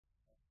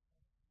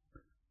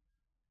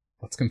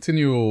Let's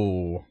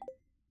continue.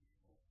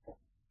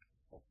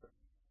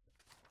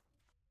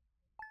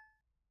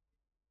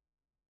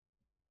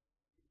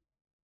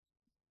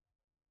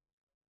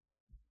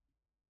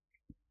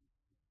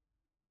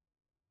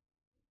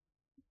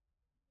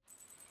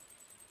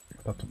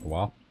 That took a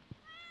while.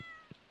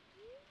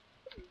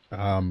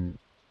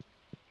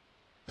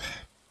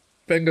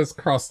 Fingers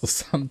crossed the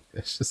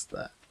sunfish is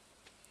there.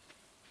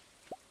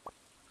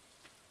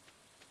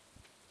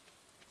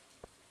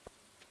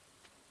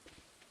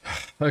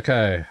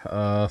 Okay,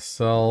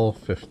 sell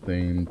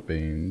 15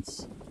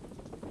 beans.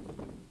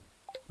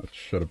 That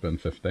should have been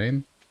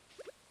 15.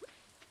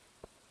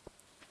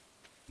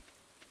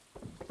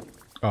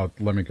 Oh,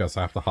 let me guess,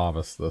 I have to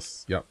harvest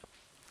this. Yep.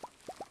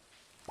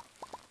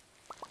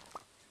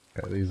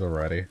 Okay, these are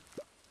ready.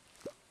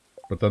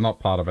 But they're not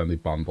part of any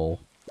bundle.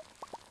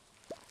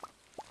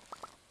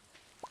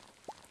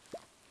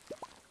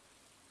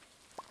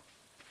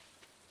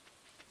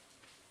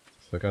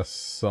 So I guess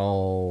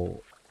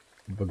sell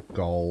the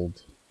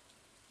gold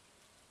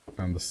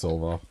and the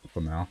silver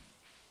for now.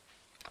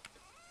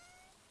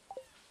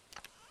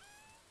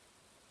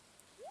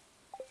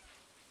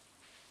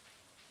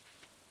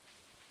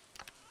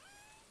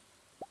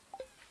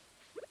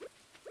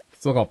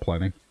 Still got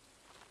plenty.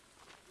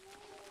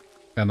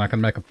 And I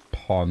can make a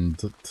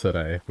pond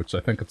today, which I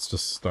think it's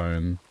just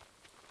stone,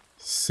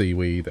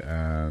 seaweed,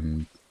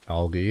 and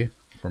algae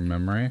from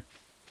memory.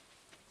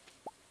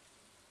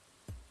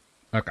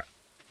 Okay.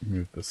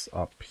 Move this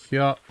up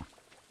here.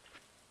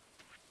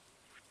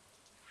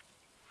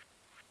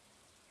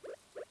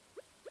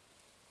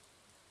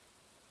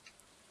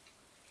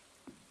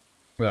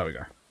 There we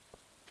go.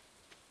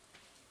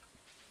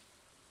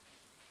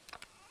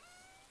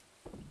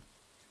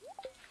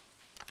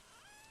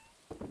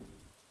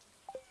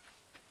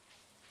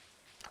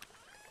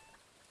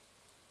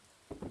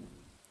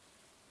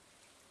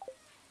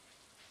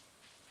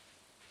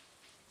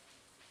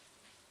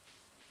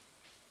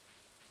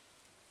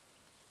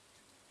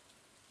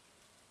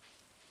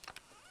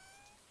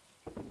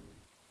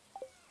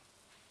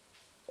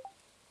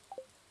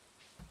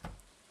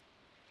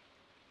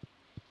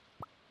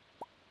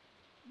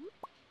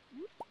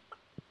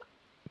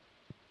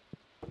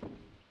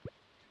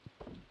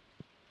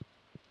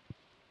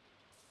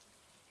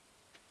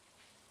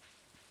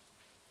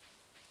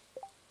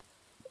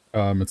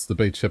 It's the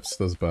Beach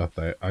Hipster's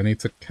birthday. I need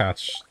to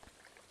catch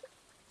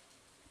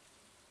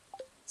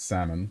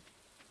salmon.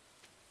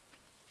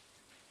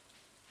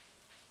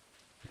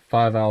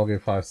 5 algae,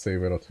 5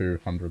 seaweed, or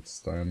 200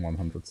 stone,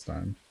 100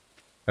 stone.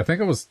 I think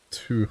it was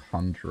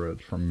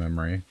 200 from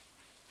memory.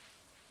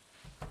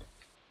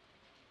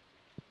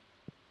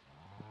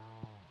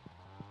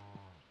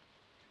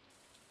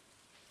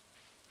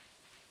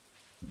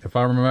 If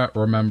I'm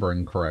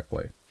remembering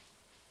correctly.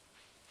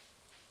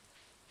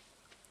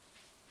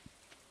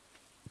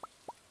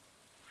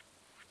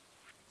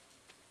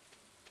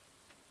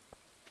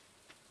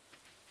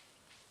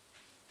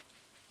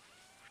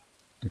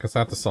 I guess I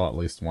have to sell at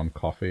least one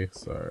coffee,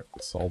 so I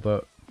sold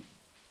it.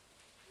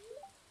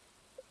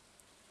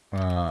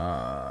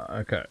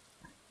 Okay.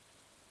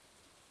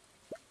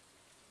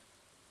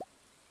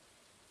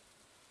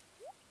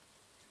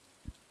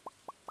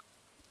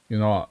 You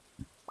know what?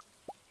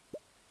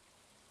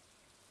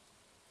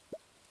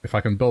 If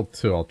I can build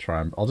 2, I'll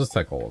try and... I'll just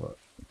take all of it.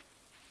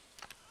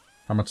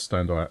 How much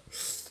stone do I...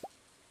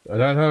 I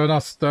don't have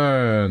enough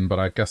stone, but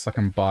I guess I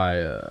can buy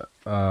it.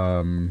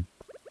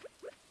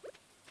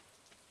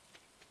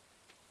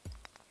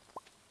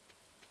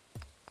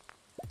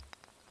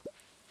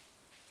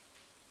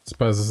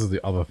 Suppose this is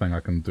the other thing I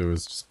can do,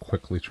 is just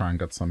quickly try and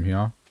get some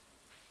here.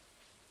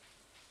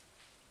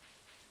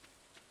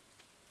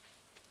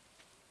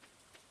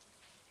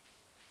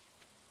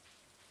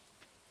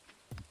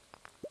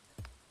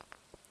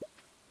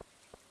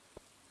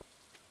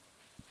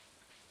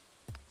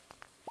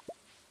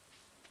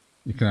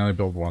 You can only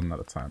build one at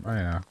a time. Oh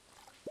yeah.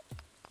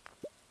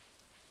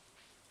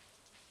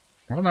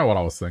 I don't know what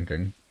I was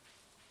thinking.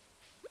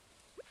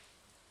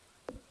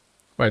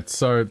 Wait,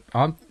 so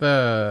aren't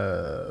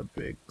there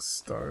big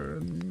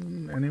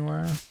stone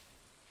anywhere?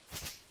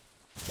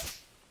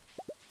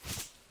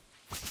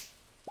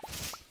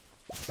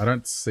 I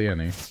don't see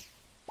any.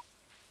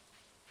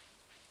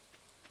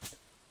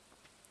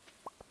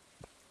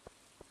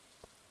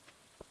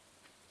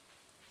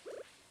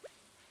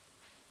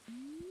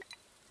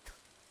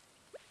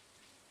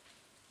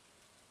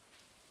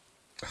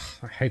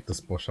 I hate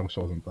this bush, I wish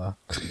I wasn't there.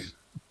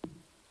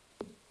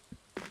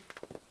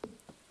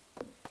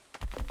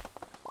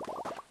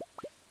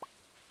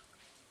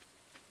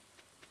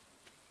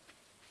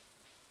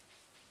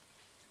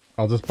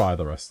 I'll just buy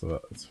the rest of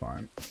it, it's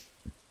fine.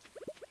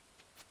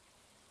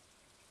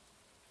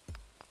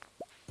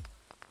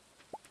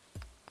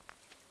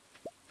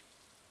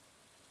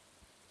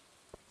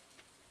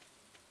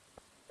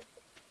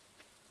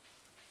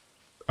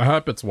 I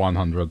hope it's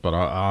 100, but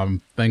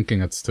I'm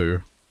thinking it's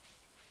 2.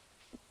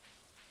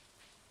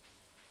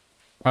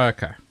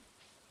 Okay.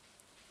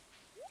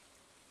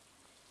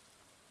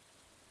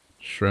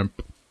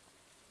 Shrimp.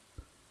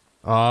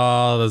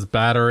 Oh, there's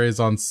batteries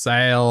on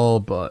sale,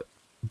 but.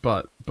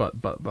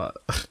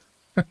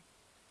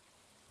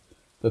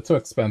 They're too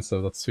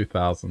expensive. That's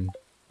 2,000.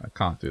 I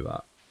can't do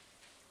that.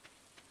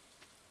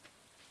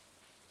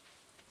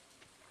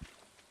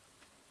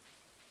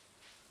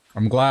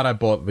 I'm glad I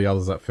bought the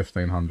others at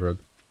 1,500.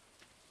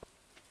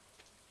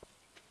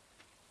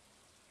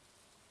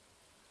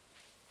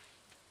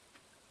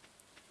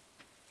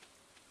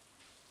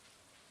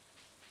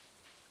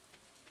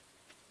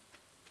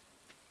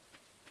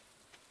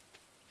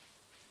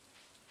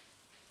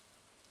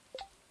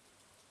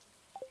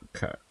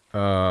 Okay.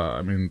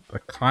 I mean, I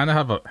kind of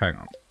have a... Hang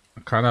on.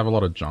 I kind of have a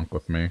lot of junk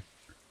with me.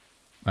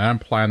 I am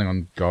planning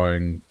on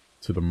going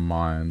to the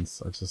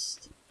mines. I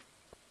just...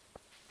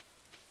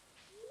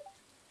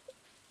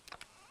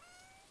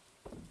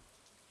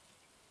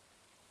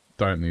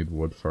 don't need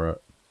wood for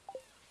it.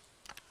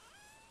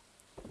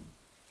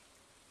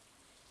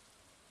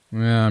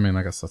 Yeah, I mean,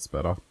 I guess that's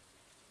better.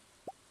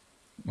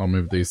 I'll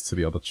move these to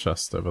the other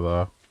chest over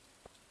there.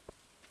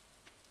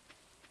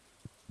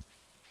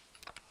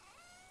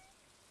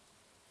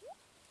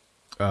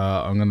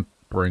 I'm gonna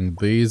bring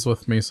these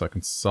with me so I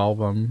can sell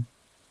them.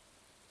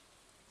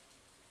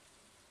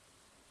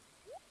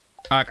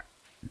 Okay.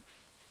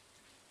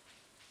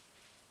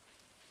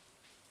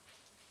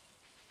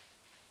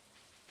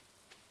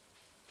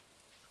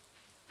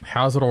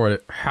 How is it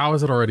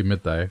already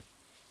midday?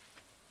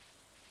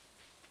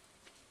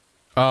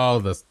 Oh,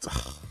 this...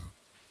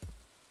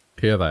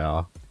 Here they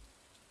are.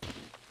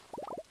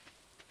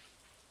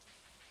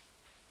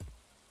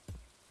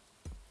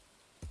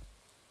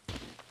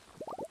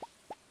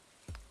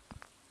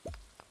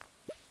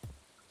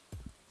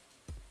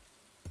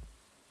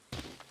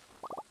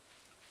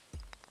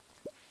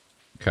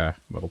 Okay,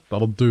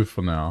 that'll do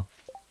for now.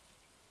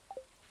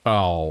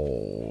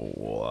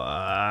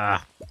 Oh.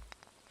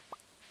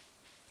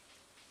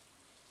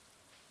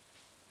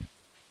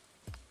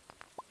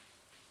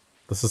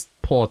 This is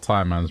poor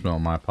time management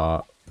on my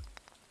part.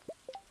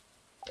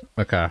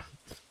 Okay.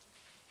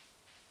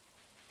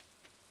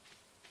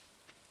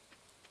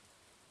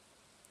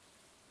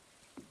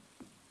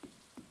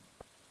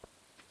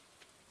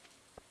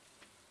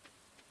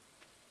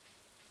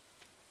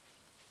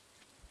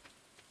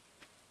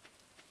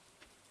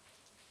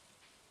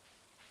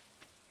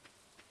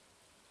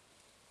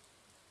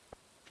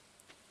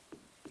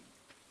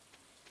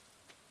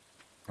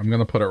 I'm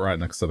gonna put it right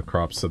next to the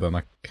crops so then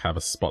I have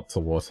a spot to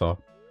water.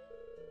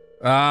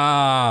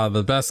 Ah,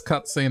 the best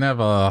cutscene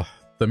ever.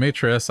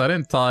 Demetrius, I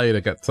didn't tell you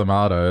to get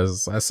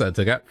tomatoes. I said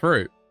to get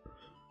fruit.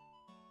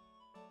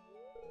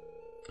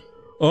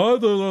 I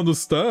don't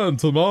understand.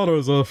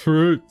 Tomatoes are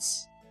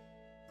fruits.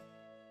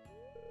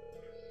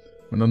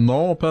 When a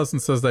normal person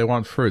says they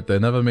want fruit, they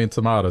never mean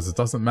tomatoes. It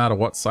doesn't matter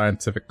what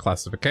scientific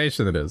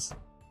classification it is.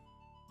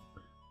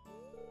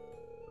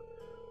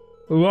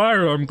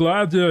 Lyra, I'm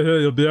glad you're here.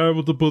 You'll be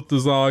able to put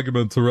this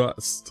argument to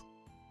rest.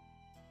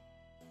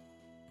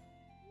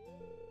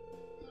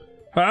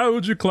 How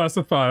would you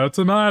classify a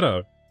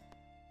tomato?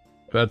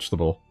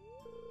 Vegetable.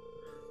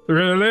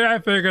 Really? I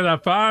figured a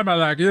farmer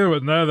like you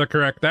would know the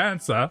correct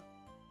answer.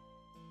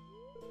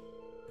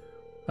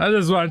 I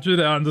just want you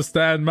to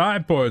understand my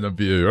point of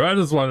view. I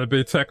just want to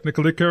be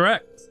technically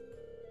correct.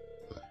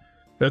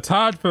 It's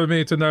hard for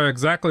me to know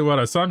exactly what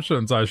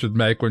assumptions I should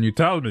make when you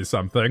tell me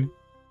something.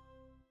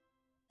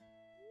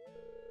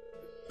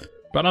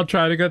 But I'll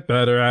try to get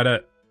better at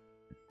it.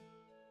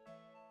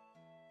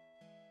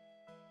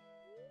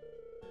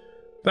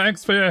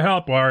 Thanks for your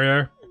help,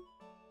 warrior.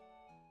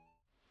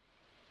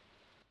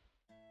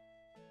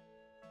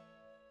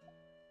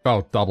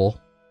 Oh, double.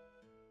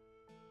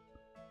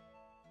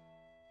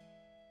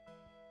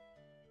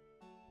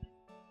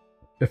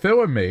 If it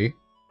were me,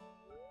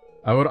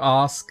 I would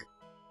ask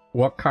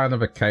what kind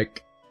of a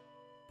cake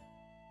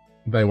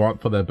they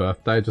want for their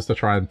birthday, just to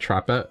try and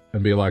trap it,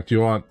 and be like, do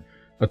you want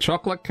a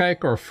chocolate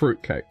cake or a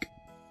fruit cake?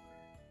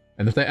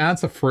 And if they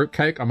answer fruit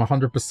cake, I'm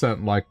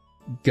 100% like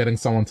getting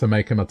someone to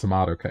make him a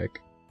tomato cake.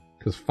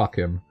 Because fuck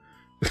him.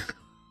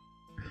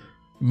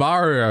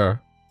 Mario!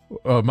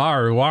 Oh,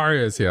 Mario.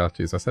 Wario's here.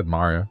 Jeez, I said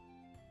Mario.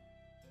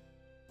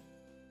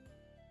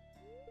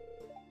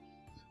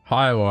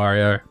 Hi,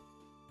 Wario.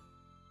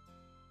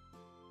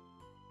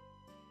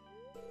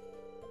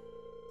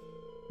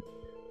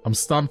 I'm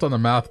stumped on a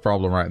math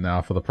problem right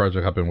now for the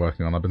project I've been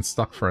working on. I've been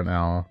stuck for an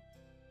hour.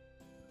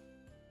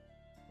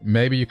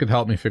 Maybe you could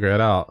help me figure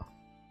it out.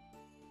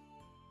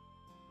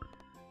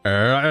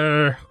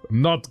 I'm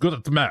not good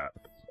at math.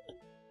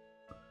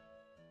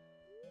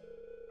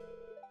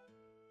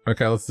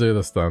 Okay, let's do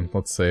this then.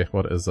 Let's see.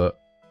 What is it?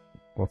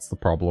 What's the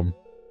problem?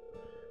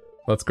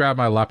 Let's grab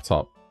my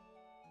laptop.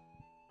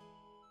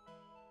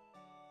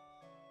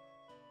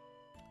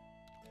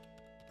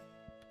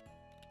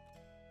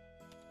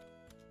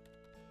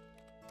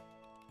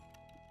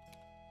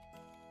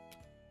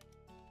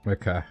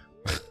 Okay.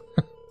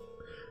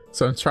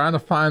 So I'm trying to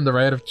find the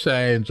rate of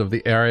change of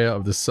the area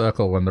of the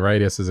circle when the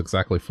radius is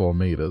exactly 4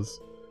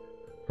 meters.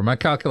 From my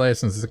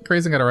calculations, it's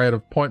increasing at a rate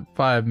of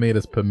 0.5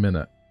 meters per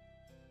minute.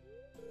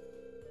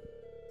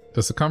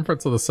 The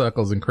circumference of the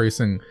circle is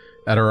increasing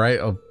at a rate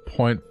of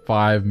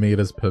 0.5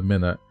 meters per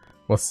minute.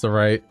 What's the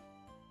rate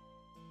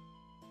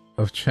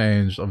of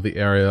change of the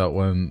area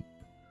when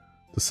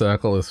the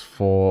circle is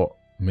 4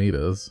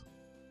 meters?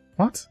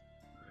 What?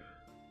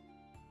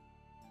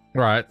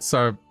 Right,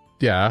 so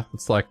yeah,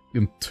 it's like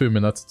in 2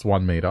 minutes it's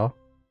 1 meter.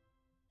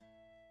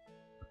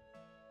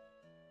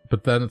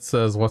 But then it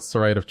says, what's the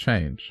rate of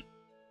change?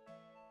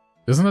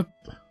 Isn't it?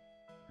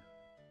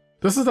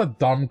 This is a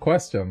dumb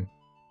question.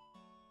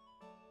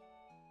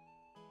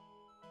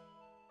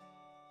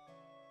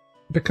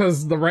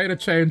 Because the rate of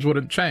change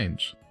wouldn't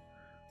change.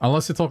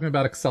 Unless you're talking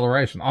about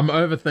acceleration. I'm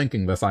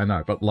overthinking this, I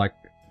know, but like...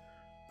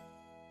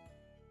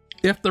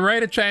 If the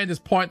rate of change is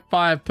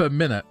 0.5 per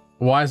minute,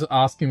 why is it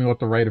asking me what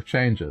the rate of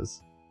change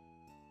is?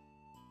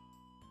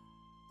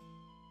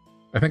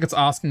 I think it's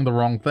asking the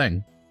wrong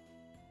thing.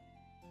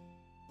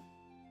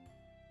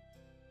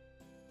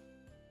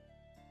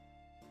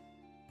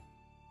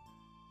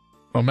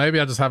 Or maybe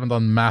I just haven't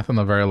done math in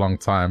a very long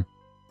time.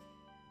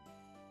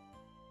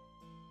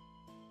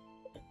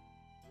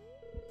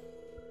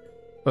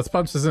 Let's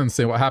punch this in and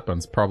see what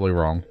happens. Probably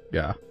wrong.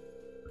 Yeah.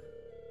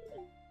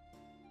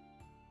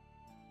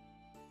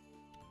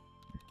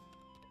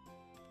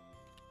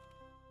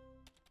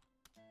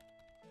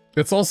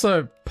 It's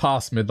also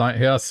past midnight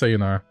here, so you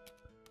know.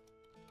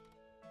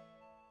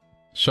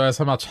 Shows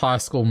how much high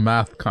school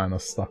math kind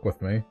of stuck with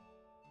me.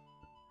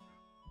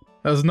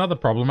 There's another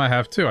problem I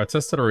have too. I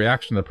tested a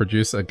reaction to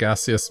produce a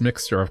gaseous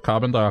mixture of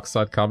carbon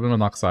dioxide, carbon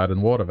monoxide,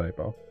 and water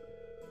vapor.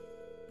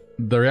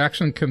 The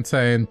reaction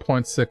contained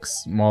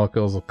 0.6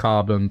 molecules of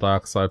carbon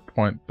dioxide,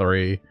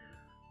 0.3.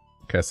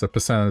 Okay, so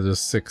percentages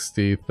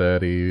 60,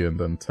 30, and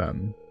then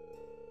 10.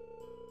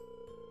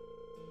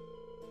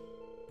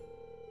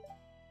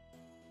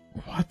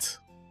 What?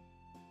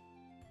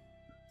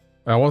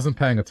 I wasn't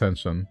paying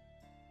attention.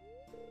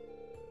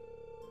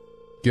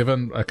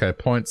 Given, okay,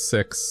 0.6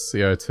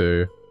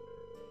 CO2,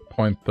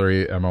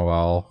 0.3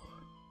 MOL.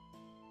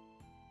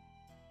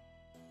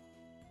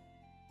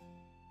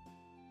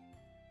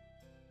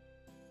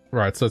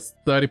 Right, so it's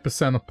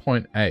 30% of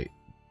 0.8.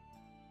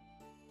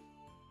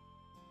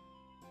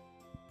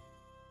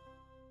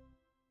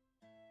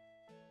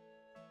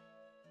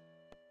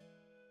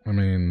 I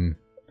mean,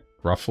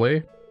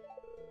 roughly.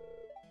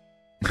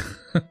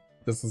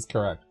 This is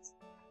correct.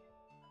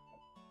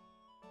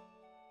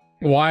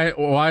 Why,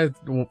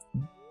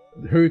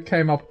 who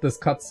came up with this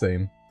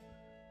cutscene?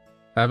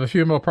 I have a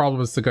few more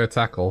problems to go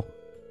tackle.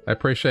 I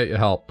appreciate your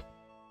help.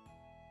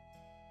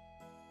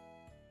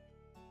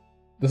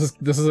 This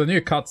is a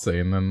new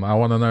cutscene, and I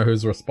want to know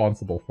who's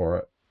responsible for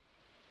it.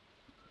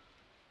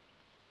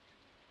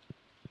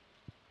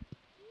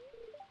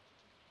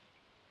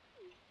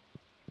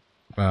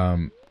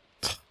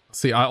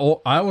 See,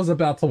 I was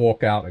about to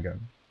walk out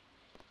again.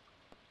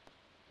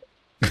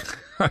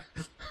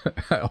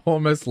 I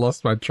almost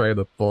lost my train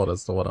of thought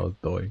as to what I was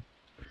doing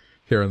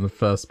here in the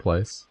first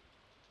place.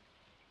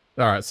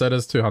 Alright, so it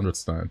is 200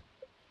 stone.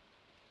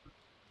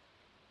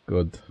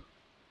 Good.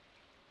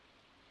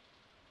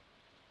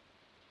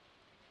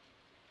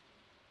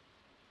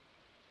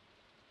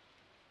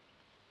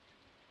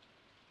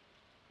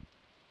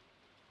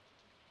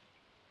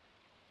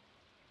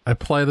 I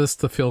play this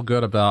to feel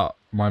good about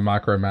my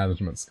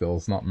micromanagement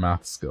skills, not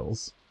math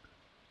skills.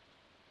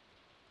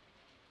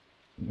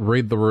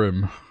 Read the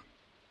room.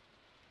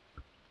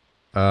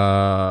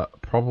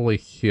 Probably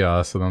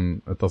here, so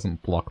then it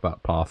doesn't block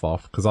that path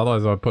off. Because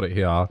otherwise if I put it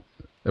here,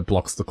 it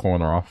blocks the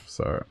corner off,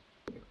 so...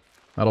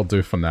 That'll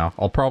do for now.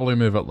 I'll probably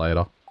move it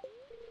later.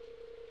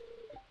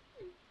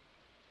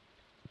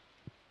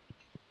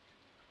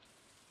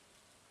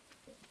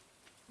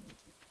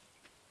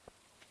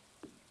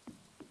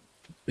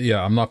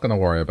 Yeah, I'm not gonna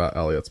worry about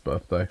Elliot's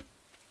birthday.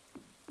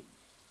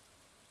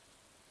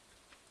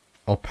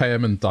 I'll pay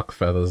him in duck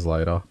feathers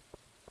later.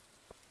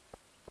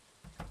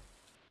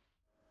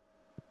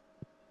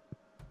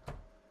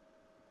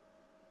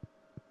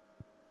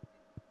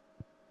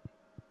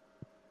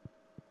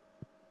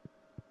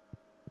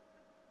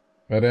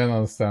 I didn't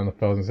understand the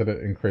pose. Said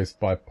it increased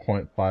by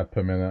 0.5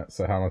 per minute,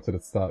 so how much did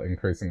it start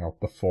increasing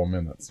after 4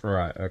 minutes?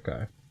 Right,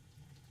 okay.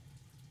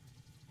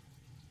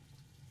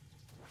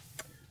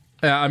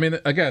 Yeah, I mean,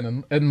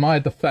 again, in my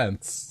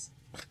defense,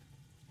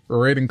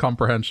 reading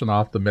comprehension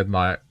after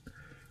midnight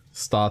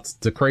starts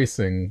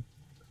decreasing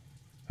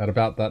at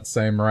about that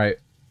same rate.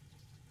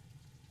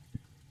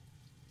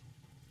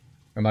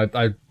 And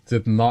I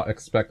did not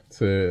expect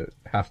to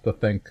have to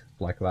think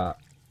like that.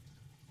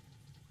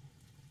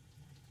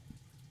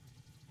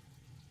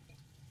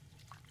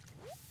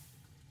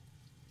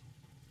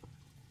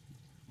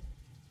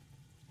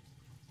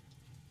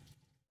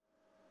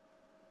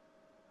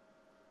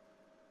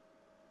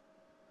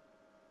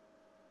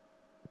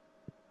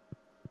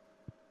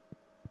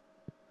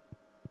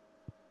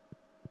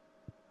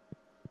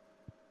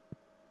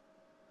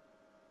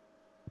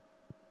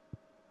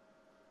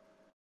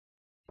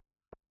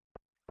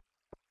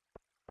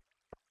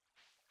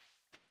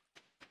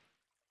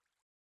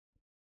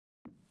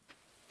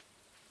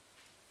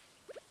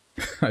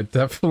 I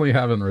definitely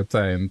haven't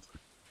retained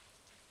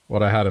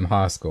what I had in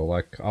high school.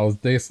 Like, I was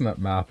decent at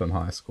math in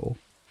high school.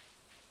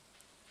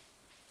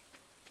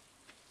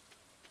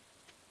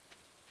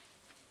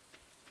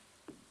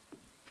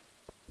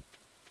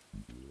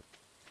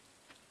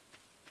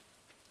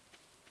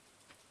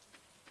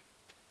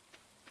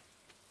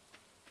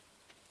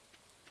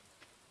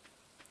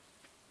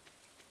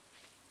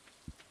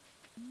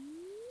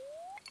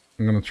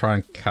 I'm gonna try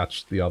and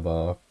catch the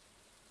other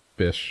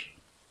fish,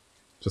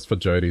 just for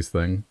Jodie's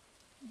thing.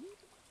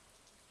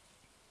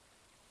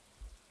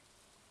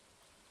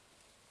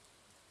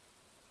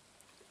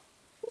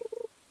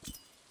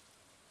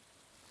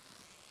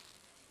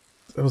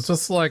 It was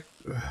just like...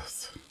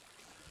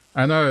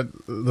 I know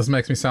this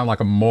makes me sound like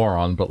a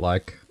moron, but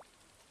like...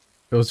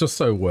 It was just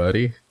so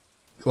wordy.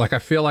 Like, I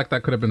feel like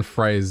that could have been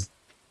phrased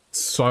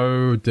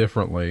so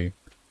differently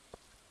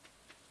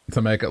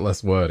to make it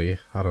less wordy.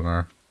 I don't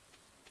know.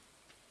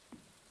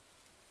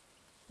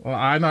 Well,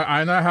 I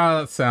know how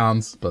that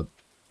sounds, but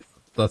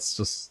that's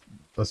just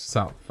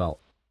how it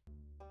felt.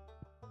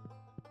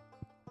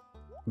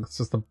 It's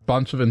just a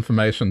bunch of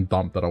information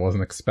dumped that I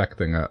wasn't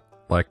expecting at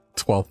like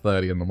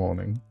 12:30 in the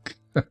morning.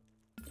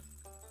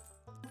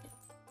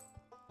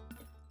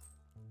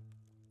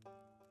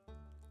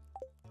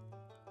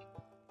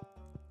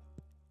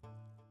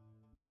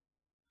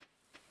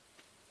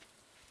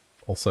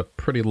 Also,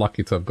 pretty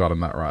lucky to have gotten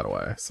that right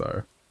away,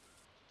 so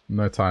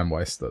no time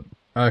wasted.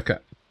 Okay.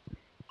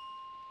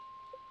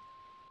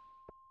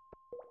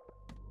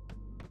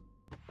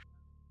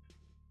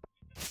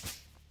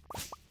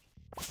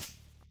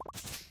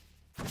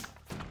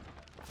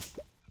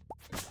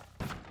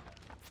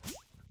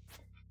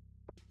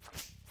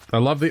 I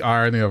love the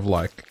irony of,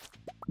 like,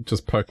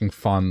 just poking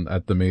fun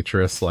at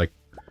Demetrius, like,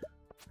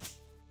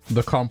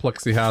 the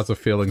complex he has of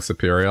feeling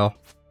superior.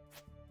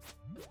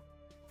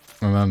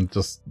 And then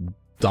just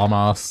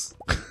dumbass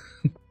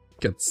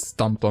gets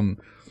stumped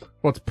on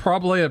what's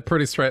probably a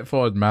pretty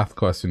straightforward math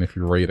question if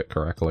you read it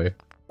correctly.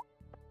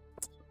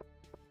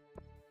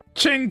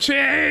 Ching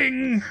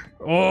ching!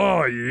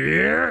 Oh,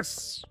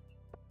 yes!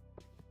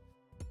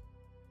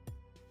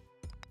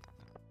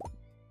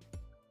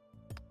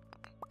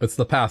 It's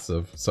the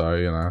passive, so,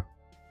 you know.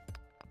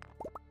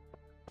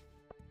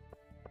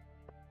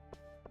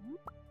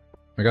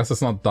 I guess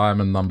it's not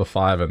diamond number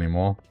 5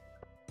 anymore.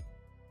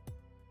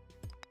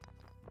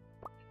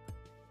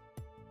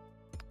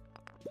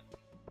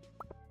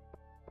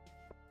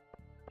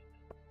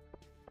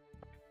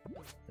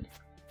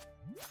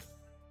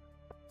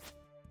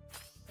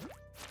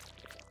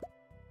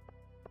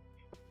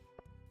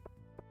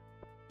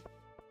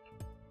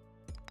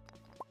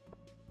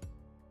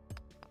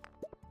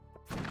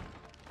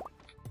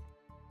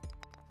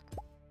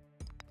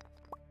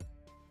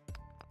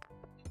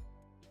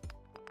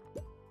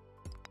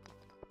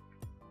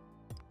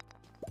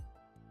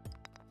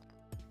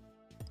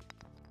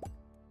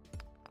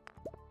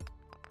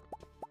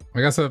 I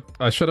guess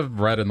I should have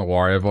read in the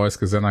Wario voice,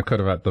 because then I could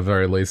have at the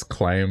very least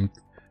claimed...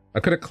 I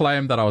could have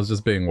claimed that I was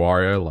just being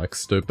Wario, like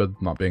stupid,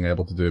 not being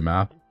able to do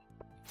math.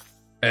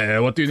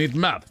 What do you need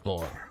math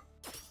for?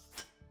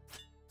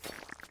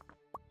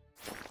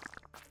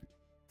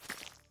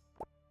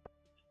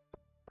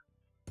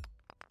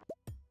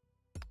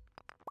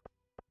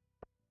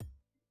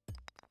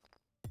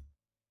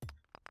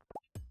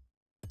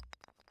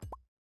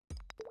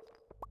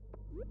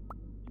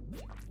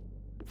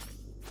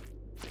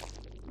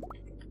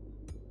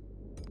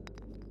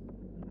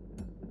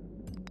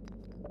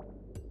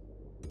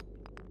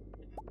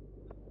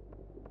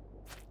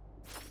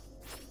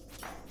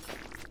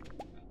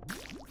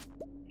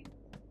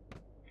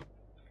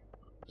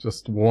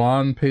 Just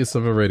one piece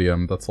of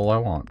iridium, that's all I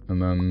want.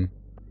 And then...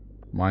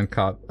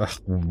 minecart...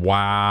 Ugh,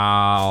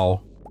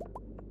 wow!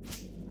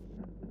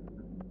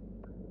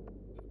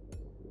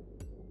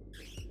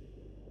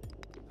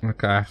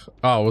 Okay.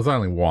 Oh, it was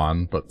only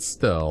one, but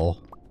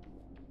still.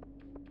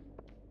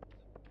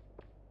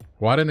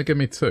 Why didn't it give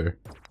me 2?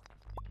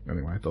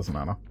 Anyway, it doesn't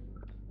matter.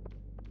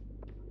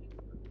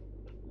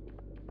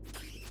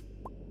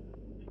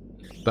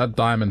 That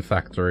diamond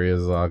factory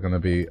is gonna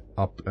be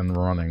up and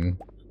running.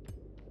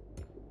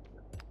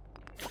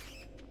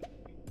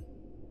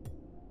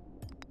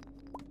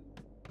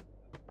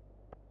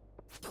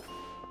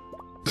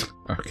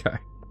 Okay.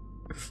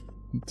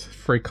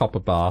 Free copper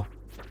bar.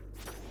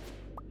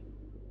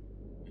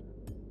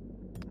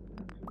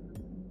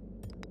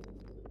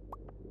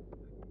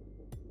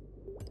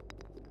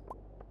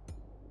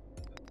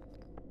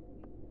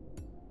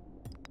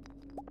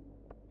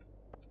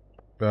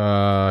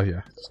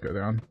 Yeah, just go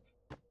down.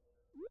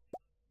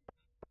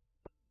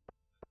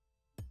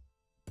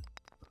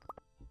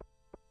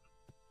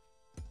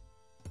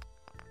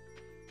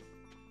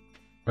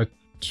 I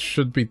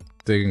should be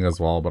digging as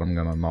well, but I'm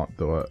gonna not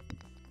do it.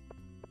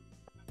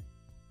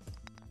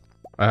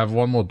 I have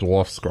one more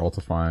dwarf scroll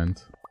to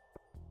find.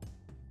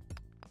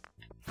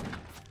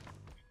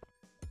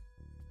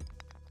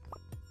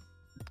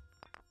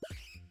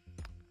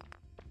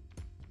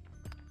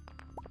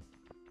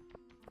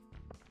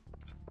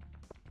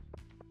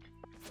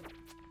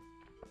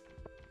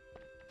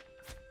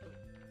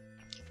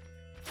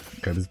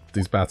 Okay,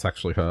 these bats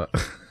actually hurt.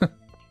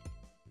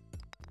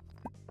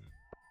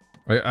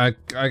 I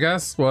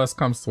guess worst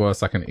comes to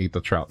worst, I can eat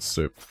the trout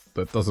soup.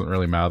 That doesn't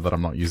really matter that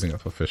I'm not using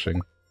it for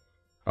fishing.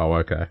 Oh,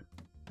 okay.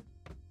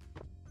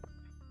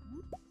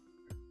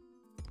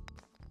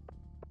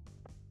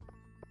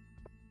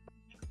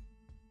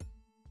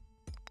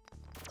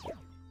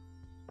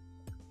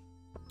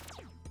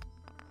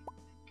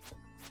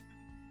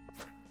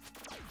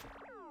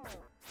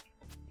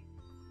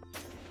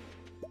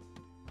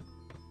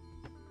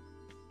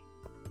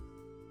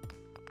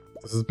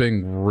 This is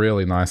being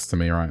really nice to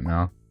me right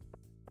now.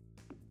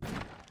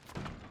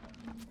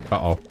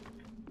 Uh-oh.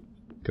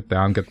 Get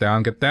down, get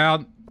down, get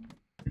down!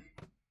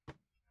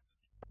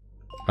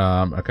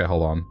 Okay,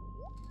 hold on.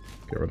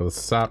 Get rid of the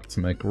sap to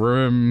make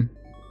room.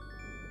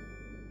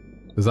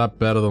 Is that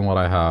better than what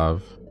I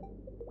have?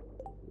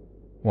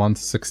 1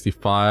 to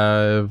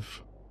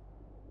 65.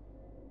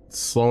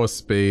 Slower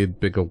speed,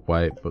 bigger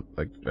weight, but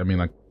like, I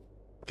mean, I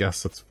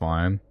guess it's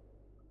fine.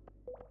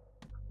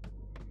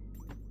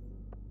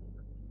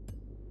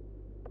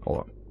 Hold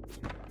on.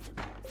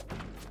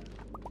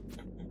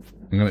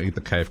 I'm gonna eat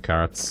the cave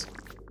carrots.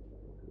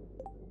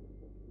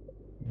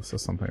 This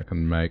is something I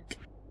can make.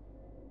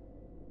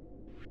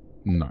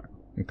 No.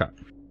 Okay.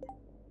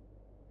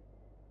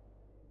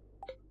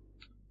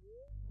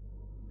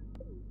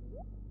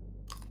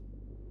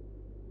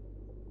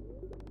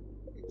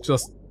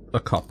 Just a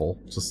couple,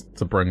 just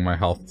to bring my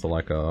health to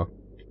like a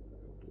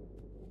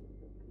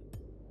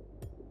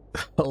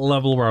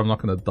level where I'm not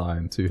gonna die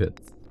in 2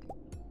 hits.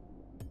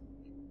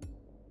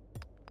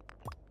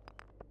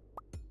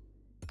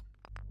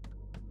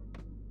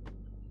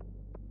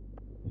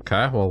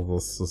 Okay, well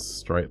this is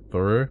straight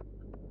through.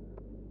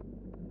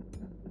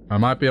 I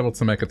might be able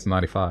to make it to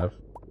 95.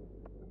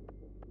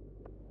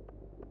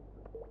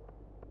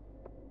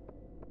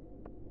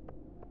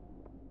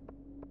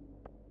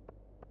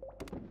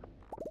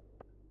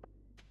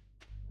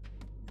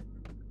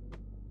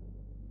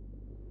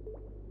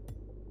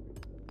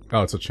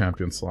 Oh, it's a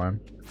champion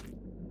slime.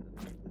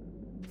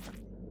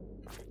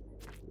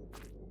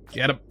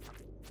 Get him!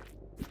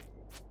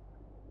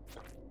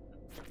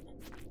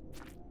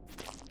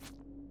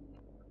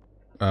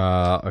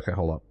 Okay,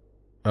 hold up.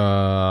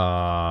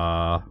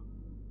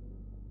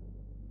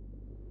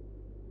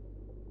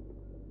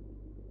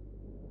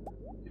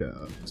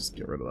 Yeah, just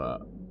get rid of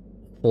that.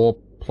 4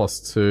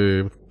 plus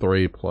 2,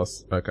 3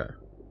 plus... Okay.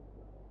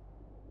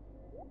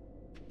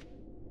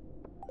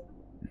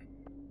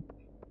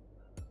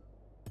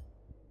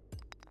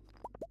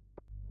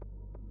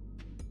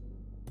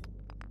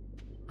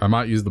 I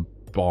might use the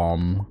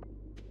bomb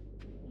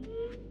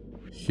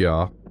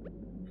here.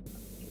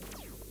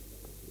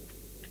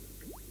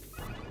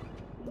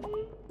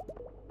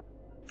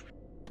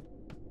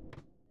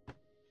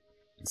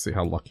 Let's see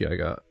how lucky I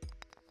got.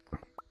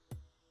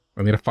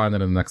 I need to find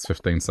it in the next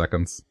 15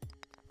 seconds.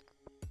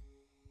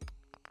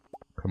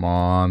 Come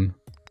on.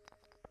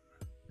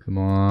 Come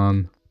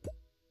on.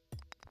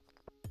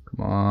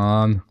 Come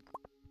on.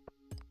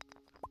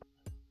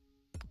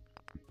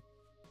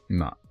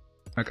 Nah.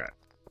 Okay.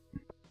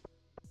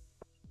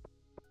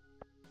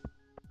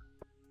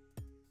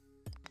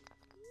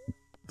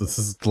 This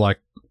is like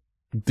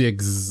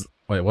digs.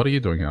 Wait, what are you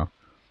doing here?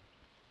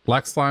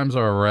 Black slimes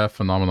are a rare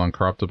phenomenon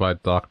corrupted by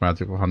dark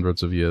magic for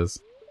hundreds of years.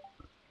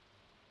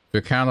 If you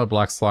encounter a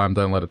black slime,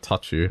 don't let it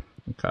touch you.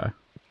 Okay.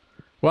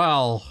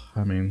 Well,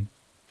 I mean...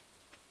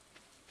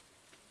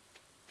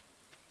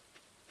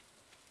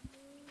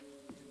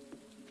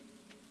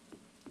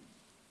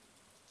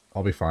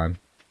 I'll be fine.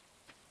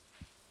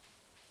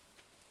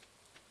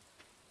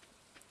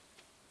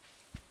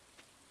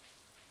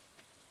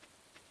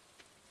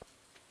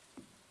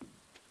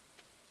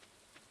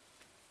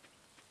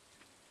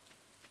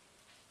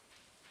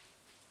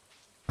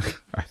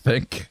 I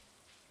think.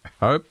 I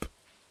hope.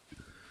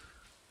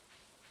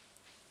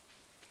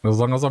 As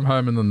long as I'm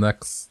home in the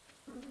next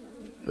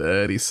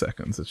 30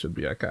 seconds, it should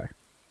be okay.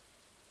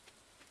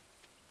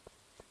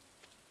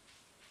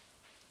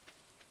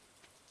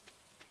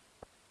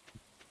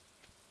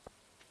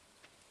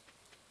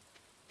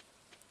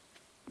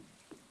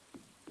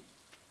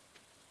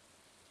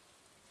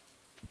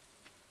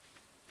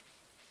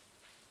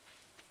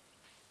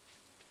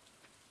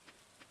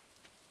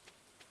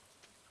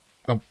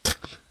 Oh,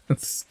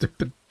 that's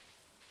stupid.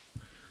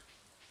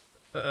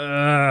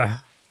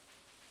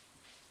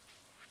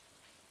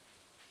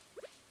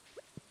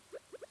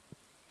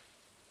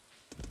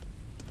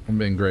 I'm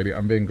being greedy,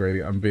 I'm being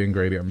greedy, I'm being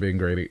greedy, I'm being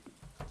greedy.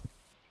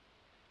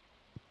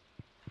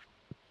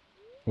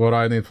 What do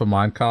I need for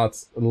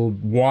minecarts?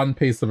 One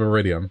piece of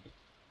iridium.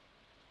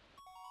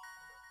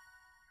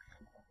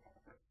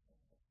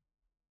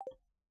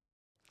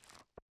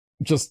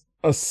 Just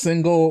a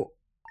single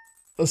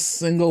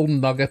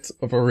nugget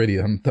of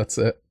iridium, that's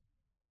it.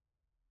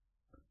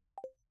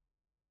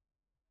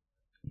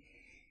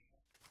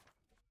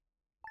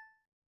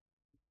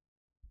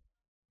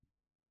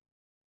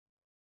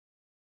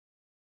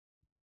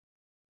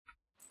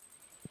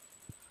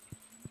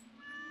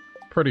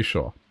 Pretty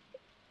sure.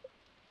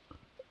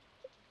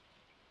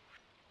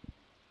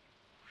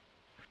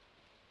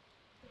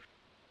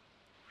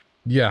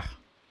 Yeah.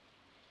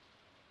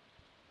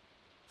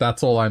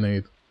 That's all I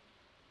need.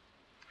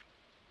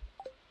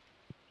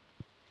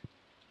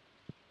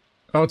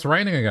 Oh, it's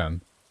raining again.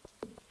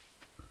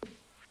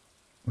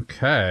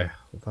 Okay,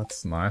 well,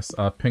 that's nice.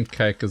 Pink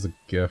cake is a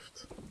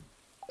gift.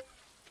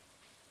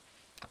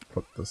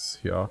 Put this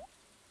here.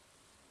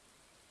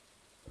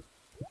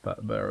 Put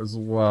that there as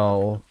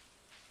well.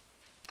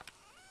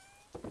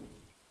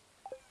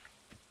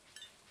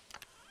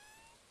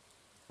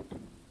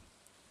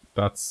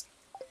 That's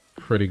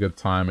pretty good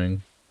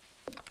timing.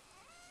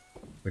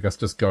 I guess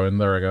just go in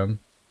there again.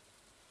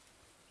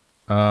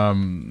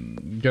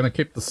 Gonna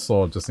keep the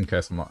sword just in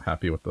case I'm not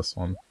happy with this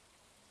one.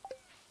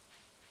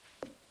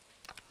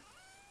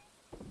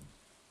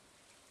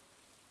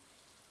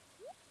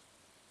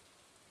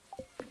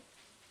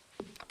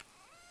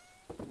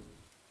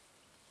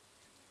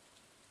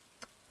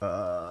 Hold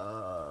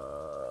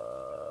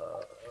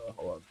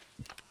on.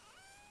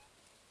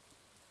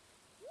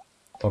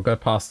 I'll go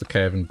past the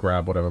cave and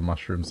grab whatever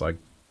mushrooms I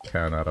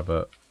can out of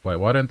it. Wait,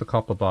 why didn't the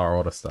copper bar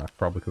auto stack?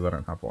 Probably because I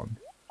don't have one.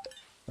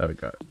 There we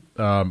go.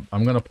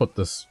 I'm gonna put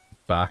this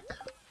back.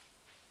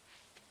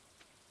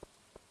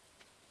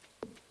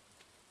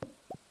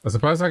 I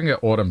suppose I can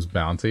get Autumn's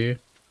bounty.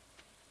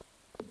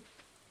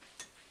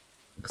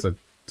 Because I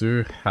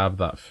do have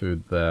that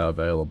food there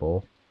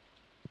available.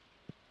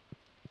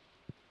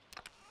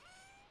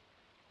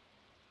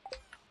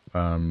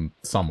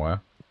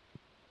 Somewhere.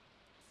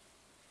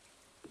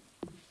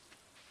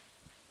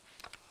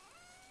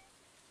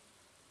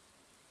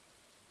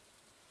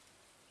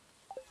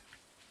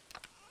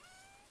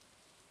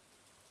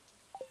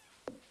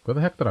 Where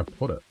the heck did I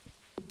put it?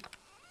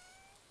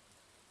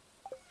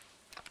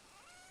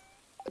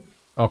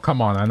 Oh,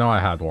 come on, I know I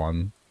had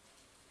one.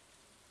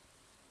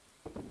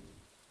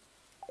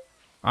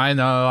 I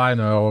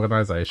know,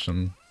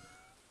 organization.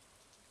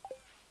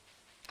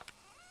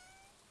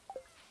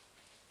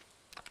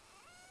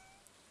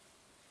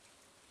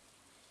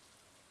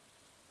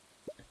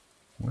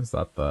 What is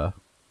that there?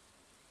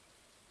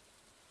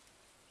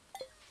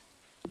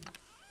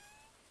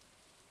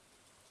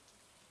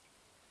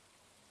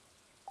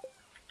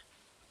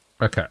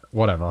 Okay,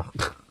 whatever.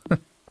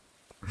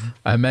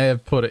 I may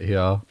have put it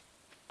here.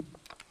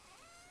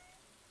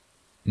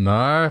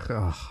 No?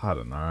 Ugh, I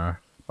don't know.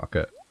 Fuck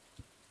it.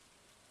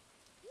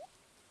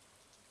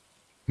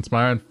 It's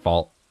my own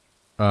fault.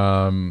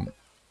 I'm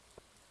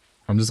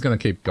just gonna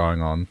keep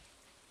going on.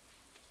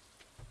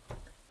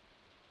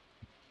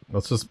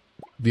 Let's just...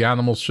 The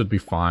animals should be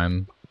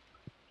fine.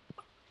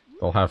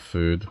 They'll have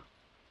food.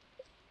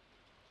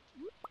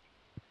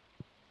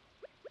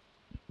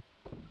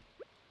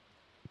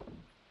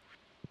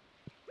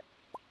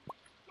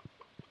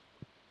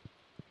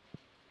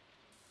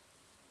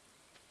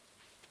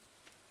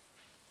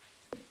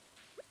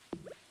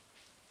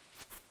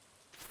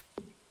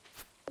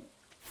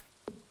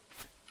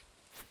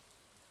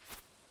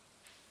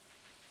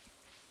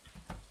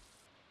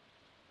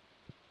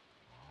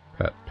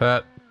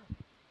 Pet.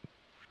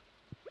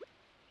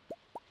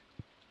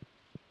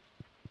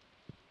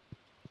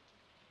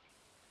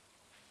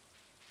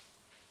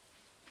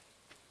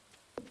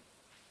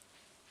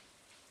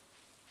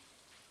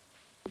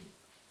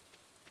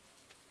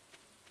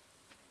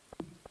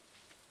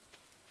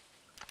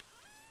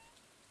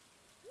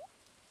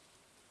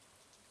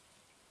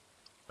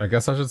 I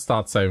guess I should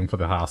start saving for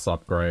the house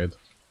upgrade.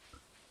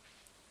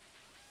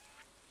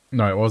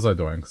 No, what was I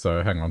doing?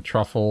 So, hang on.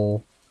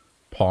 Truffle,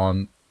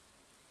 pond...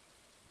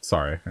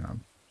 Sorry, hang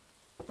on.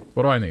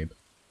 What do I need?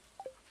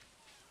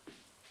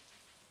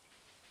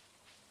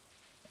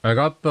 I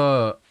got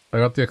the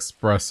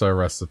espresso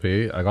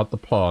recipe. I got the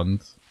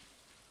pond.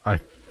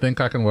 I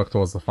think I can work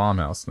towards the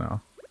farmhouse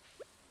now.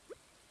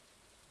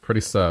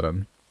 Pretty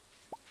certain.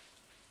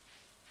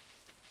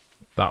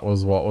 That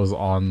was what was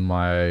on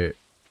my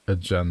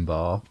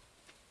agenda.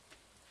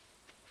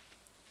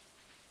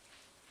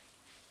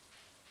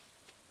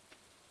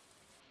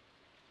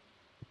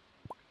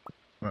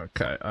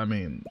 Okay, I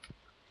mean...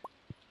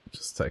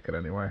 Just take it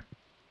anyway.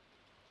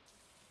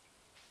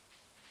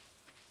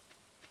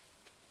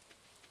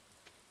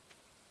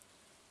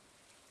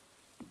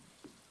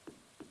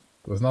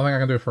 There's nothing I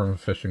can do from a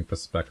fishing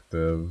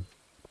perspective.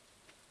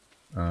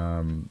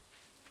 I'll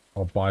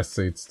buy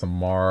seeds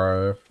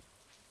tomorrow.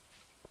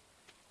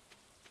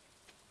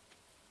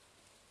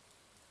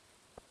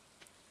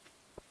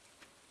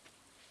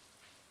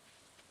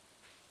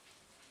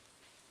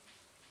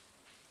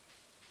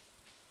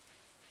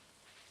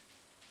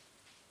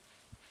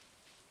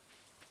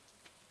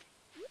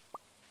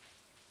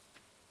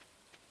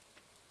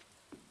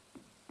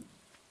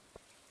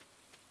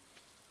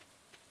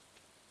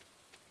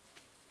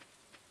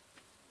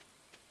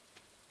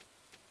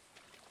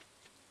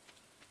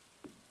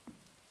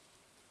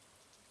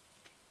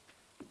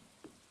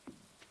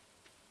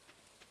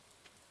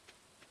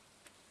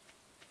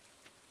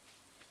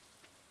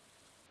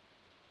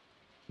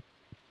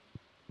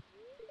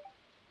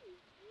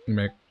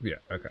 Yeah,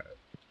 okay.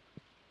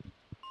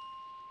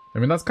 I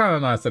mean, that's kind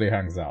of nice that he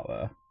hangs out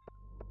there.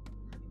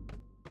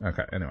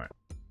 Okay, anyway.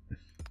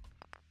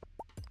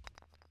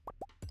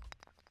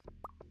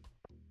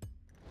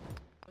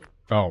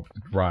 Oh,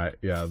 right.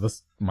 Yeah,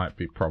 this might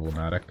be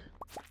problematic.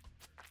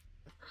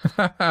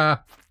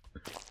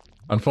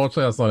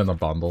 Unfortunately, that's not in the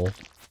bundle.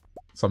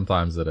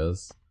 Sometimes it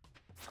is.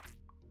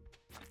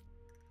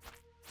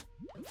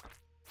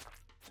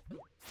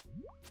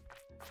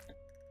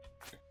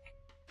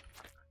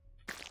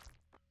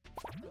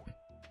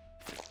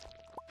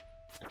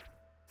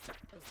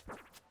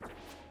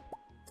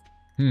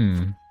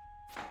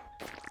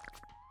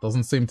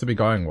 Doesn't seem to be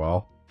going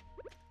well.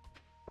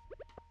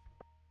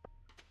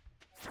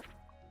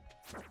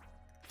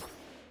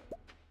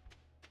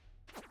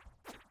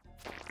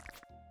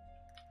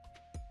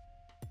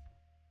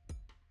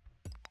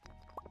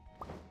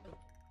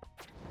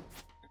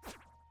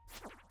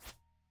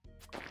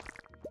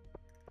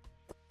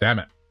 Damn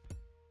it.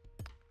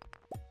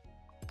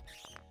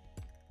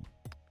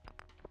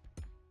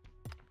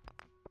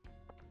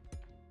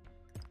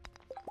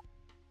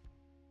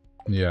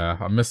 Yeah,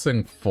 I'm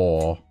missing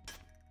 4.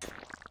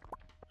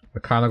 I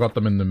kind of got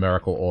them in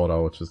numerical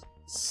order, which is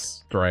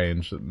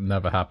strange. It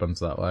never happens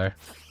that way.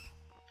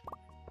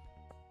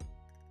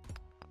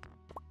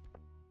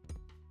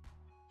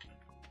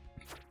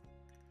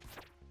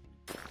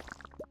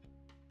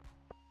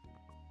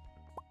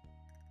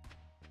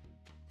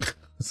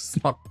 This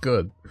is not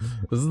good.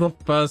 This is the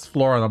first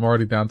floor and I'm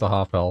already down to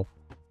half health.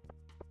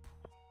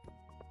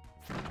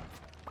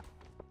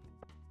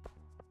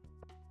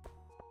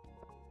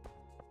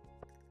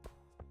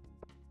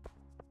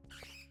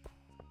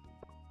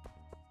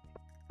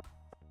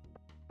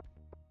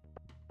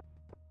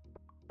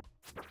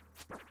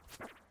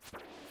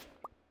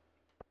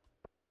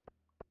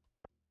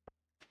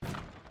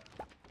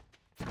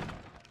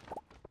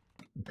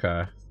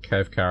 Okay,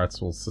 cave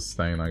carrots will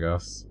sustain, I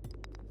guess.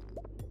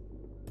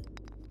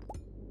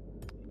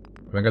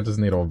 I think I just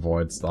need to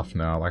avoid stuff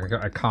now. Like,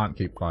 I can't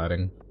keep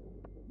fighting.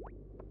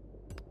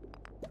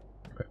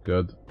 Okay,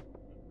 good.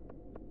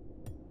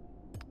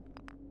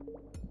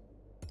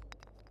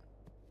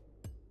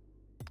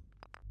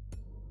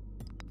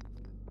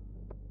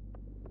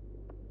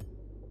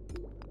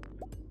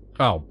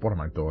 Oh, what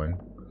am I doing?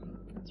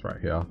 It's right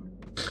here.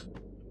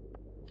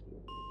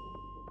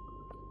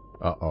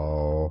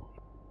 Uh-oh.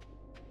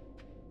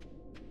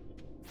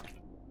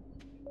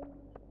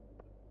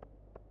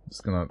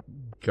 Just gonna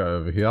go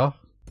over here.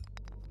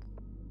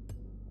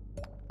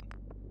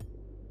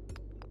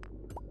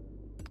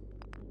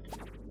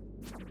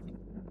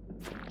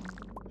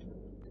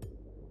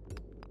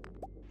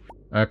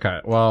 Okay,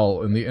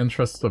 well, in the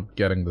interest of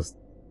getting this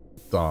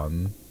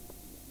done...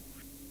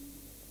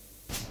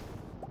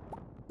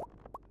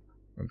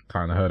 I'm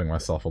kinda hurting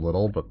myself a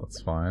little, but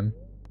that's fine.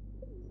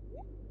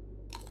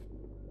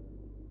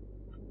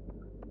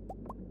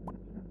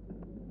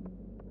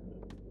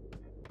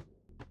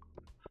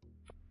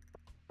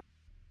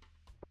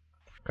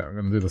 Okay, I'm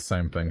gonna do the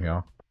same thing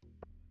here.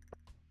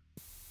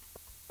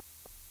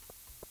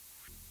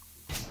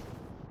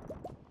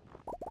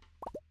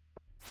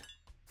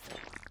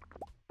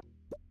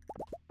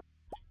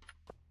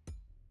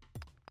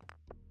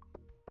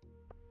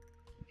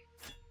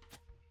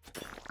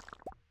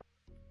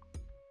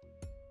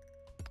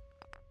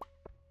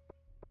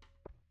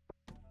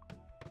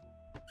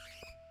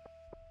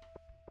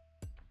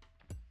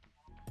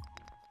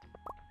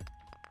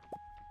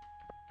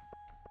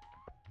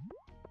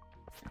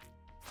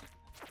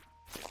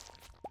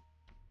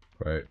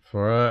 Wait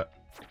for it.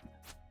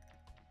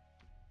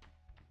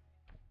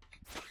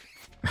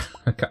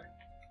 Okay.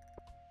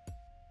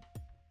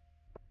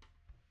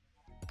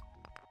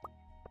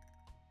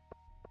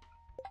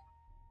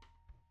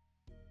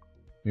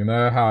 You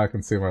know how I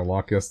can see my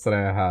luck?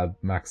 Yesterday I had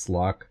max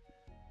luck,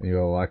 and you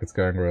were like, it's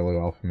going really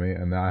well for me,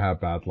 and now I have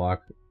bad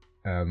luck,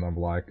 and I'm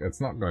like, it's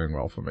not going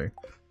well for me.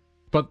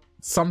 But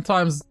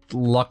sometimes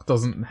luck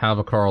doesn't have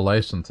a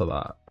correlation to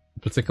that.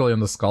 Particularly in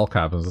the Skull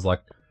Caverns, it's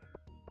like,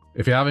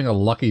 if you're having a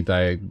lucky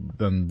day,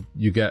 then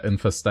you get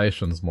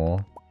infestations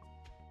more.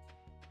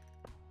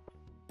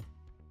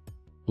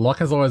 Luck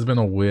has always been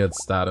a weird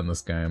stat in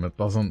this game. It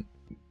doesn't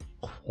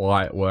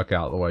quite work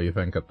out the way you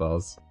think it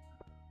does.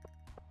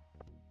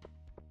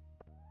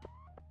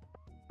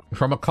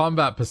 From a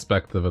combat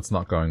perspective, it's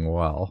not going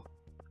well.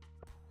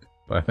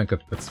 But I think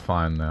it's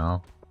fine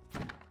now.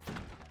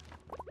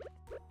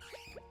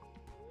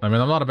 I mean,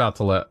 I'm not about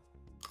to let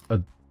a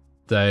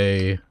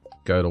day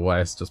go to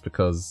waste just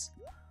because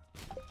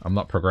I'm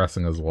not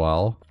progressing as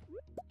well.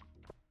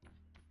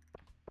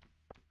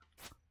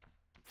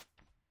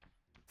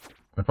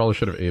 I probably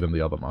should have eaten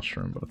the other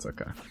mushroom, but it's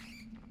okay.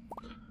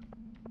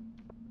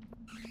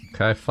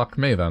 Okay, fuck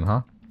me then,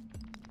 huh?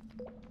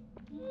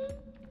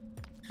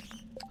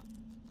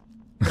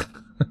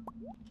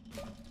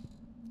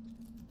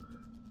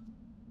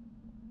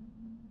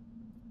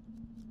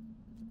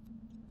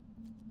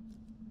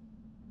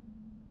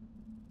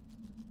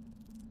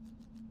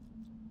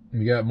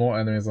 You get more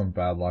enemies on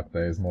bad luck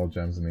days, more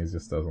gems and easier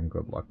stairs on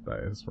good luck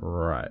days.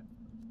 Right.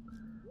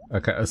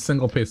 Okay, a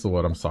single piece of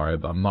wood, I'm sorry,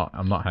 I'm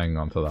not hanging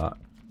on to that.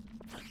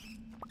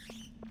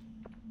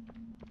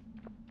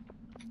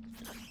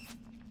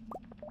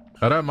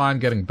 I don't mind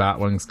getting bat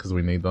wings because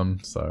we need them,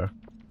 so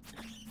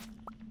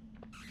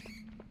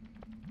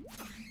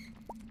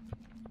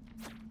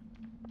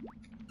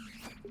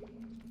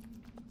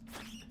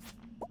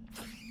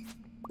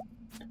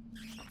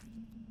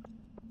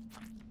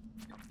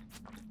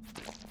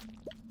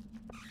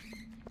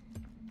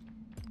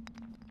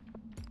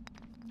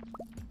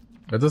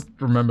I just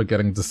remember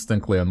getting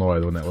distinctly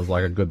annoyed when it was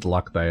like a good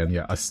luck day and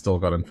yet I still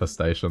got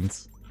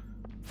infestations.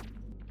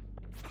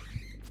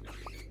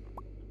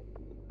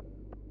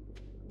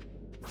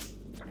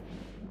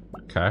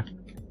 Okay.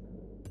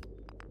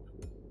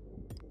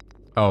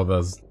 Oh,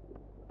 there's...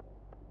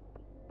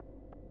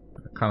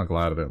 I'm kinda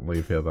glad I didn't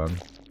leave here then.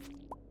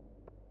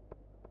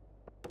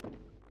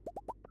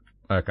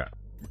 Okay.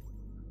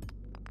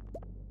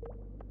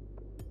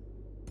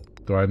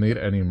 Do I need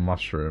any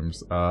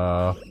mushrooms?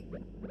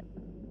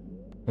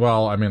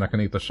 Well, I mean, I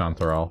can eat the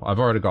chanterelle. I've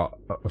already got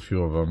a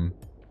few of them.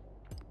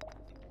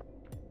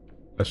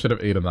 I should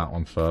have eaten that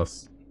one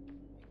first.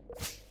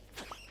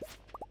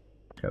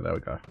 Okay, there we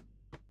go.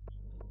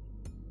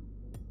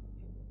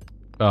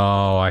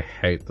 Oh, I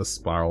hate the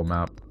spiral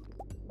map.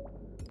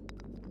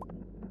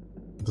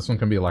 This one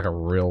can be like a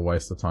real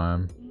waste of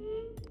time.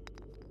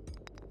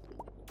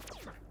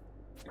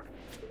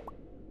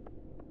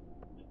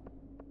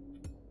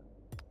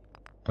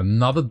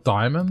 Another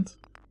diamond?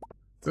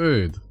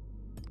 Dude.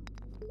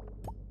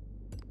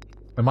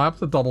 Am I up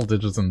to double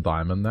digits in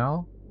diamond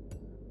now?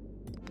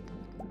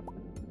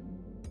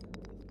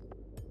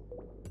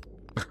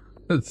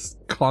 It's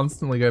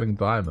constantly getting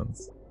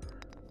diamonds.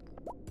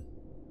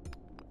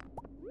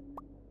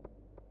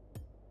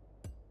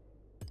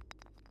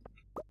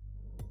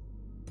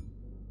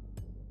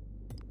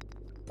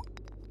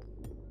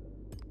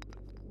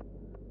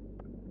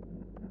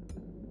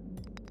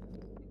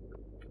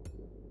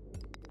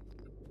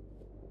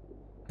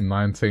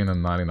 $19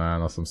 and $99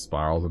 are some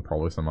spirals and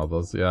probably some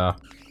others, yeah.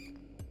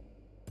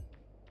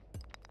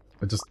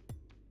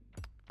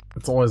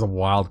 It's always a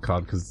wild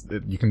card because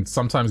you can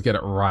sometimes get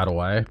it right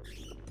away.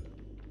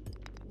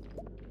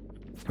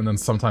 And then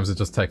sometimes it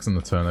just takes an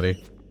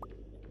eternity.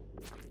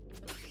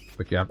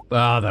 Like, yeah.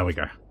 Ah, there we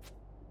go.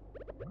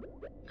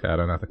 Okay, I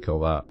don't have to kill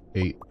that.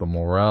 Eat the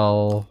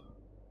morel.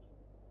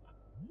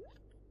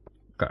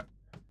 Okay.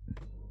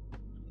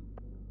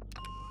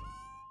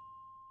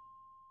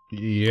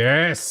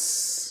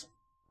 Yes!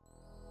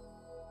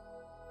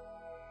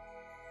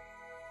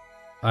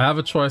 I have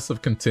a choice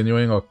of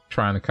continuing or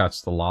trying to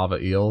catch the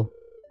lava eel.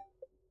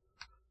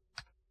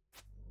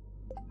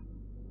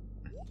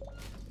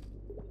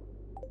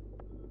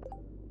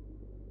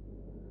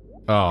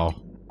 Oh.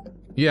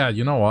 Yeah,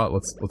 you know what?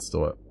 Let's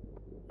do it.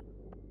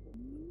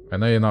 I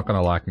know you're not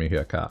gonna like me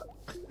here, cat.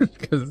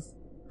 Because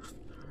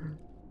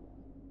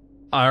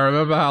I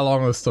remember how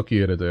long this took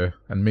you to do.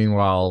 And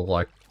meanwhile,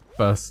 like,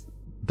 first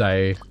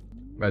day,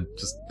 I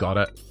just got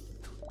it.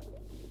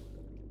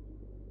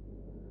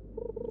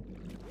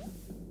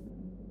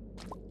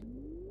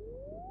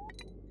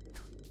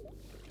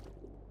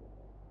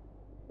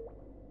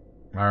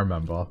 I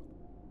remember.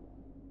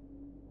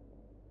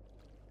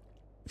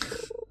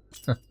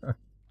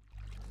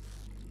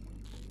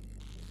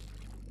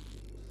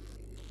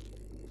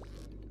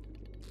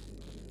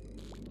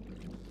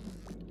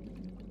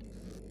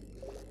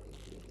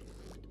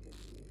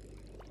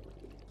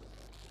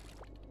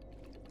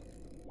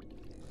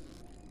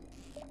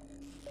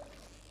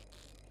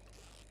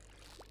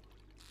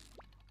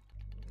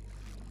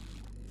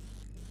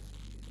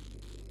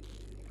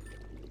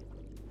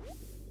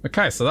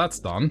 Okay, so that's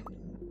done.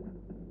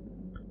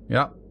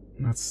 Yeah,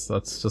 that's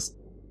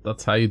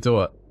how you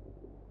do it.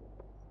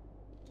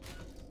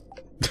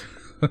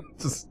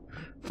 Just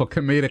for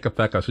comedic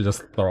effect, I should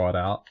just throw it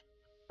out.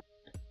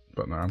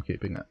 But no, I'm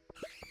keeping it.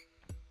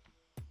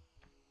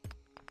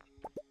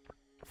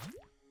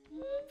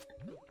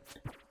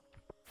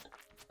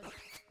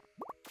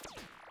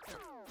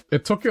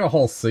 It took you a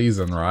whole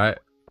season, right?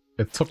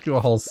 It took you a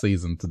whole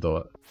season to do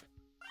it.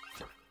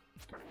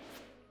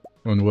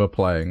 When we're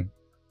playing.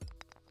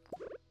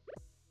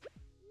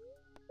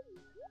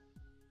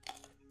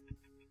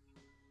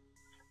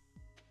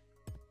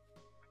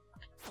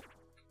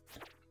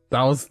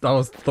 That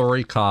was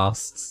 3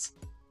 casts.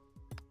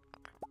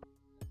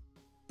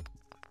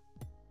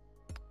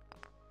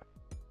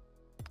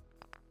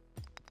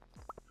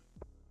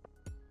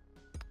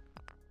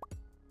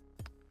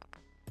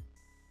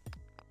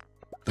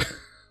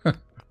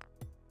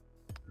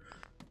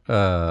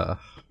 But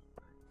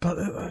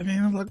I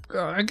mean, look,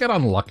 I get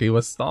unlucky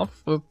with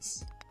stuff.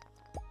 It's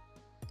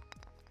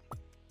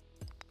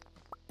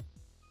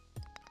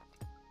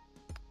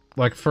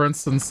like, for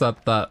instance,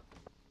 that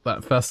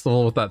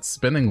festival with that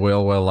spinning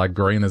wheel where, like,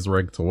 green is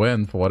rigged to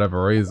win for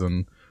whatever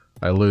reason.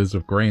 I lose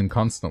with green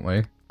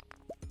constantly.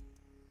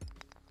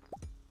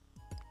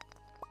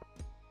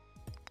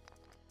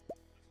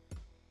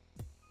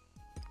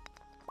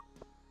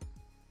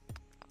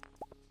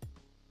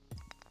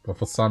 But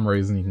for some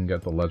reason you can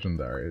get the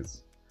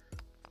legendaries.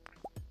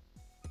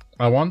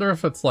 I wonder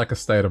if it's like a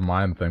state of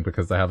mind thing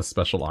because they have a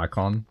special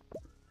icon.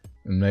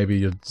 And maybe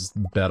you're just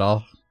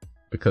better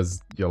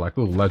because you're like,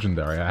 ooh,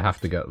 legendary, I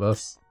have to get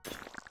this.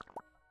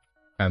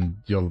 And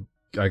you're,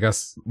 I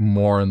guess,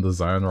 more in the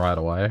zone right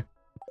away.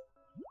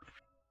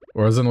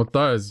 Whereas in with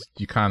those,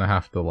 you kind of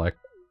have to, like,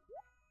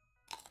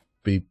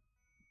 be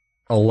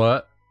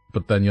alert,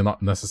 but then you're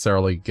not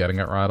necessarily getting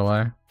it right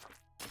away.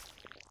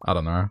 I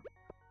don't know.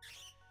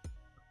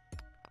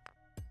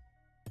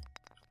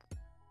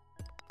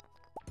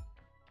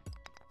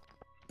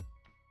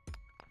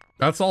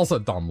 That's also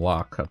dumb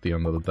luck at the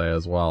end of the day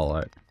as well.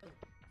 Like,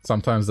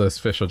 sometimes those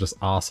fish are just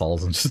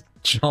assholes and just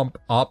jump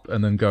up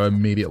and then go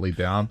immediately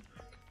down.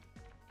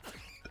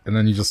 And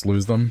then you just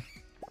lose them.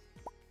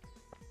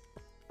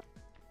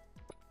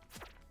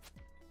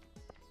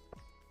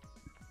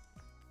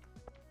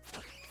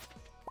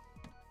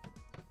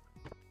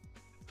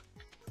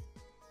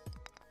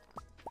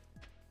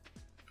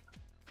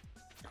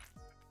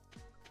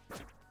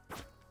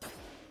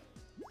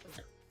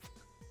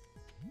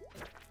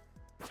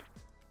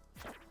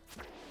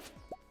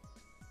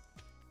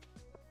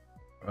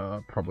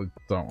 Probably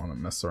don't want to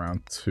mess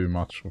around too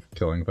much with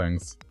killing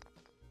things.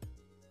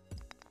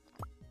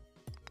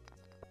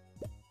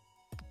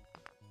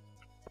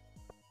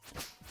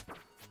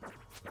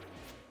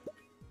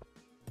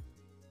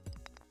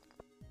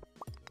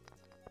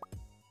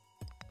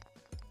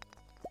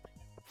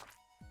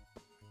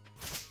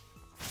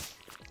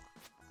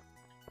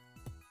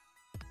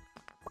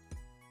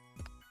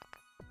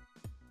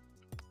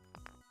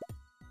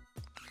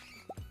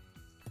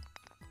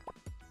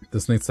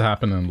 This needs to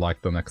happen in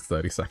like the next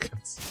 30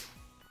 seconds.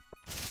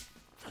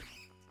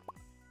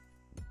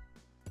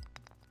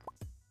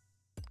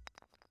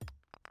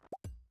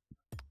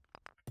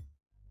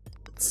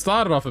 It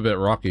started off a bit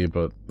rocky,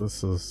 but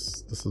this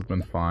has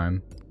been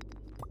fine.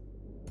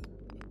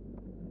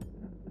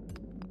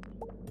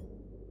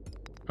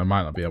 I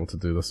might not be able to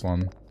do this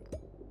one.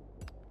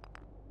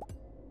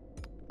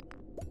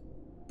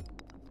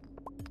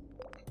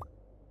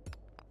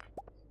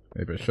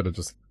 Maybe I should have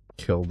just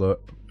killed it.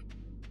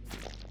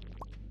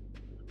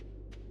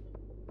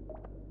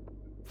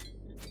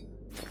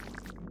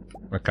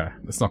 Okay,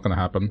 it's not gonna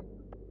happen.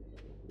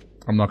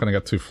 I'm not gonna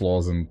get 2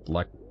 floors in,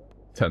 like,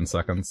 10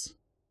 seconds.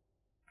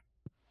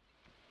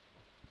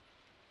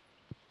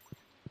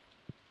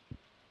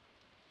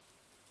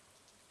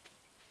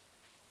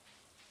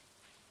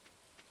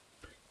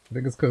 I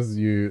think it's because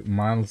you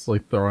mindlessly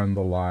throw in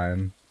the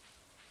line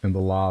in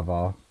the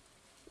lava,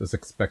 just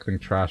expecting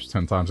trash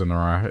 10 times in a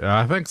row. Yeah,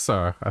 I think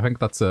so. I think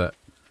that's it.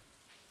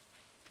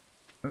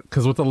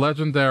 Because with the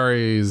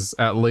legendaries,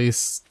 at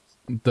least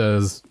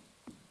there's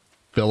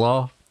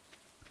filler.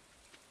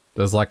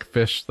 There's like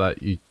fish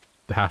that you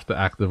have to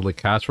actively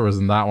catch, whereas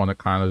in that one it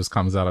kind of just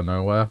comes out of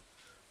nowhere.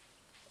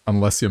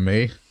 Unless you're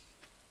me.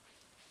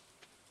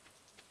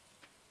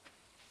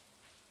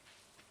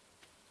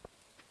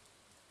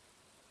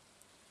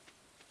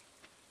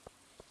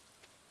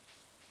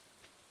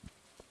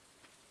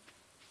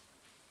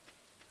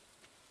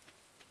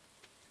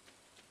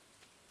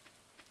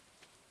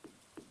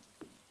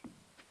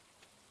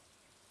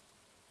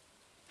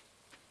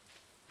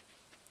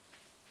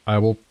 I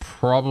will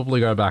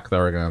probably go back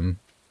there again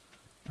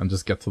and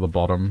just get to the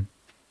bottom.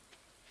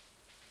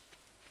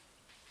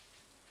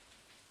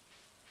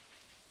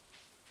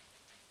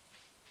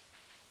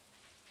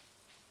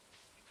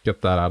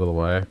 Get that out of the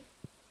way.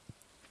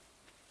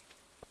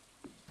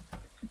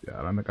 Yeah,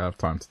 I don't think I have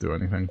time to do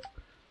anything.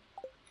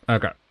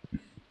 Okay.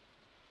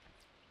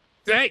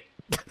 Hey!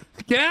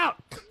 Get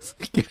out!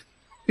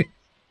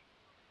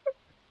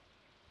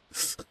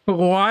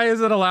 Why is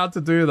it allowed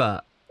to do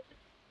that?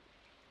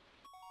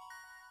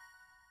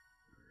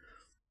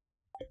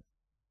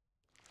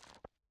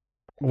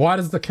 Why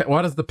does the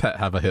pet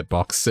have a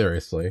hitbox?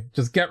 Seriously,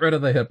 just get rid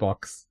of the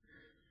hitbox.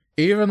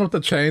 Even with the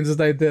changes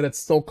they did, it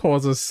still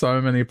causes so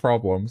many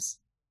problems.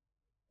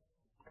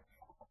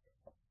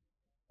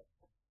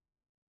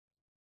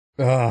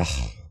 Ugh.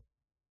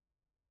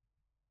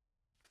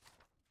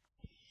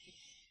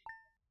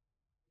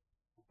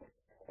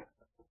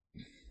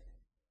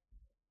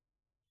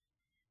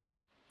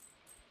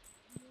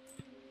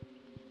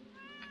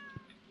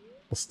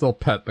 I'll still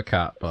pet the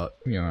cat, but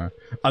you know,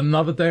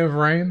 another day of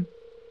rain.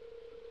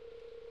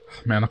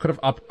 Man, I could have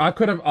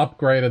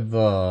upgraded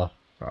the.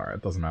 Alright,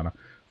 it doesn't matter.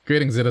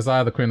 Greetings, it is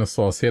I, the Queen of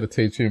Sauce, here to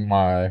teach you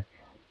my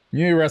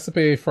new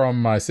recipe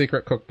from my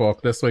secret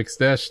cookbook. This week's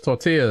dish: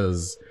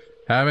 tortillas.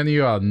 How many of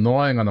you are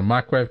gnawing on a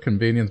microwave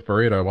convenience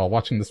burrito while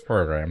watching this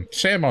program?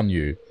 Shame on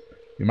you.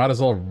 You might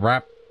as well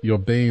wrap your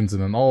beans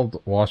in an old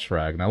wash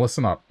rag. Now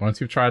listen up. Once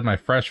you've tried my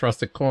fresh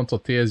rustic corn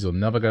tortillas, you'll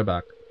never go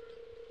back.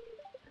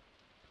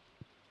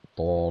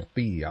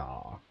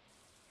 Tortilla.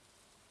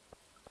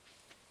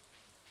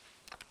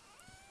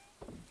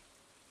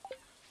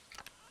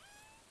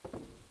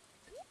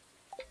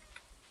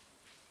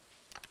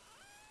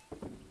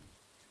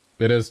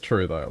 It is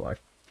true though, like,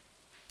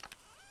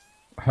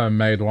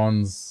 homemade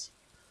ones,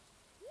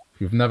 if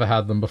you've never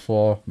had them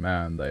before,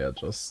 man, they are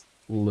just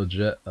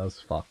legit as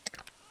fuck.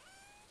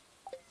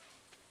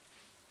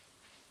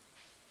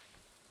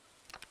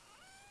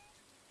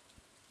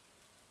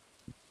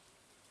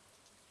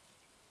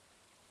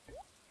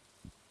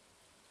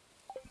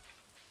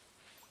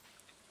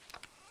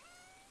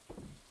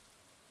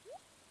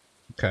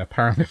 Okay,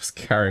 apparently I was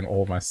carrying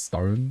all my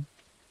stone.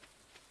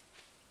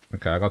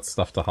 Okay, I got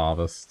stuff to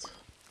harvest.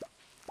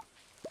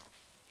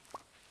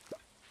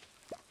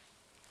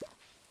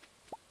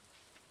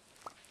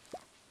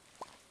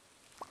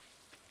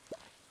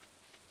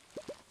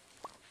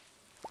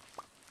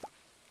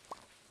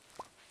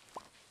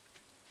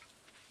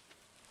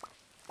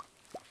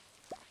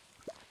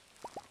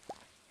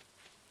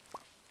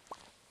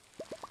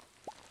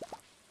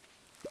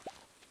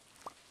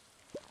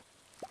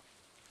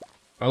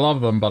 I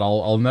love them, but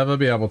I'll never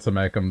be able to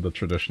make them the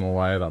traditional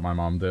way that my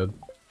mom did.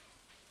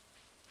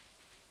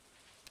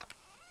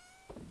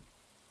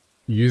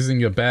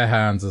 Using your bare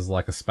hands as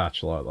like a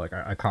spatula, like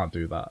I can't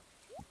do that.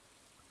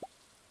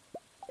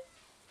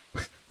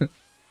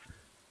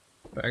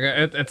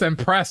 It's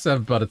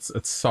impressive, but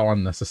it's so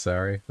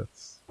unnecessary.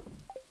 It's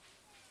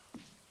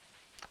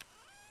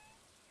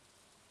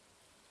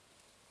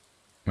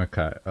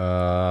okay.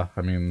 I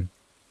mean,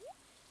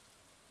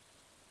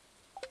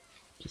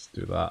 just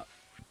do that.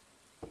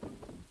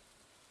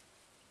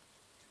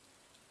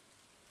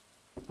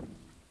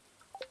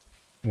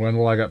 When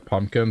will I get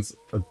pumpkins?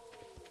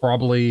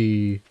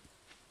 Probably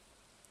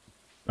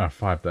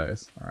 5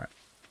 days. All right.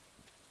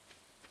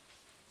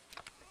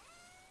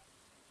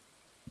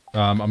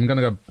 I'm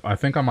gonna go. I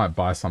think I might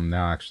buy some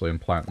now actually and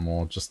plant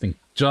more just in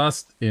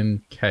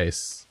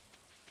case.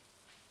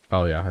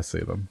 Oh yeah, I see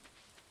them.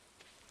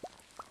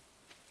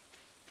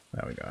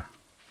 There we go.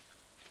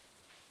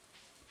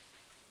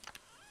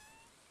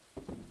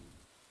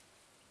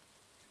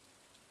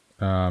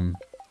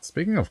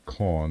 Speaking of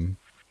corn.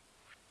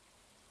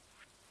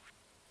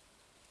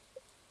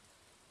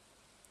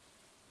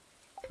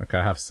 Okay,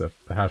 I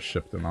have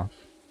shipped enough.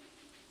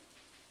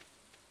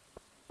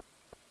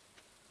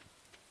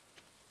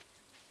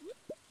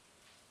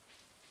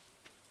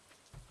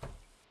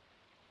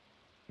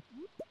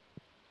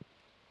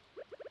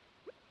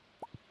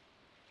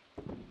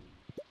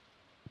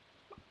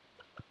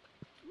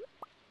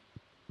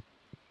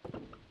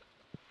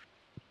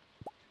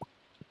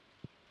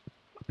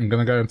 I'm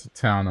gonna go into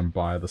town and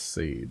buy the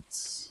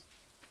seeds.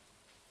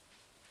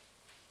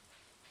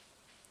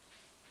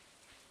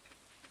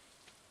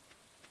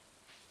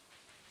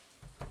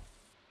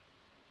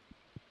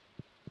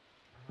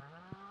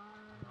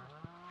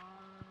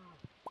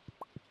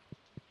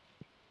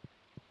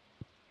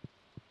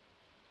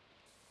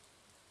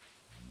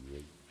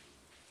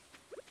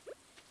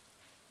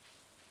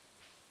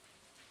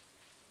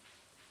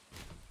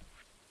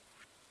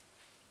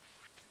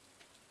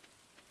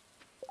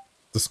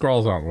 The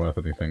scrolls aren't worth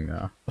anything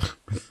now.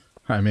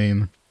 I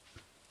mean,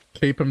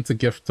 keep them to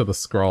gift to the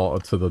scroll or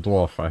to the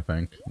dwarf, I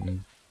think.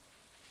 And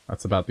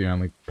that's about the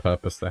only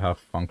purpose they have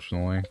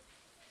functionally.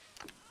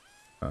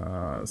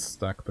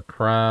 Stack the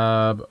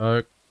crab.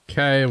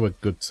 Okay, we're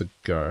good to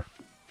go.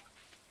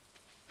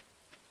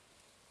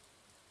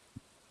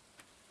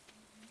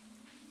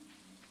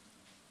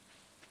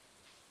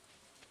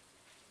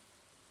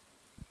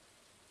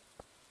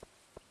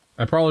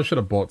 I probably should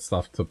have bought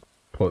stuff to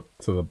put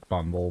to the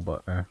bundle,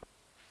 but eh.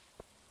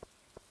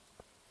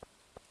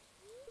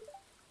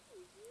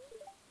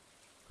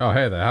 Oh,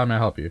 hey there, how may I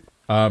help you?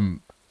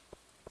 I'm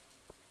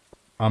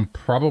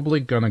probably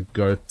gonna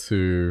go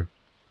to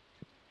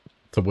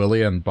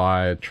Willy and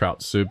buy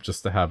trout soup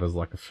just to have as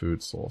like a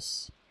food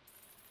source.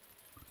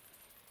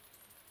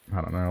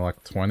 I don't know,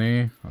 like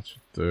 20? That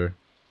should do.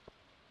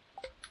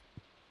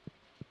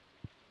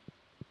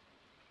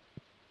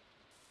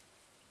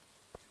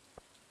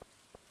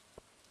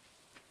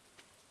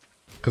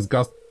 Cause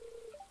Gus...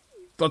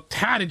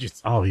 How did you...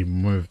 Oh, he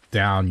moved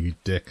down, you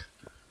dick.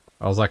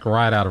 I was like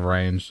right out of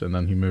range, and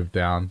then he moved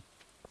down.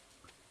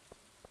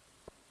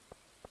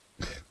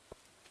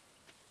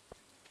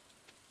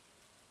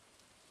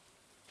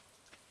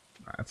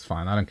 That's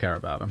fine, I don't care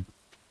about him.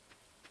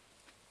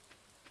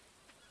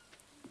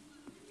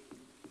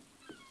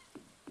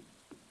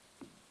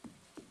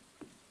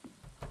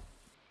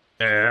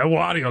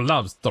 Wario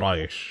loves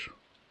trash.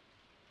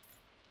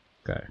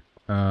 Okay.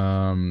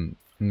 I'm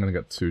gonna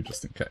get 2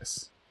 just in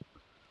case.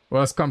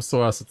 Worst comes to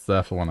worst, it's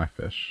there for when I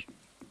fish.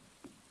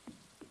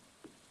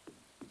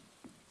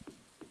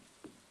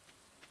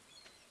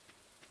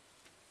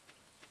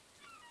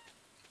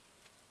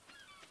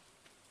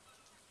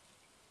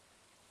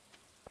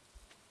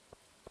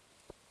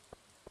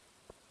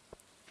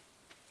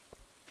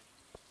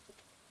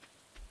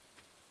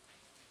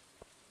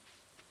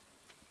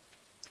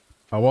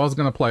 I was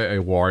gonna play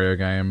a Wario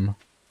game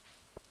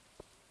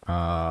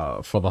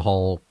for the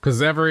whole...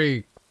 Because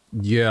every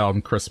year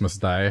on Christmas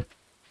Day...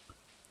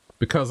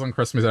 Because on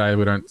Christmas Day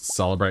we don't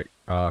celebrate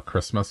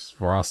Christmas,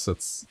 for us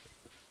it's...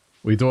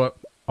 We do it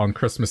on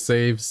Christmas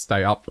Eve,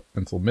 stay up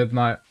until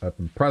midnight,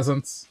 open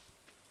presents,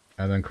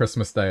 and then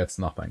Christmas Day it's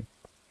nothing.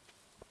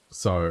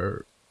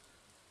 So...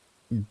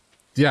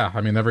 Yeah,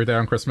 I mean, every day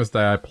on Christmas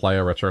Day I play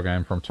a retro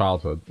game from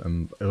childhood,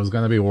 and it was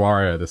going to be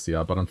Wario this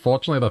year, but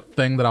unfortunately the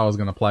thing that I was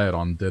going to play it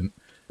on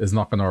is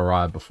not going to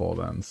arrive before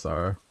then,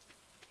 so...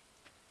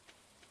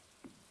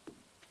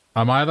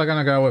 I'm either going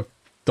to go with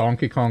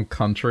Donkey Kong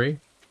Country,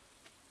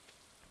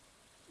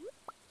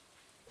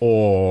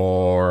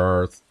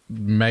 or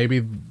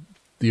maybe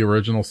the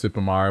original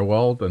Super Mario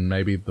World, and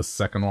maybe the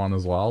second one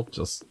as well,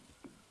 just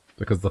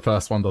because the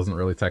first one doesn't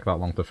really take that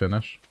long to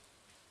finish.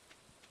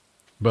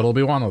 But it'll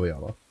be one or the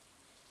other.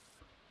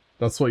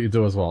 That's what you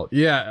do as well.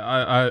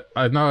 Yeah,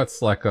 I know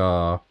it's like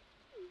a...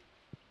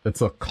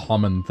 It's a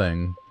common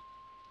thing.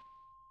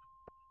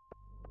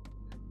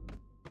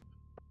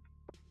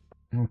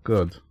 Oh,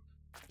 good.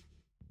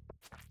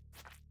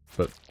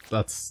 But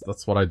that's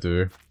what I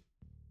do.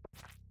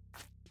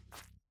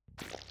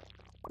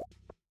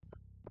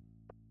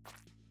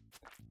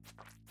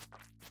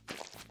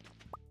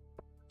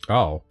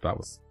 Oh, that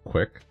was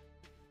quick.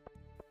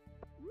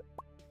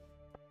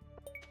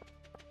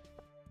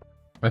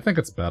 I think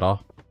it's better.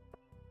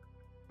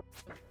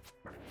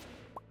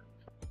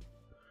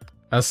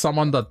 As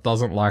someone that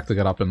doesn't like to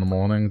get up in the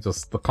morning,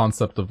 just the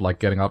concept of like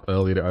getting up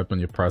early to open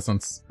your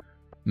presents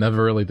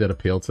never really did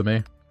appeal to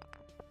me.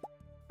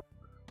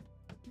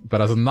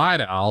 But as a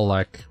night owl,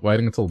 like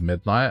waiting until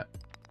midnight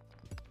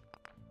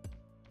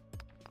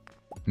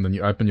and then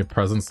you open your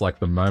presents like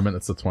the moment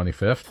it's the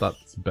 25th,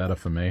 that's better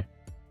for me.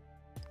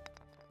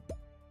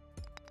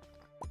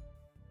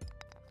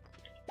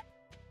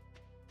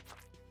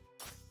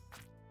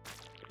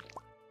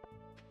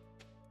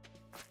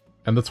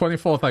 And the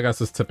 24th, I guess,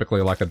 is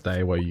typically like a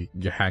day where you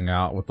hang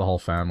out with the whole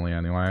family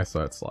anyway,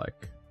 so it's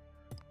like...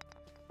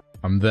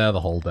 I'm there the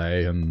whole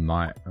day and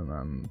night, and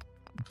then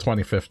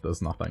 25th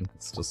there's nothing.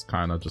 It's just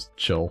kind of just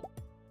chill.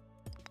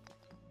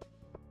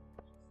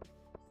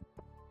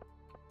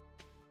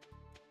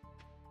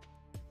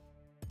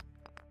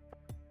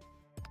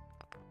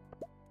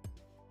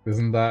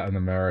 Isn't that an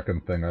American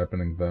thing,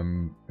 opening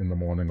them in the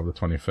morning of the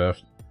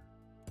 25th?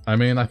 I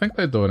mean, I think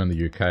they do it in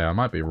the UK, I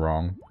might be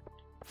wrong.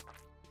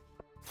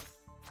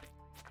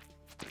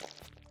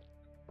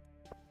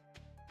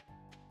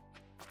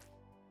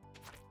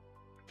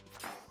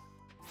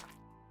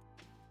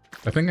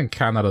 I think in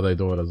Canada they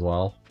do it as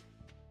well.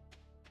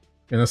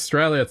 In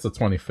Australia it's the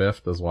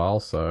 25th as well,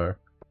 so...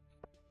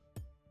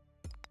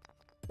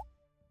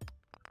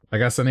 I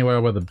guess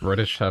anywhere where the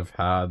British have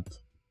had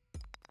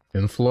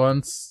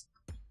influence,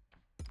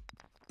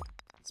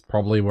 it's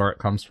probably where it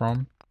comes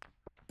from.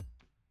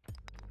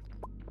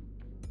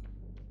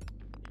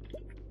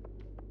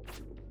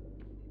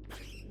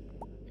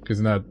 Because,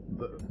 you know,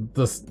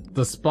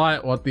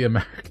 despite what the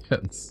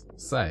Americans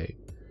say,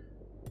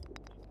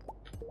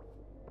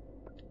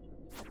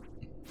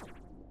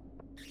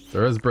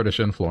 there is British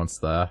influence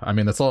there. I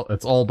mean, it's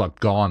all but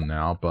gone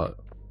now, but...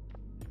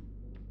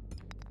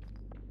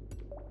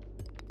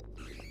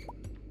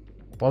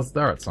 was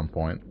there at some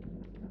point.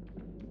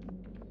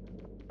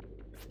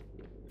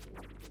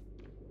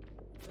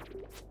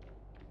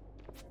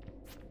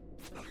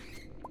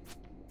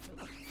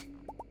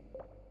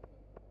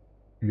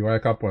 You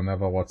wake up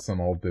whenever, watch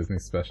some old Disney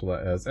special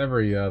that airs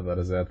every year, that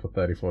has aired for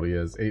 30-40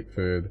 years, eat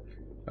food,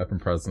 open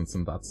presents,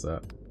 and that's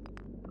it.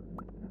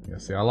 Yeah,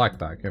 see, I like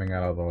that, getting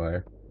out of the way.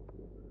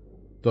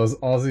 Does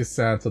Aussie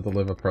Santa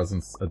deliver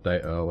presents a day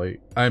early?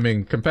 I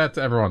mean, compared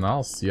to everyone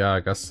else, yeah, I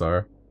guess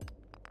so.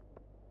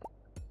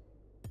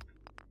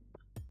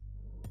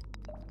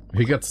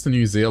 He gets to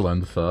New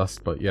Zealand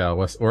first, but yeah,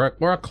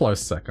 we're a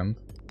close second.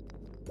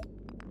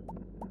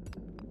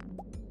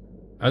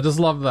 I just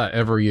love that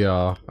every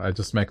year I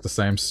just make the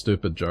same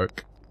stupid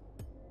joke.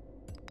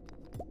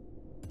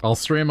 I'll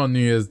stream on New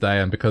Year's Day,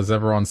 and because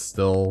everyone's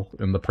still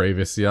in the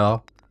previous year,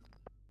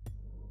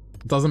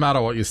 it doesn't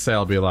matter what you say,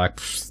 I'll be like,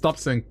 stop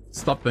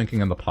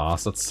thinking in the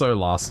past, it's so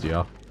last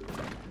year.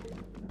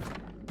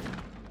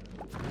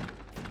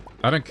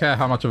 I don't care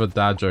how much of a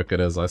dad joke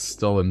it is, I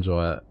still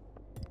enjoy it.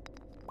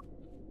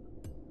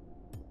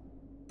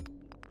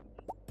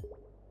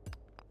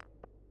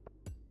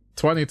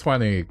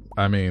 "2020,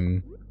 I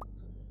mean,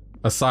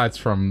 aside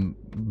from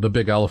the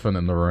big elephant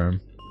in the room,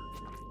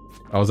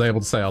 I was able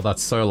to say, oh,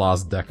 that's so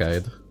last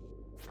decade.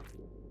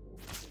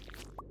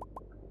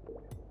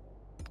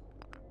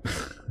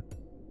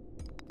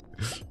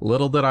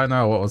 Little did I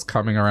know what was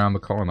coming around the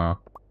corner.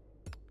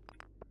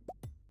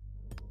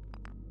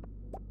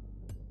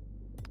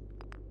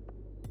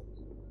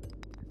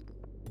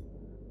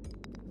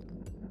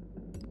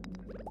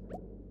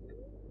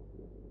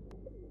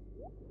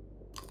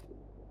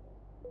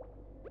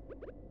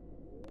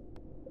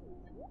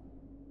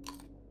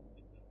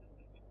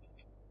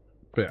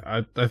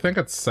 But I think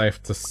it's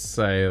safe to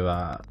say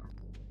that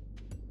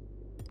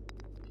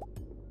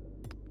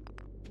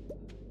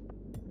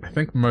I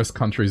think most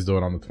countries do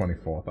it on the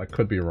 24th. I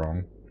could be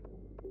wrong.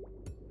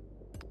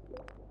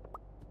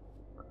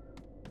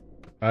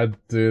 I'd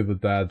do the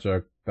dad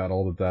joke that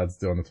all the dads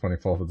do on the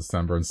 24th of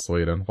December in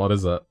Sweden. What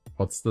is it?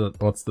 What's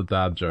the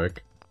dad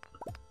joke?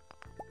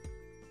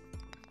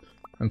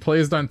 And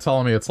please don't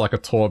tell me it's like a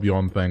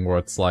Torbjorn thing where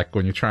it's like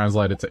when you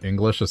translate it to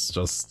English it's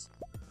just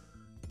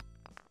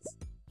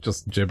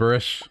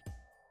gibberish.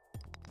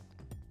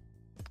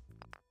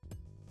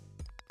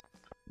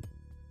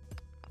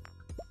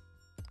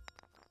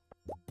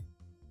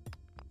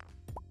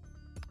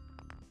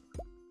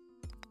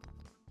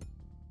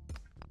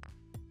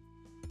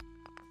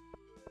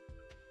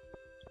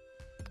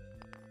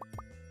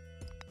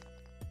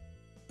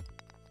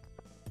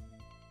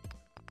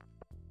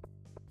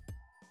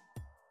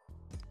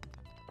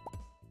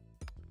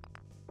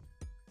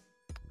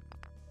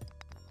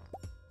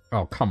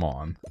 Oh, come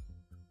on.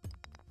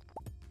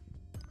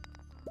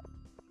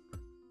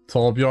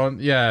 Torbjorn?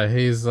 Yeah,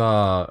 he's an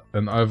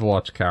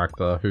Overwatch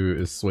character who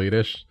is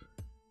Swedish.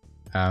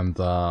 And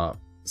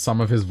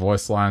some of his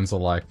voice lines are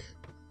like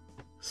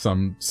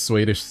some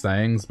Swedish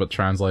sayings, but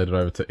translated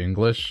over to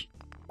English.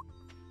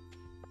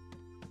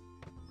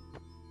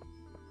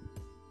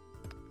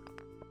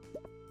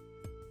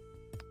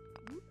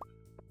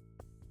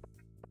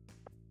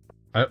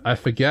 I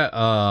forget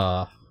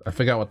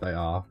what they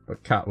are,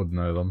 but Cat would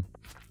know them.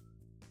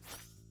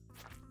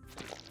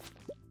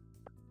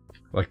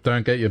 Like,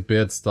 don't get your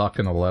beard stuck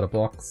in a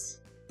letterbox.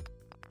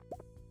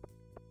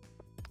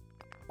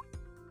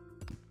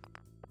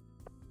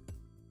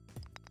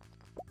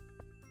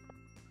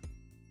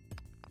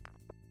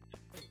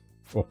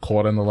 Or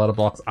caught in the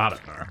letterbox, I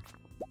don't know.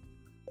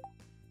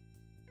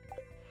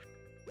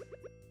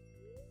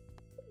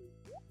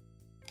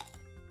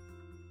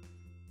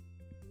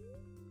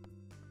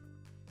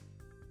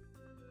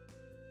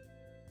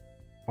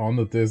 On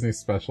the Disney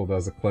special,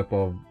 there's a clip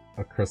of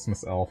a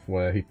Christmas elf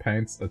where he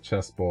paints a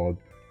chessboard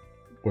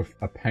with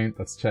a paint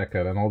that's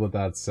checkered, and all the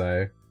dads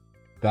say,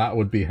 that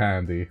would be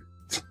handy.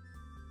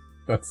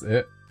 That's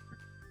it.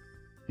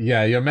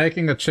 Yeah, you're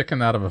making a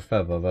chicken out of a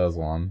feather, there's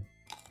one.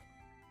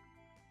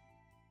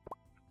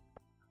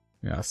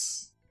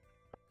 Yes.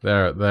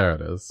 There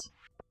it is.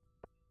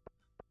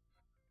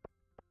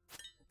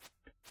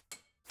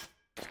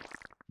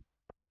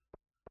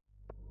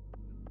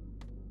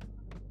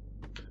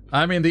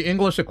 I mean, the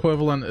English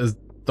equivalent is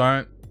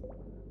don't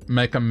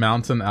make a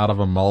mountain out of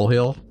a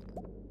molehill.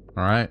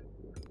 Alright?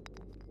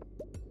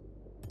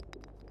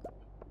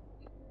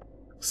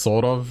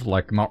 Sort of,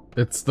 like, not...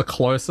 It's the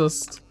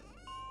closest.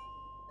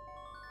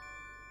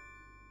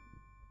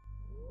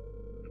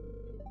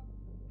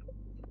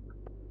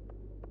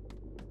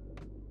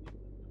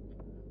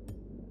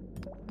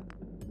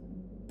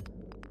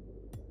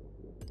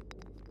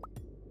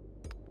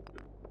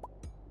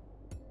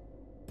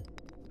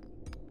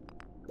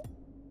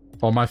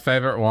 Well, my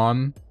favorite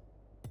one,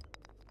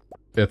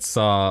 it's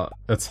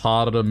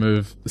harder to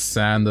move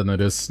sand than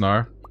it is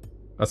snow.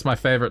 That's my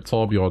favorite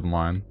Torbjorn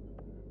line.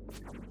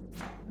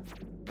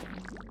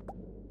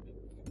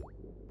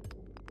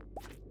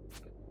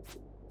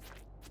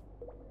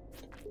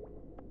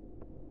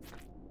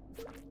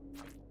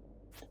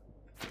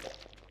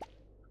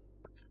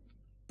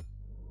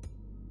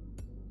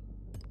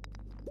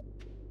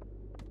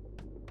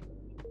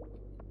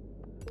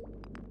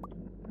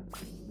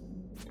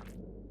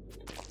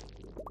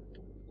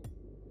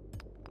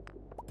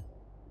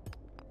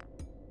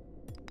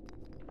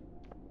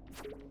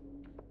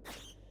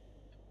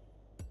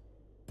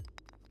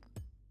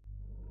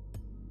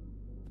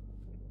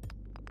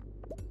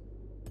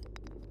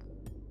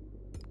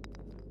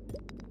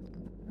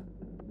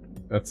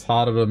 It's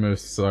harder to move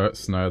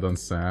snow than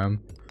sand.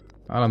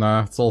 I don't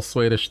know, it's all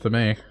Swedish to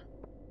me.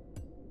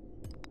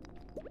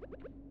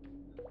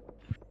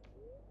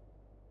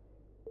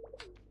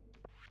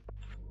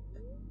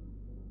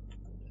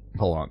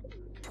 Hold on.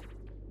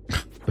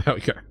 There we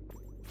go.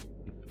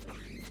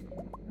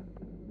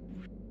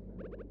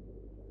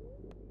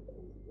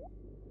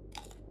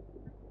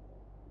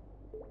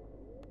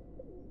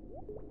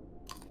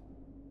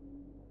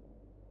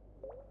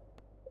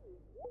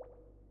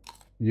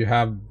 You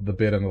have the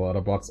bit in the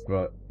letterbox,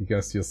 but I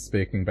guess you're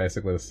speaking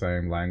basically the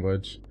same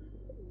language.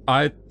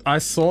 I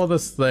saw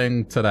this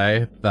thing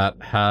today that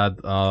had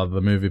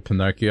the movie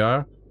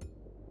Pinocchio,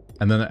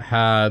 and then it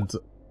had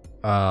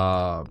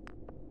the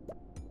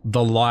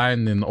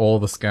line in all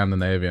the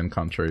Scandinavian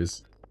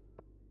countries.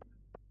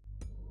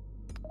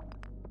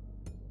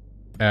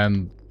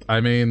 And I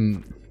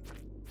mean,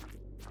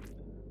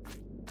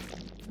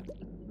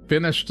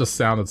 Finnish just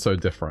sounded so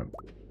different.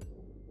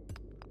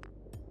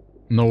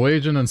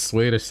 Norwegian and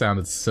Swedish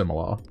sounded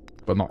similar,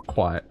 but not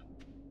quite.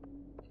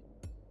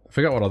 I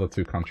forget what other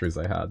two countries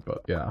they had,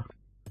 but yeah.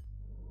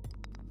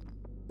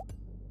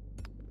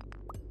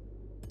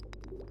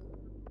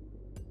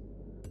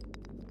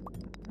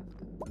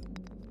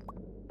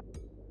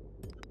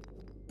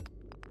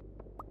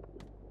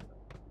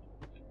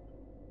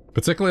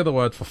 Particularly the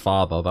word for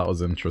father, that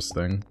was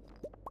interesting.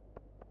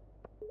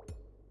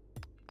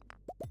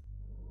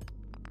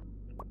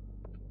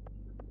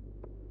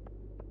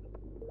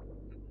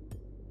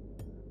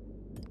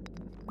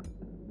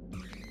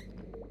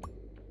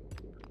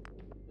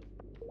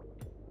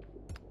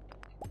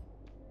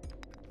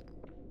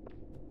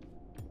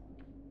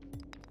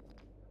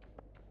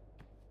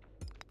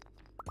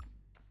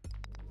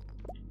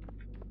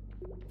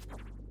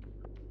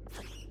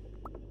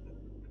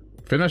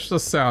 Finnish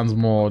just sounds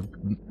more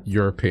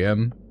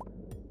European.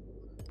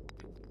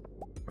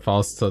 If I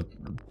was to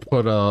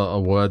put a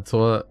word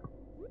to it.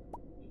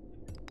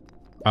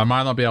 I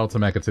might not be able to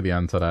make it to the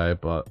end today,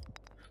 but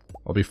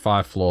I'll be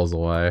 5 floors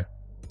away.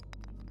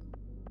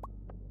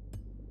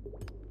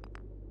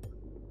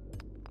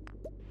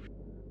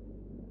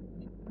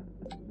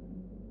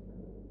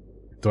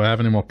 Do I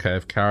have any more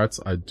cave carrots?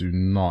 I do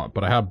not,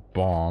 but I have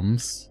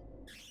bombs.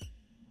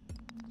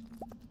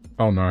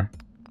 Oh no.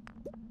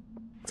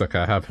 It's okay,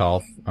 I have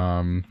health.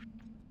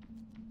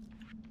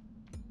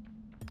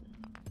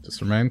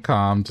 Just remain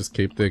calm, just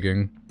keep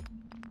digging.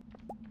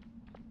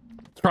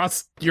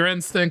 Trust your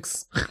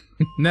instincts!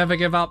 Never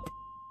give up!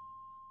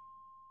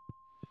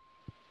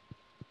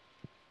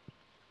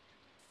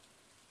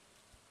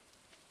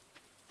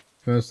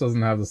 Finnish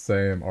doesn't have the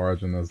same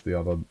origin as the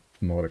other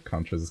Nordic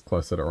countries, it's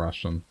closer to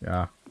Russian,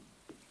 yeah.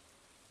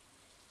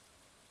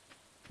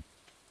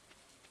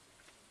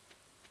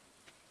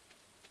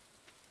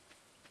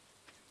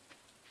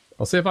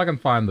 I'll see if I can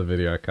find the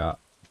video cut.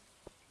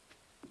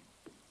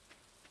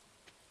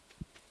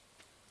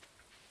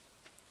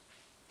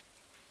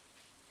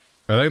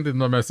 I think the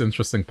most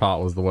interesting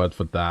part was the word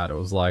for dad. It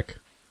was like,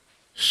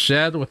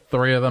 shared with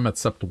 3 of them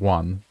except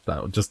 1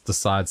 that just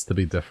decides to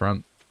be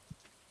different.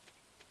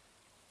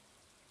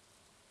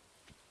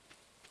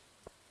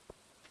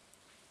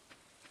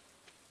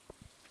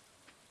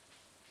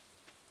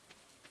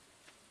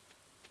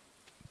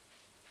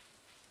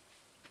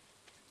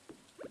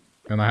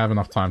 And I have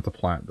enough time to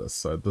plant this,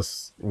 so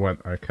this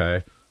went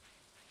okay.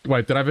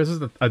 Wait, did I visit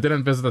the... I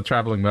didn't visit the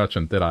traveling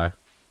merchant, did I?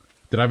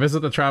 Did I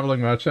visit the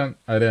traveling merchant?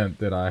 I didn't,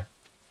 did I?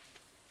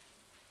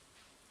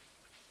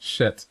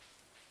 Shit.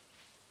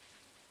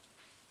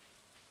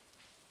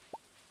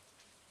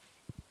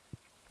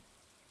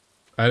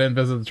 I didn't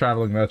visit the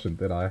traveling merchant,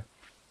 did I?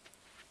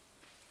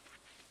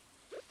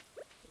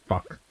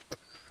 Fuck.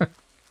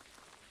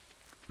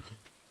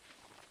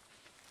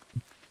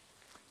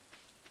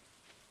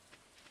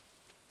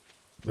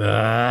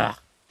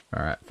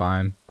 Alright,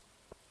 fine.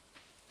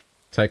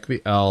 Take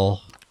the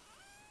L.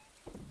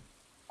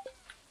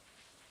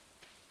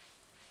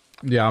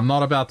 Yeah, I'm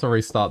not about to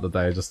restart the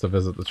day just to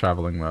visit the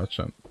traveling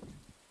merchant.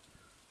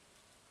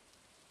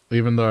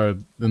 Even though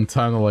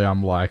internally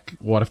I'm like,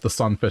 what if the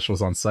sunfish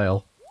was on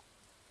sale?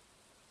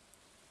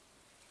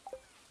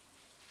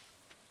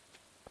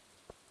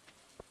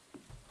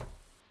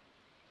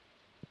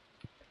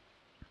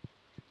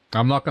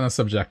 I'm not going to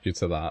subject you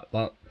to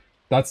that.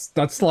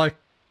 That's like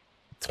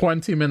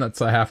 20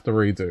 minutes I have to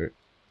redo.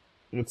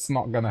 It's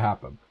not going to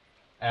happen.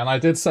 And I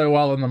did so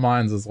well in the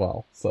mines as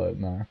well, so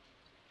no.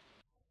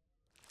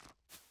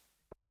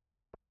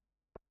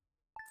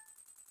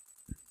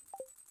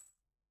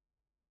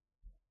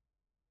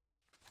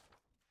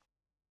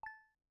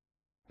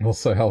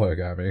 Also, hello,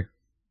 Gabby.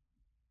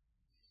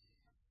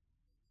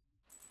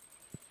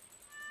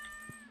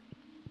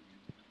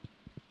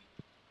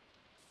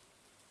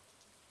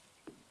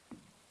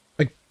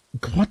 Like,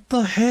 what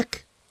the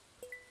heck?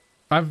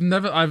 I've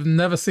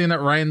never seen it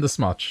rain this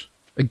much.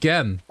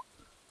 Again.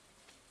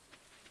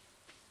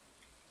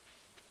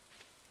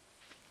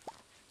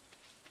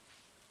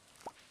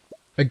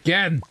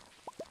 Again!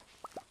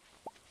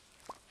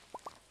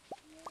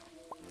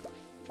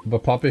 The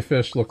puppy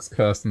fish looks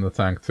cursed in the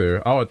tank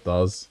too. Oh, it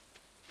does.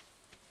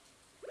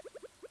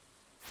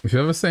 Have you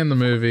ever seen the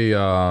movie,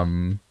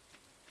 Fievel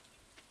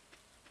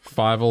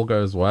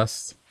Goes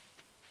West?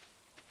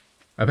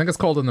 I think it's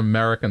called An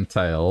American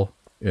Tale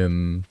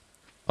in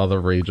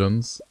other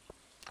regions.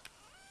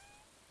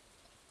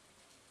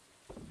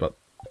 But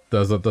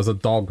there's a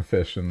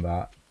dogfish in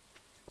that.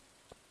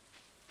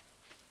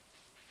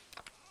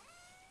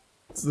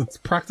 It's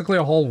practically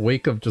a whole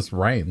week of just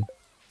rain.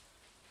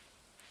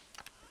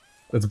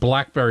 It's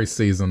blackberry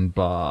season,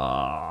 but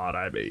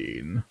I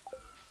mean...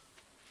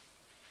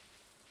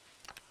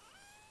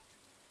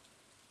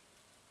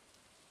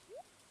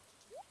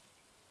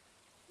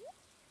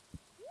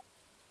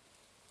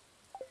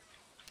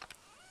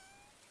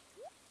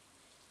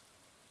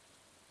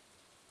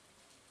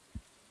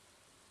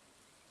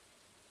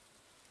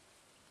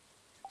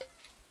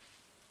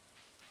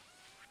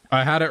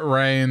 I had it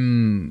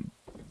rain,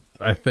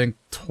 I think,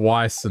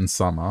 twice in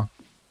summer.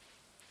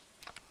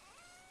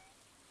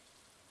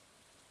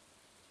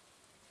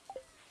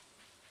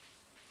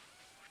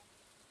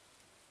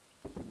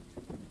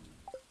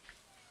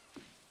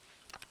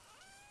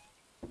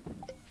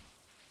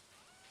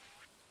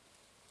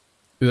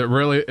 It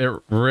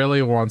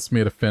really wants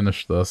me to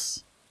finish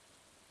this.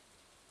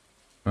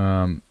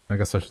 I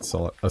guess I should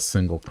sell it a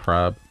single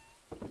crab.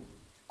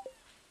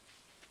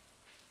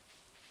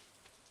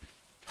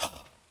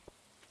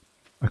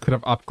 I could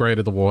have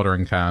upgraded the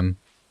watering can.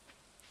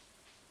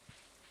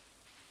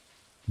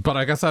 But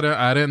I guess I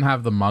didn't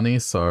have the money,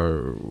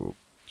 so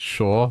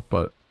sure,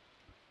 but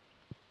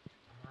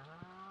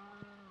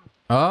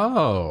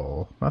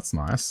oh, that's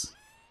nice.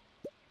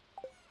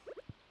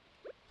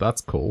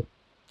 That's cool.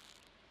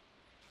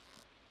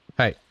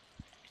 Hey.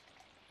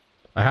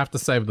 I have to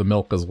save the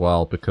milk as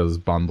well because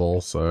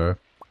bundle, so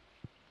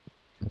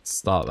let's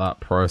start that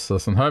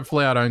process. And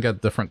hopefully I don't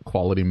get different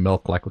quality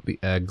milk like with the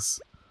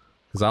eggs,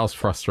 because that was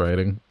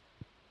frustrating.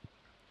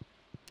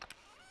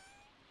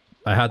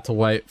 I had to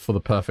wait for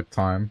the perfect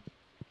time.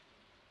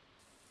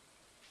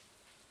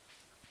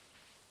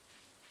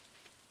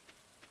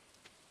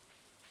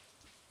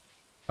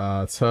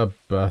 It's her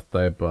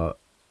birthday, but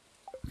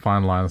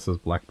find Linus's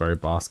blackberry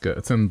basket.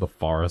 It's in the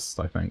forest,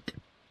 I think.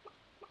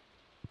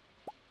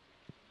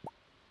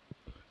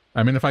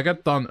 I mean, if I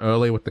get done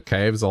early with the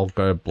caves, I'll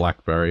go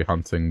blackberry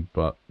hunting,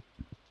 but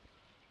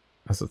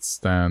as it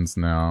stands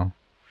now...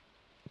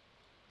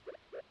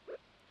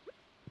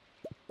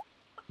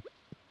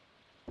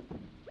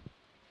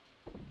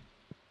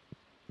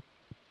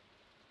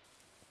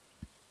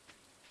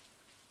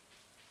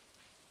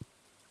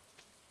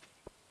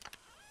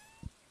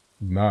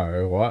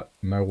 No, what?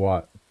 No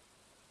what?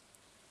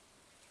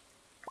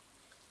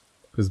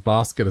 His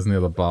basket is near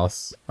the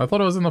bus. I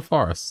thought it was in the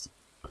forest.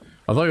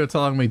 I thought you were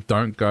telling me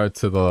don't go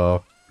to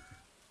the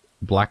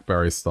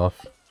blackberry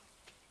stuff.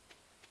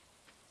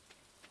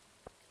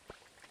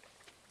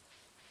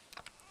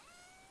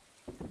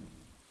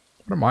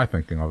 What am I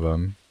thinking of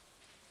then?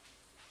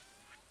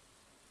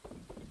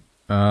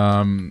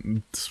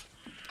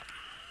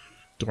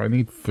 Do I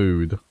need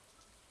food?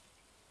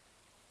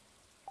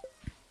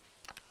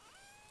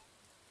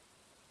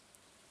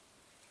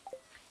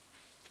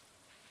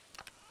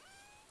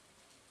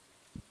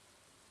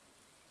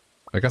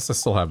 I guess I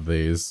still have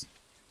these.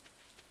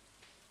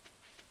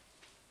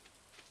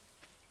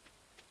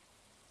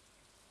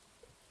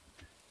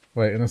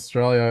 Wait, in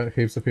Australia,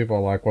 heaps of people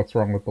are like, what's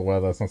wrong with the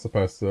weather? It's not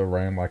supposed to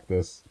rain like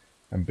this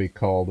and be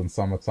cold in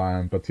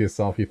summertime. But to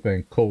yourself, you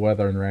think, cool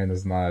weather and rain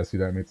is nice. You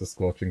don't meet the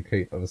scorching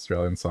heat of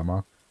Australian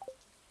summer.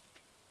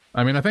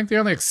 I mean, I think the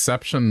only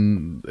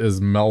exception is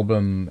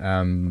Melbourne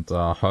and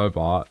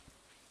Hobart.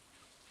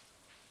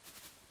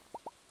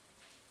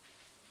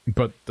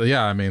 But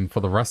yeah, I mean,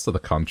 for the rest of the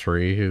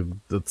country,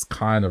 it's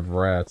kind of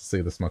rare to see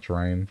this much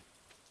rain.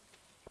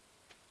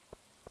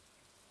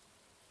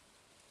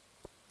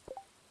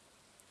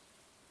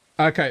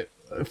 Okay,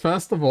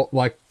 first of all,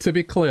 like, to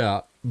be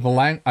clear,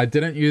 I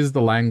didn't use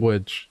the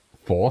language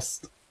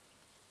forced,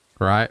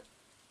 right?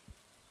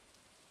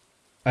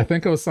 I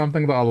think it was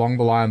something that along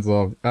the lines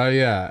of, oh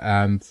yeah,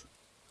 and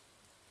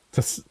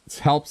to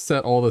help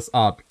set all this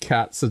up,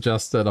 Kat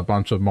suggested a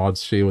bunch of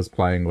mods she was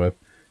playing with,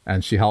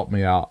 and she helped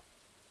me out.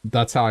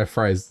 That's how I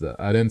phrased it.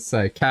 I didn't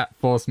say, Kat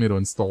forced me to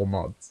install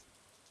mods.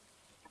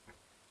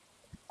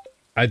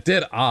 I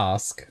did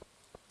ask.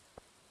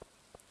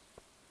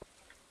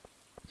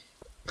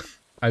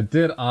 I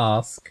did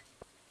ask.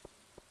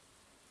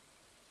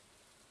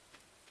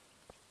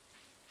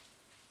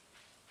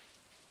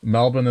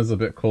 Melbourne is a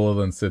bit cooler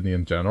than Sydney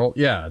in general.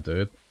 Yeah,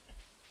 dude.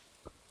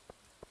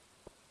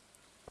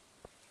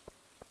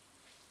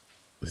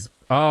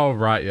 Oh,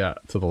 right, yeah.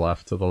 To the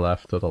left, to the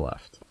left, to the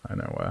left. I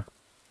know where.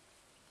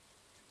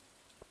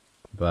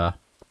 There.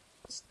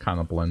 Just kind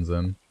of blends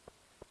in.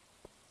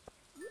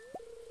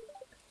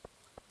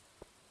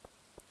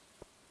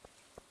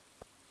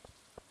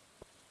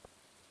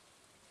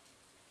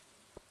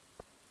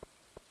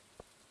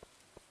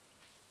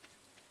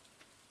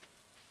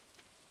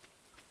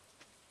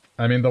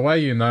 I mean, the way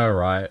you know,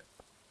 right?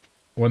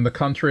 When the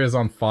country is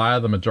on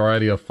fire, the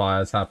majority of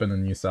fires happen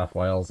in New South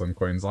Wales and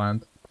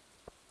Queensland.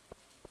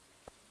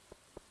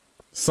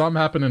 Some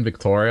happen in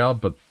Victoria,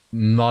 but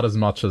not as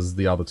much as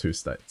the other two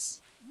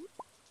states.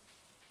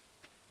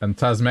 And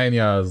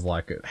Tasmania is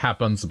like, it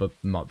happens, but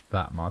not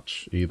that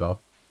much either.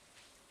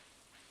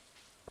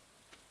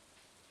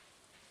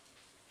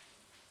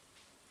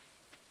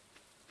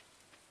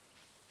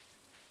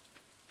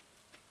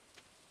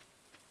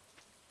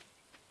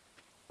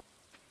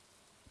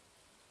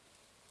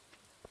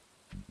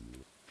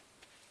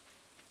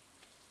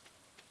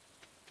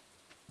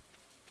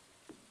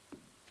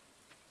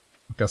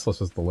 Guess let's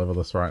just deliver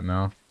this right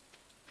now.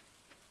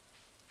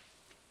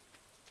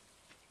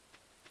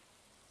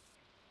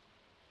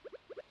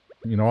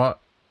 You know what?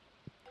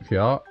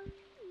 Here.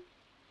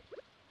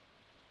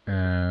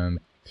 And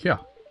here.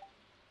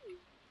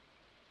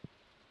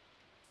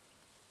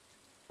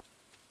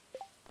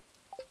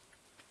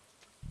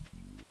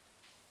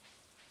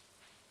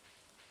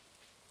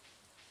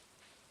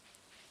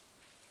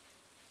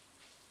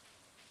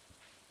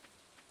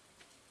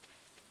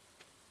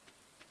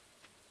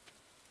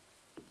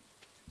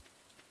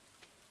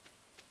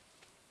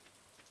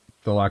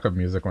 The lack of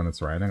music when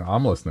it's raining.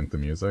 I'm listening to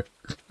music.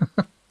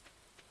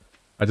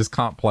 I just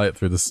can't play it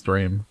through the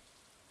stream.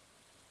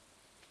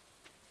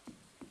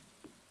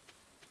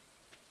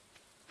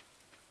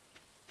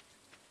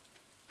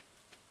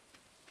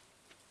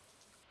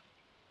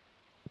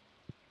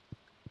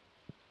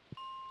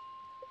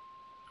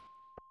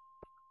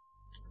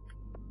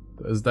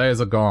 Those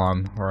days are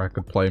gone where I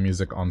could play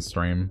music on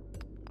stream.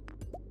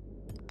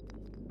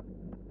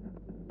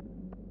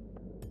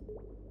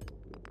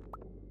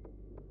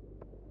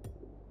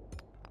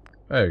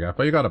 There you go,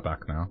 but you got it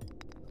back now.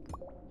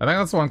 I think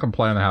that's one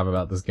complaint I have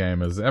about this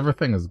game, is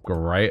everything is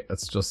great,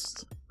 it's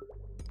just...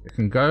 It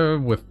can go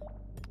with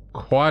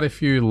quite a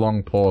few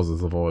long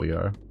pauses of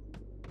audio.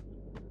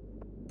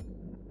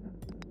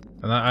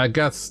 And I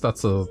guess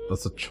that's a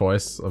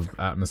choice of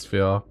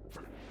atmosphere.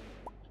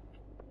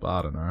 But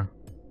I don't know.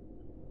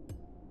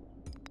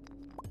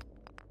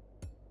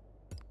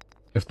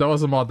 If there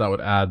was a mod that would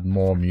add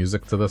more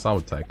music to this, I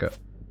would take it.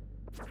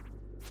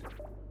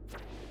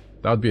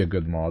 That would be a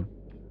good mod.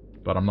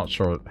 But I'm not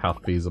sure how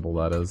feasible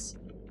that is.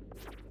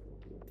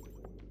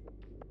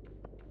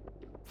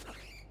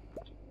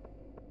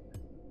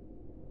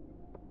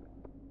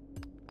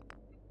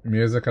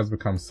 Music has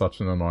become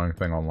such an annoying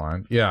thing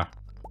online. Yeah.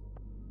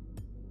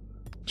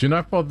 Do you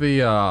know for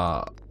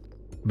the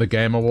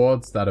Game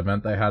Awards, that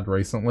event they had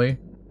recently?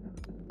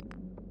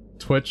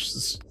 Twitch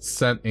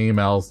sent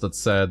emails that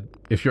said,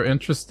 if you're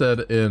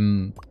interested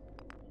in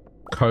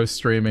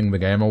co-streaming the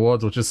Game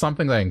Awards, which is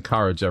something they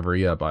encourage every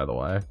year, by the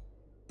way,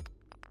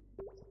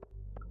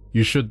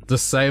 you should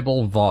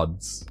disable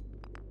VODs.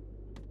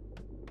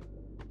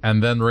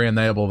 And then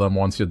re-enable them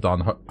once you're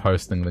done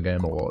hosting the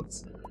Game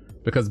Awards.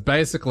 Because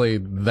basically,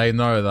 they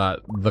know that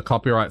the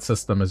copyright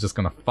system is just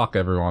gonna fuck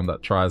everyone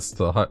that tries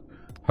to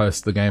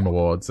host the Game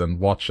Awards and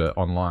watch it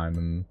online.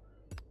 And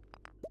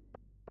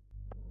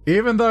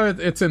even though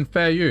it's in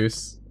fair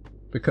use,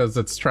 because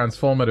it's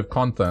transformative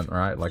content,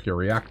 right? Like, you're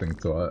reacting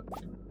to it.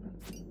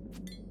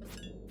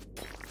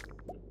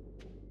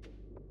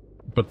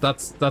 But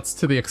that's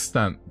to the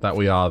extent that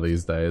we are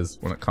these days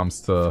when it comes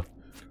to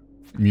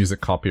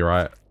music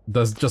copyright.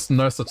 There's just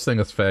no such thing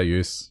as fair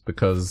use,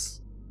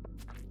 because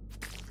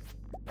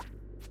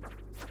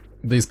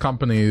these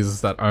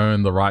companies that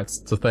own the rights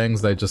to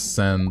things, they just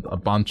send a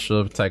bunch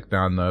of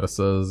takedown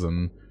notices,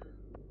 and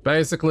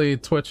basically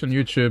Twitch and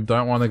YouTube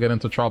don't want to get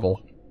into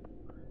trouble.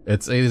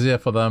 It's easier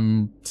for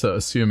them to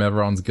assume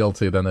everyone's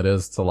guilty than it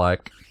is to,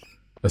 like,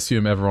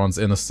 assume everyone's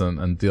innocent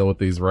and deal with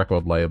these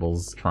record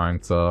labels trying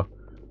to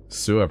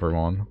sue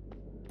everyone.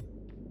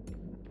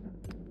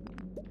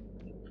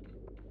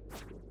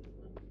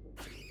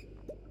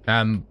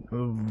 And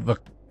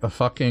the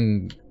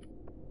fucking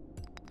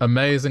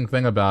amazing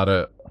thing about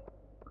it,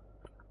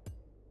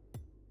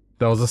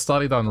 there was a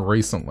study done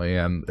recently,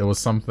 and it was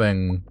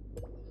something...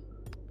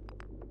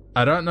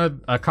 I don't know,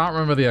 I can't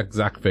remember the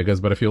exact figures,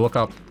 but if you look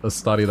up a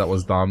study that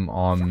was done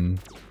on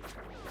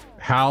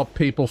how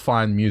people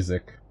find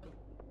music,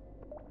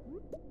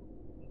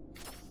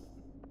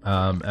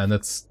 and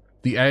it's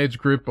the age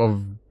group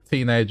of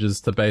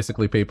teenagers to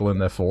basically people in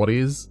their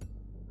 40s,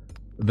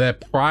 their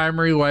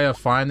primary way of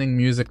finding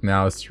music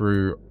now is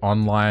through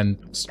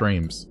online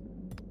streams.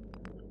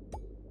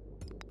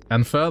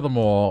 And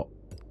furthermore,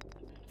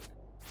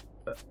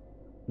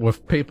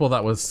 with people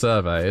that was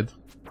surveyed,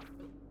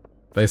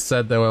 they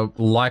said they were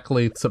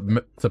likely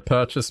to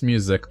purchase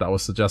music that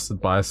was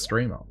suggested by a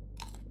streamer.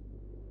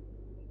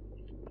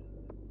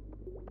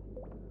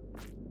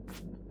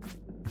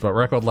 But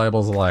record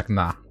labels are like,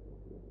 nah.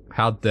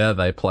 How dare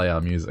they play our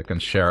music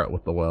and share it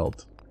with the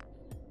world?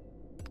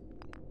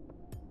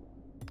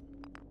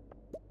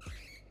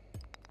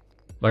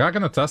 Like, I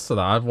can attest to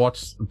that. I've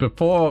watched...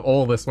 Before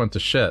all this went to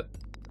shit,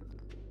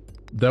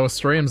 there were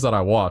streams that I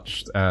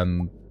watched,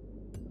 and,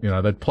 you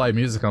know, they'd play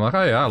music, and I'm like,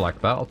 oh yeah, I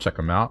like that, I'll check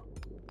them out.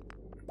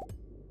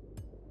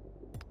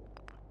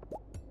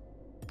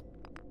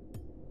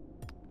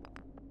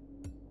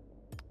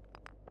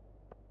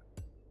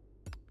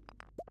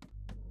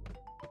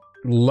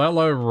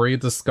 Lello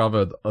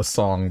rediscovered a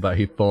song that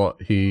he thought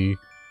he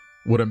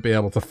wouldn't be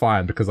able to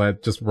find because I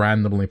just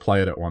randomly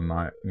played it one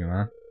night, you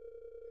know?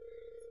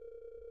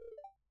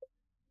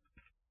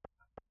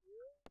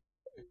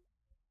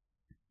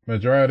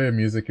 Majority of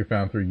music you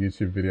found through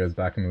YouTube videos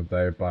back in the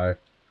day by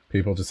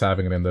people just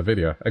having it in their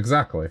video.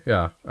 Exactly,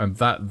 yeah. And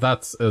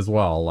that's as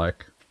well,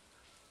 like...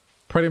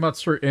 Pretty much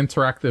through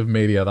interactive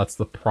media, that's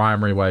the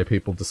primary way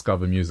people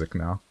discover music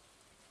now.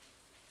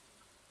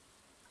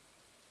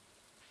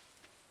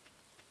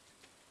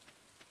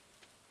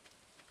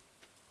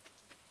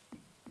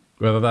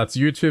 Whether that's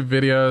YouTube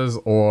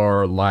videos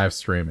or live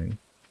streaming.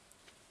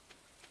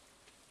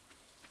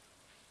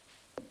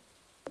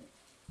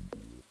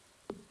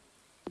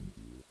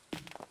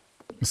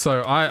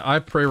 So I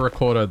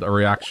pre-recorded a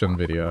reaction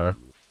video,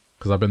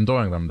 because I've been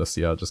doing them this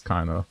year, just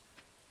kinda.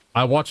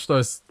 I watch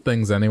those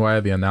things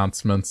anyway, the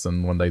announcements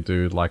and when they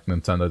do, like,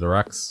 Nintendo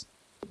Directs.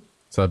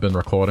 So I've been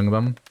recording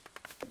them.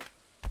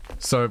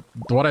 So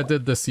what I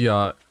did this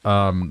year,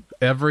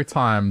 every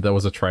time there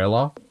was a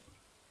trailer,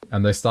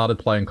 and they started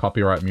playing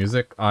copyright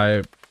music,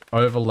 I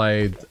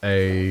overlaid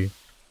a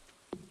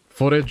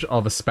footage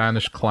of a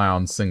Spanish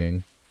clown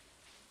singing.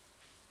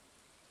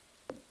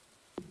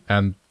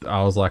 And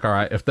I was like,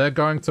 alright, if they're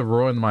going to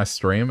ruin my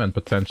stream and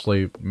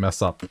potentially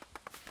mess up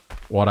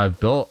what I've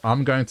built,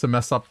 I'm going to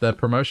mess up their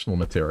promotional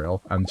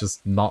material and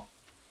just not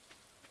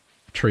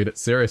treat it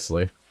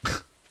seriously.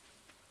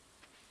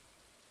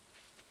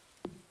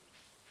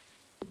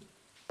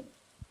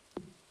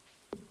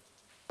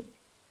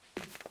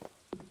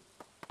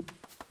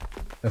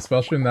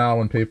 Especially now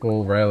when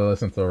people rarely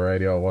listen to the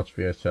radio or watch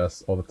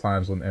VHS, or the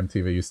times when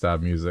MTV used to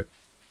have music.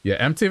 Yeah,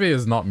 MTV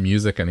is not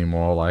music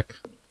anymore, like...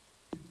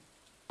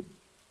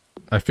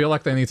 I feel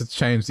like they need to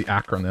change the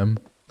acronym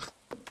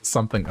to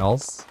something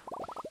else.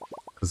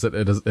 Because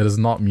it is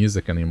not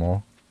music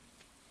anymore.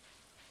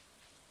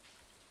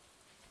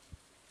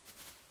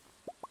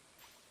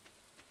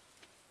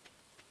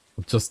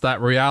 Just that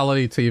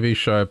reality TV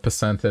show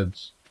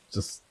percentage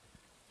just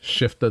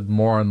shifted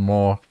more and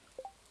more.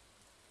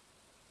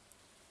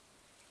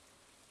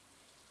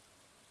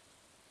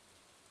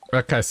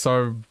 Okay,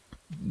 so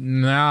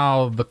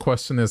now the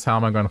question is, how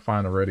am I going to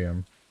find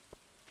Iridium?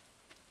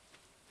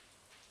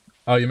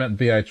 Oh, you meant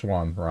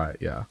VH1, right,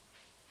 yeah.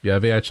 Yeah,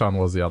 VH1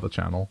 was the other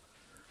channel.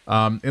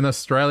 In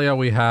Australia,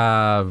 we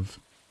have...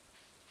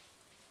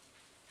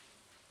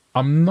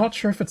 I'm not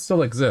sure if it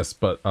still exists,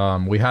 but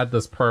we had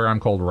this program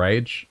called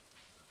Rage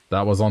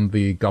that was on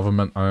the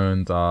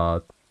government-owned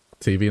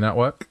TV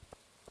network.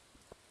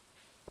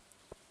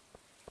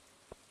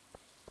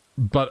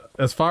 But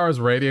as far as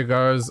radio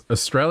goes,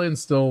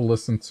 Australians still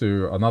listen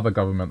to another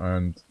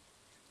government-owned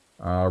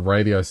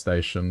radio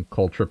station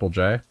called Triple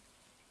J.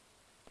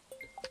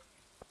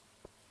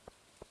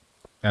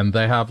 And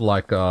they have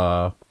like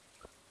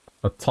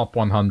a top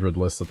 100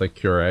 list that they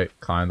curate,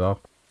 kinda,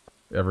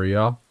 every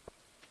year.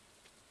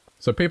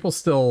 So people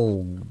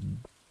still...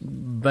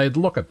 they'd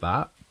look at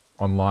that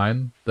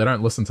online. They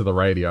don't listen to the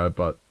radio,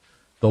 but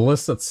the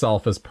list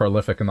itself is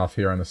prolific enough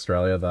here in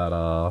Australia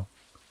that,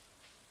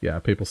 yeah,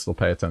 people still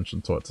pay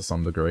attention to it to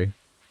some degree.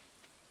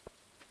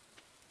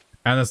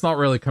 And it's not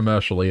really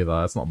commercial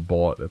either. It's not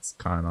bought. It's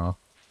kinda...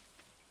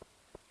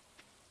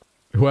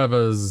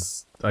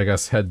 whoever's, I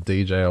guess, head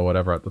DJ or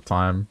whatever at the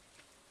time.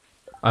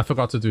 I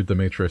forgot to do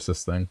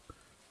Demetrius's thing.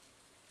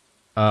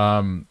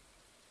 That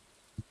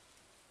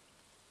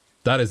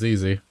is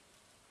easy.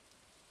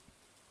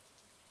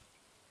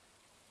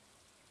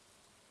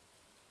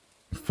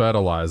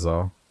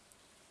 Fertilizer.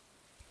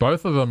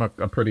 Both of them are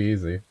pretty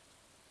easy.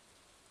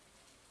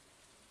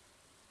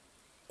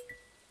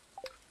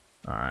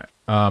 Alright.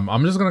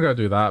 I'm just gonna go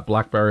do that.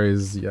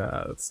 Blackberries,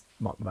 yeah, it's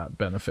not that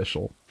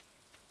beneficial.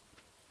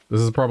 This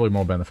is probably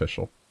more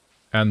beneficial.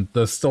 And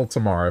there's still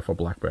tomorrow for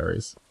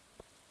blackberries.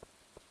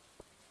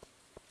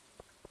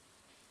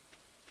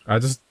 I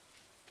just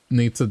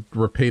need to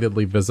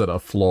repeatedly visit a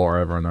floor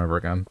over and over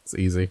again. It's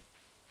easy.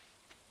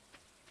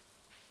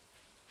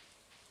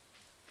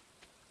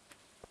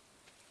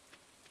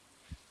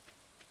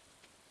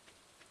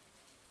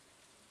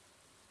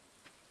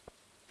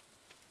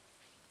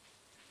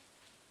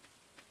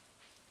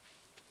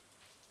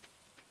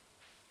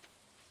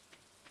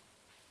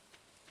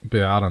 But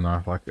yeah, I don't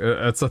know. Like,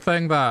 it's a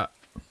thing that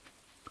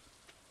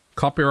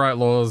copyright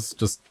laws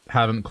just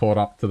haven't caught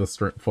up to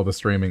the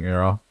streaming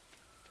era.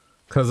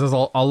 Because there's a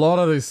lot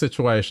of these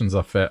situations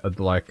are fair,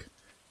 like,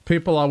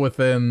 people are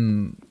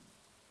within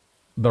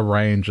the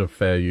range of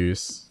fair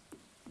use,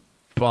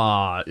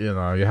 but you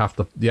know you have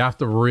to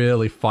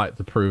really fight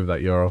to prove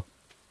that you're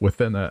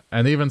within it.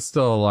 And even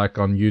still, like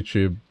on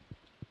YouTube,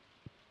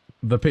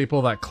 the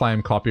people that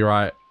claim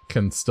copyright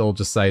can still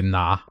just say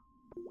nah,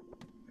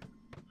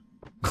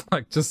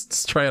 like just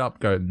straight up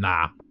go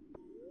nah,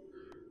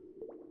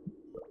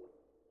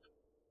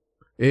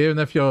 even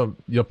if you're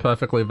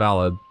perfectly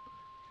valid.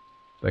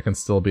 They can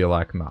still be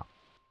like, nah.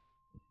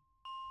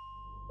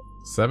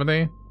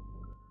 70?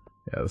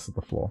 Yeah, this is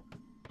the floor.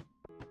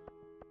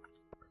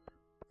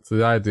 So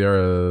the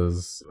idea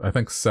is, I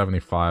think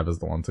 75 is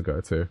the one to go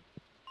to.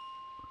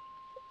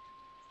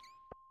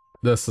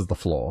 This is the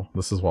floor.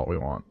 This is what we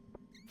want.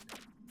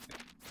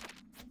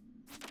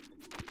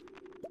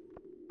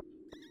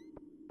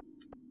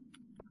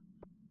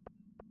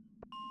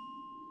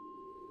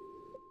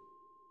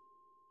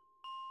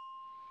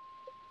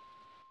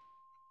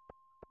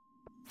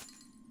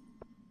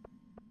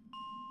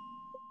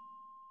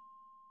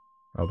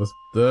 Oh,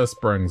 this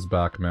brings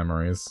back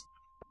memories.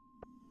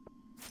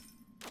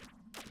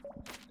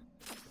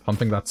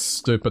 Hunting that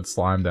stupid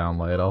slime down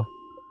later.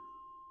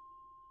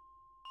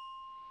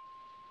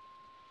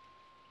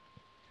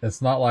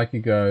 It's not like you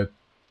go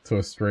to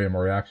a stream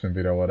or reaction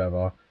video or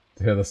whatever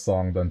to hear the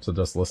song than to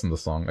just listen to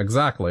the song.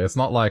 Exactly. It's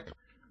not like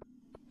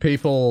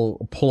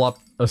people pull up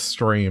a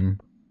stream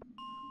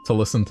to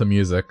listen to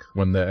music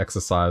when they're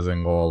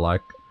exercising or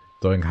like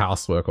doing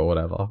housework or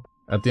whatever.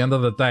 At the end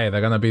of the day,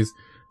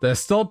 they're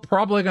still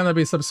probably gonna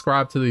be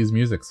subscribed to these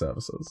music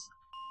services.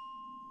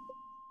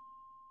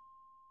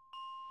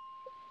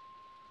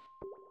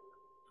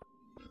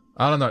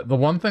 I don't know. The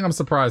one thing I'm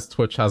surprised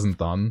Twitch hasn't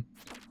done,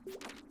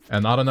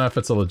 and I don't know if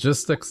it's a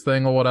logistics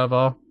thing or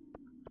whatever,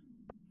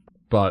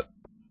 but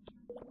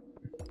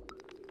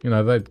you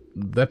know,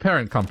 their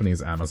parent company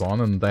is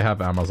Amazon and they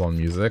have Amazon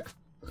Music.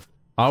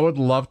 I would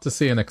love to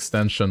see an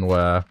extension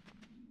where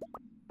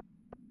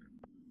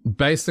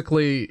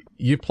basically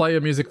you play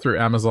your music through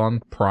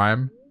Amazon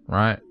Prime,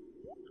 right?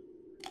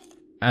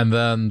 And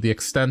then the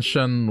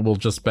extension will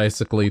just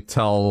basically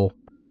tell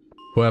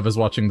whoever's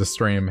watching the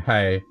stream,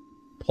 hey,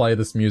 play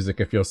this music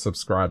if you're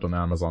subscribed on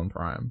Amazon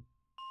Prime.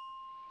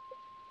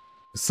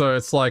 So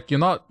it's like, you're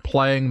not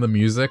playing the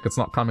music, it's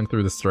not coming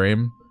through the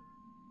stream,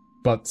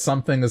 but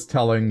something is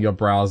telling your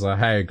browser,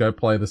 hey, go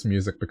play this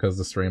music because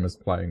the stream is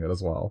playing it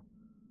as well.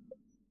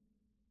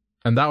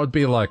 And that would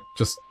be like,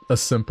 just a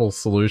simple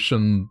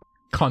solution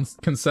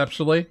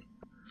conceptually.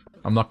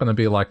 I'm not going to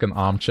be like an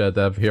armchair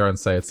dev here and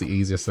say it's the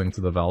easiest thing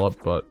to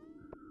develop, but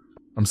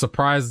I'm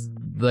surprised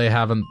they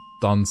haven't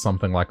done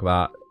something like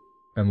that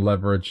and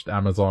leveraged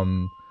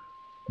Amazon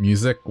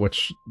Music,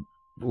 which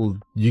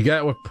you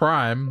get with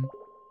Prime.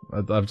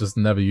 I've just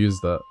never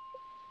used it.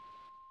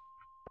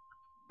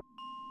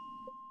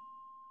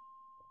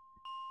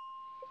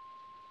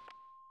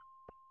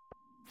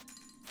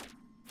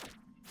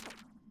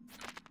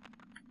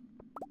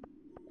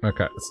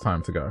 Okay, it's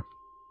time to go.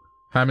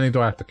 How many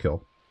do I have to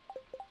kill?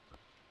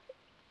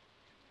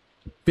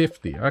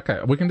 50. Okay,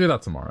 we can do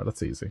that tomorrow.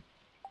 That's easy.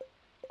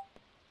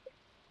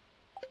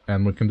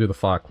 And we can do the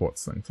fire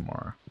quartz thing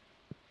tomorrow.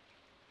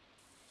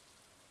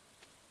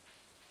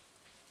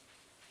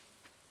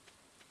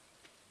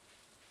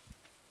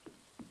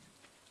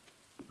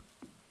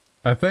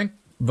 I think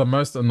the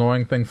most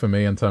annoying thing for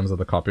me in terms of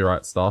the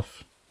copyright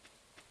stuff,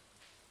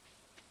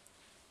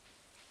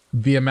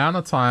 the amount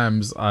of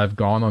times I've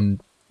gone on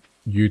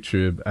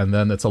YouTube and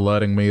then it's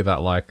alerting me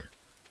that, like,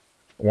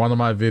 one of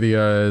my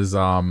videos,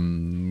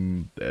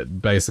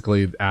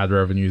 basically ad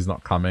revenue is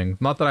not coming.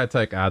 Not that I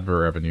take ad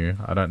revenue.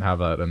 I don't have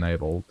that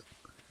enabled.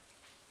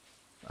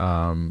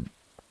 And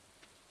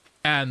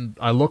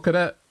I look at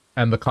it,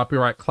 and the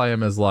copyright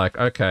claim is like,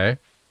 okay,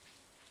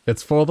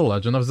 it's for The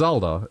Legend of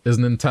Zelda. Is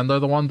Nintendo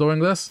the one doing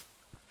this?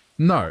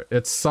 No,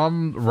 it's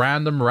some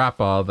random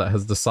rapper that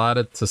has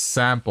decided to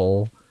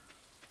sample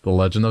The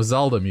Legend of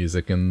Zelda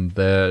music in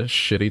their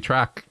shitty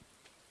track.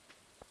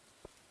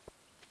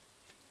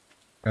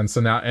 And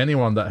so now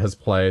anyone that has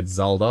played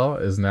Zelda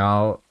is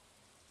now,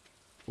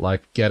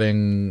 like,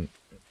 getting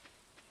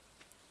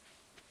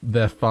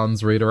their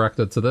funds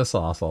redirected to this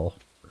arsehole.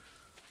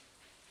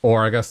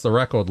 Or I guess the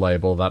record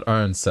label that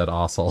owns said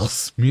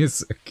arsehole's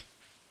music.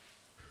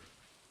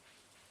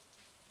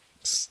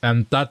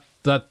 And that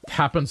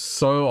happens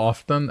so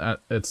often,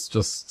 it's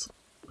just...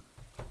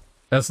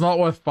 It's not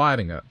worth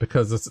fighting it,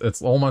 because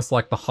it's almost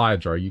like the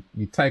Hydra.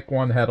 You take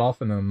one head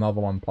off and then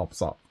another one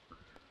pops up.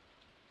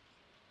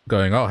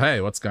 Going, oh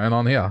hey, what's going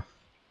on here?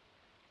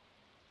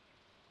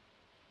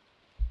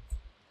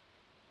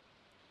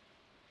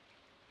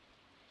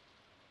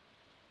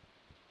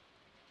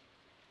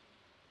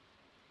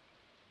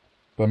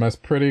 The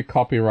most pretty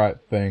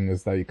copyright thing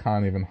is that you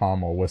can't even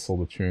hum or whistle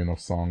the tune of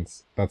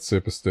songs. That's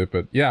super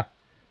stupid. Yeah.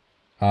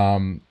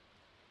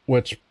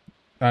 Which,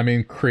 I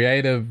mean,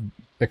 creative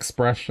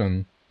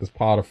expression is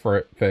part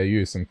of fair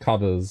use, and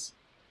covers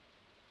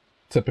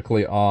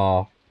typically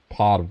are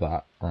part of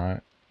that,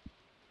 right?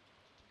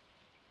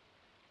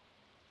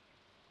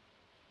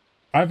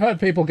 I've heard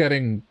people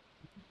getting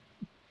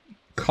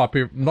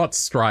not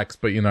strikes,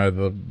 but you know,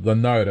 the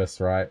notice,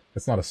 right?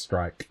 It's not a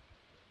strike.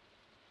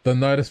 The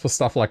notice for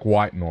stuff like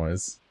white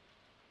noise.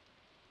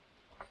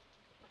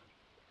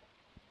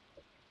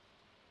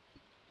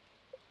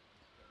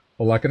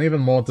 Or like an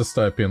even more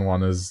dystopian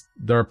one is,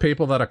 there are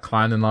people that are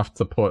kind enough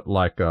to put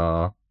like,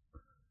 they're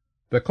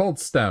called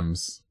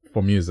stems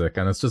for music,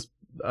 and it's just,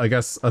 I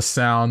guess, a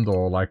sound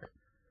or like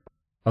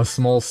a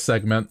small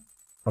segment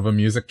of a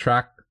music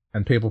track,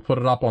 and people put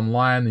it up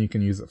online and you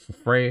can use it for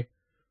free.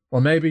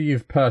 Or maybe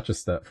you've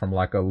purchased it from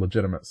like a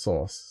legitimate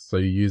source, so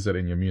you use it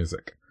in your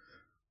music.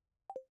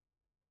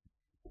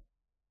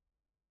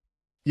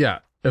 Yeah,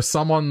 if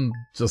someone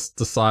just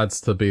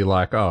decides to be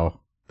like, oh,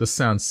 this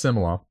sounds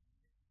similar,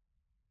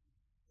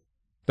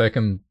 they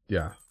can,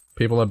 yeah.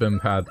 People have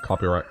had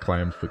copyright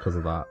claims because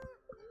of that.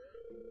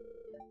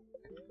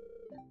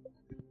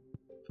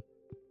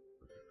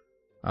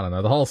 I don't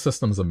know, the whole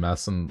system's a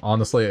mess, and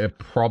honestly, it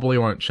probably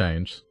won't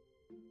change.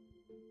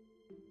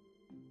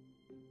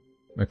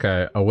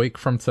 Okay, a week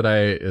from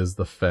today is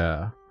the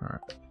fair.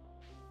 Alright.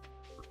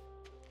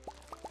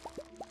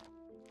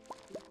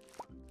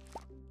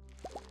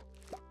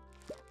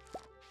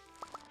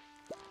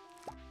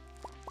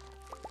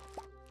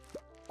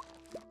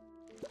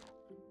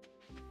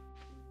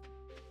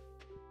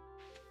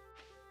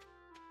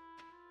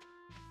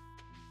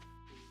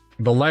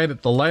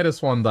 The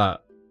latest one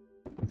that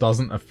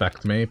doesn't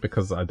affect me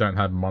because I don't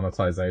have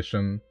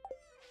monetization,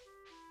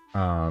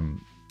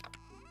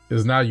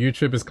 is now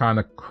YouTube is kind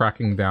of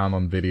cracking down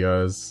on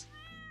videos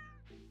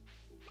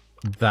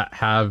that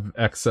have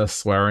excess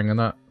swearing in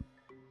it.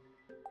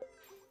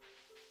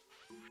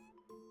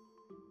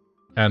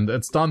 And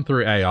it's done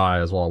through AI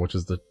as well, which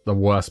is the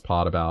worst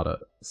part about it.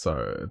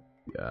 So,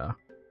 yeah.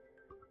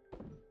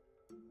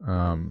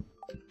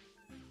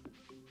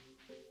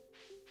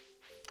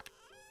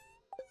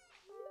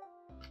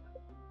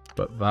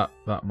 But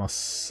that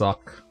must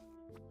suck.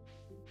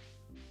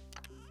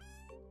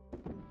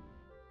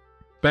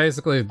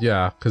 Basically,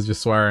 yeah, because you're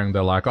swearing,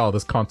 they're like, oh,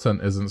 this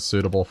content isn't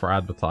suitable for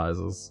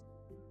advertisers.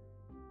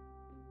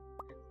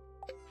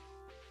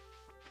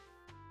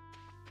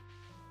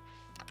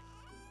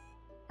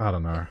 I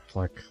don't know,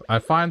 like, I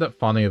find it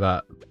funny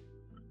that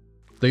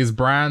these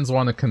brands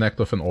want to connect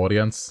with an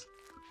audience.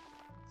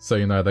 So,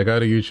 you know, they go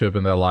to YouTube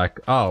and they're like,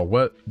 oh,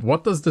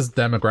 what does this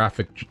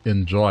demographic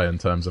enjoy in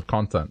terms of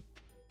content?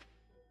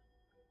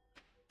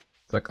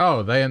 It's like,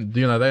 oh, they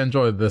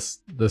enjoy this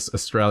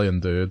Australian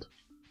dude.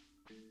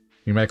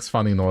 He makes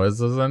funny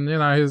noises and, you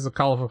know, he's a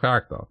colorful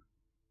character.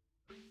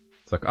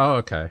 It's like, oh,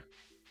 okay.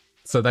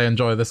 So they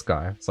enjoy this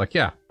guy. It's like,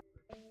 yeah.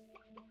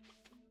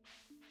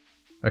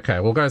 Okay,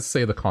 we'll go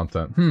see the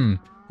content.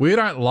 We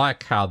don't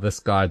like how this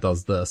guy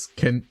does this.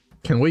 Can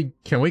we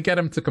get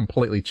him to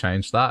completely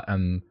change that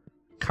and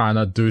kind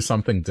of do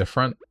something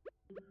different?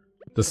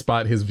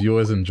 Despite his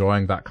viewers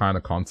enjoying that kind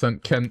of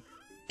content. Can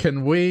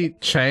we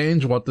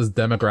change what this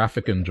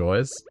demographic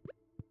enjoys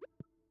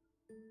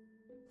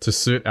to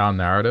suit our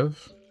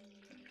narrative?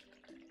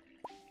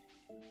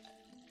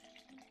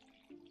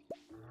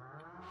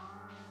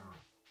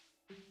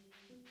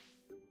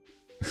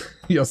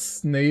 Your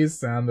sneeze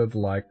sounded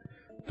like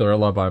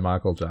Thriller by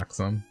Michael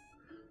Jackson.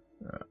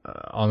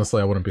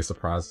 Honestly, I wouldn't be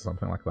surprised if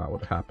something like that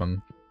would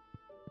happen.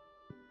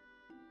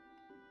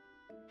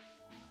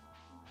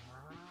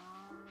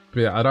 But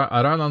yeah,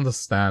 I don't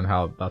understand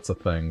how that's a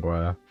thing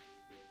where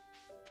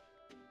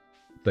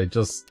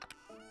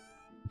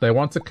they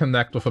want to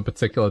connect with a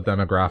particular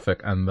demographic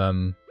and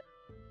then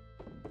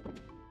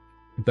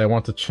they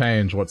want to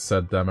change what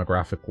said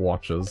demographic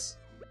watches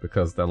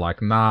because they're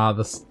like, nah,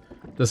 this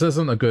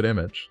isn't a good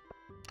image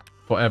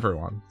for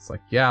everyone. It's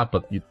like, yeah,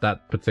 but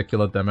that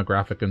particular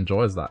demographic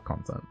enjoys that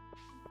content.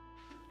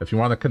 If you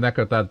want to connect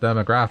with that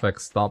demographic,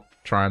 stop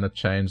trying to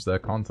change their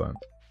content.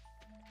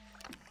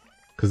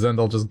 Because then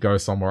they'll just go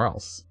somewhere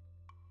else.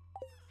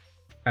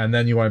 And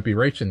then you won't be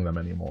reaching them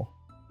anymore.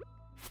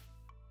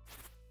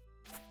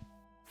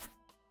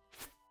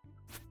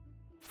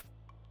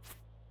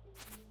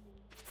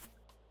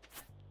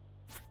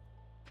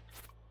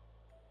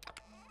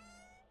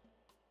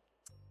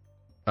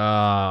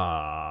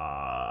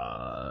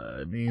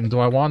 I mean, do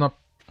I want to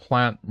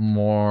plant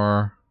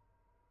more?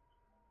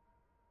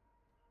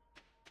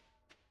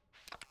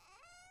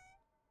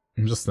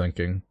 I'm just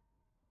thinking.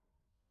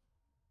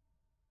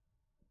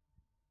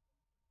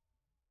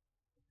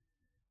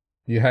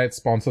 You hate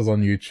sponsors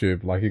on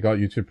YouTube, like you got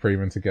YouTube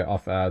Premium to get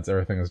off ads,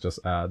 everything is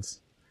just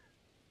ads.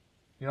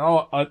 You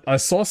know, I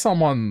saw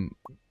someone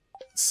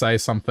say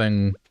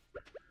something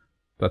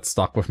that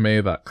stuck with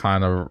me that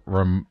kind of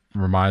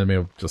reminded me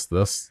of just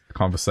this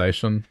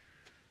conversation.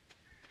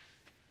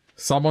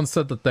 Someone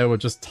said that they were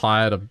just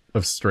tired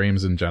of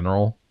streams in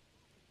general.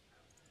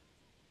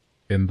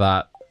 In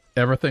that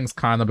everything's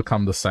kind of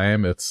become the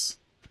same. It's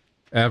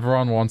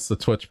everyone wants the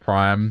Twitch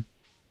Prime.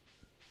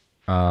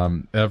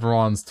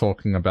 Everyone's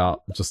talking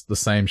about just the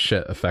same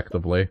shit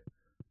effectively.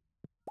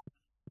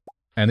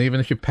 And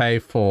even if you pay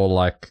for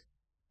like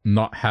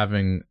not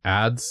having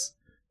ads,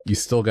 you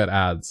still get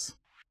ads.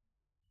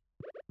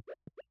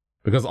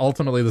 Because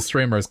ultimately the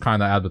streamer is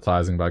kind of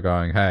advertising by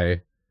going,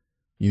 hey,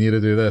 you need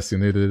to do this, you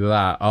need to do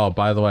that. Oh,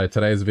 by the way,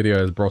 today's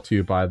video is brought to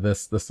you by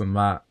this, this, and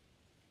that.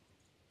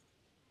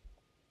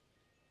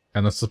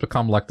 And it's just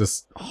become like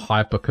this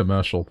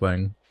hyper-commercial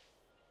thing.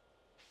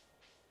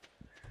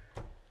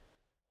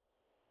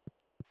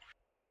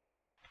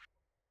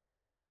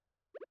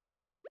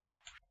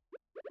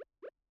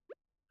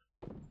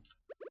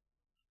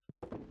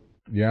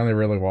 You only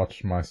really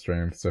watch my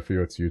streams, so for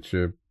you it's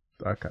YouTube.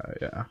 Okay,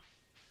 yeah.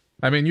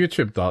 I mean,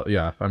 YouTube does,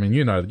 yeah. I mean,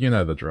 you know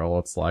the drill.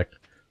 It's like,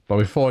 but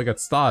before we get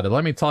started,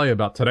 let me tell you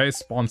about today's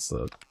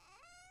sponsor,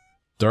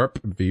 Derp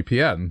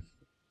VPN.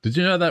 Did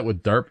you know that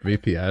with Derp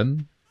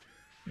VPN,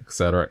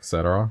 etc.,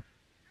 etc.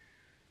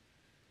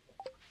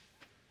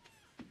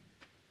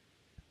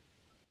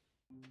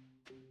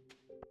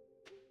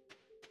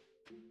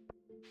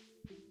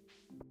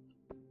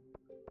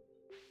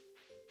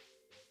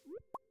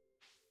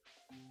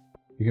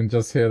 You can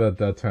just hear the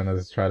dead tone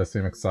as he try to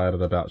seem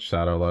excited about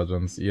Shadow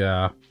Legends.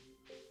 Yeah.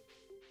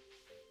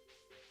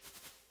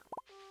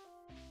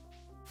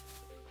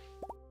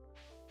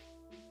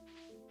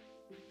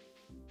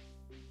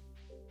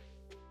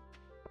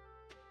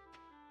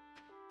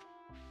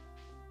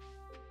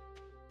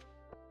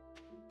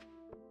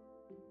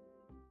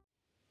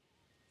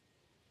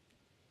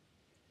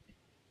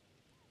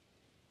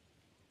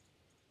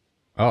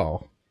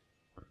 Oh.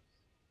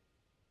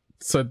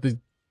 So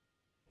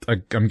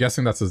I'm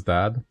guessing that's his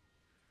dad?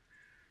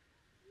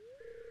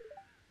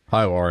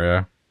 Hi,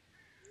 Wario.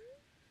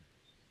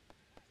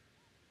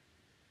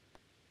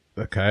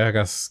 Okay, I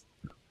guess...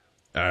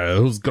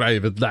 whose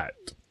grave is that?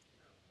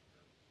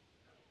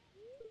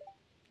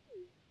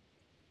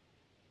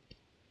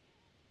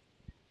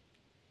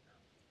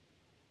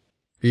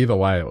 Either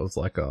way, it was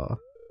like a...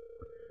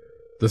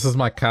 This is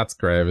my cat's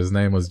grave, his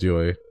name was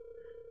Dewey.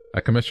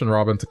 I commissioned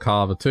Robin to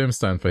carve a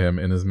tombstone for him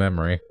in his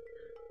memory.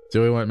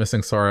 Dewey went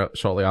missing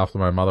shortly after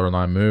my mother and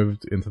I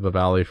moved into the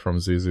valley from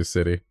Zuzu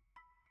City.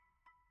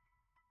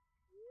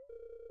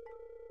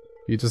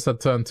 He just had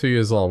turned 2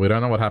 years old. We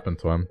don't know what happened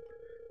to him.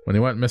 When he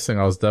went missing,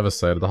 I was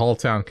devastated. The whole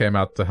town came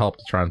out to help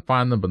to try and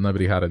find them, but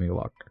nobody had any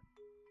luck.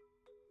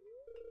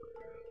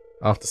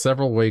 After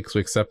several weeks,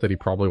 we accepted he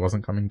probably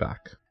wasn't coming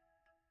back.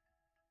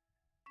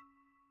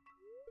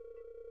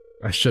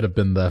 I should have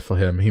been there for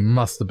him. He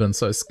must have been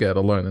so scared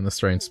alone in a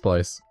strange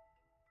place.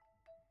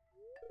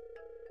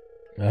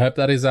 I hope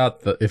that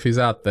if he's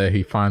out there,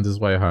 he finds his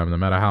way home, no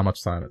matter how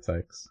much time it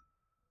takes.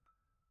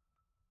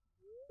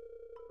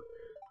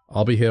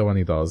 I'll be here when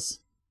he does.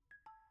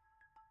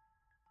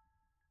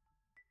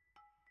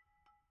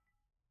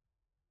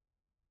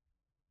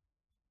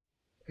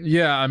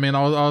 Yeah, I mean,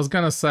 I was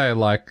gonna say,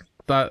 like,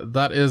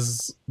 that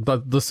is...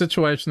 The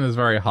situation is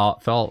very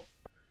heartfelt,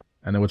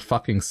 and it would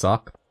fucking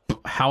suck.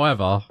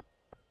 However,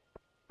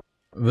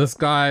 this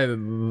guy,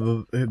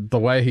 the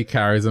way he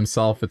carries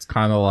himself, it's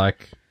kind of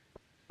like...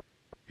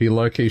 He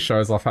low-key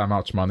shows off how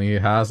much money he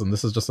has, and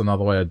this is just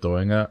another way of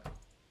doing it.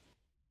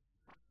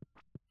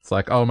 It's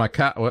like, oh, my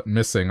cat went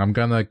missing. I'm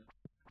gonna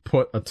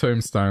put a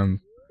tombstone.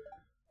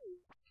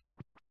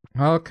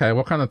 Okay,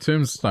 what kind of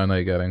tombstone are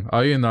you getting? Oh,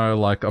 you know,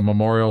 like a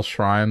memorial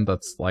shrine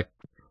that's like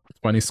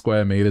 20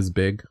 square meters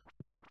big.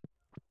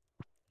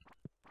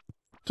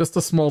 Just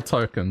a small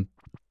token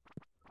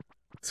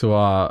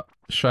to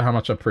show how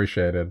much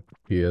appreciated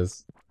he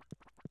is.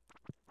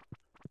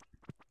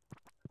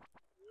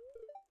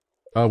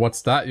 Oh,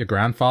 what's that? Your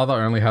grandfather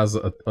only has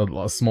a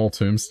small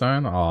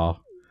tombstone? Oh,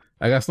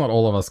 I guess not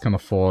all of us can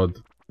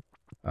afford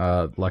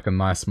Like a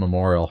nice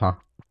memorial, huh?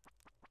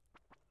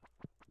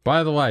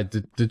 By the way,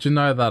 did you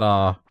know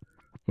that,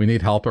 we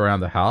need help around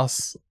the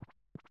house?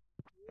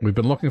 We've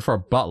been looking for a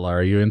butler.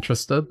 Are you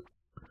interested?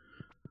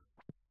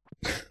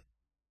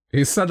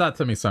 He said that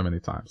to me so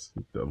many times.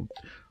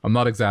 I'm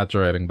not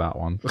exaggerating that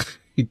one.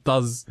 He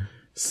does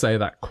say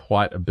that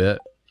quite a bit.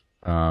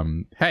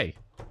 Hey,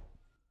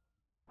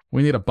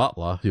 we need a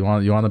butler. You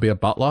want to be a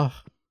butler?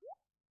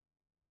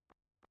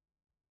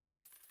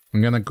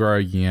 I'm gonna grow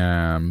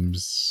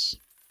yams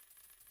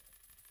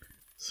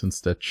since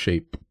they're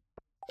cheap.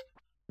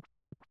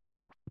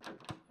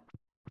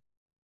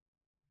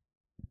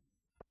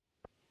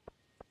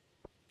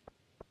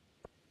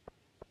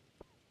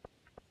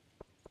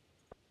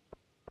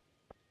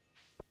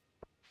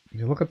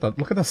 You look at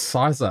the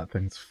size of that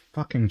thing. It's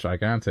fucking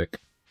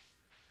gigantic.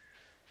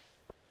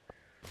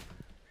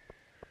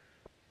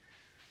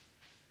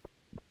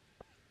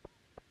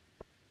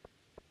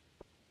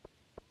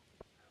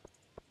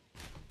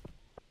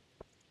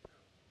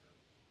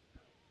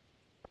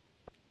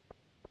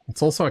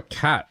 It's also a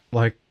cat.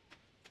 Like,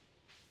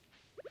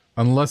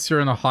 unless you're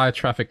in a high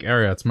traffic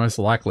area, it's most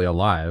likely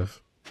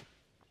alive.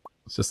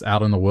 It's just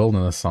out in the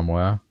wilderness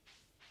somewhere.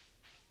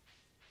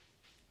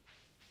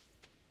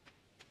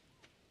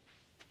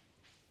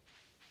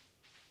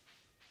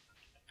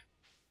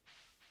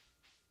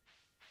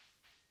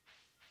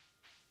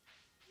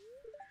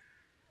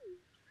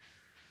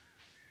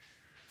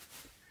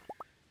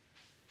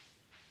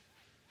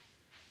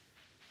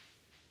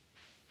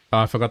 Oh,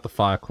 I forgot the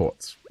fire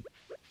quartz.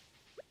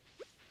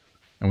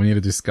 And we need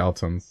to do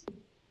skeletons.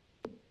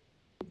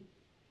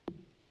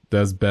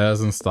 There's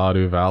bears in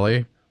Stardew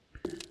Valley.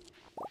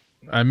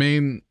 I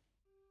mean,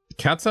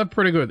 cats have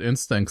pretty good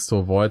instincts to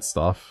avoid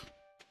stuff.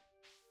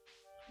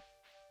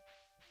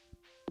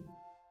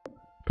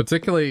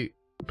 Particularly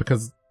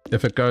because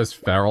if it goes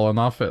feral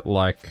enough, it,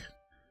 like,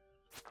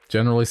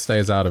 generally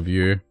stays out of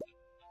view.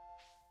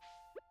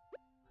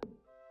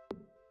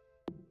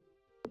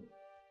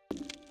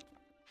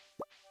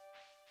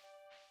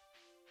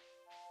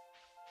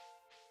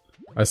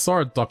 I saw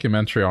a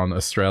documentary on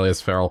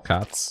Australia's feral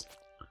cats.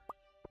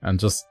 And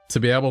just to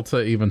be able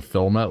to even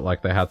film it,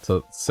 like, they had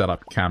to set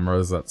up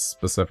cameras at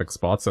specific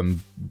spots, and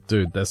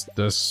dude,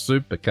 they're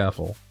super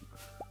careful.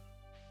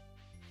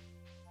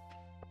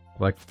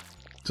 Like,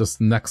 just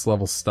next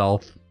level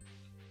stealth.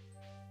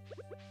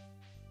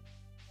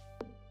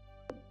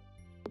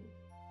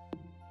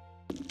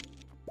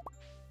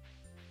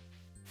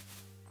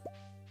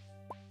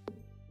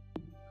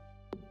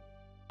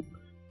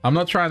 I'm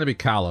not trying to be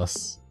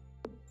callous.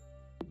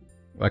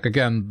 Like,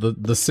 again,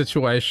 the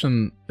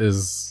situation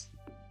is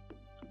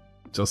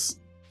just,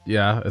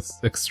 yeah,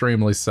 it's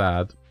extremely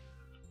sad.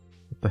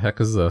 What the heck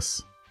is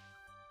this?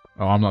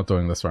 Oh, I'm not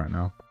doing this right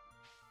now.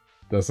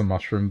 There's a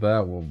mushroom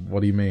there? Well, what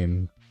do you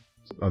mean?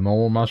 A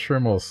normal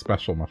mushroom or a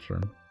special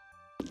mushroom?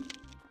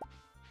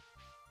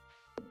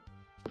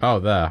 Oh,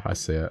 there, I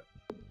see it.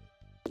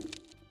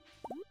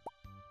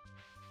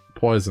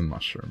 Poison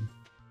mushroom.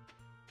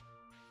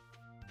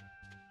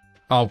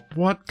 Oh,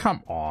 what?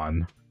 Come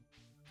on.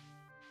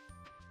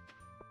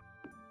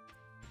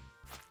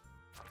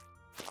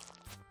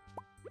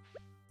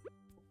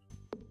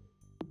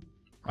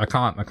 I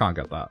can't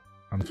get that,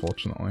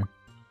 unfortunately.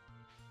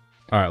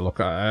 Alright, look,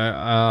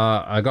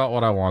 I got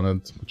what I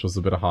wanted, which was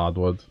a bit of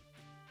hardwood.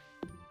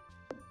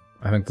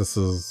 I think this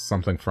is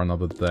something for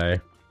another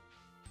day.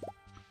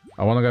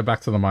 I want to go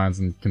back to the mines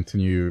and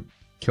continue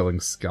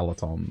killing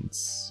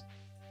skeletons.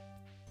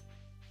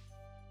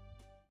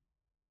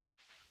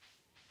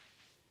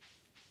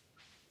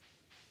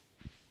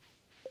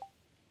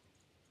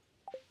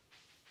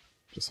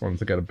 Just wanted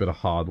to get a bit of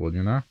hardwood,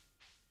 you know?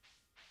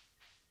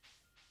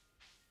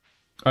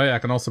 Oh yeah, I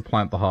can also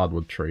plant the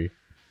hardwood tree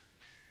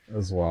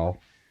as well.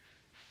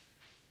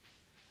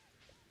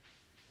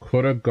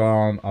 Could have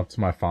gone up to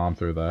my farm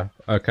through there.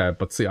 Okay,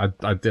 but see, I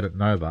didn't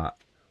know that.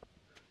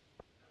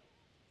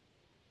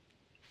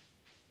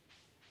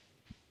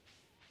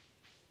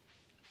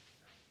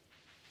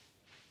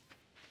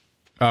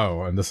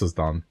 Oh, and this is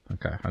done.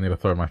 Okay, I need to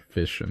throw my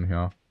fish in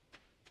here.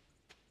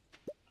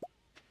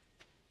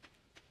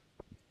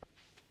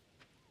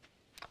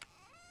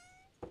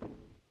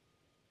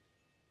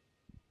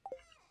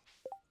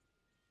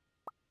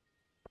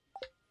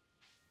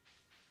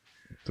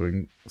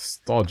 Doing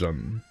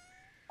sturgeon.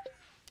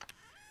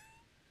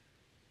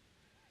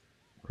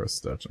 Where's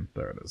sturgeon?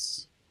 There it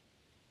is.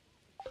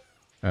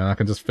 And I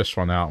can just fish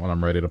one out when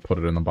I'm ready to put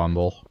it in a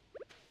bundle.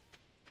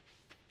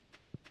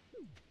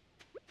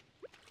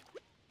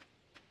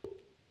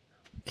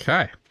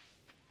 Okay.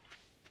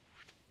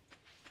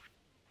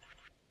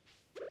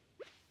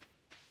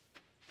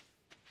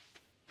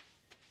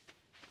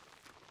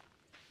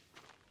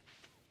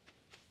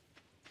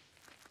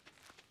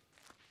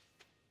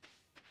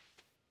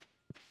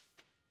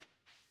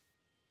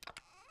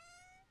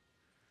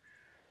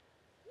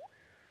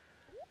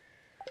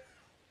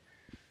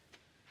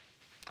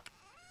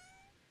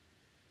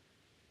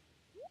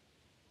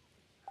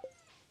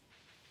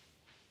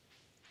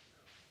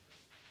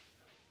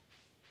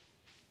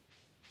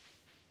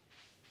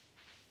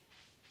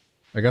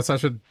 I guess I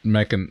should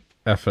make an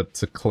effort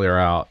to clear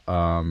out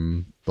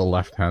the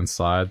left-hand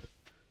side.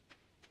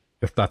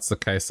 If that's the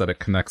case, that it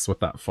connects with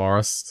that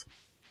forest.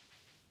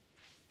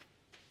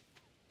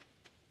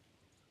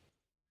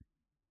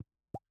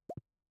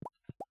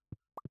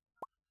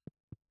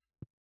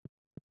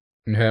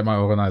 You hate my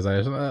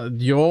organization?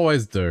 You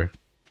always do.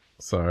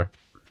 So...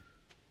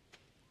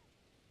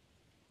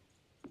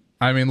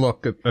 I mean,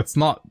 look, it's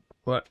not...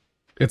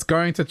 It's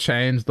going to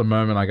change the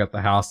moment I get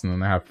the house and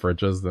then I have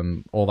fridges,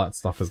 then all that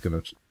stuff is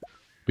going to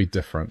be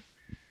different.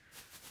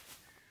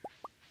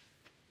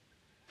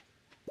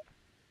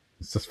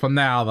 It's just for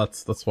now,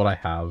 that's what I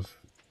have.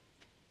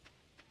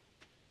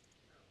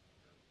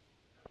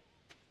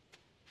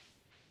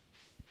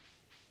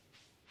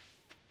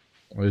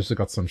 We usually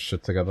got some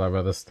shit together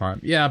by this time.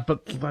 Yeah,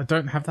 but I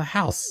don't have the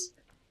house.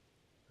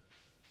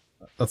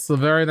 That's the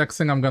very next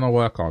thing I'm going to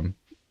work on.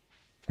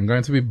 I'm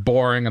going to be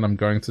boring and I'm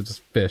going to just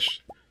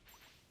fish.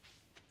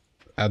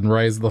 And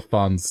raise the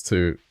funds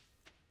to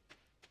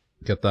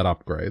get that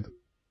upgrade.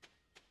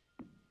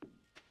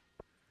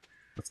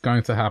 It's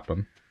going to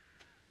happen.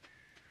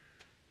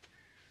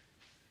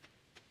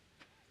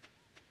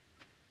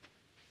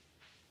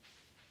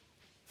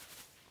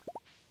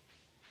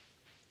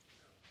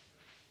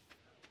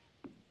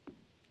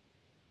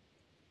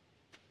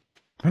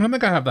 I don't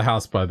think I have the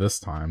house by this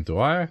time, do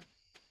I?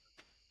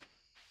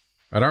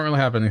 I don't really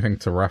have anything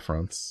to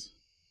reference.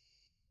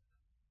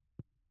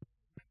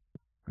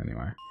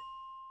 Anyway.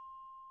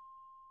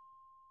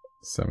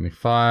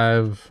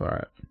 75,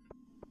 alright.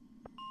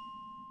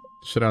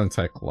 Should only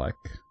take, like,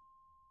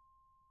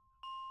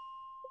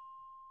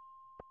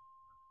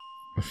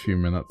 a few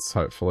minutes,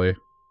 hopefully.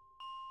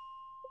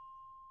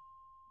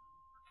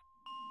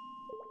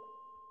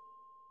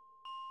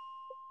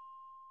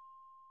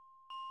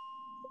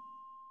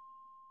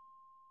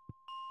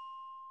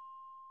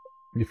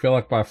 You feel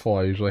like by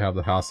 4 I usually have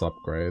the house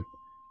upgrade.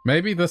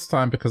 Maybe this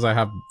time because I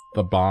have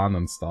the barn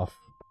and stuff.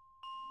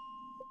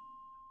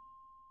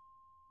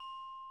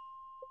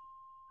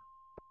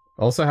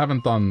 I also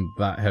haven't done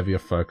that heavy a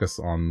focus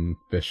on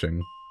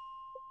fishing,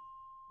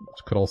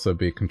 which could also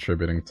be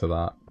contributing to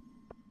that.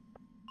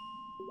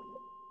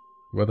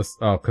 Where this?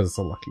 Oh, because it's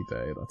a lucky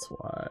day, that's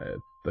why.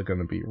 They're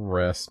gonna be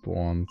rare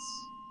spawns.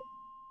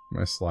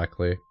 Most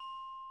likely.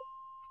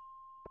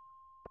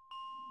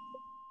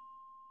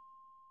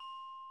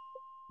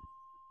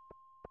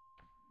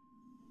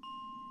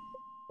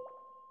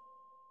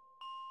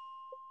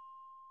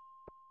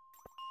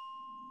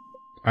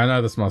 I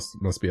know this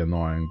must be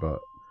annoying, but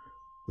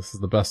this is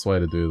the best way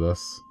to do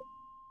this.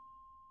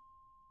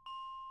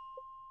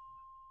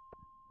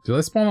 Do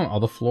they spawn on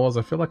other floors?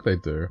 I feel like they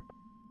do.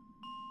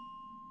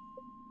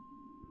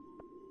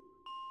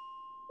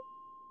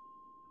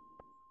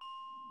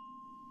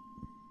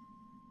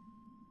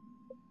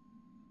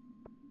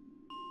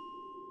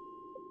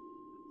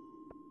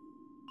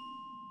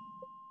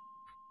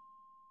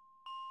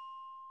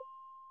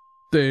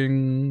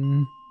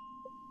 Ding!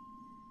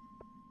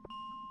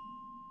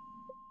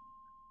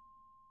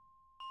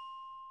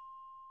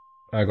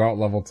 I got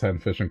level 10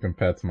 fishing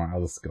compared to my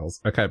other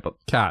skills. Okay, but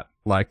Cat,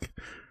 like,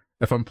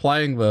 if I'm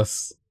playing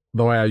this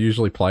the way I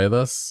usually play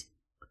this,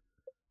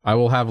 I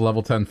will have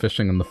level 10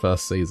 fishing in the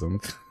first season.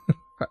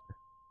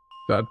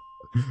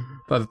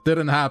 that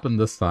didn't happen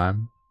this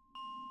time.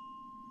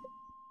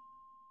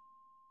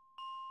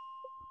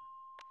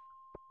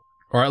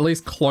 Or at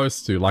least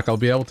close to. Like, I'll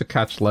be able to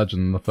catch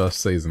legend in the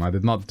first season. I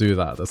did not do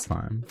that this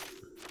time.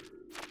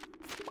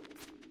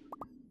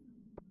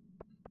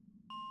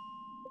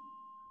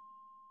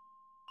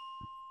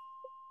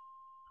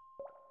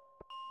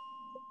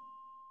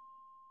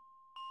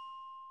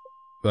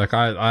 Like,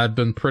 I'd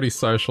been pretty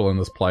social in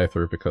this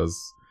playthrough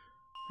because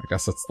I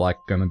guess it's like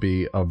gonna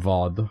be a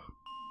VOD.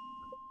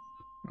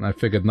 And I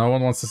figured no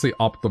one wants to see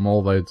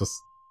optimal, they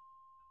just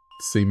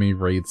see me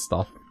read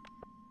stuff.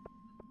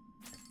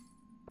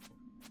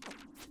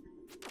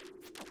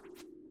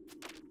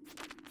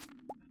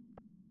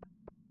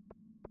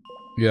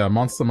 Yeah,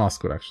 Monster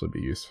Musk would actually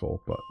be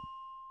useful, but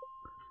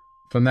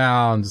for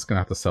now I'm just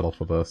gonna have to settle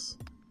for this.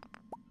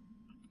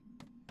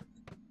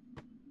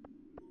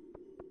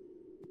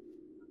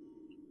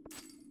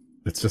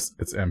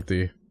 It's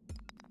empty.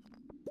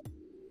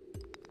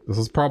 This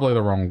is probably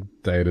the wrong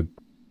day to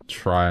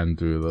try and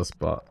do this,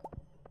 but...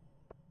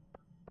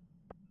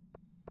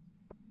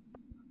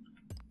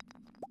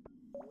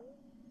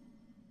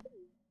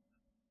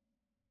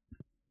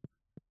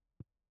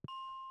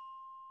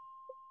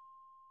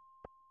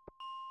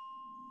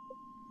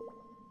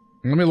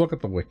 Let me look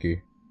at the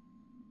wiki.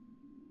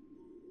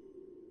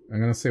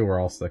 I'm gonna see where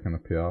else they can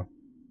appear.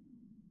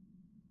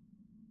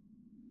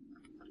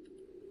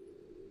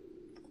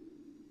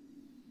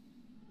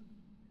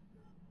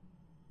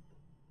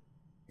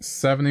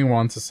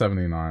 '71 to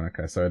 79.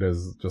 Okay, so it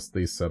is just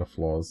these set of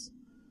floors.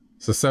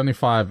 So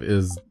 75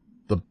 is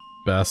the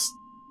best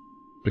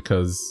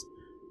because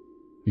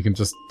you can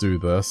just do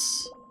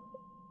this.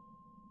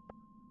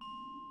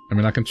 I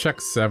mean, I can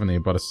check 70,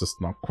 but it's just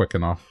not quick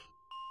enough.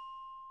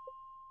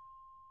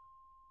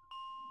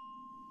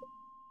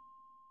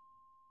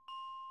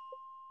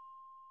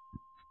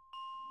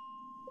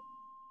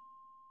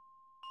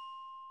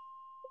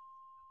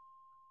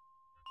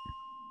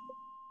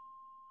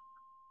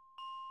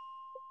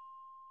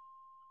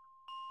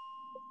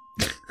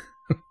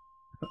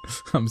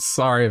 I'm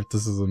sorry if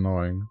this is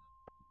annoying.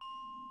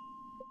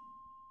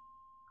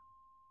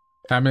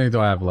 How many do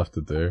I have left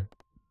to do?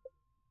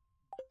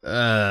 You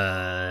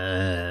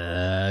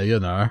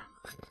know.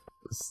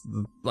 It's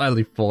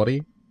only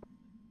 40.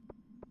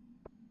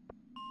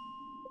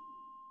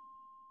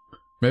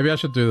 Maybe I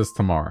should do this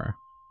tomorrow.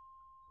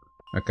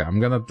 Okay, I'm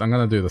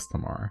gonna do this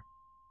tomorrow.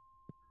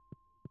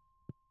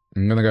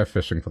 I'm gonna go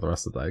fishing for the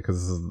rest of the day,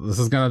 because this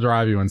is gonna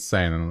drive you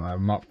insane, and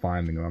I'm not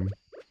finding them.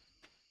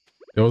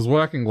 It was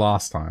working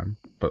last time,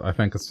 but I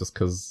think it's just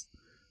because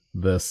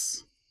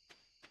this.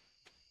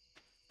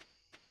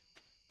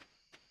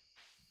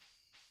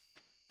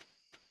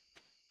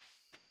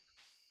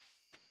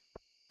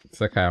 It's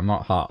okay, I'm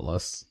not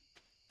heartless.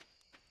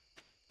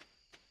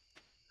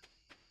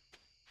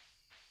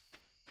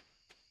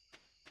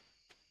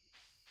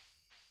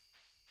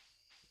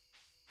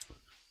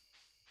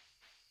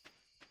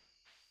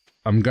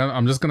 I'm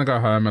just gonna go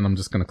home and I'm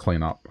just gonna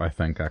clean up, I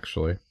think,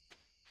 actually.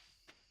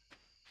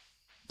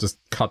 Just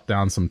cut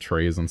down some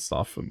trees and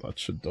stuff, and that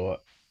should do it.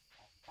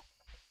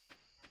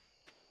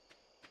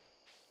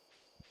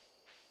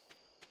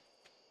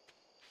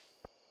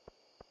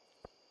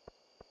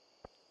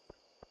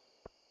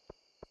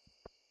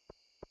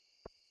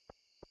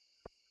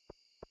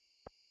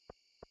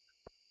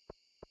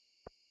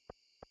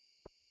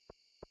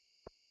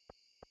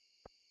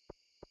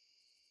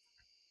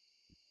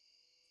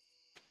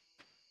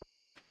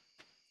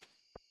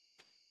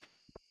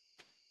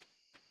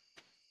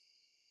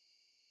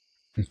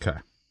 Okay.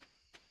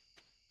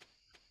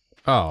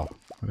 Oh,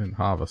 I didn't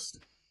harvest.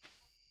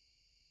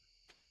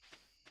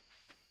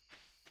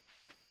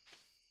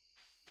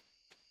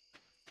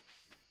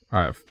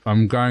 Alright,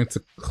 I'm going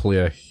to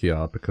clear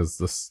here because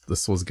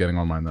this was getting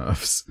on my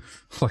nerves.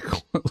 Like,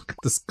 look at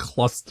this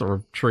cluster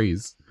of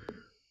trees.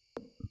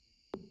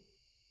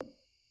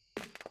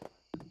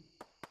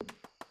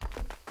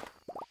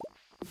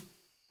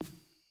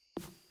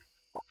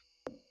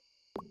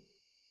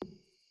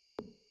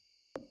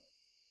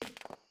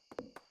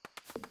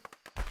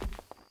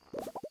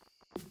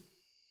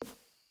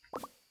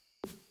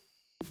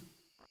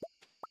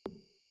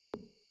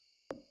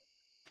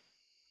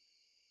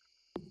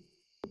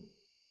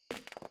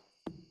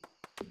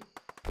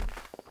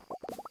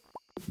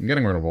 I'm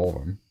getting rid of all of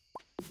them.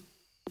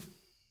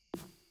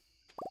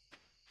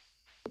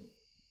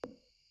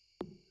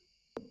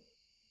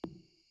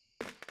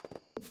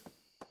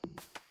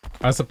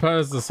 I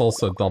suppose this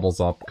also doubles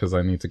up because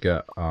I need to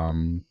get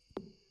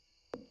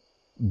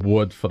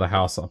wood for the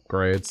house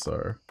upgrade,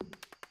 so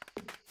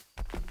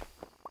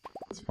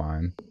it's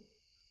fine.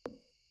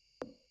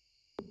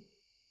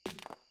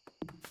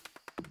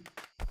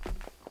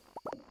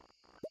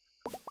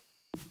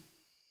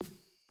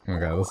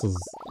 Okay, this is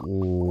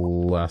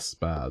less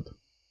bad.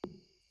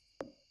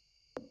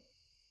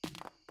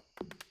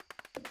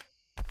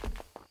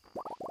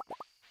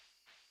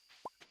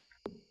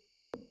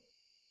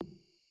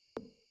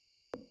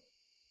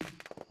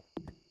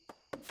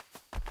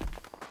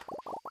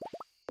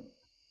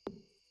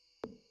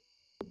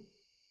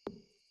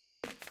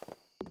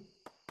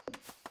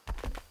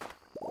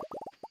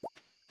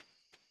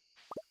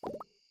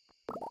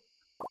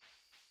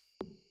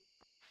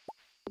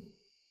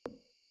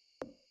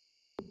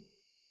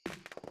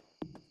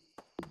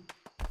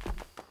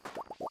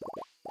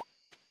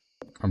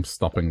 I'm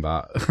stopping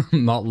that.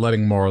 I'm not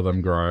letting more of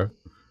them grow.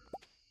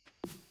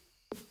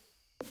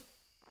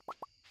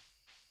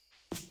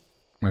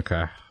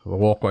 Okay, the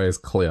walkway is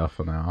clear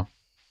for now.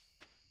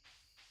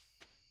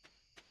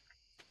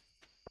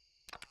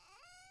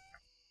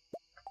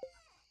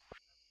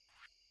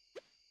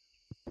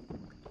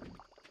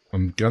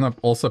 I'm gonna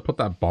also put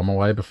that bomb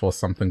away before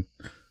something...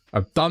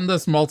 I've done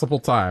this multiple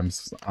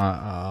times.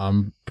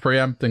 I'm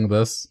preempting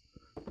this.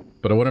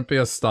 But it wouldn't be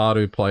a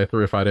Stardew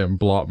playthrough if I didn't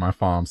blow up my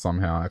farm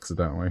somehow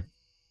accidentally.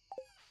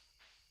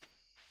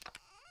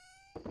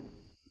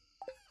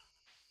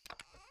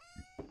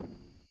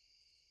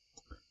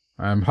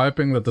 I'm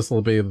hoping that this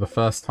will be the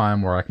first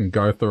time where I can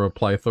go through a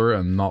playthrough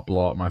and not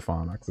blow up my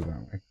farm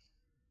accidentally.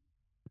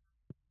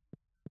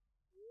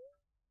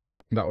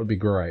 That would be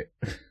great.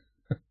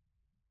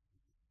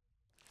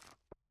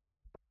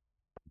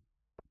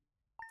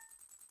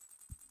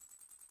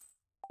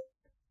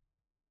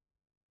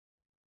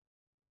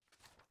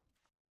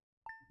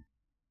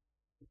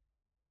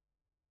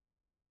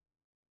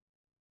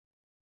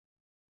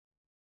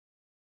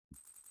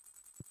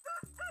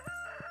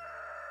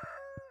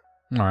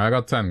 Alright, I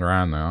got 10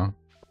 grand now.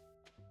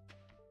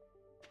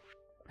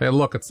 Hey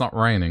look, it's not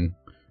raining.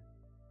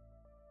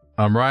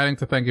 I'm writing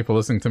to thank you for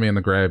listening to me in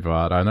the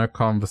graveyard. I know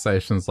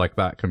conversations like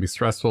that can be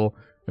stressful.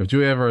 If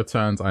Dewey ever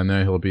returns, I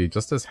know he'll be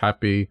just as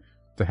happy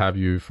to have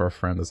you for a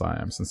friend as I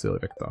am. Sincerely,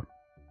 Victor.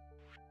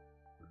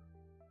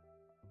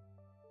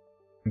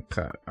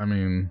 Okay, I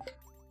mean...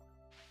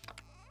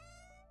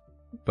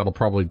 that'll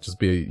probably just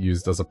be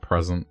used as a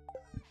present.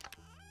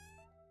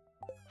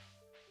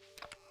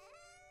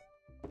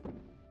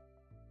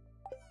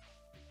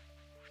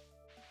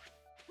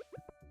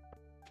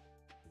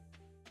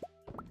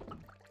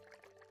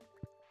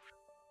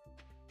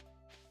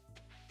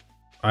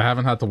 I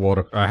haven't had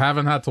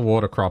to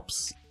water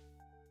crops.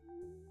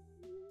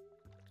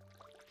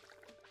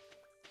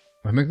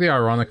 I think the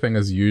ironic thing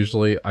is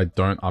usually I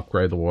don't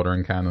upgrade the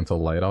watering can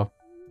until later.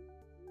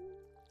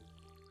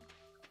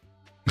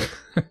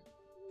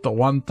 The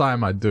one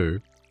time I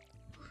do,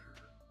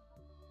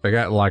 they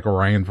get like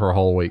rain for a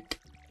whole week.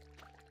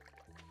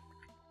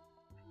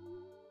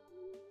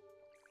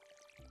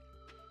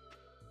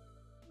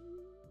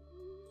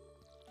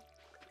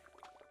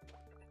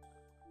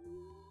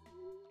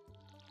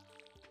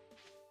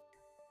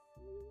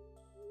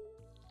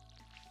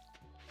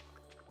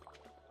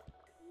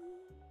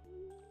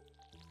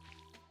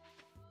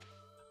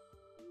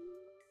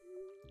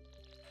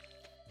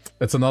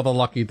 It's another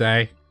lucky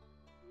day.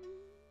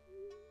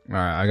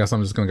 Alright, I guess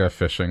I'm just gonna go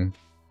fishing.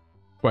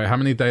 Wait, how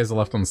many days are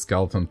left on the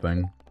skeleton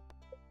thing?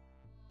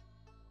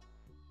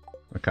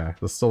 Okay,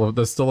 there's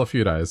still a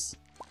few days.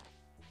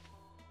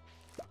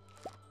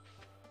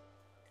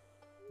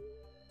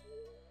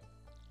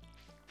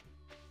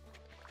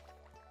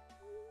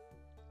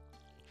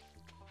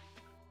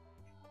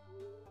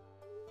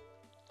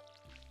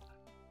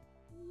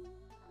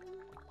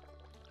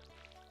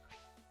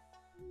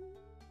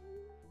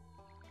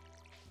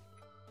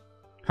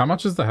 How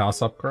much is the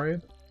house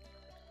upgrade?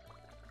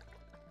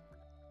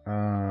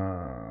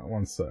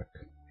 One sec.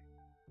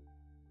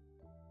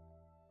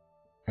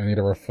 I need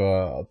to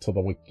refer to the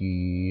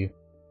wiki.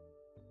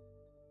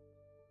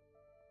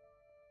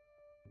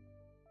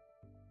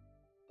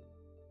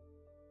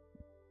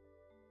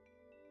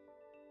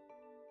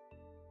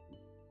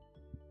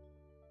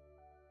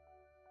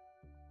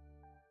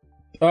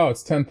 Oh,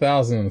 it's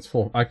 10,000 and it's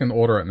full. I can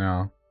order it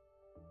now.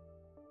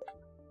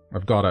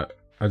 I've got it.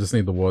 I just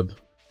need the wood.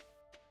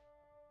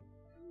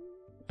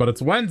 But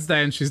it's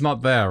Wednesday and she's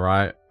not there,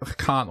 right? I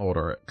can't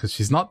order it because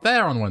she's not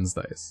there on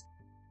Wednesdays.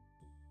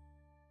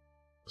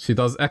 She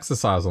does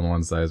exercise on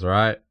Wednesdays,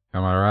 right?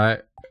 Am I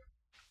right?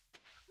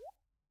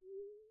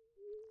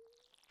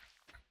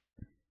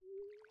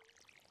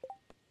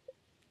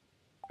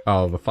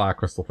 Oh, the fire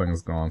crystal thing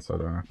is gone, so I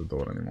don't have to do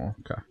it anymore.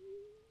 Okay.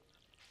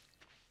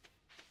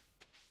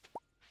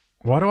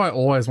 Why do I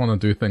always want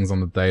to do things on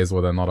the days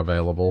where they're not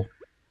available?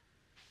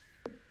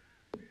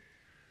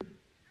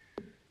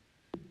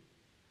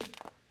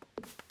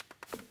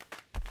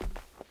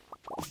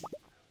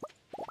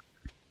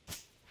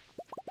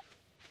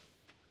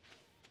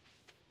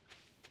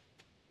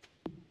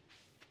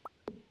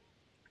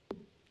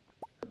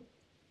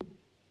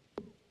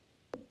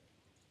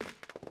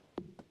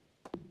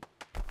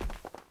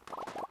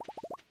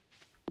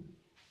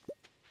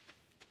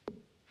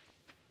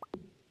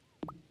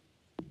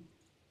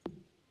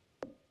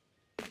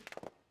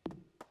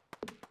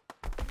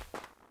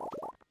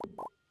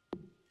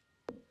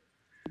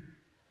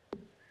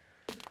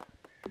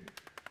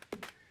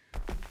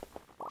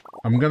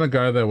 I'm gonna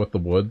go there with the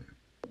wood.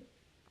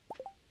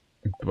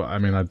 But, I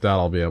mean, I doubt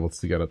I'll be able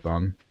to get it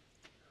done.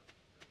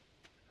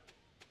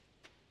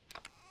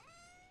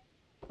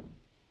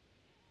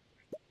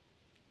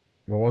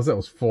 What was it? It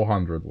was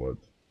 400 wood.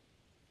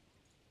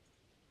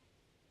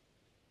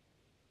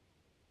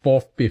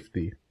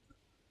 450.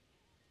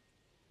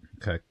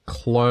 Okay,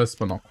 close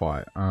but not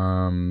quite.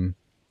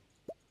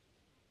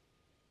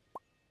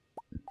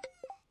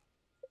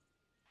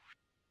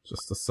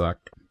 Just a sec.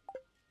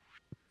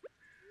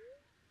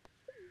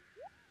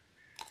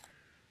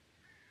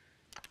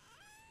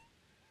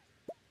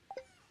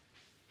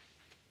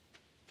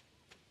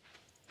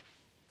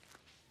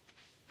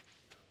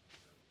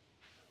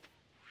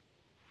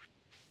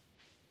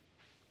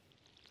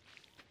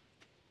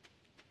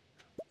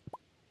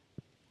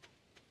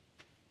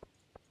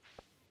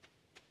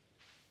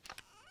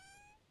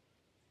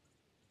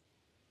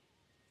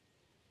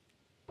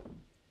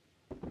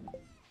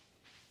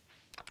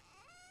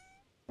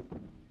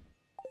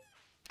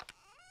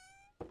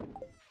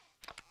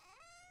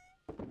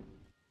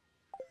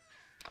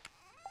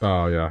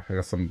 Oh yeah, I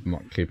guess I'm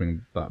not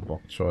keeping that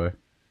bok choy.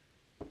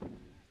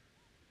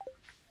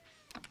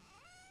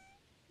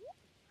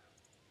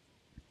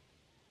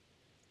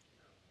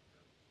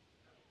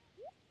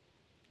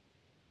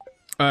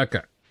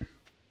 Okay.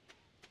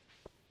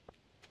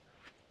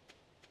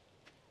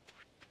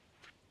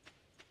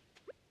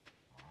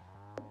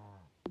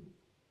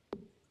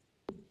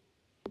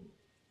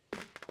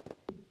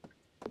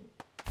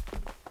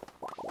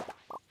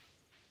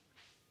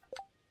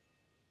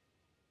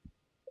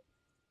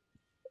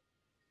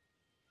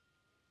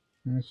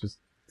 She's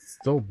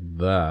still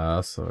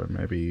there, so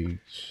maybe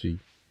she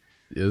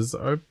is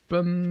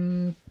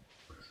open?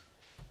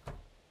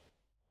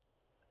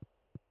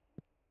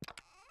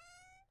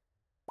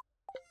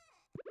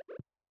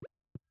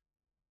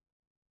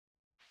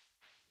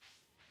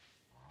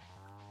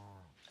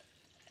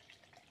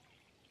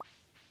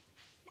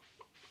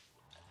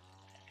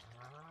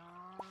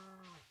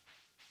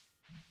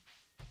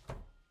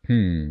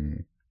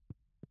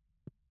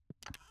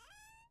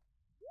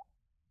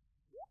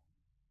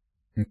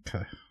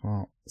 Okay,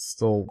 well,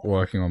 still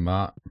working on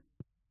that.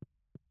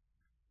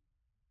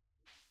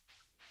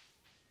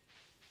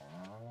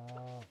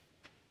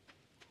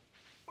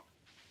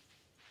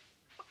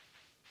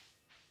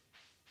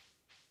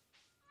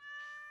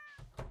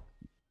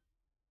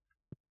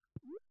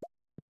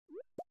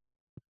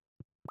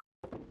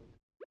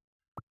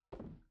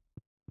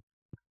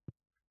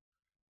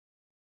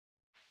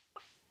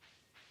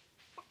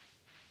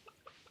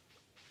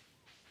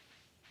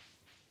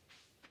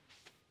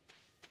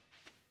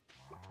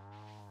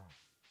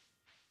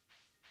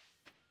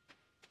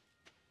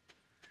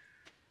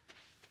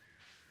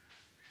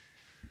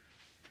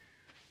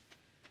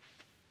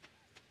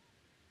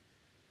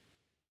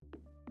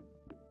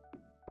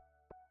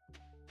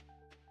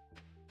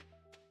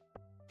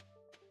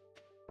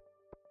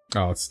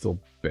 Oh, it's still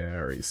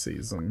berry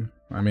season.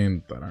 I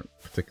mean, I don't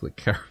particularly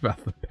care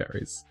about the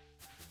berries.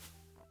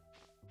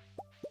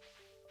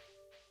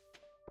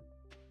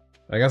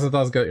 I guess it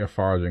does get your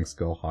foraging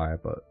skill high,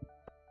 but...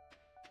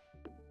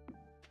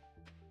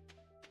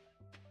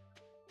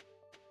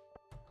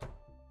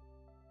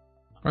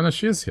 Oh no,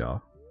 she is here.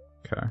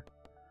 Okay.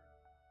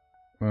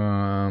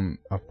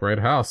 Upgrade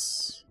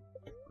house.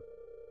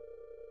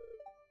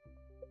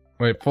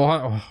 Wait,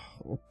 400...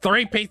 Oh,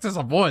 3 pieces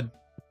of wood!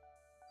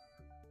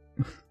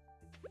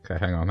 Okay,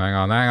 hang on.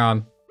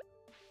 I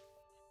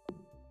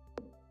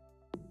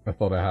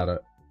thought I had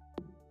it.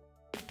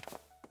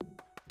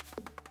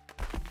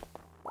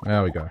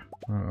 There we go.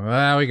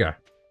 There we go.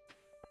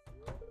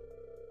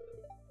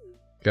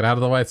 Get out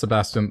of the way,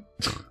 Sebastian.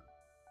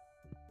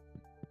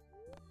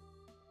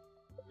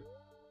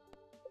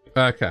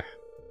 Okay.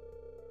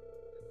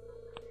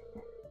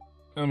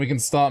 And we can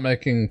start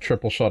making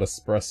triple shot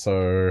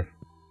espresso.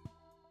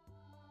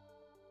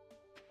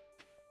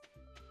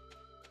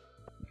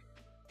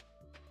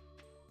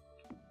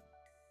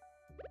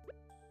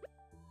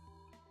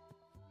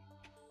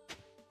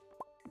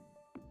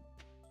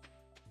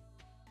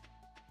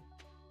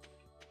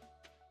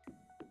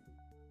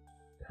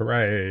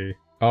 Hooray.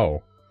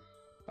 Oh.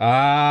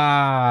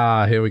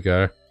 Ah, here we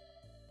go.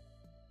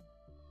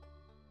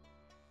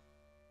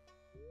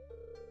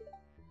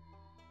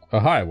 Oh,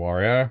 hi,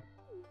 Wario.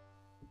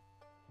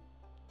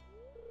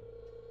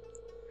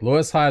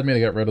 Lewis hired me to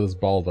get rid of this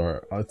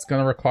boulder. It's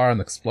gonna require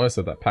an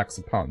explosive that packs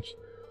a punch.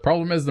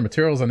 Problem is, the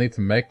materials I need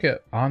to make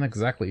it aren't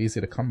exactly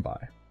easy to come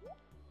by.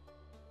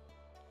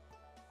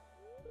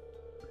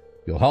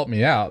 You'll help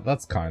me out,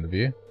 that's kind of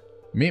you.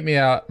 Meet me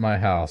at my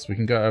house. We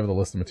can go over the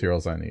list of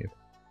materials I need.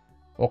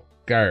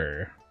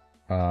 Okay.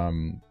 I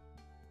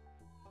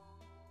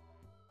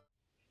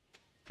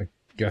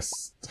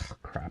guess... Oh,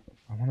 crap.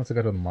 I wanted to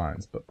go to the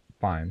mines, but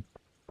fine.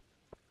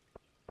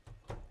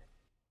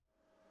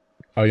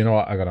 Oh, you know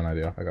what? I got an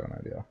idea.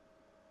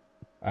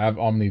 I have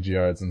Omni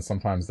Geodes, and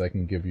sometimes they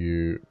can give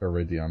you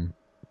Iridium.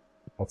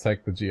 I'll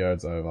take the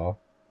Geodes over.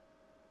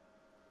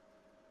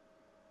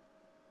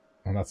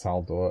 And that's how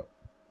I'll do it.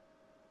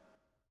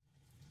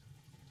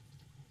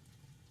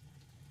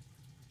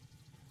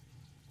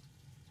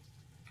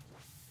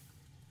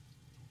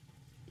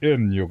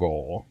 In you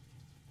go.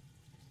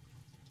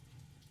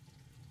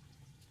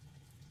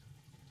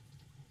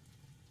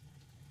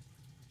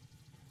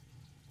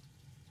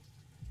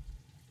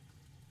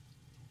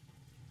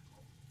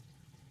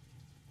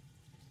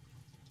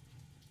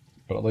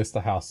 But at least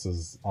the house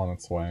is on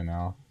its way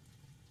now.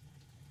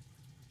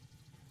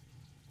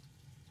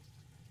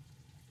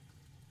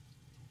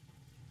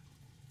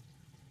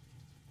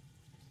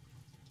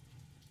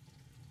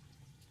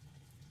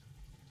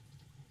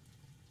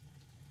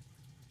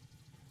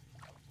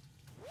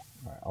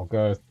 Alright, I'll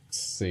go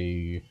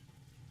see...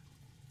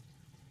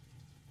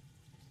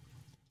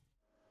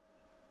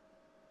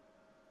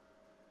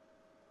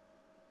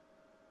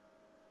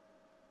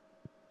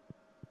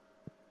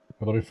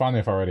 It'll be fun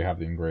if I already have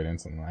the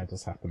ingredients and I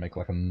just have to make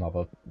like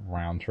another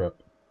round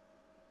trip.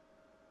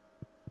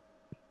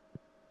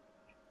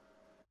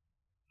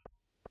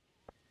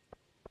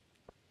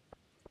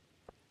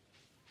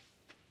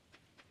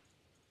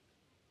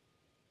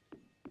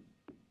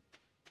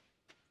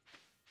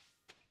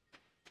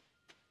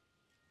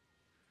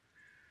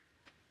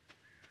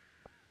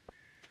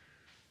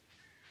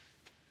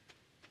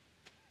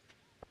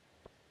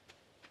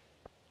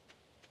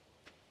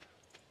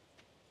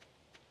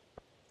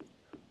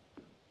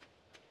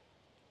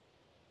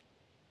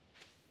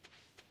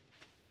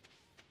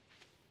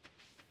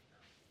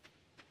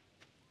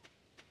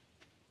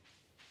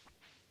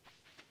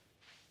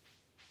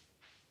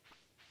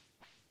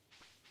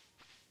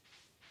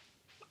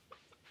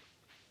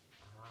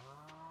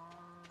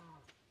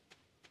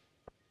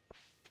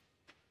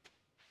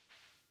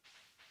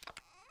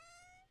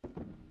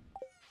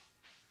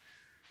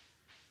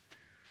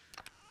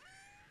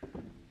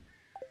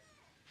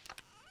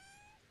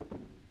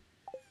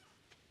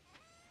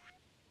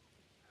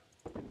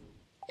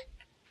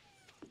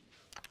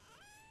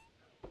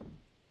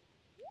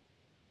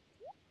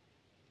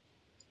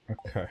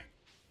 Okay.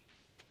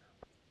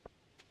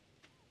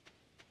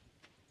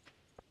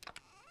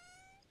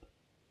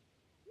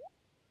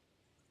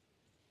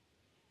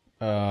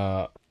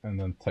 And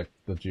then take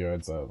the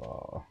geodes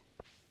over.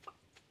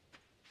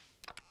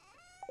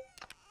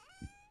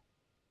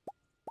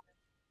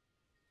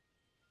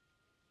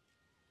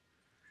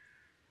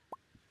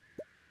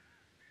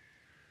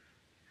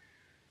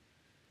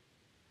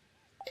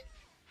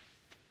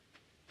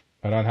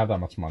 I don't have that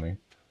much money.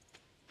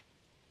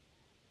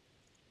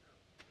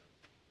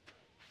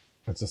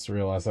 I just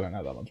realized I don't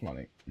have that much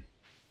money.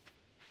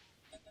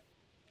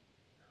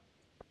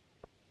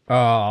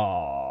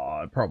 Oh,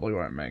 I probably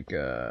won't make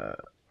it.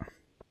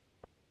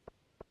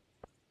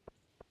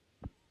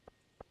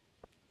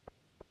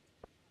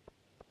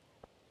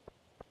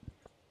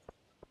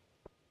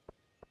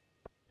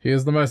 He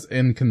is the most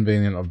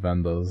inconvenient of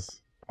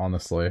vendors,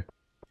 honestly.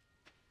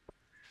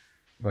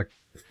 Like,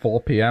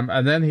 4 PM,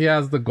 and then he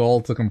has the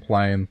gall to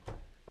complain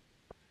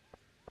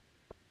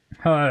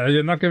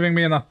You're not giving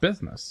me enough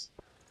business.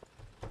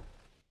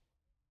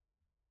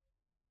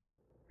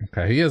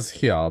 Okay, he is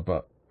here,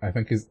 but I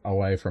think he's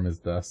away from his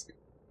desk.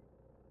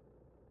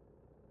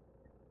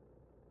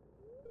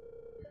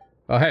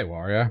 Oh, hey,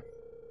 warrior.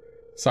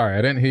 Sorry,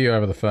 I didn't hear you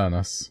over the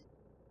furnace.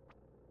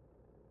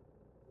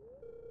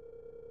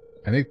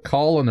 I need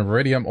coal and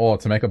iridium ore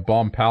to make a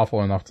bomb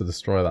powerful enough to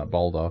destroy that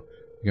boulder.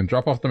 You can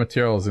drop off the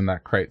materials in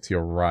that crate to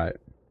your right.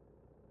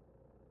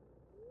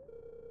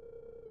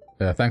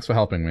 Yeah, thanks for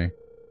helping me.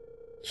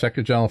 Check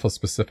your journal for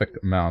specific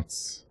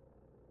amounts.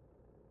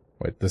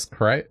 Wait, this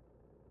crate?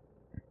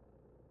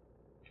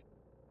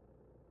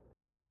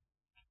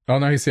 Oh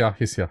no, he's here.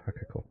 He's here.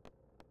 Okay, cool.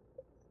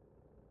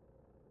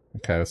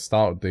 Okay, let's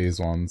start with these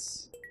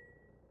ones.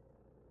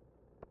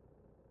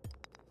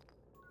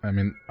 I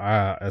mean,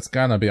 it's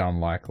gonna be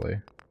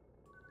unlikely.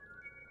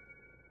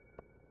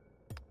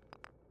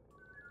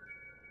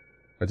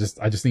 I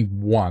just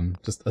need one.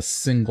 Just a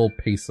single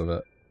piece of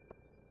it.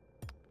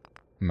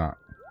 No.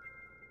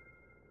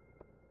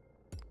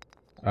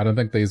 I don't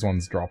think these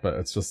ones drop it.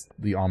 It's just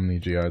the Omni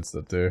Geodes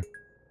that do.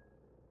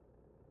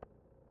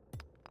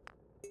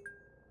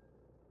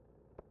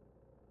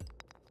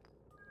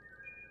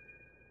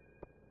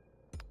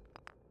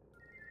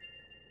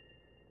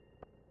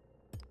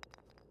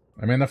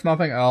 I mean, if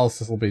nothing else,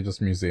 this will be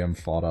just museum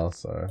fodder,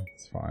 so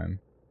it's fine.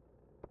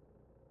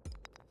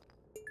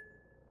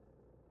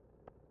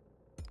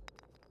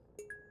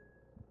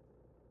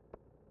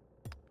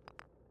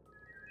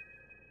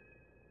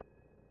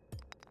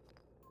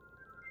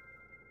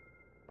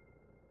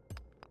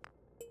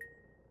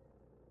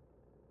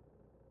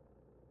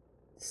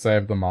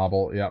 Save the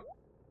marble, yep.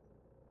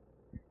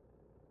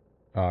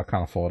 I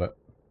can't afford it.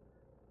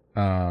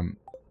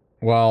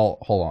 Well,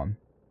 hold on.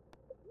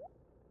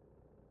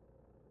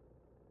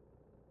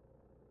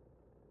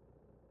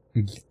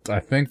 I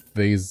think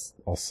these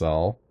I'll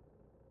sell.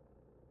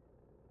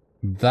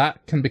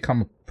 That can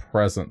become a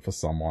present for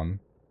someone.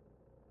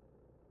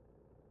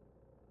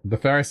 The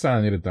fairy stone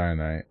I need to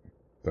donate.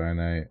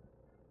 Donate.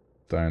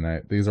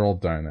 Donate. These are all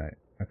donate.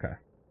 Okay.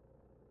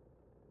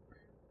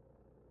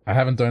 I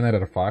haven't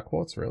donated a fire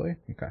quartz, really?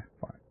 Okay,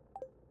 fine.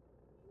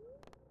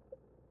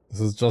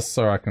 This is just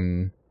so I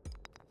can...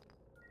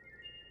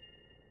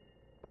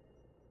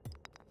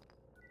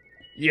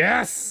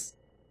 Yes!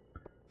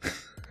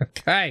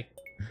 Okay.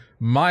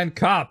 Mine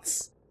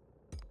cuts!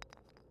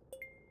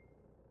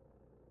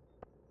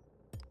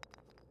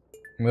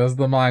 There's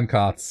the mine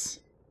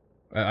carts.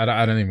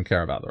 I don't even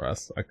care about the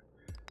rest.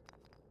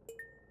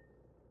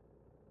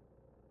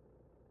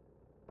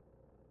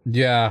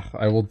 Yeah,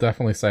 I will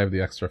definitely save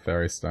the extra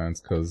fairy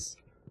stones, because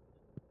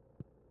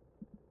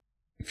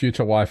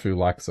future waifu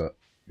likes it.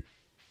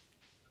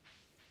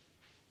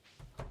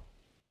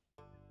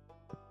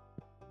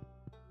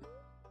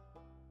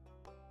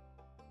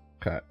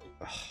 Okay.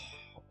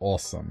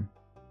 Awesome.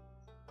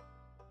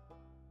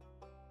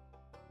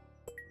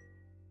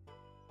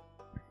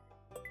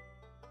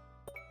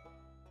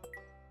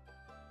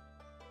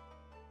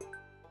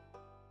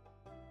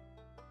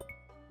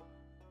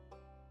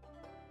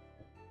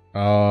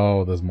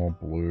 Oh, there's more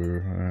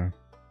blue.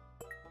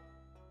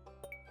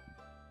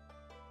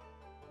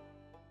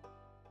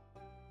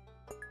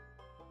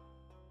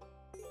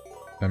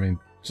 I mean,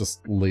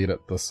 just lead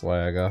it this way,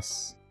 I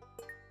guess.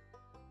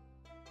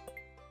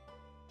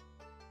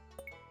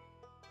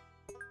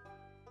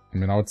 I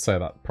mean, I would say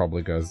that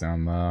probably goes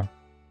down there.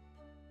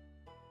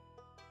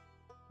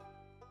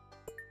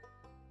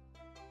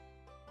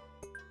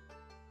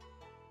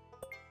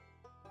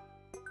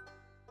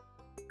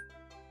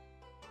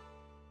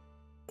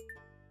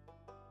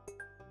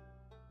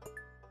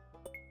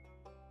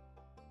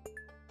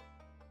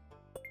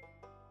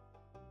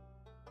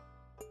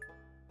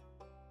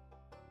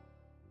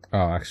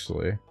 Oh,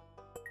 actually.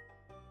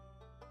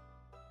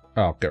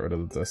 Oh, get rid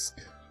of the disc.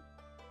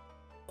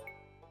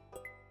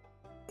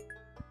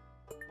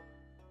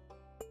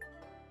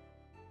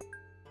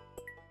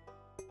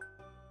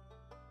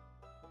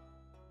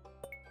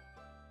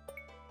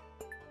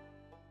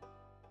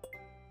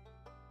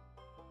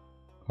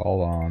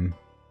 Hold on.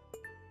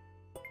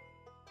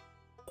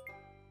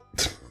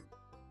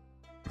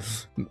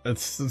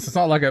 It's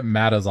not like it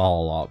matters a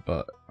whole lot,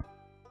 but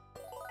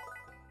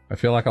I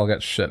feel like I'll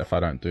get shit if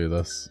I don't do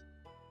this.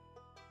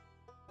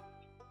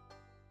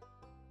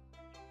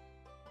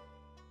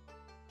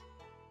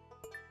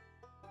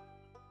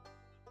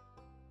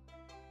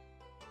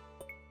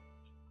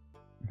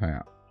 Hang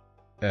on.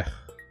 Ugh.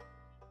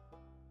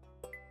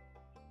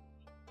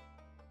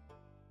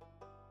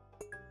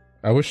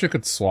 I wish you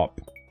could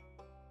swap.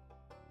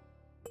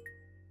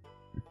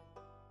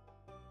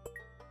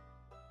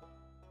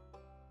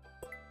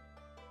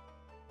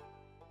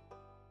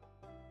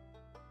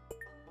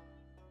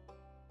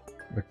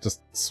 Like,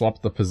 just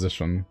swap the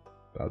position.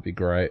 That'd be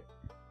great.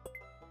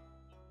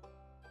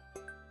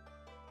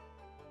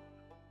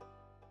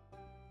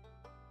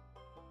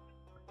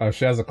 Oh,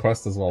 she has a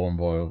quest as well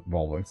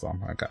involving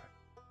some. Okay.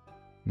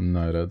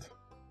 Noted.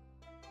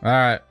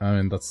 Alright, I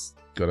mean, that's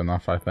good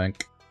enough, I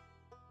think.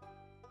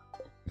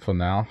 For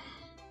now.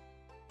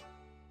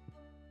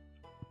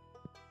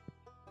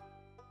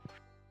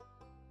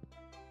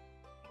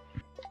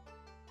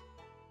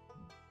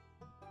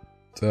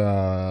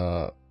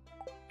 Yeah,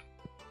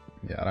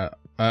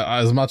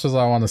 as much as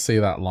I want to see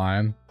that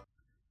line.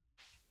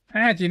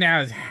 How'd you know I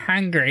was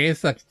hungry?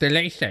 This looks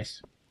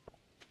delicious.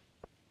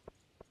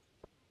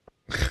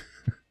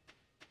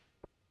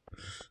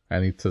 I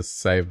need to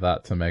save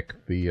that to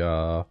make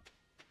the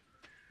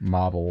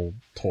marble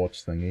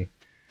torch thingy.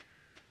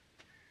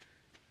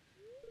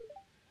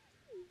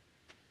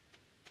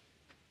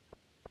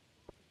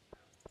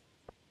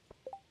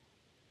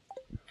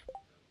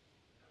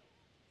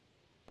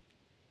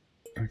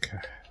 Okay,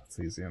 that's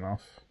easy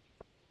enough.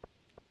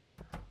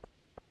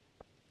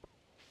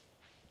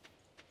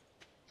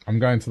 I'm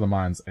going to the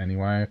mines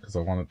anyway, because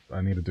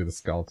I need to do the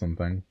skeleton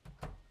thing.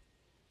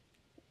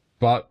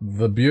 But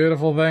the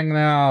beautiful thing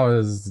now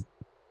is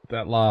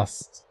that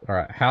last...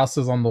 Alright, house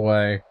is on the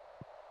way.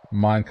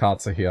 Mine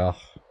carts are here.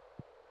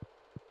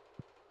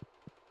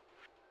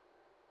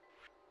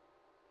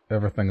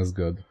 Everything is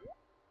good.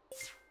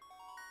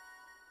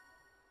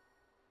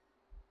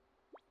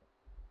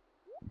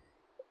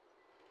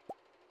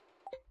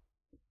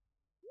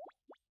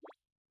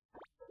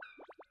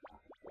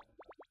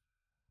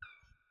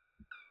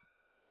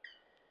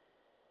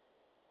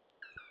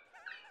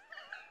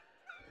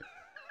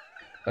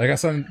 I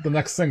guess the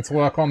next thing to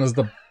work on is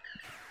the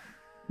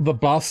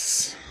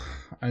bus.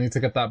 I need to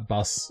get that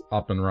bus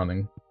up and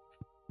running.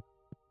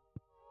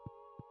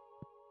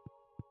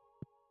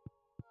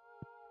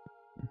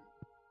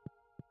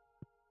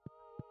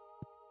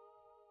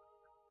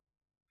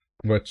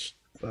 Which,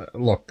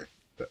 look,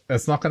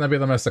 it's not going to be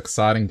the most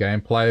exciting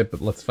gameplay,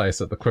 but let's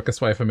face it, the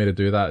quickest way for me to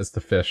do that is to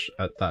fish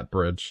at that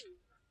bridge.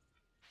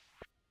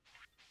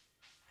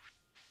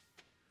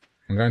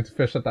 I'm going to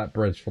fish at that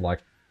bridge for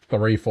like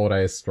 3-4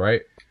 days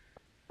straight.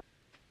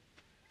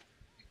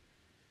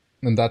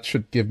 And that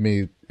should give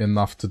me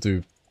enough to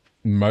do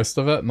most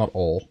of it, not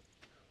all.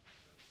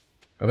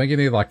 I think you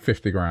need like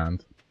 50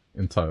 grand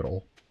in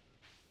total.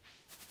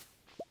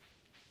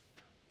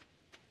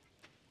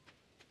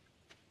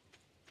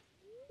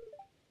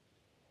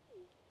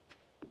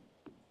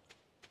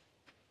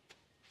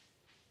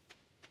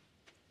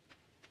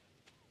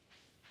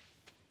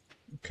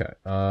 Okay,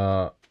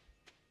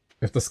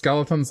 if the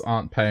skeletons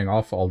aren't paying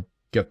off, I'll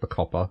get the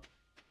copper.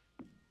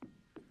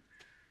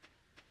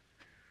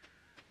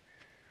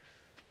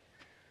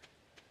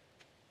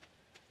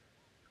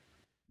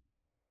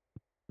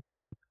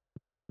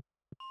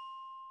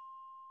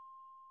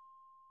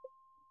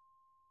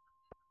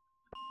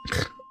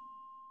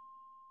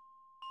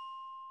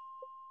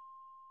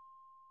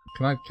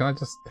 Can I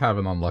just have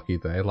an unlucky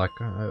day? Like,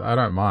 I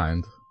don't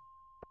mind.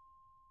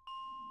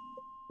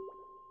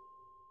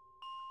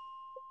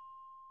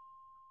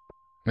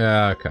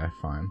 Yeah, okay,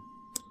 fine.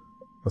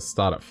 Let's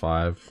start at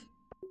 5.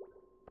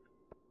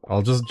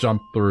 I'll just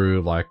jump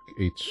through, like,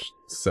 each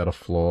set of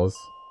floors.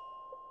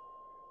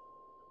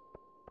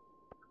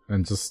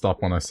 And just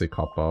stop when I see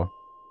copper.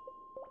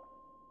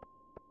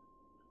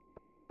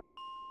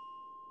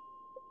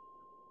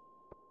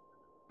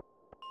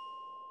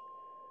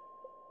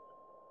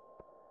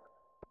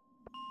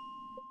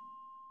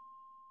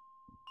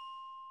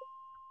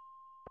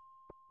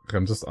 Okay,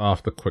 I'm just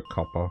after quick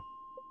copper.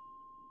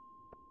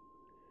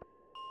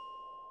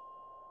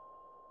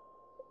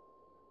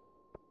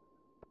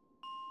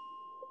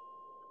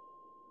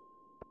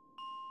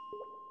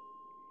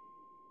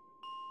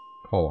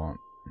 Hold on.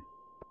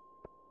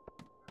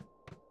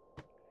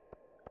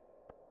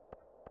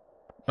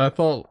 I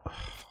thought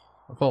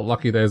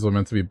Lucky Days were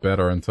meant to be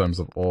better in terms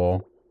of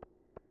ore.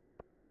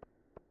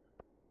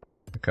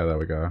 Okay, there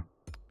we go.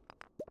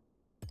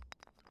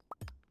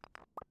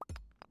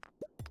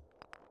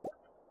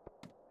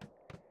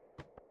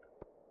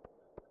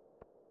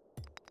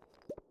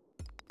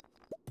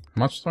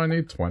 How much do I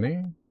need?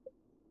 20?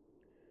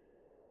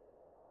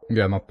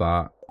 Yeah, not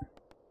that.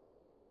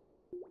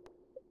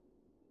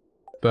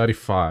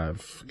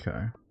 35.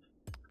 Okay.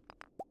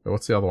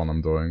 What's the other one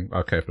I'm doing?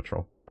 Okay,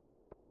 patrol.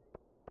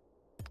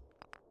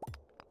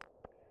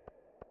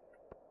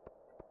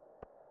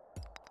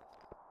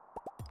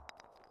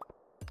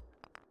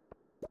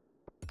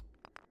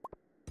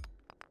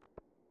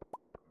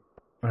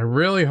 I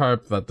really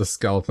hope that the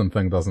skeleton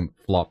thing doesn't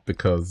flop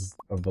because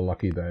of the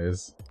Lucky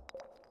Days.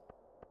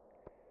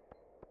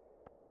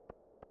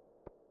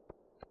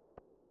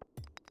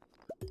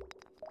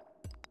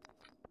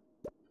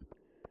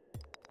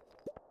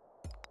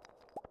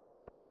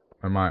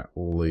 I might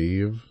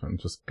leave and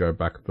just go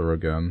back through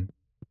again.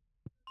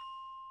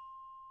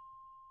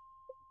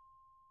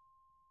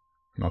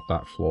 Not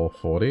that floor.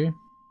 40?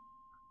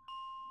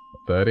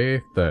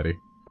 30? 30.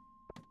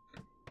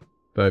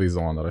 30's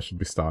the one that I should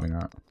be starting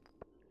at.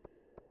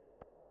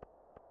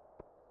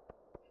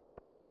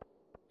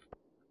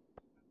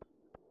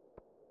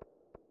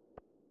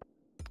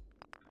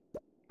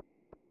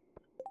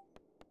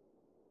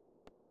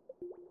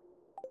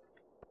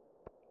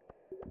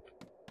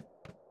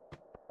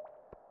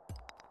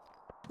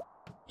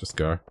 Just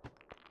go.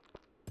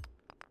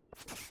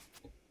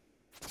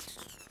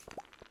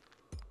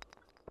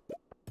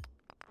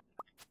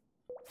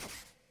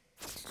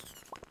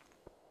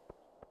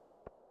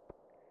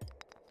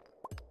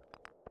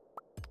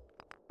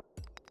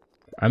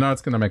 I know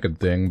it's gonna make a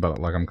ding, but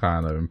like I'm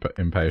kind of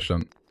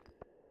impatient.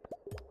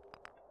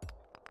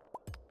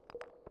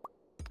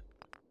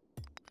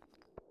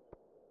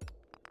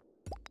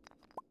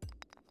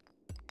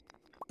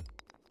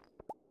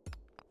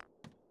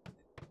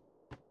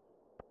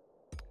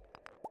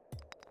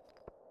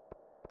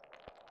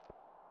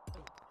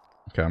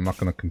 Okay, I'm not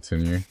gonna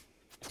continue.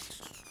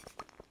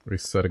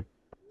 Reset it,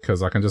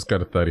 because I can just go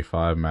to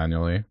 35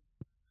 manually.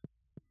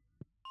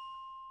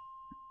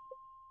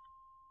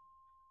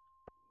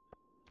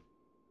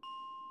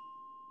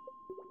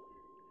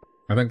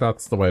 I think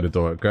that's the way to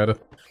do it. Go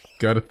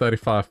to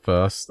 35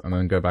 first, and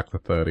then go back to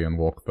 30 and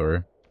walk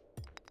through.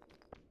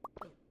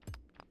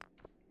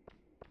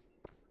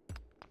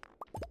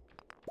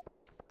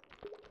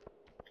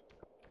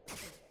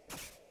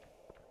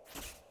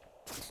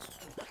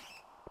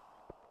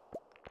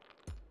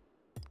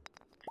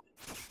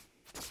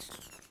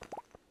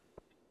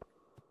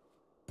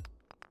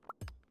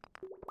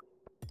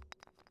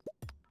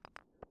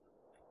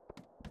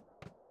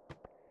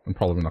 I'm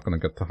probably not going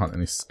to get to hunt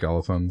any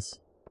skeletons.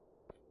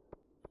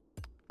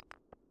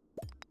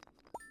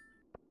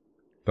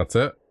 That's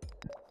it?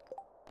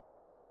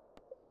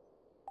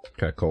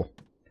 Okay, cool.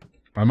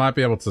 I might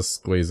be able to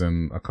squeeze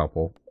in a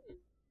couple.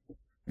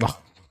 Oh.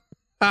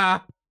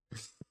 Ah!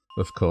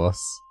 Of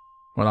course.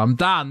 When I'm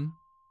done,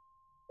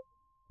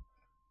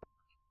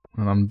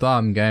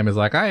 game is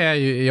like, oh yeah,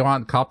 you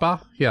want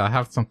copper? Yeah, I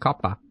have some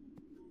copper.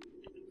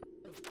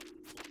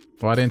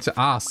 Why didn't you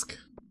ask?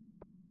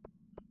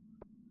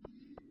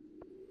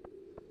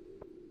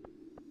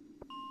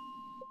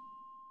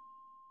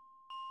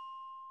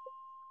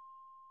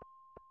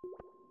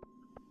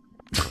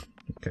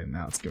 Okay,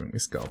 now it's giving me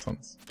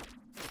skeletons.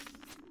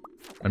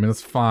 I mean,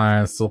 it's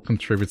fine. It still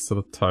contributes to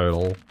the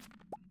total.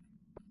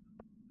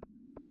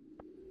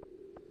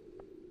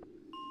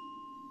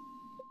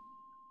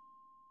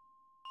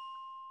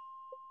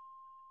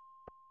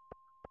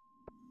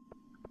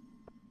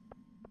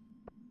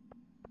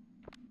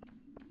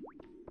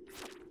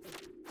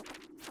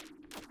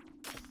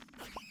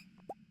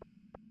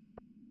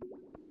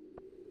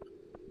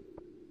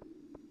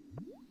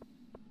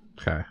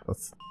 Okay,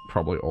 that's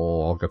probably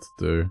all I'll get to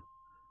do.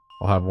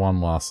 I'll have one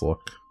last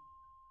look.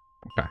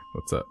 Okay,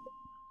 that's it.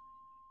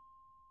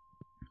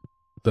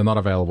 They're not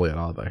available yet,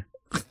 are they?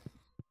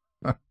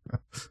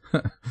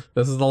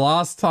 This is the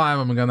last time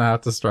I'm gonna have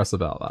to stress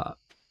about that.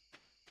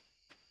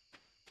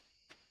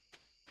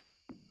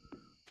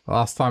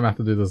 Last time I have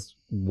to do this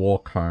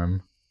walk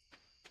home.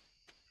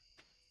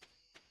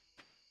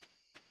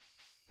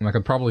 And I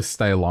could probably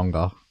stay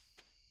longer.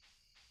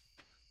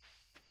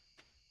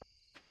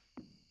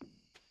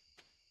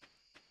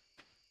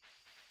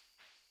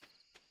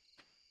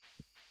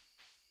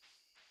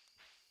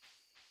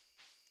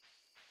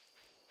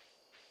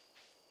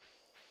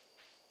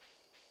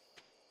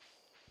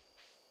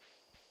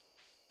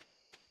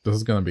 This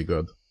is gonna be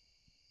good.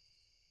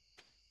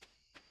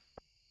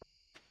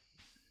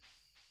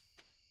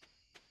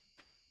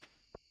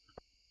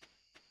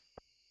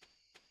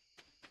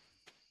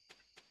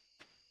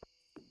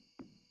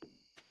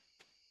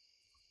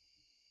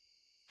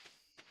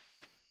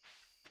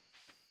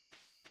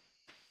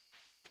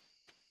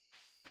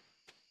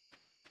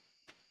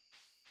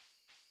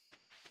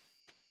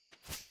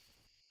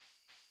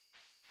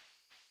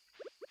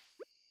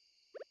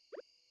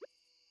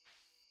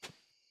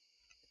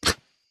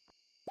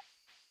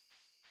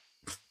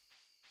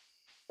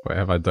 Wait,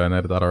 have I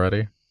donated that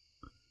already?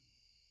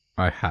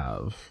 I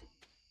have.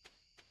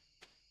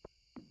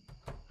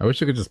 I wish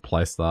you could just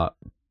place that.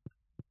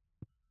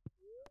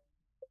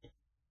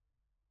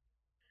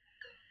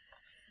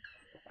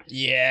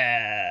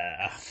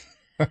 Yeah.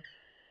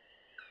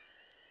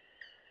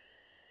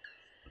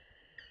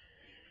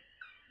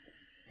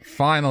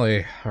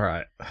 Finally.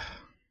 Alright.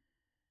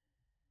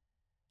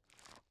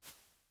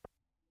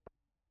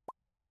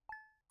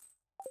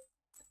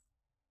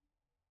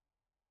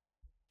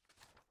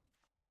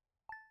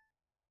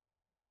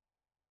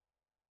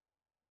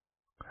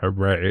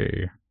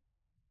 Hooray.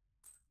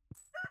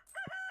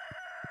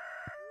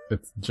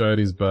 It's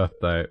Jodie's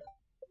birthday.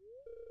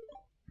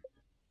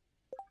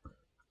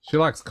 She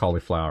likes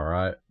cauliflower,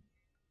 right?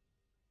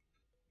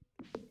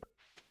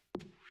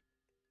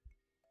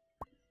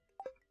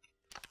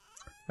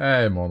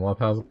 Hey, Monlove,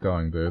 how's it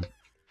going, dude?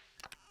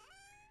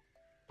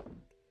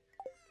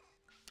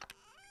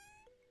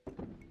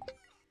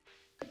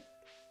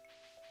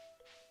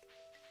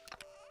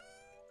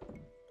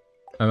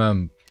 And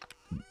then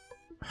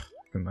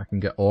I can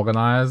get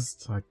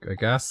organized, I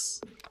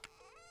guess.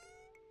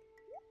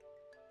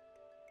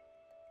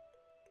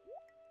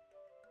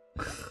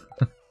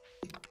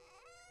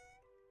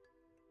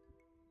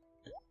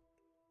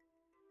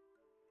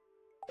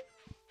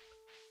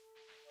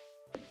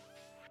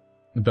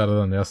 Better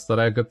than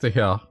yesterday, good to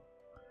hear.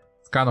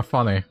 It's kind of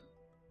funny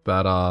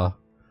that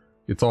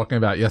you're talking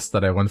about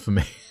yesterday when for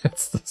me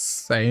it's the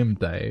same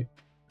day.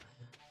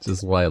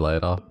 Just way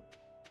later.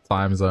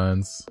 Time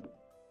zones.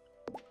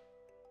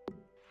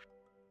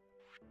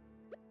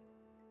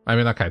 I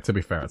mean, okay, to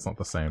be fair, it's not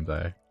the same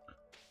day.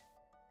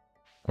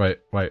 Wait,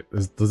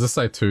 does this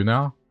say 2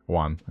 now?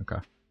 1,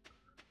 okay.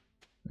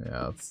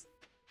 Yeah, that's...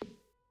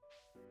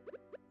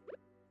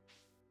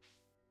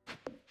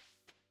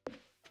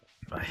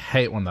 I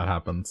hate when that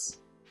happens.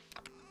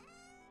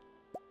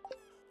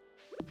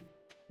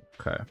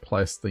 Okay,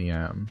 place the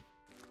yam.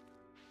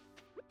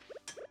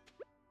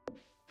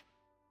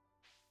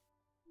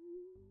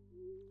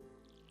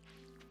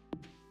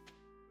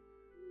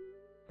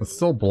 It's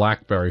still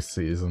blackberry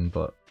season,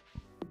 but...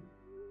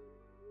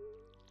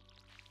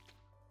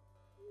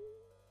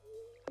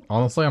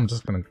 Honestly, I'm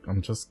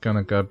just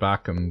gonna go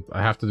back and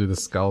I have to do the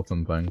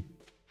skeleton thing.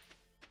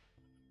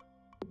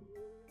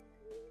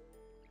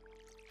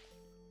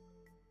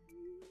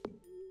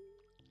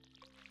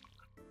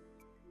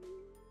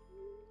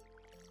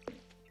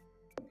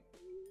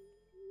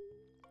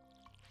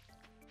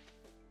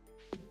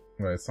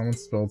 Wait, someone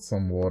spilled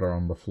some water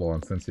on the floor,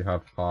 and since you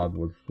have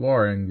hardwood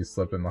flooring, you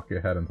slip and knock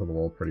your head into the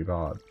wall pretty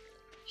hard.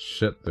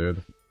 Shit,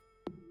 dude.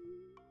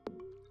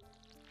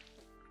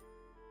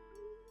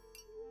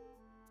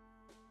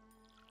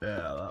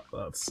 Yeah,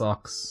 that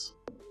sucks.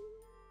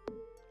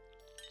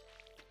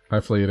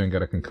 Hopefully you didn't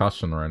get a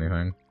concussion or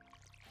anything.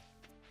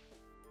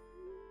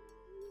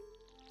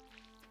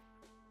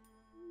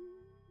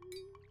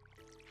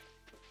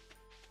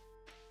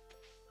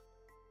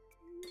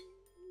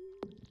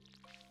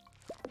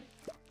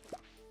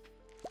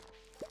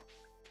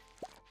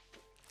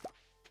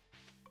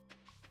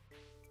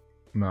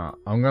 Nah,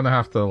 I'm gonna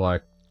have to,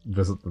 like,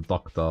 visit the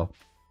doctor.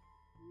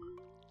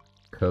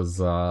 Cause,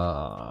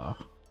 I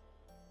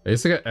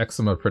used to get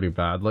eczema pretty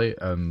badly,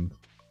 and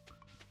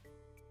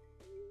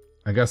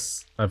I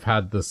guess I've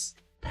had this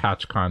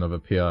patch kind of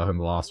appear in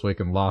the last week,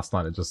 and last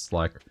night it just,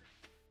 like,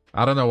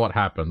 I don't know what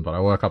happened, but I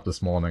woke up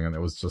this morning and it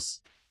was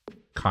just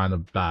kind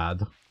of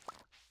bad.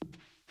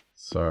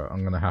 So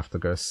I'm gonna have to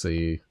go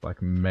see,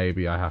 like,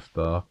 maybe I have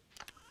to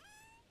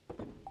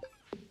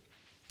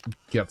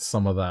get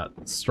some of that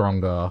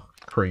stronger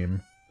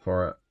cream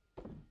for it.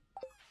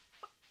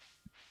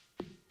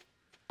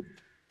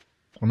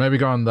 Or maybe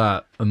go on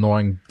that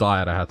annoying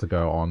diet I had to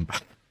go on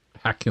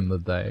back in the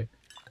day.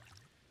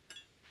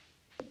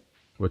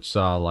 Which,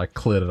 like,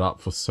 cleared it up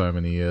for so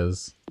many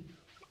years.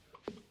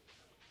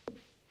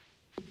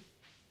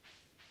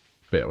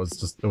 But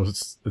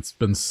it's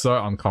been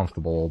so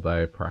uncomfortable all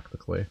day,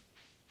 practically.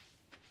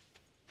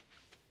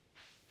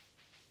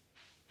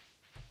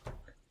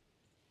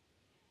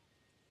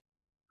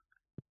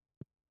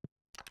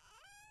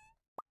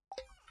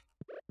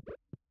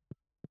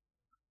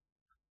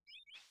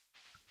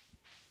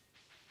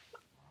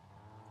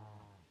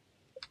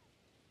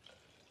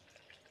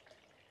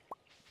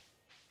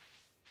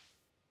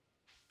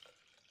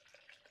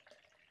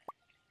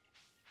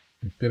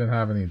 Didn't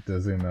have any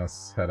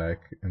dizziness, headache,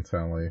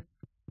 internally.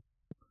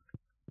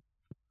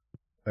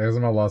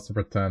 Eczema loves to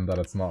pretend that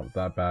it's not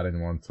that bad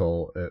anymore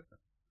until it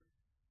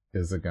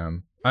is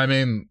again. I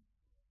mean,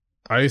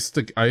 I used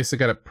to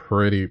get it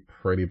pretty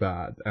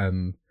bad,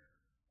 and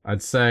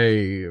I'd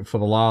say for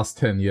the last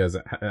 10 years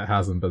it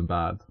hasn't been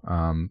bad.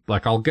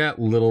 Like, I'll get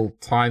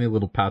tiny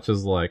little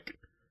patches, like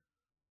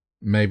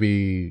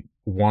maybe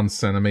 1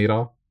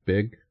 centimeter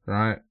big,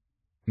 right?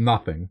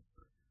 Nothing.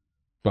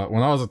 But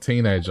when I was a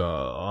teenager,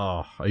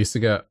 I used to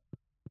get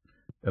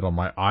it on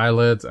my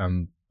eyelids,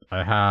 and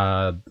I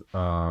had,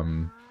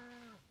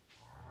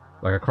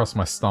 like, across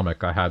my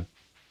stomach, I had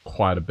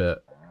quite a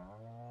bit,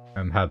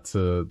 and had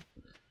to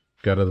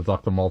go to the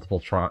doctor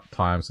multiple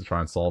times to try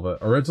and solve it.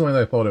 Originally,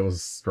 they thought it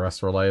was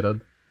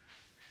stress-related.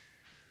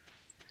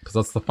 Because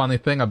that's the funny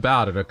thing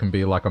about it, it can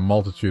be, like, a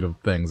multitude of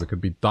things. It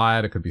could be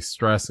diet, it could be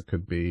stress, it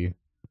could be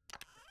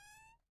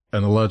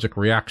an allergic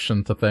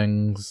reaction to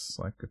things.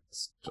 Like,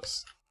 it's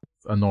just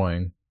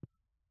annoying.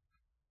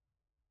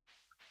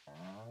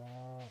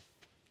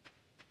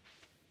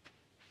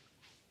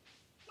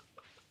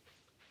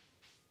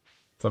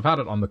 So I've had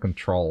it under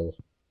control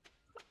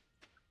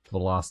for the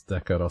last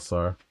decade or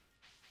so.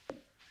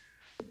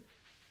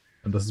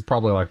 And this is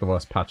probably like the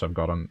worst patch I've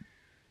gotten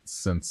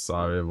since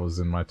I was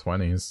in my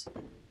 20s.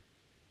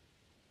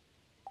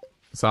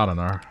 So I don't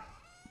know.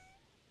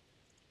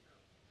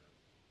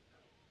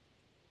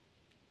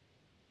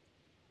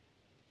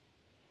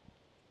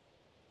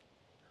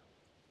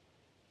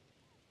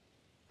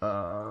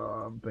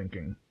 I'm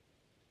thinking.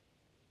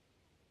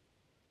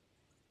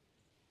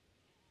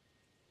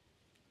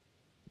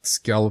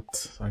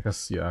 Skeleton, I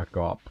guess, yeah,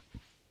 go up.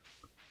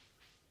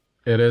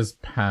 It is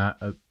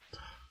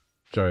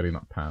Jody,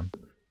 not Pam.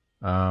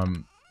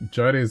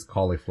 Jody's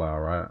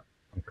cauliflower, right?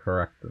 I'm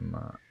correct in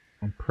that.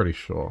 I'm pretty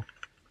sure.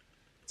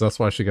 So that's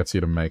why she gets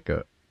you to make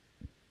it.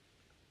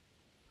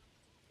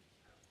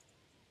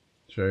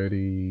 Jody...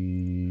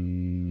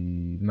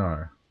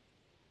 No.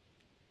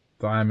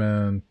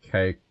 Diamond,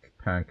 cake,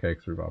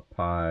 pancakes, rhubarb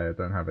pie.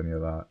 Don't have any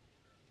of that.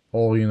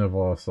 All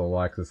universal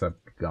likes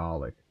except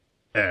garlic.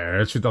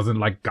 She doesn't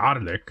like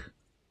garlic.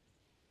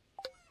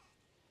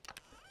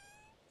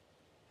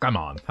 Come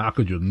on, how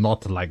could you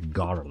not like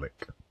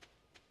garlic?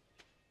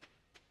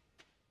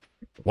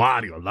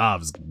 Wario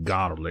loves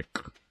garlic.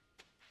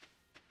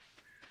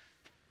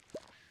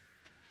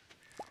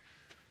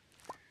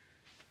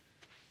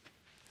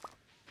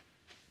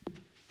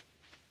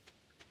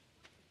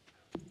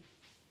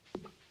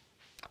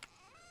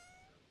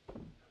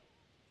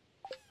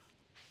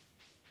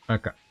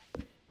 Okay.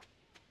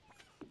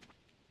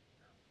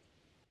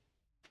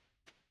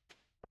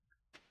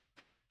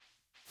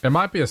 It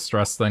might be a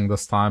stress thing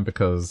this time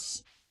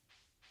because...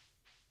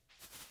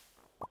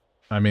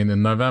 I mean,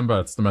 in November,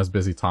 it's the most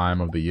busy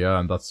time of the year,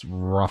 and that's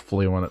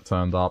roughly when it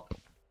turned up.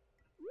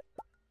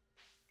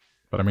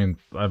 But I mean,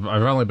 I've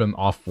only been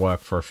off work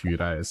for a few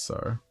days,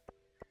 so...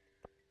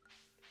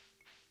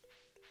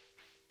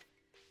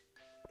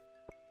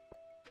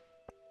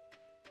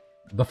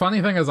 The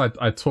funny thing is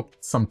I took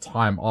some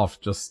time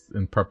off just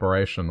in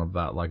preparation of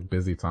that, like,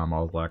 busy time. I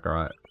was like,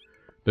 alright,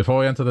 before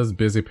we enter this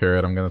busy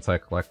period, I'm gonna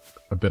take, like,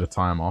 a bit of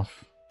time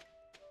off.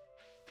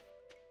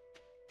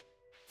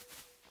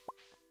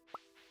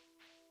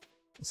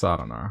 So I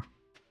don't know.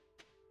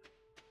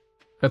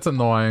 It's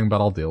annoying, but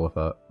I'll deal with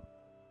it.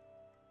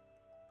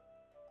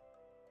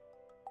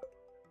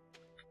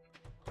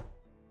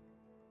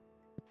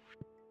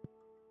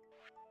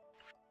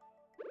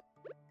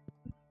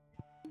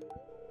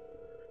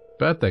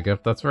 Birthday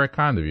gift, that's very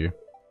kind of you.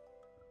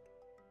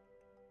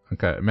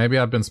 Okay, maybe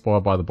I've been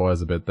spoiled by the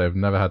boys a bit. They've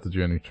never had to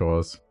do any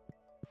chores.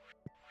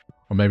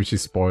 Or maybe she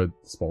spoiled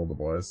the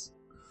boys.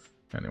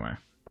 Anyway.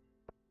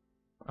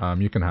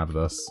 You can have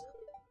this.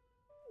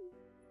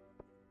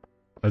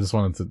 I just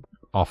wanted to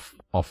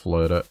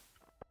offload it.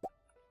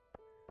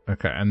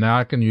 Okay, and now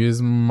I can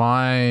use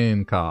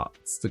mine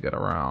carts to get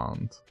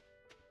around.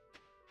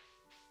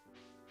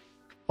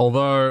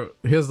 Although,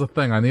 here's the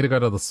thing, I need to go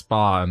to the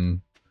spa,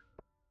 and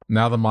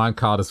now the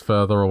minecart is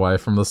further away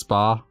from the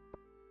spa.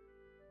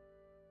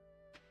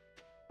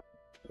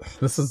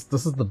 This is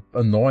the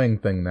annoying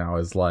thing now,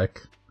 is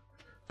like...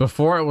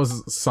 Before it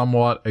was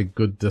somewhat a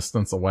good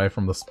distance away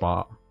from the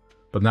spa,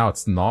 but now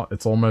it's not.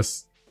 It's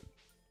almost...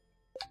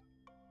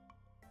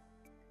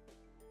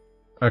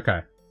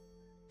 Okay.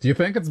 Do you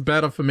think it's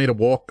better for me to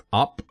walk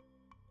up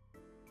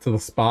to the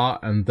spa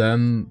and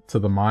then to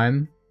the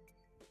mine?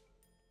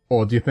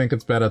 Or do you think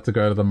it's better to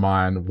go to the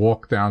mine,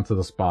 walk down to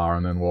the spa,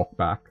 and then walk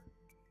back?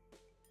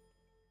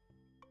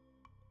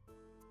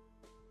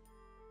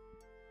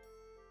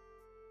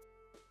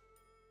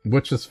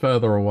 Which is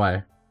further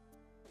away?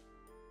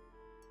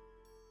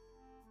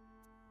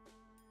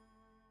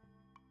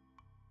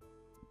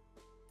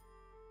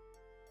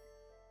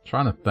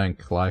 Trying to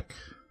think, like...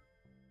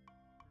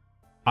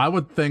 I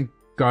would think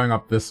going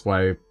up this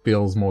way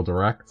feels more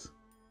direct,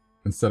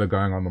 instead of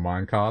going on the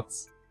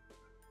minecarts.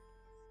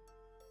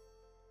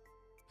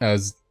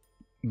 As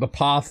the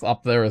path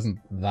up there isn't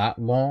that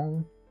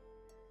long.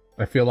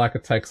 I feel like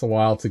it takes a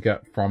while to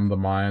get from the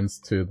mines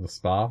to the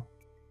spa.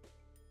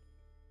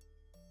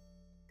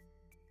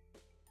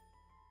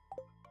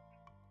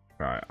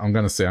 Alright, I'm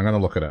gonna see. I'm gonna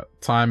look at it.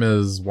 Time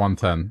is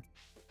 1:10.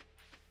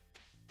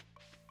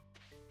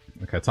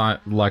 Okay, time,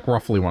 like,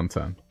 roughly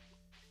 1:10.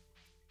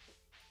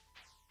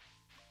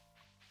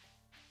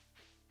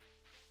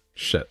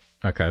 Shit.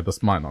 Okay,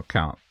 this might not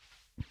count.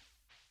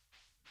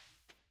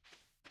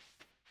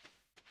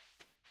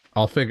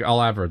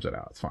 I'll average it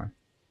out, it's fine.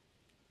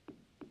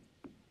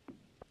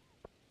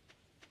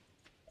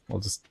 I'll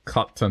just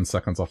cut 10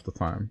 seconds off the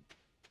time.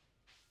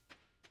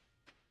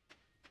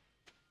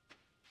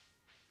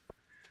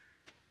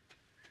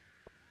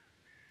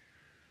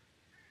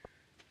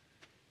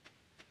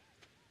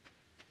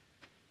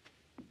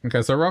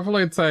 Okay, so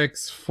roughly it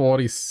takes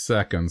 40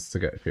 seconds to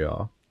get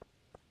here.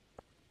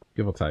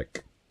 Give or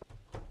take.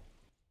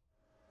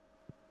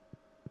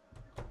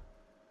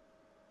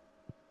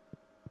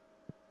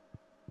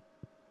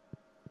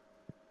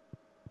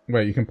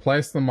 Wait, you can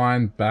place the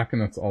mine back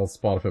in its old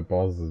spot if it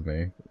bothers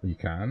me. You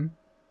can?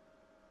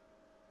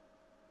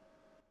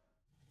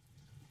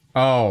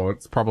 Oh,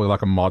 it's probably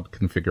like a mod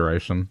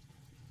configuration.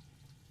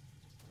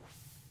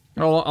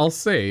 Oh, I'll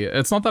see.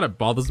 It's not that it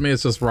bothers me,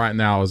 it's just right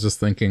now I was just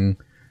thinking...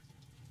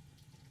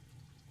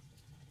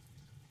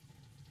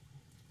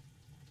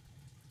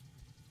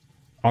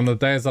 On the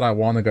days that I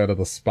want to go to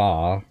the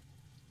spa...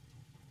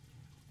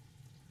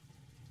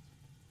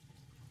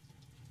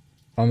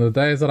 On the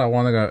days that I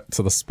want to go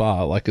to the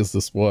spa, like, is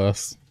this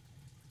worse?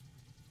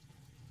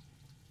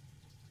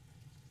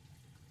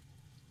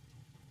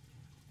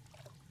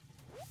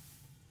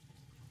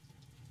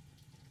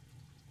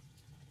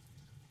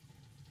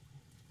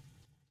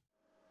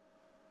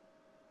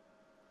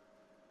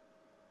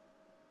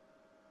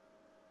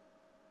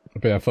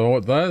 But yeah,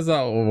 for those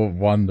that were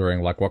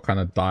wondering, like, what kind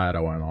of diet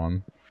I went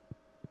on,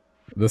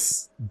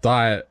 this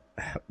diet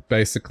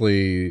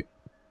basically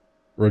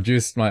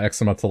reduced my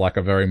eczema to, like,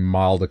 a very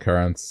mild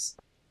occurrence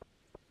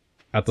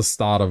at the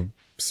start of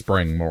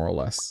spring, more or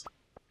less.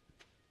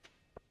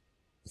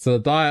 So the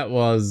diet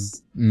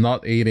was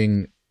not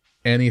eating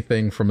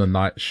anything from the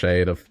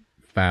nightshade of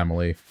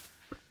family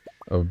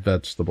of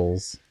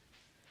vegetables.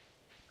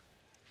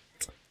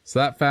 So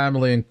that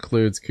family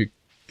includes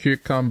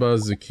cucumber,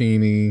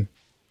 zucchini,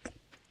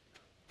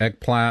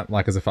 eggplant,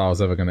 like as if I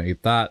was ever going to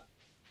eat that.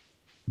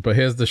 But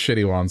here's the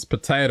shitty ones.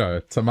 Potato,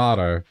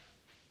 tomato,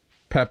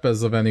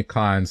 peppers of any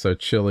kind, so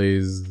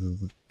chilies,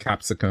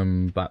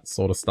 capsicum, that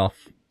sort of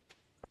stuff.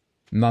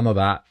 None of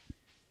that.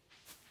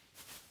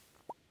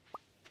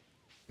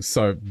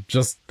 So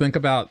just think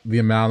about the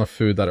amount of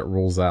food that it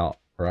rules out,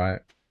 right?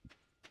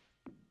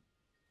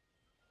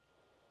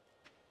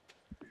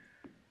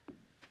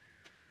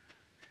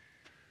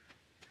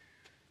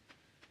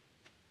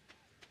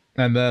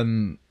 And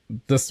then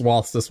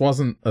whilst this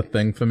wasn't a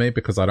thing for me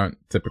because I don't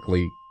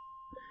typically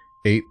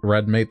eat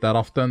red meat that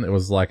often, it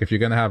was like, if you're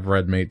gonna have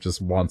red meat,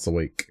 just once a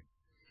week.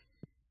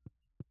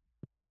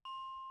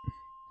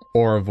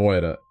 Or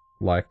avoid it.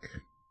 Like,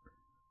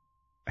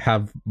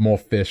 have more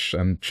fish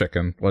and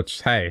chicken,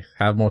 which, hey,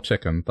 have more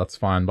chicken. That's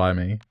fine by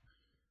me.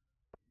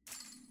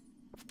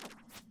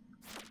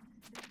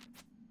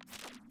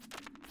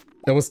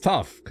 It was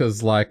tough,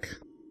 because, like,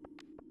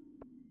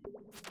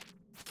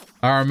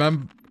 I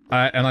remember,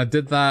 and I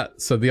did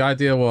that, so the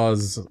idea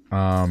was,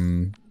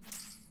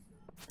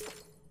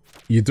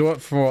 you do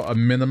it for a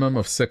minimum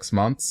of 6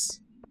 months,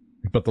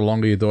 but the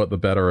longer you do it, the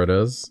better it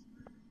is.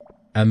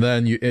 And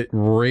then it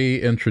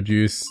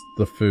reintroduce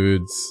the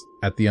foods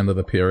at the end of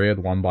the period,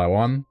 one by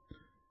one,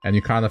 and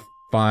you kind of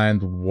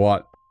find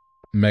what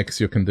makes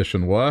your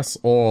condition worse,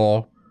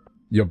 or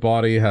your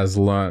body has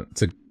learnt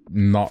to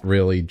not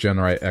really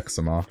generate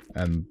eczema,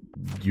 and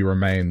you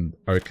remain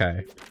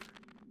okay.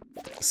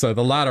 So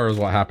the latter is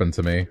what happened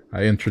to me.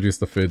 I introduced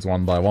the foods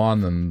one by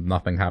one, and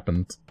nothing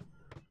happened.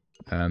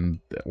 And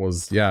it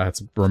was, yeah,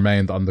 it's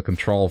remained under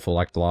control for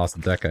like the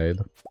last decade.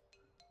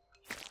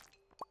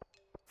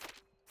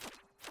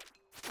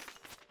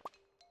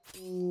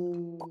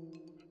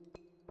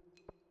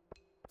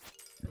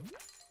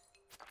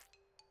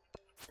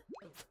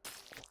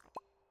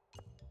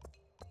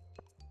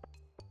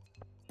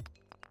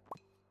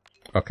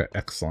 Okay,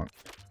 excellent.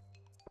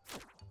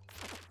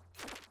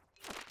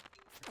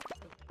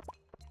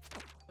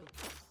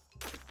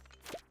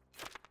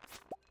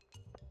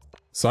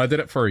 So I did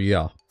it for a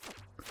year.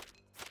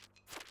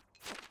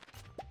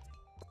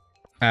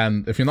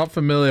 And if you're not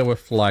familiar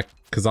with, like,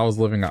 because I was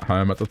living at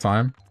home at the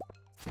time.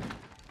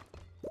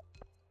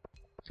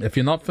 If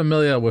you're not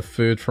familiar with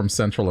food from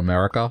Central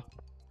America,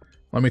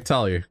 let me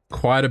tell you,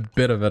 quite a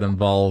bit of it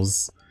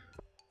involves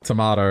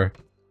tomato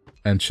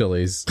and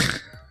chilies.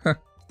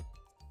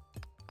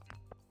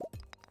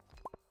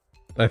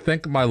 I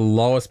think my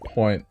lowest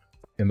point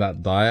in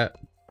that diet,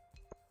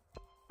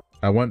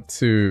 I went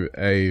to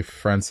a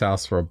friend's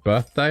house for a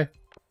birthday,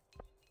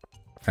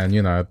 and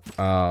you know,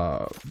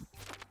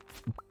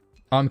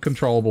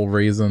 uncontrollable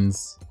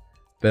reasons,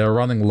 they were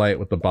running late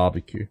with the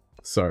barbecue,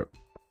 so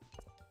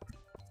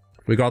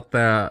we got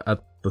there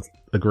at the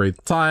agreed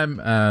time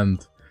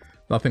and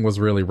nothing was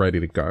really ready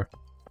to go.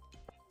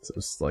 So it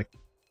was like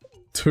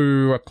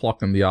 2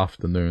 o'clock in the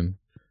afternoon.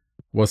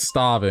 We're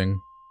starving,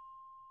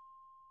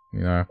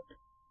 you know.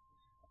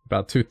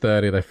 About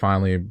 2:30, they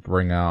finally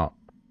bring out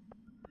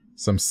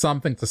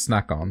something to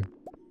snack on.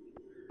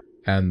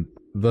 And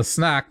the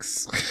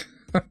snacks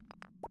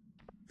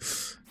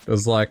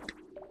was like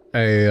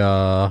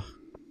a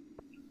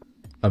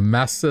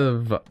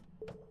massive,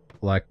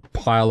 like,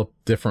 pile of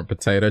different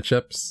potato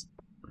chips.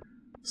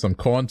 Some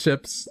corn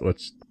chips,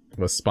 which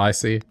were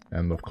spicy,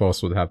 and of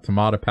course would have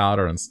tomato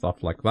powder and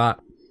stuff like that.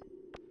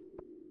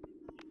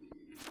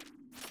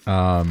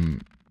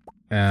 And,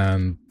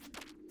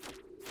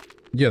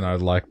 you know,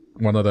 like,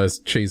 one of those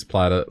cheese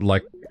platter,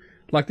 like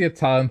the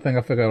Italian thing,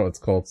 I forgot what it's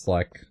called. It's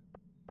like,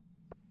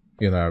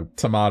 you know,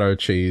 tomato,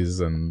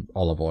 cheese, and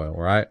olive oil,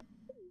 right?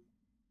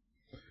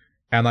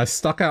 And I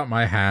stuck out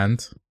my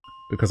hand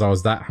because I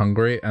was that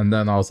hungry, and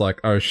then I was like,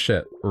 oh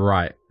shit,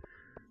 right.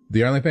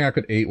 The only thing I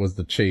could eat was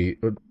the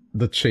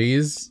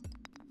cheese.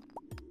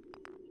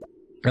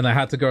 And I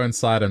had to go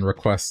inside and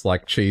request,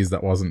 like, cheese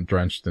that wasn't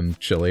drenched in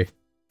chili.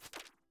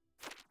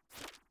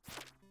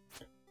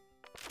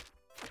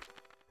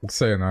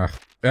 So, you know,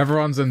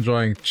 everyone's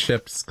enjoying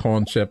chips,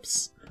 corn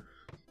chips.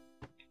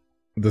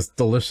 This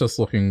delicious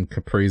looking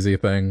caprese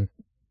thing.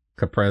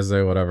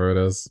 Caprese, whatever it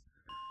is.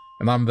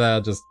 And I'm there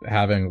just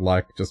having,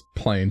 like, just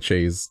plain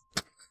cheese.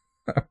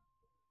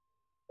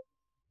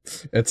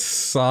 It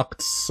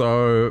sucked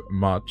so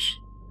much.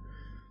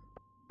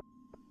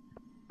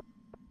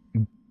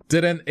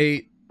 Didn't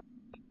eat,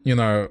 you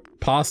know,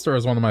 pasta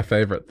is one of my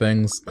favorite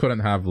things. Couldn't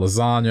have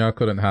lasagna,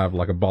 couldn't have,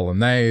 like, a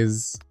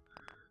bolognese.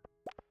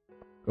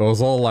 It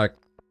was all, like,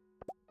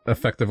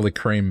 effectively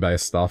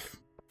cream-based stuff.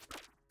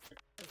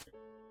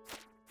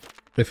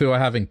 If we were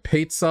having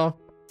pizza,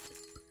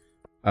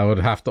 I would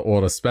have to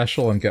order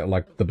special and get,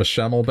 like, the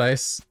bechamel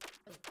base.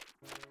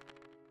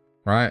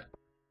 Right?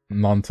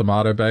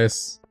 Non-tomato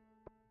base.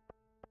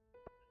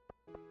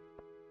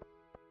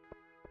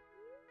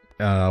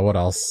 What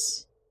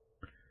else?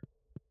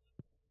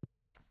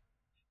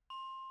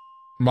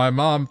 My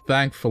mom,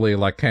 thankfully,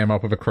 like, came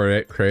up with a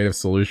creative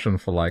solution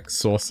for, like,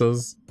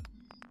 sauces.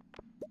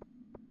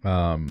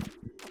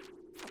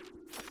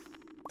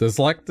 There's,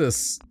 like,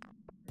 this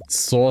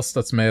sauce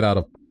that's made out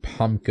of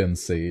pumpkin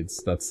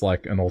seeds that's,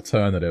 like, an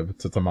alternative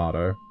to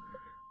tomato.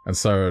 And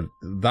so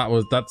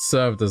that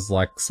served as,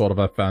 like, sort of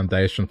a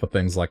foundation for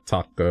things like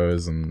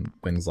tacos and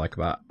things like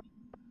that.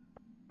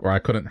 Where I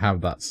couldn't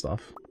have that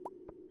stuff.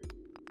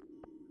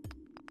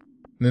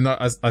 You know,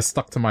 I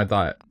stuck to my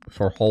diet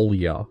for a whole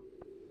year.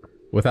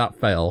 Without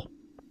fail.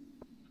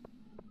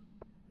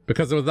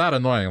 Because it was that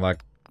annoying,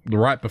 like,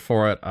 right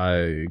before it,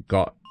 I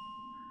got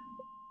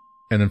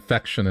an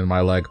infection in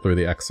my leg through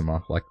the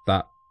eczema, like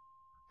that.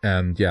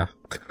 And yeah,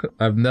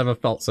 I've never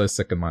felt so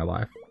sick in my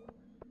life.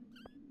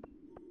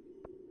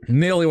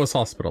 Nearly was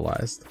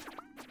hospitalized.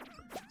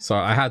 So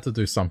I had to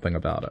do something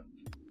about it.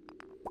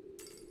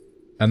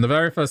 And the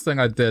very first thing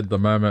I did the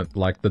moment,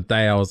 like the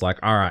day I was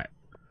like, alright.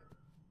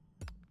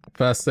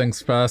 First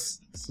things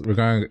first, we're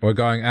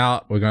going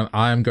out,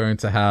 I am going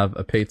to have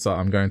a pizza,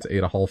 I'm going to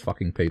eat a whole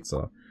fucking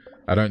pizza.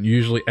 I don't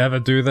usually ever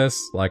do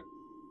this, like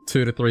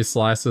 2 to 3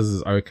 slices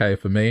is okay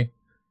for me.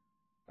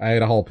 I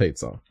ate a whole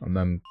pizza, and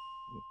then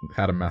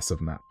had a massive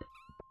nap.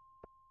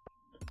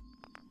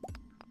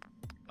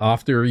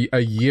 After a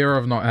year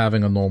of not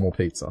having a normal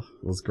pizza.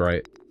 It was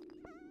great.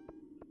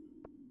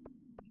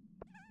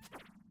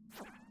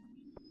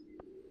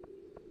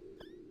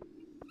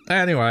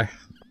 Anyway.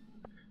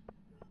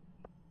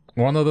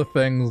 One of the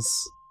things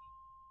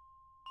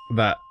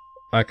that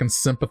I can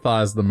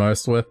sympathize the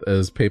most with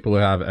is people who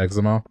have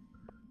eczema.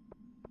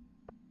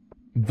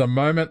 The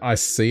moment I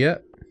see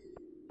it,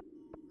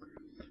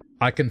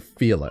 I can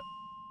feel it.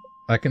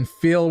 I can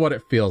feel what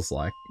it feels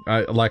like.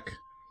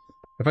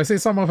 If I see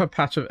someone with a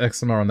patch of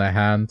eczema on their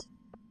hand,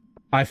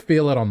 I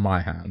feel it on my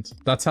hand.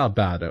 That's how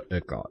bad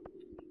it got.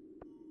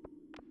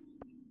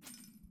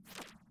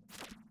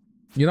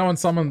 You know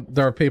when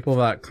there are people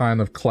that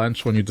kind of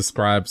clench when you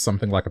describe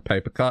something like a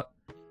paper cut?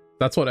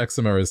 That's what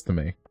eczema is to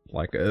me.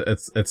 Like,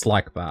 it's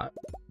like that.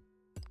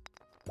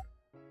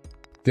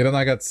 Didn't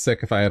I get sick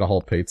if I ate a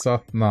whole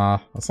pizza? Nah,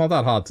 it's not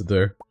that hard to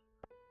do.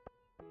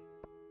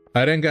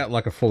 I didn't get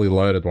like a fully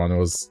loaded one, it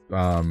was,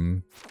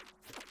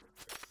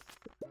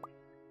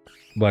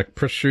 like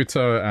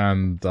prosciutto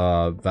and,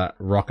 that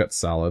rocket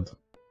salad.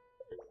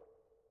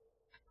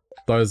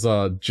 Those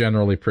are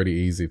generally pretty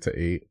easy to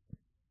eat.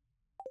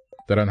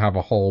 They don't have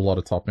a whole lot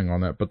of topping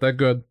on it, but they're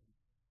good.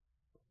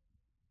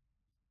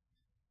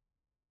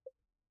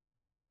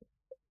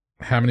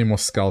 How many more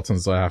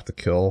skeletons do I have to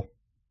kill?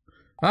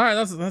 Alright,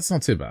 that's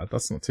not too bad.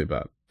 That's not too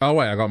bad. Oh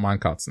wait, I got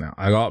minecarts now.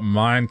 I got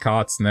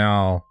minecarts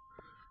now.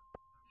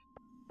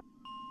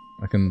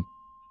 I can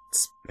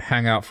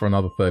hang out for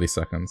another 30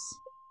 seconds.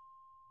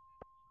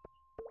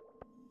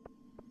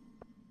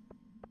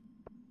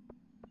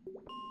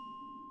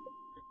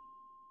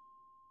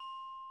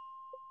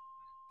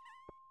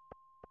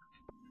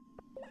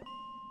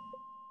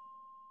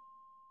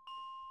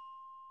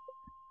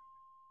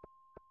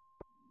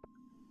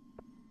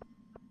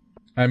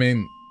 I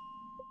mean,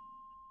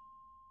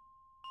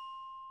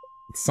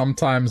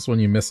 sometimes when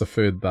you miss a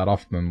food that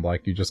often,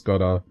 like, you just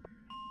gotta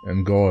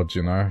engorge,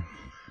 you know?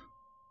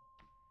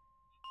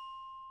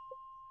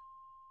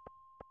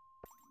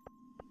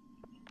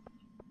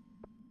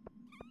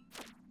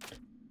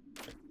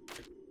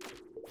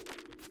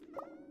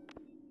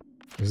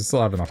 We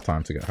still have enough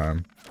time to get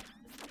home.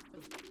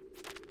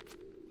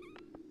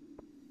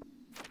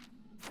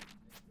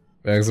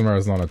 Eczema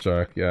is not a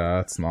joke. Yeah,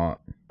 it's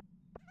not.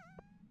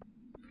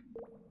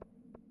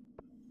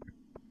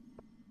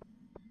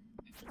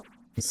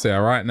 So yeah,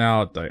 right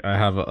now I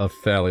have a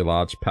fairly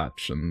large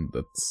patch, and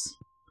it's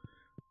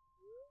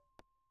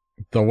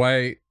the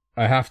way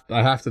I have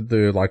to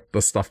do like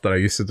the stuff that I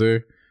used to do.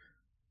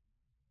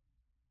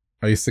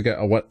 I used to get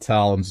a wet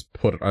towel and just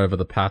put it over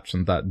the patch,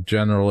 and that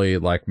generally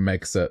like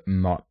makes it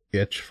not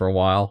itch for a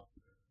while.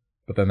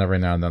 But then every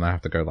now and then I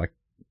have to go like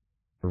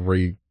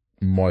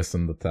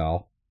re-moisten the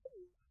towel.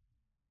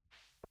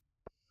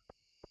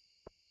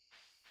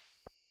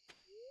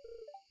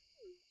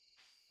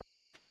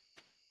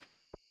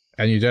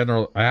 And you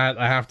generally,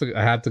 I had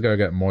to go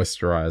get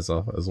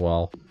moisturizer as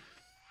well.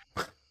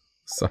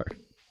 So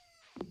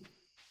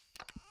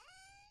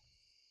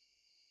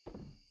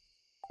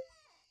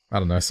I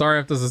don't know. Sorry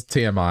if this is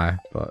TMI,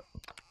 but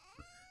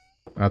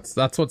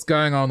that's what's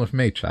going on with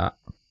me, chat.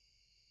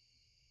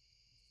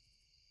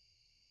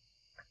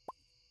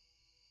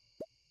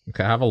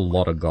 Okay, I have a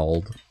lot of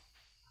gold.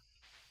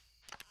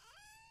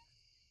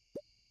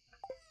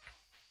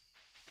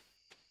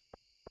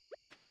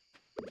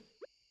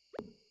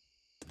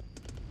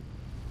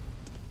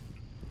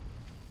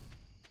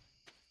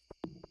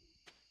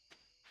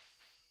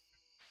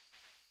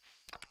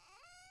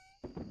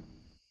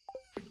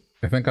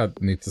 I think I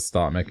need to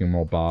start making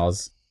more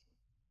bars.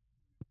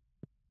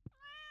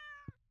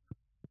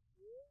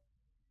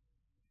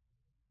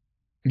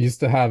 You used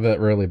to have it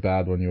really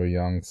bad when you were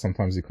young.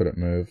 Sometimes you couldn't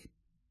move.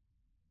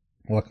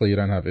 Luckily, you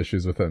don't have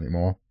issues with it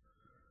anymore.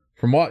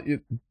 From what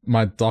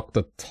my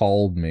doctor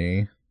told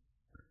me,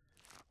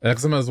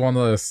 eczema is one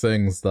of those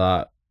things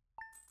that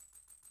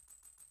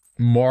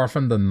more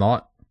often than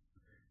not,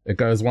 it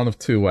goes one of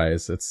two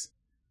ways. It's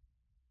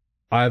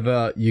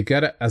either you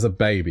get it as a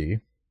baby,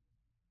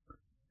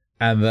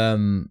 and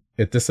then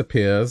it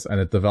disappears and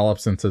it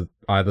develops into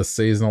either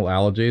seasonal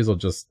allergies or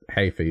just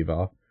hay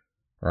fever,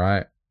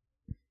 right?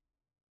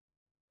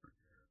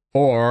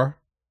 Or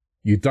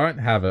you don't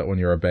have it when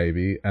you're a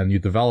baby and you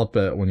develop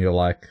it when you're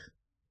like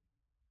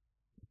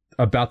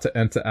about to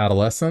enter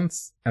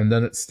adolescence, and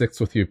then it sticks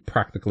with you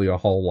practically your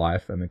whole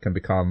life, and it can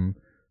become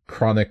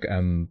chronic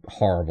and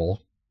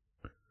horrible.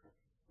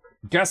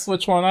 Guess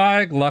which one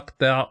I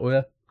lucked out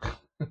with?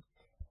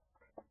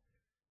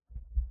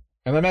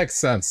 And that makes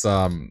sense.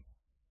 2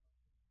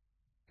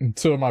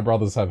 of my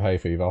brothers have hay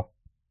fever,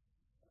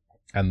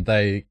 and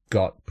they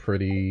got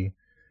pretty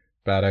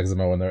bad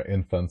eczema when they're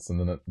infants, and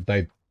then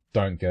they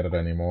don't get it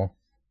anymore.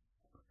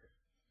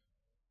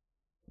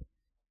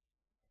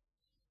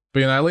 But,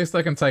 you know, at least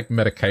they can take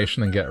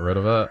medication and get rid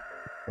of it.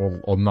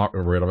 Or not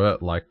get rid of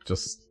it, like,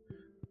 just...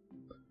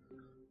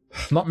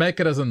 not make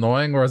it as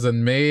annoying, whereas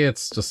in me,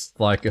 it's just,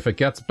 like, if it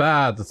gets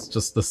bad, it's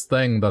just this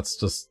thing that's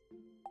just...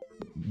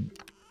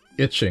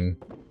 itching.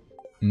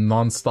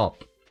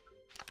 Non-stop.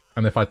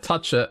 And if I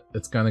touch it,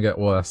 it's gonna get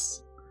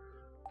worse.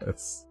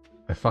 It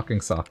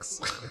fucking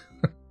sucks.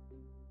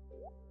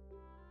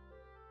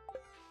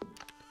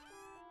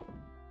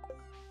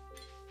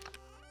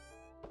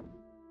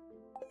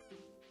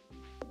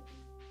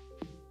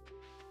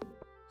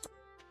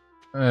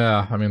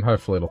 Yeah, I mean,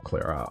 hopefully it'll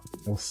clear out.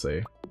 We'll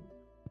see.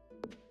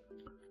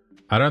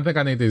 I don't think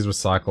I need these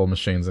recycle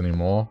machines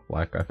anymore.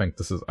 Like, I think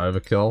this is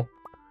overkill.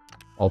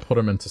 I'll put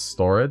them into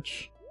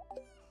storage.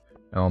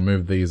 And I'll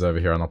move these over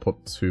here, and I'll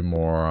put 2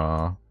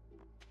 more,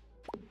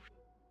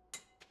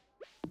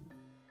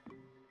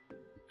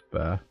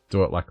 there.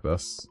 Do it like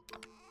this.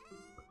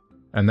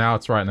 And now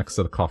it's right next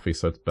to the coffee,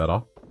 so it's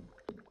better.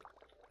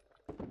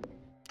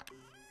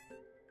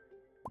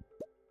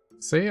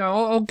 See,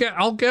 I'll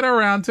get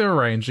around to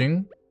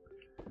arranging.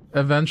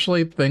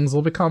 Eventually, things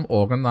will become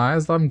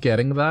organized. I'm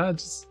getting there.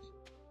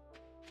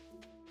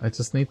 I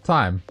just need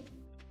time.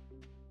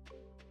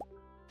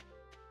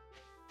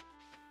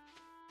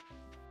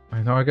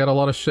 I know I get a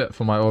lot of shit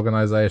for my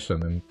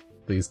organization in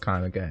these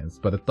kind of games,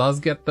 but it does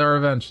get there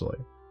eventually.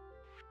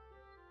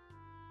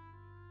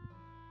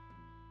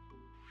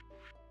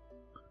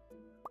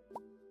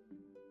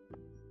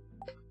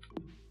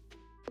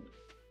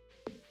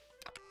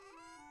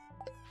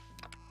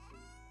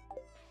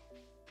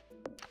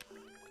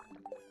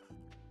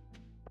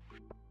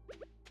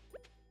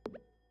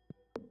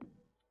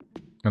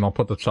 And I'll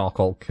put the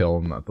charcoal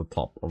kiln at the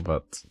top of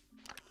it.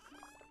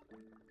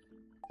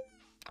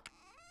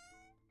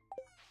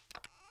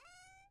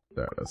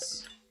 There it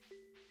is.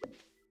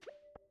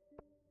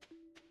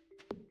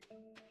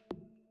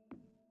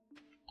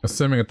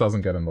 Assuming it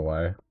doesn't get in the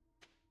way.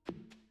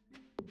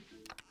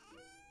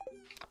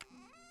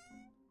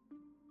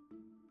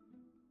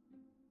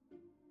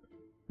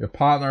 Your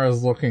partner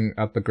is looking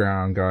at the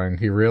ground going,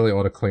 he really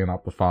ought to clean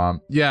up the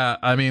farm. Yeah,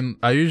 I mean,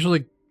 I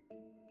usually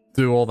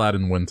do all that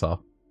in winter.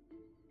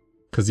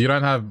 Because you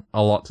don't have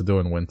a lot to do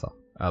in winter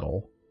at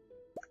all.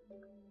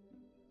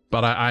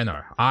 But I know.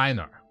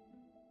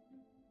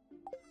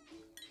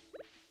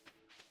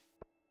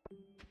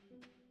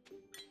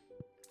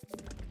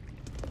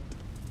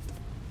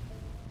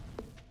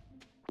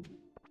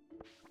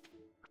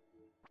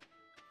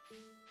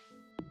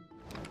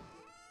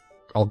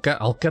 I'll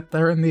get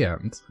there in the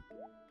end.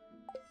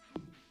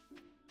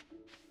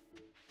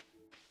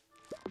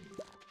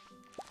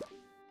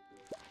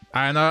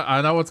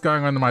 I know what's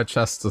going on in my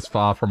chest is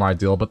far from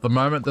ideal, but the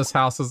moment this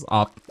house is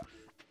up,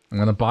 I'm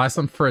gonna buy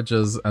some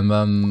fridges, and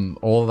then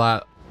all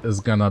that is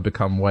gonna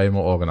become way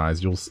more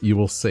organized. You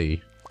will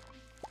see.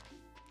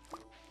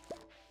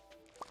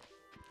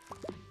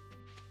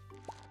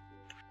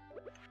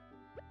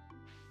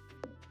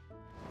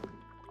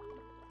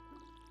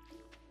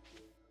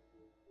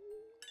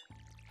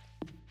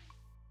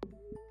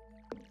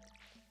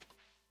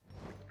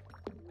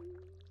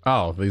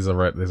 Oh, these are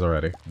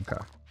ready.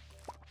 Okay.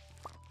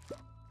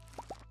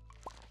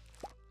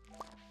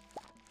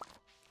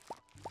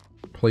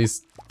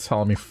 Please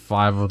tell me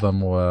 5 of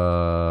them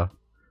were...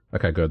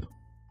 Okay, good.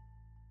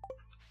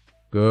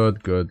 Good.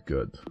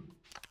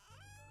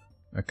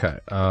 Okay,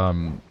 let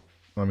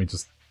me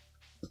just...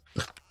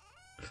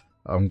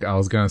 I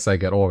was gonna say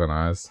get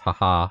organized.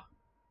 Haha.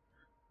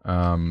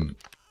 Oh,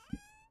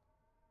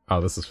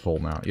 this is full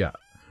now. Yeah.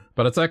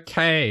 But it's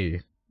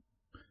okay.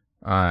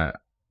 Alright.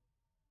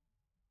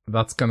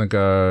 That's gonna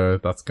go.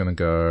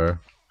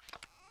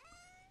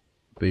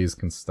 These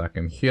can stack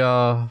in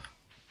here.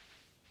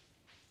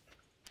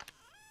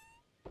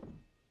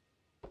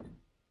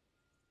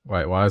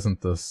 Wait, why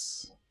isn't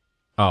this...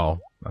 Oh,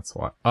 that's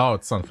why. Oh,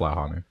 it's sunflower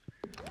honey.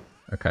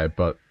 Okay,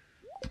 but...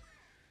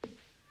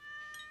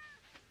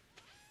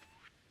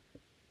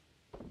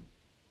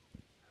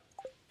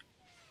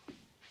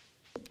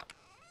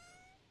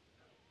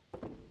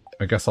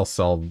 I guess I'll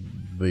sell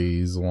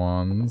these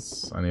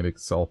ones. I need to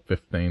sell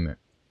 15.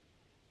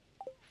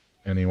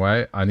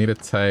 Anyway, I need to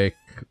take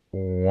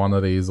one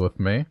of these with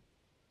me.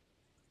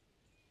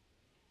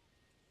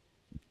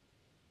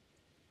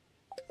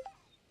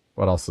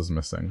 What else is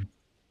missing?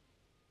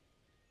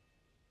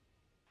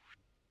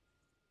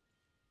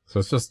 So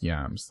it's just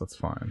yams, that's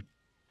fine.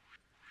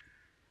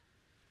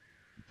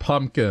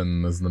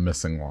 Pumpkin is the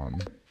missing one.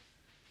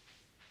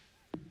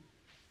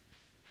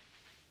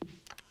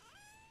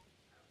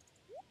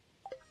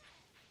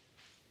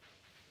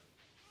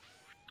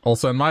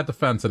 Also, in my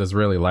defense, it is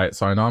really late,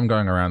 so I know I'm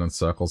going around in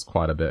circles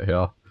quite a bit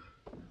here.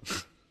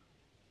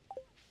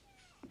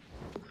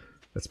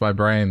 It's my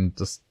brain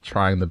just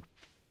trying to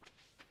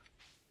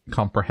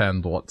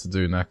comprehend what to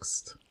do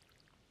next.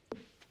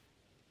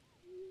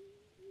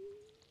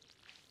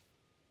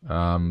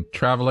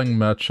 Traveling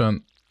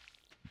merchant.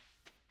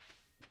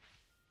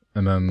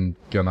 And then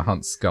gonna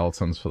hunt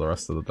skeletons for the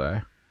rest of the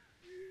day.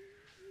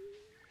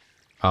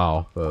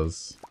 Oh,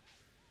 there's...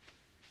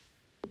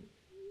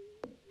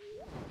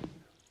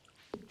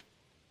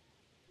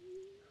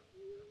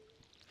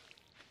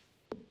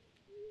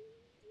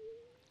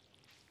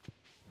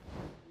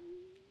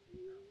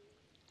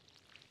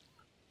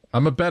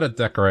 I'm a better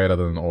decorator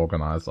than an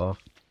organizer,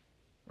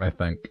 I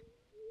think.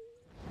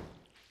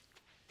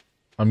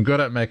 I'm good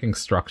at making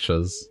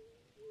structures.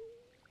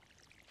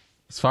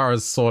 As far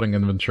as sorting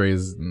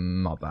inventories,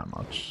 not that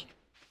much.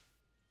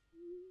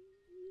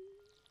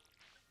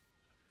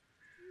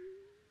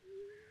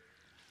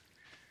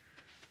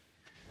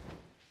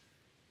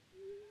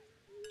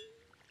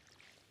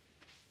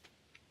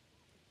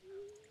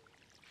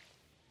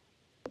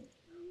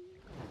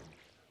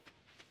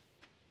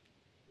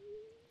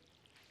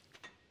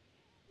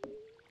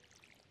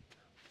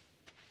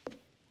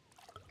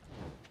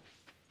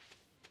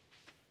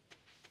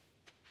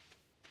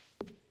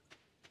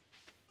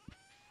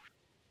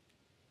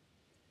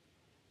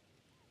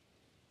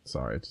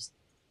 Sorry, just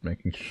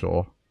making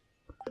sure.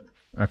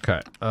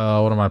 Okay,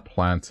 what am I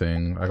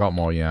planting? I got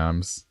more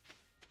yams.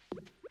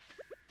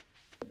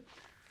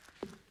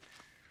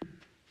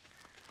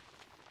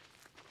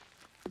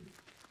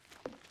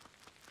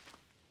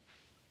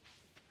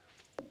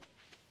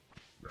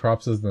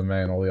 Crops is the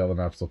main, all the other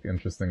maps look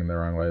interesting in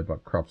their own way,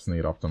 but crops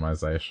need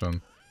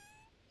optimization.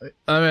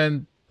 I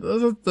mean,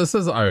 this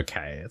is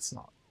okay. It's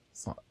not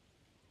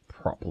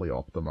properly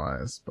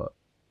optimized, but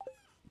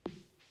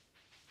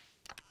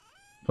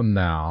for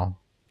now,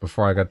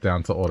 before I get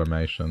down to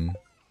automation.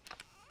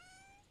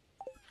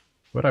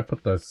 Where'd I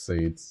put those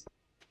seeds?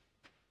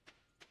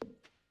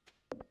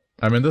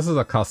 I mean, this is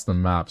a custom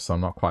map, so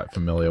I'm not quite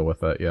familiar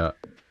with it yet.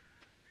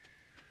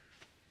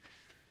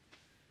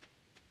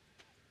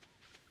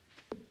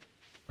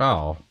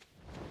 Oh.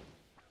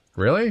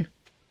 Really?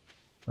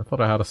 I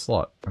thought I had a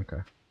slot. Okay.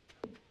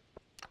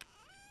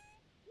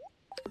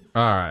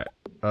 Alright.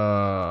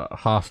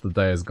 Half the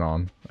day is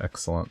gone.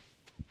 Excellent.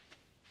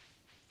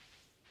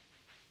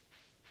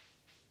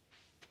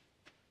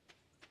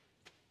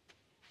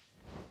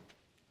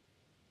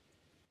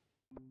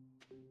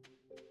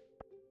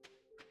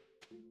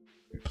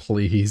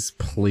 Please,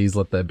 please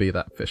let there be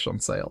that fish on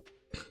sale.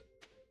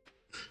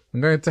 I'm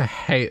going to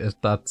hate if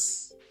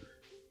that's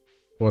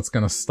what's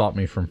going to stop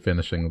me from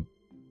finishing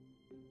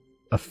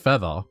a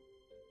feather.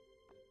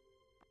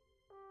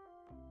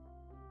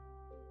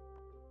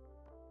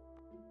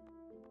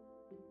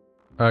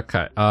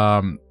 Okay,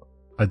 I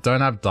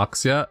don't have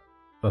ducks yet.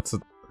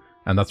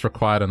 And that's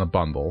required in a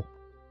bundle.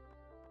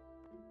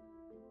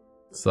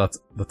 So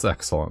that's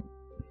excellent.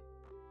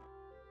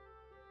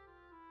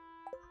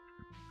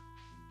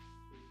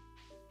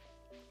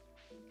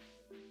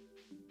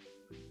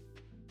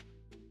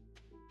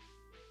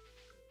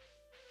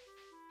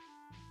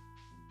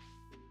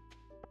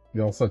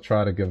 You also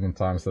try to give them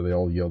time so they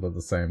all yield at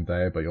the same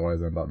day, but you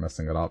always end up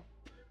messing it up.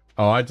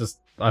 Oh,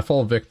 I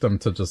fall victim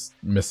to just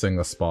missing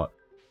a spot.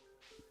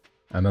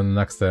 And then the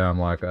next day I'm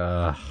like,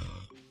 there's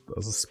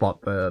a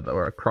spot there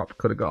where a crop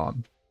could have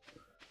gone.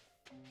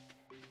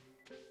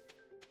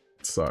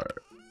 So,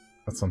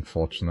 that's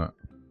unfortunate.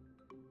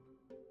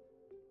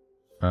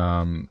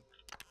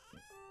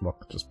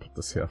 Look, just put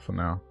this here for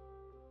now.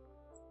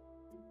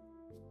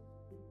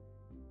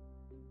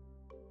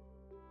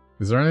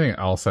 Is there anything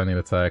else I need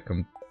to take?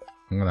 I'm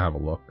gonna have a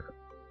look.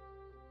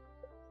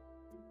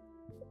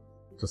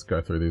 Just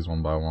go through these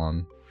one by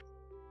one.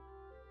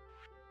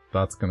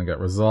 That's gonna get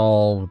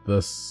resolved.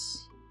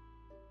 This...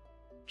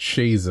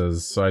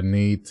 cheeses, so I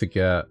need to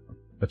get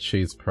a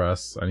cheese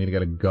press. I need to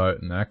get a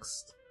goat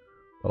next.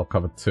 That'll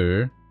cover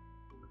 2.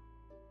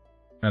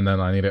 And then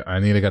I need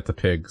to get the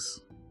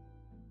pigs.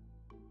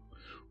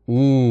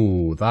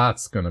 Ooh,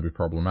 that's gonna be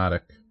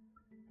problematic.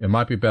 It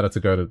might be better to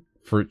go to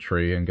fruit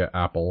tree and get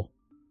apple.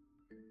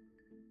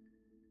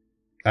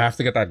 I have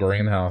to get that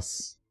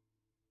greenhouse.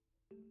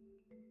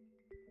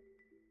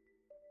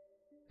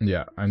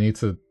 Yeah, I need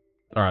to...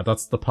 Alright,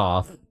 that's the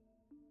path.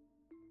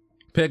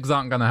 Pigs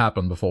aren't gonna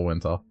happen before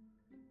winter.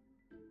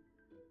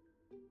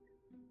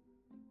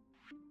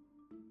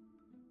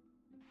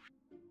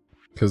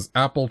 Because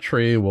apple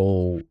tree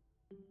will...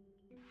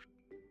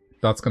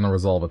 That's gonna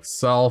resolve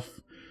itself.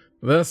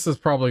 This is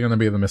probably gonna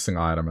be the missing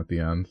item at the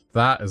end.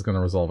 That is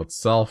gonna resolve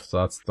itself, so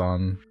that's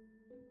done.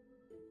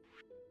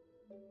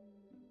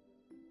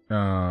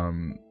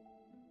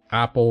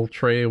 Apple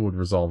tree would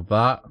resolve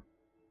that.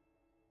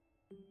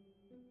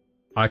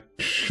 I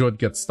should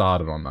get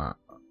started on that.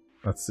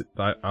 That's it.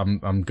 I'm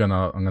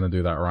gonna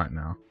do that right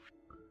now.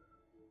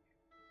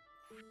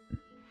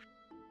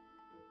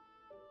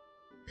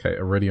 Okay,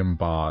 iridium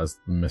bar is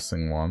the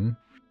missing one.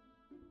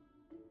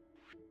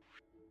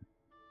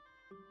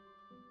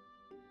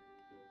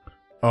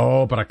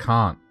 Oh, but I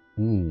can't.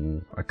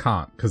 Ooh, I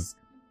can't, because...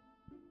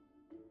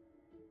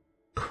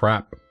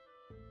 Crap.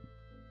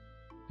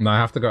 No, I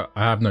have to go...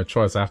 I have no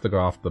choice. I have to go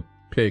after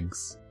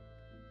pigs.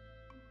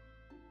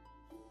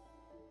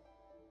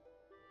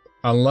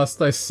 Unless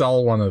they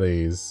sell one of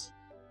these.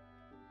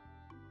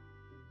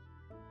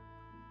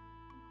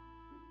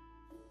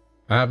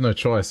 I have no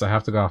choice. I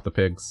have to go after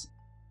pigs.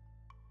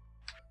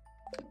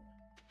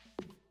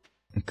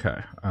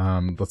 Okay,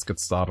 let's get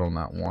started on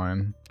that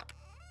wine.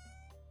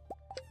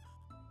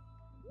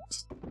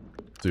 Let's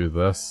do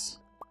this.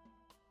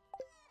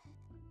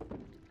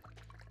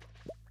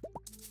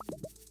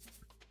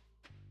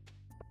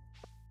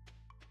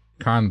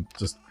 Can't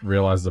just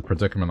realize the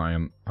predicament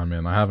I'm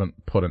in. I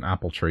haven't put an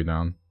apple tree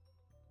down.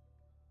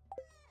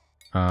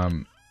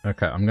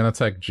 Okay, I'm gonna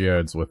take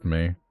geodes with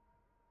me.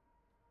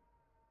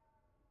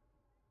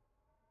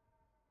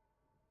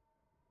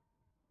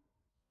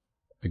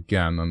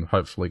 Again, and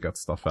hopefully get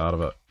stuff out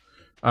of it.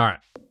 Alright.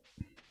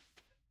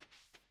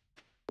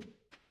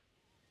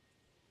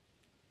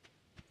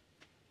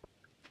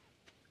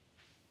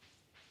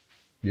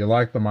 You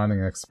like the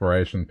mining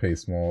exploration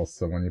piece more,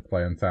 so when you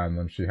play in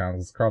tandem, she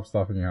handles crop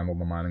stuff and you handle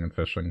the mining and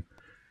fishing.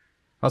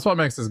 That's what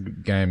makes this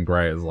game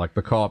great, is like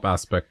the co-op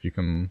aspect, you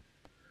can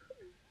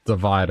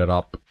divide it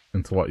up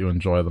into what you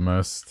enjoy the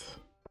most.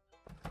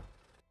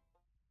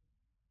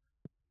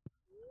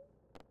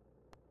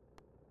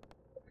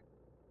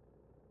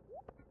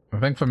 I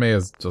think for me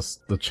is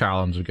just the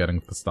challenge of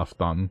getting the stuff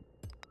done.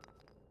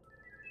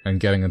 And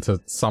getting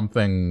into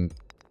something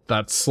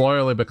that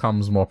slowly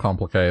becomes more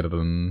complicated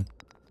and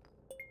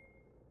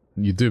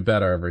you do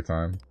better every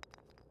time.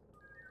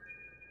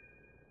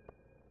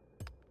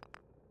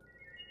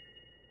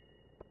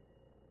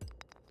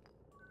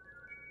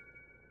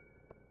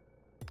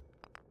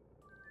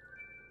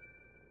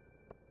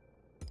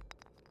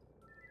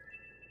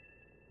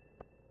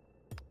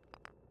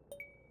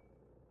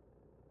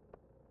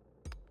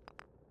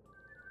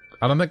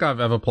 I don't think I've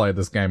ever played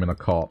this game in a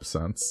co-op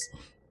sense.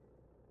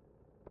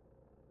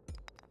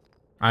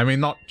 I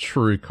mean, not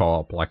true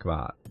co-op like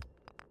that.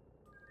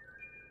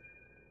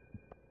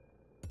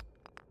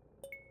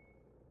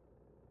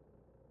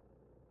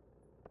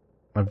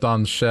 I've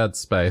done shared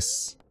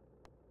space.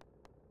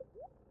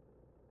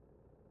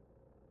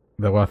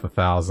 They're worth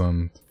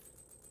 1,000.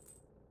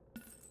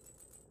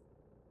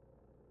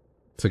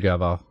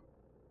 Together.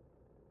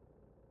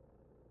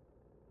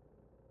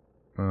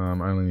 I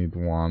only need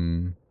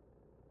one.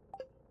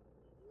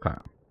 Okay.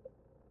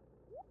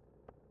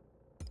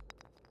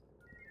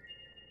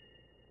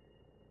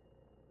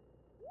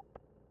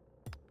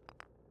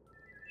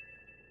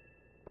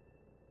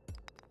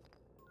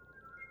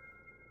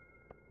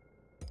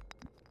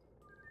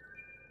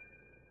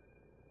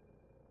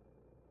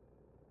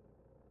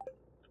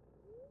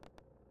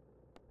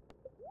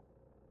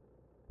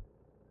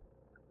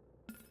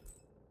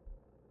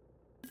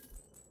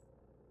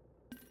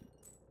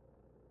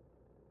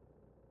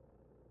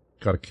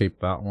 Gotta keep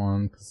that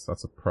one, because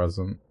that's a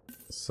present.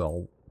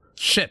 Sell.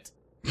 Shit!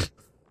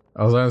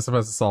 I was only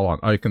supposed to sell one.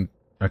 Oh, you can...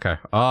 Okay.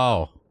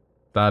 Oh!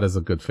 That is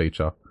a good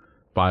feature.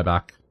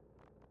 Buyback.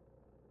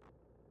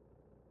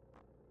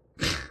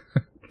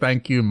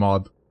 Thank you,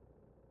 mod.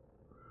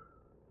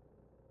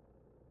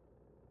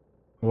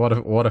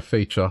 What a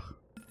feature.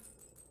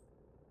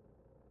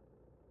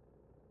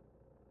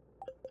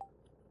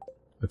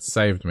 It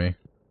saved me.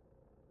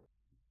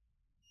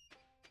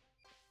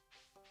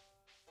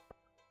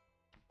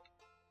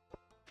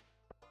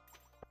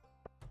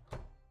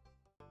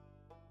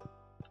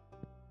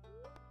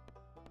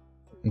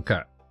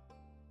 Okay.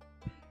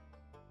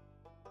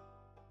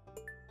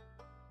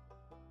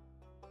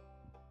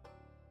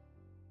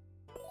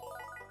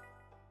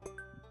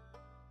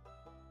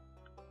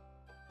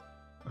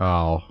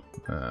 Oh.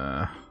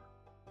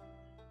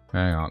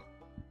 Hang on.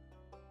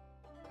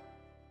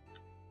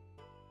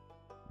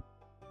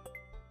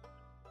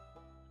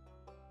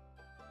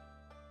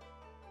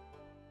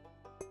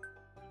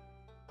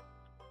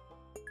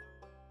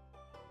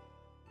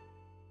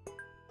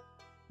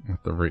 I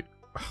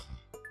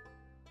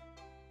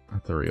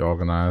have to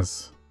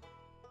reorganize.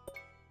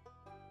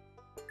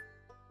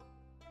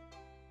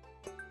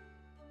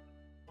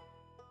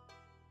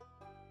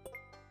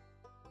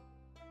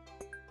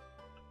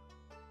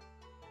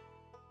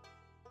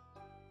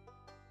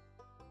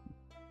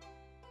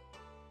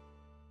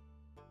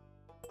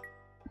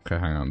 Okay,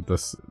 hang on.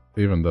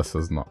 Even this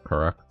is not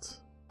correct.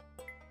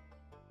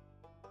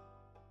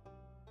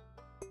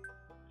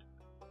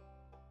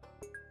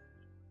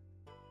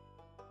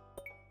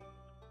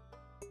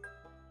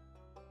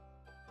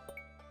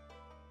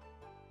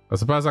 I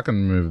suppose I can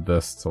move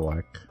this to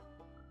like...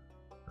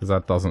 Because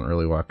that doesn't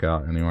really work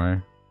out anyway.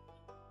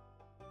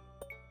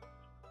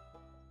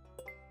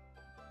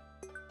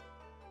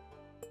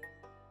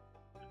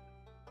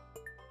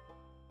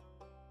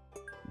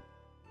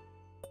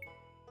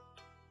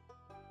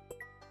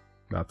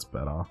 That's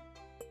better.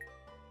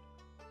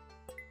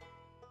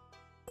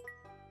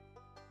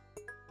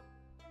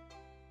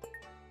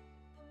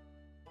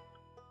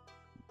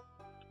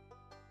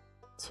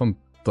 This one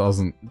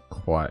doesn't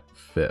quite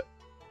fit.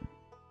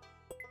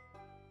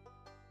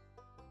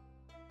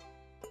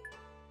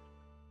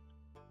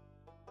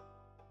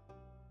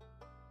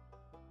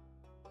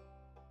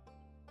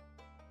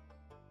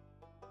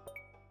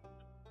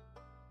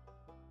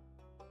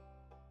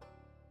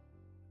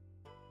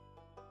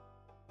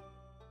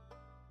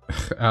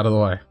 Out of the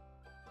way.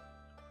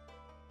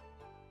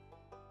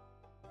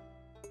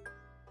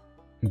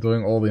 I'm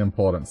doing all the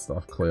important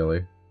stuff,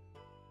 clearly.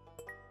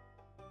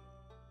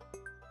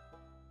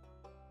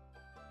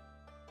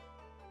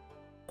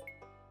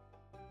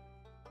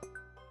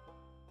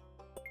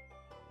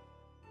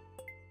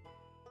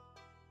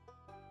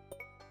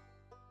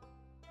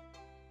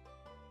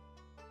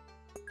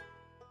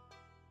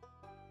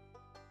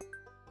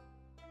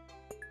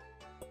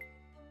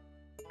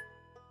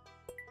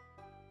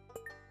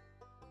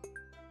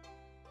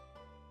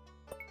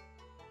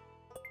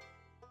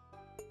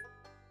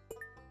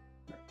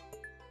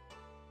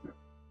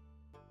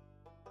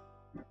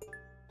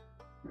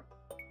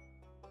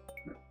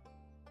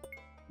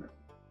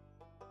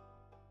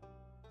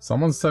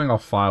 Someone's setting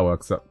off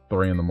fireworks at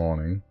 3 in the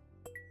morning.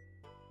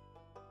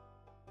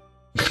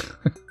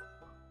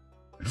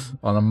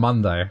 On a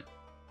Monday.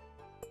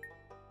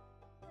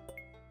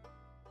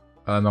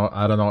 I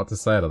don't know what to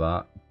say to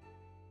that.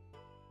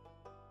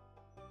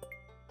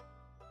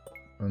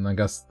 And I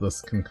guess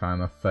this can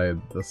kind of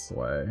fade this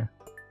way.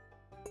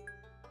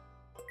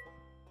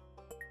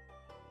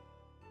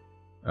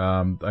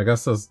 I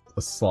guess there's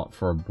a slot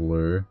for a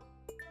blue.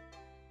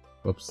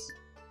 Whoops.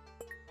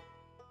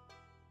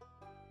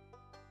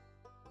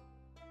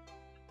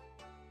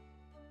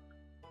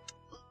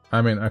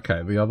 I mean,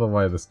 okay, the other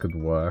way this could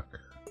work.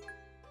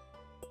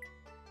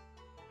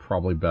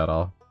 Probably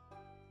better.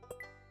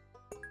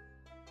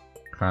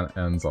 Kind of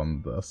ends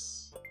on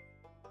this.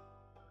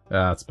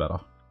 Yeah, that's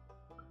better.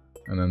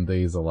 And then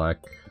these are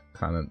like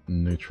kind of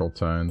neutral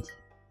toned.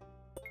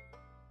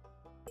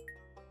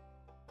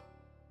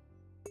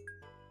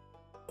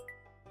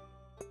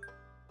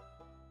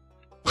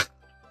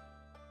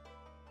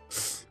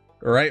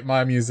 Rate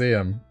my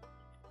museum.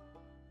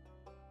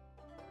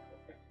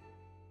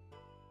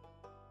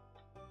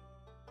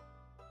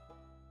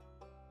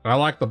 I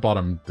like the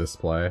bottom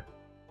display.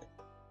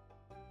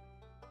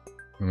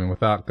 I mean,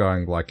 without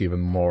going, like, even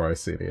more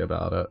OCD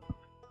about it.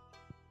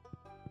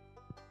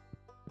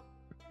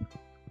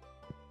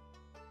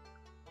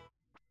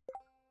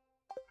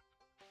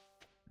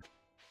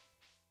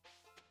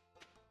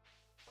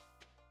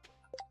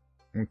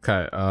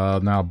 Okay,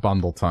 now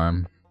bundle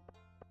time.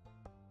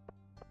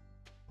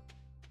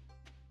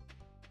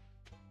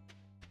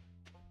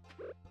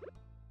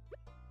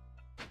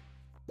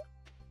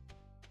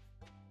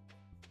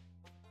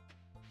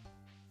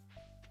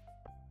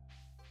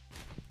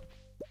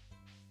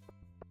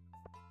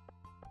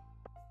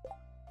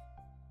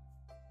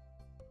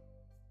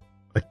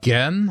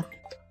 Again?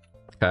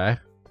 Okay.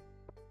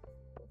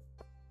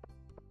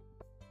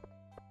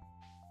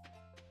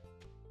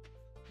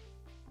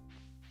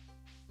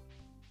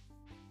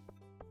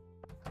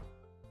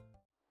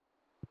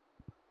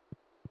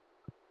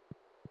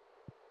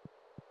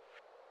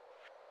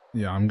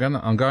 Yeah, I'm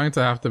going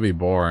to have to be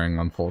boring,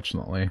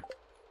 unfortunately.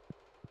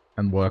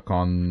 And work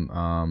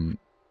on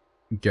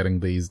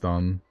getting these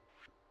done.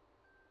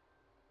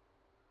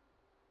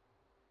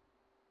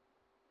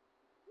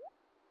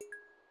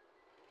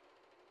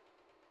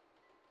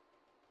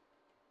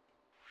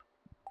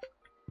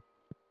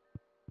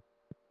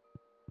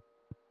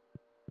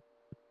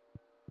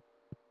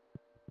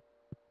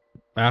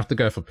 I have to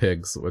go for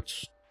pigs,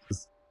 which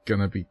is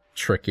gonna be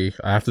tricky.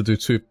 I have to do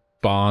 2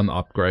 barn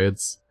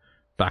upgrades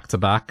back to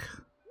back.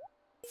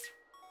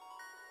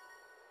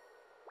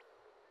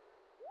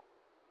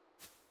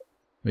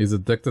 He's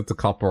addicted to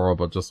copper ore,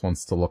 but just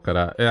wants to look at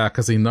it. Yeah,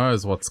 because he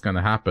knows what's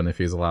gonna happen if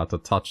he's allowed to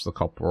touch the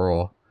copper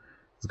ore.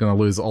 He's gonna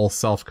lose all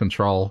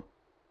self-control.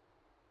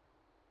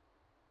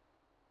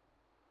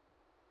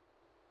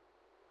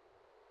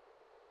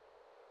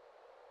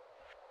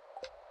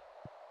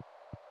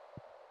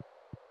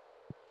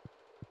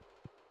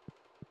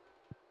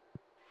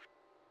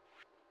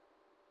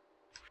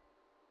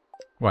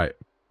 Wait.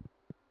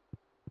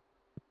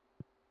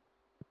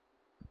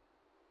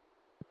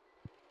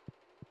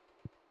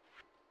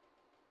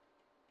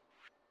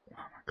 Oh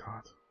my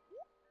god.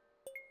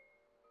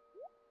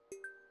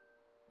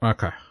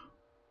 Okay.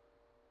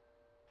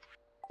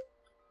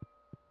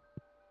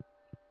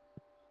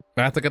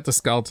 I have to get the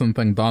skeleton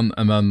thing done,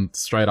 and then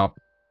straight up,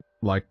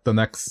 like, the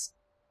next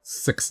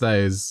 6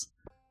 days,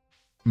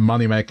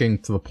 money making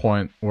to the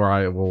point where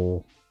I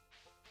will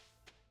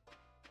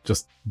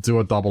just do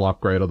a double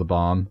upgrade of the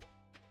barn.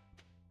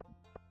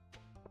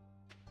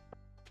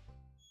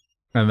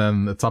 And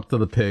then it's up to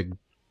the pig.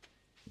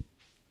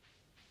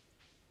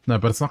 No,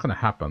 but it's not going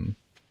to happen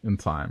in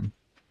time.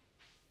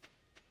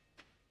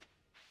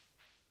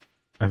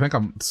 I think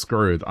I'm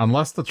screwed.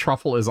 Unless the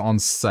truffle is on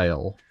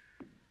sale.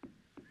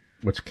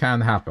 Which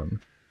can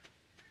happen.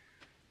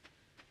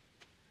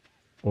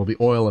 Or the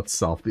oil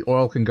itself. The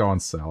oil can go on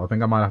sale. I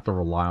think I might have to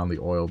rely on the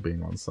oil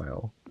being on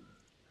sale.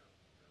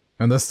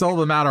 And there's still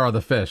the matter of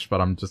the fish,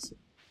 but I'm just...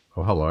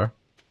 Oh, hello.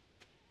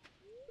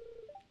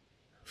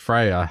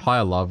 Freya,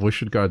 hi love, we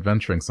should go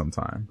adventuring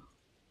sometime.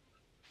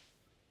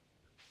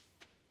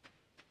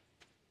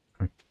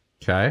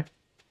 Okay.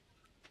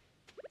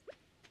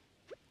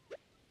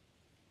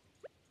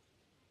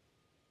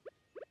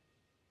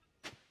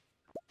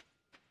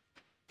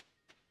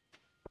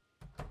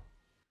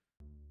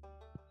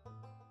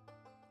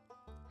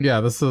 Yeah,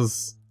 this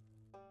is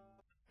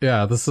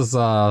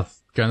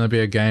gonna be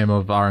a game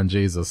of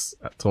RNGesus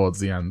towards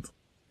the end.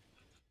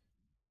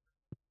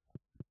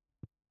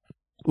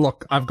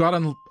 Look, I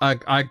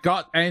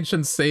got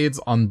ancient seeds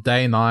on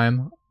day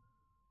 9.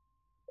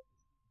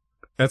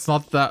 It's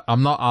not that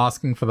I'm not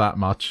asking for that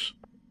much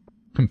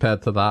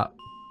compared to that.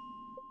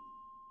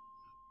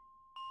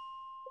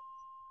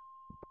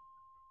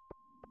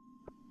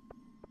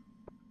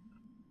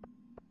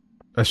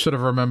 I should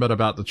have remembered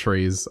about the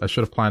trees. I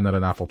should have planted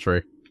an apple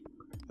tree.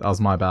 That was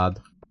my bad.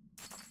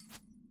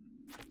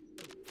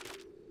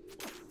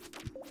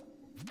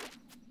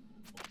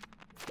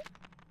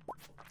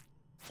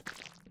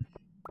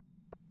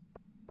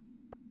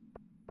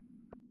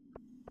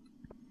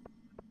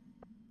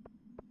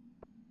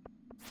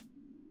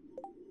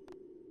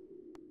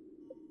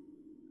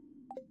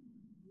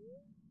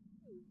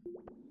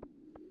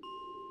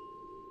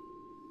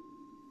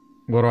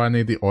 What do I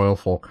need the oil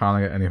for? Can't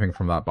I get anything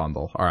from that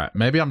bundle? Alright,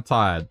 maybe I'm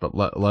tired, but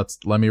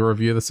let me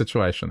review the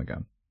situation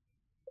again.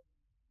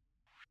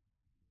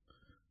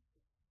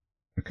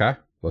 Okay,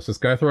 let's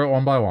just go through it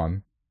one by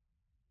one.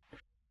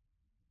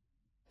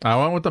 I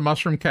went with the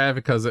mushroom cave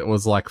because it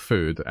was like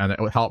food, and it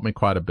helped me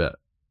quite a bit.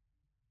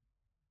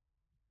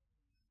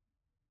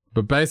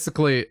 But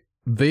basically,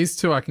 these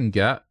two I can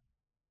get.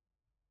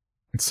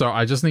 So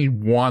I just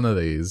need one of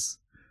these.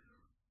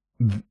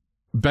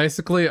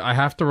 Basically, I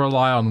have to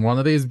rely on one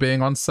of these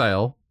being on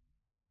sale.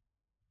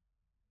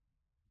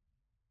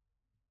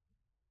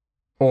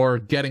 Or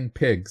getting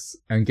pigs,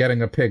 and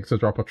getting a pig to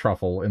drop a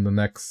truffle in the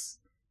next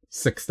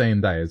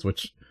 16 days,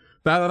 which,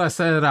 now that I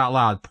said it out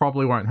loud,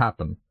 probably won't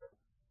happen.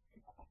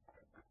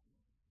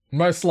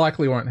 Most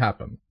likely won't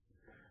happen.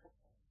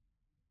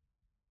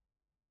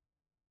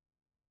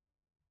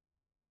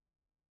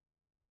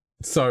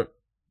 So,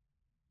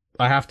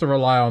 I have to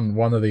rely on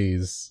one of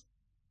these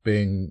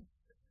being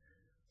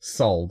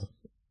sold.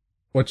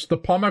 Which, the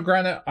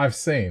pomegranate I've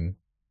seen.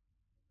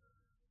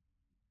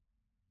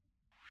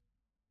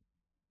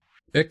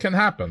 It can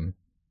happen.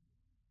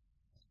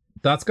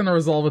 That's gonna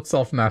resolve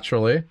itself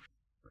naturally.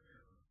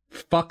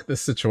 Fuck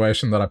this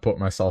situation that I put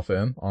myself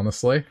in,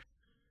 honestly.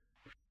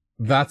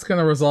 That's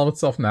gonna resolve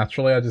itself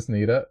naturally, I just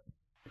need it.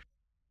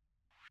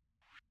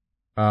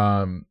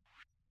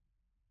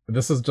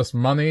 This is just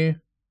money.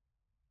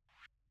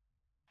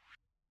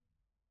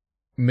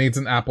 Needs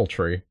an apple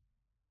tree.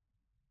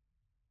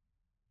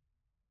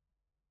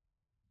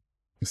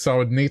 So I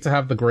would need to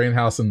have the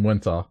greenhouse in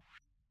winter.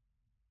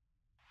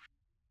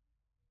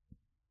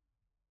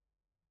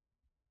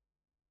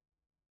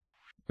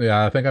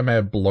 Yeah, I think I may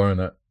have blown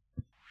it.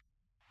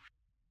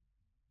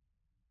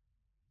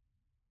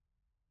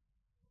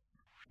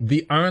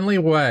 The only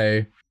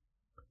way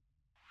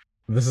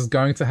this is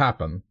going to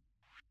happen,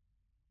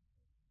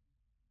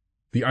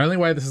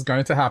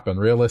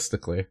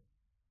 realistically,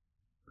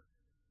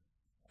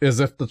 is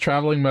if the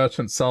traveling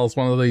merchant sells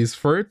one of these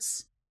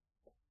fruits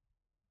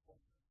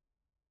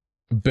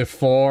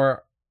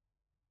before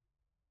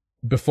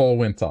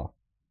winter.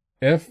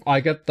 If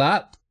I get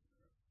that,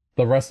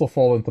 the rest will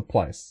fall into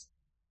place.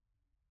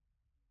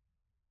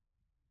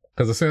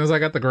 Because as soon as I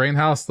get the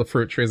greenhouse, the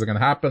fruit trees are going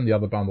to happen, the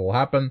other bundle will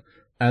happen,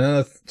 and then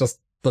it's just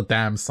the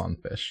damn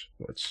sunfish,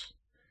 which...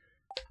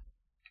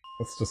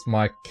 That's just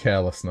my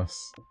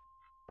carelessness.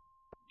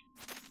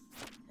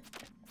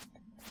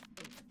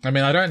 I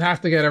mean, I don't have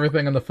to get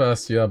everything in the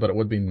first year, but it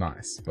would be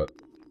nice, but...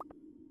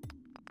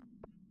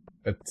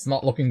 It's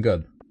not looking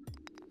good.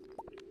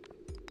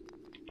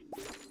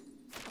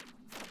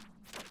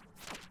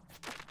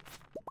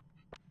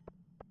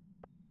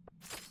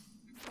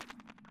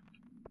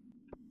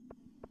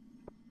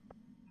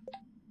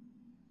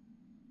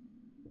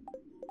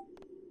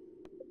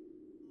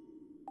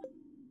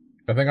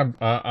 I think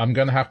I'm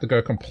gonna have to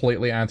go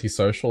completely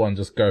antisocial and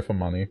just go for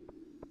money.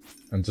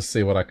 And just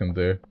see what I can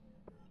do.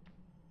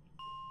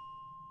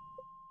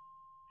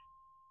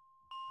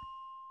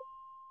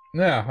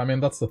 Yeah, I mean,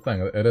 that's the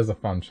thing. It is a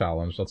fun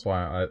challenge. That's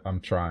why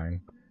I'm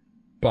trying.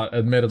 But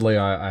admittedly,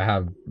 I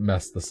have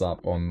messed this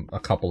up on a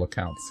couple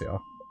accounts here.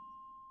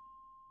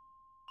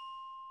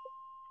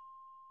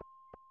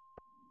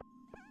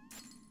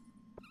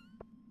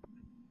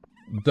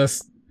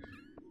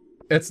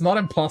 It's not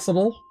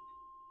impossible.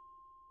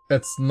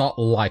 It's not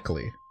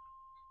likely.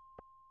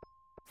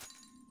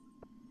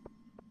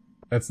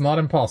 It's not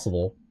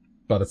impossible,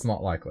 but it's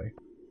not likely.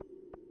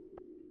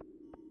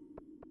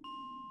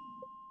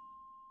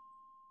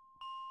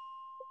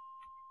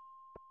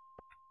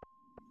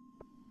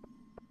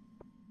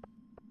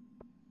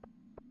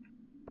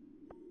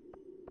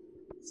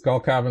 Skull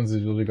Caverns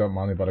usually got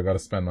money, but I gotta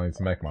spend money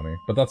to make money.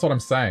 But that's what I'm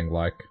saying,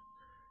 like...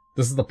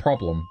 This is the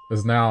problem,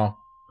 is now...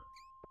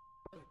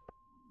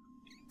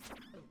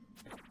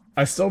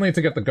 I still need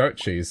to get the goat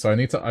cheese, so I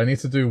need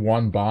to do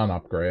one barn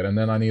upgrade, and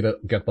then I need to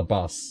get the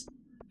bus.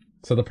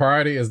 So the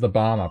priority is the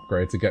barn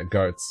upgrade to get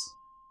goats.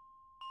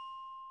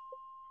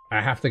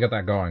 I have to get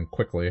that going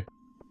quickly.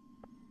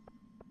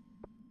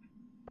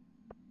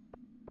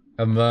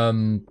 And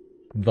then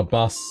the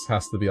bus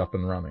has to be up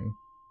and running.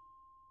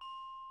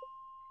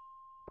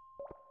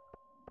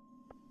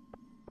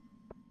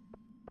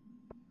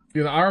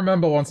 You know, I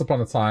remember once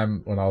upon a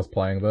time when I was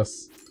playing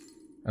this,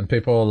 and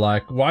people were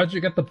like, why'd you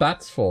get the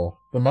bats for?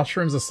 The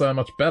mushrooms are so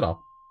much better.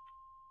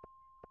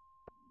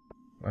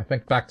 I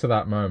think back to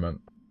that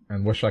moment,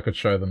 and wish I could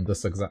show them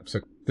this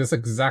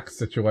exact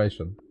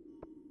situation.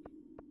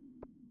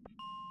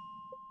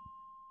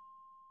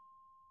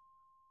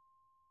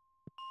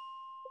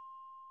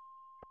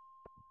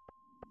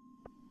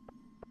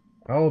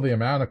 Oh, the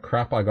amount of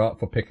crap I got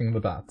for picking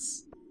the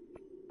bats.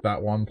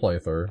 That one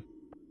playthrough.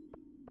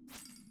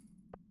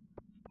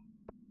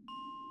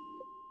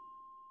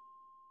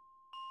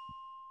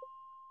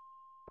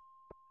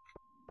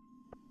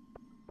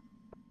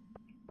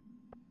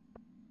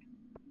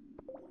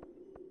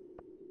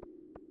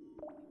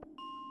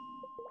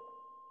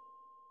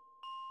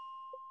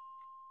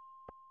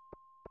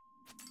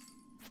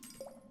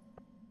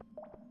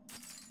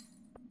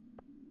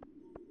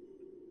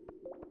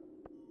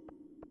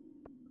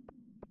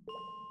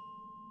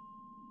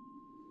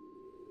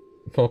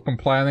 For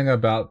complaining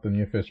about the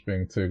new fish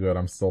being too good,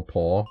 I'm still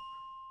poor.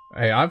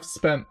 Hey, I've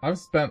spent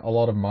a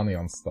lot of money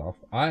on stuff.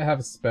 I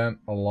have spent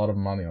a lot of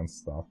money on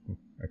stuff,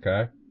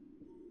 okay?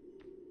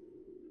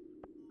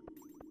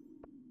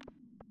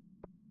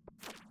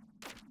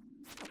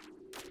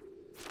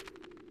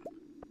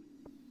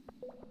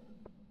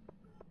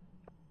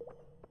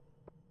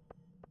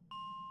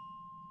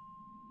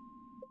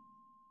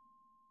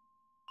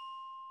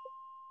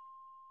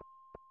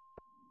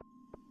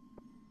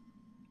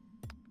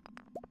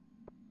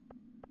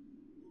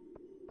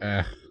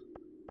 Eh.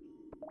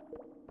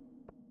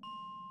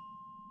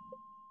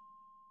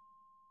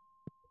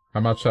 How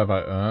much have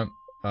I earned?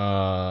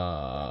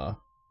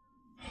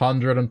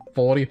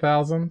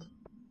 140,000?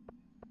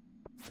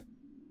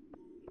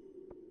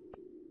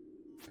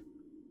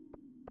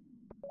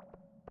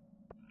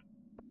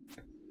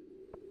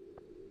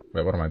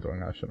 Wait, what am I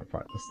doing? I shouldn't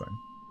fight this thing.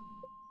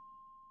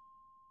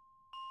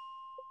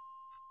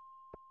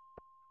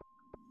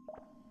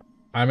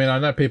 I mean, I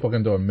know people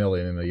can do 1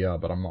 million in a year,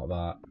 but I'm not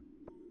that.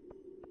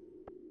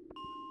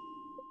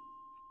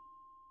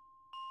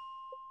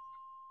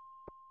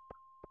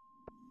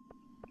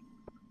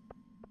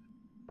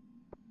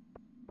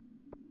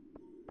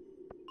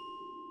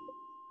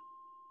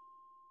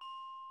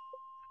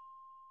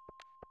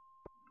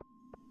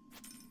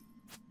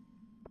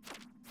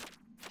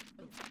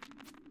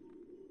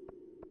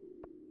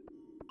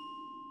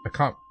 I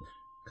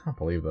can't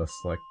believe this.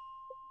 Like,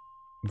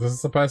 this is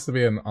supposed to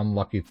be an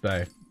unlucky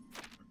day.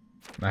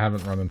 I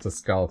haven't run into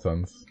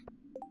skeletons.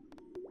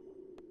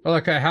 Well,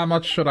 okay, how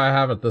much should I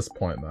have at this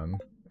point then?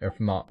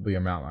 If not the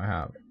amount I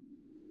have.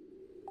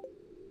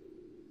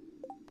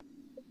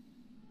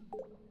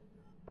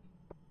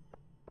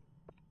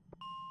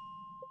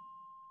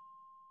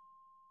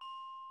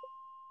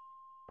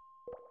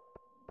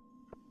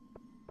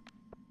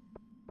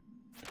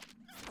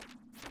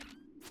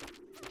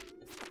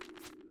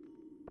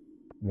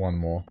 One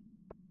more.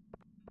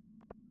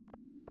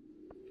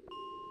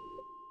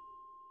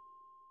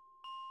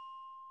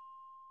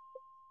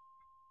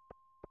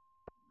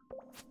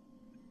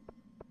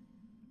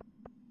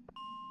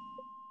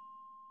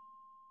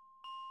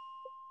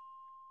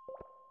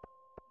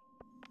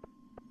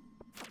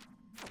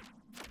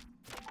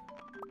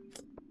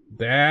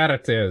 There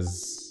it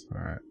is.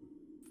 Alright.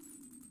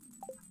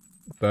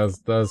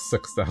 There's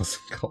 6,000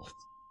 gold.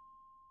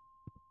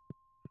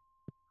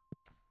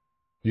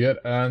 You'd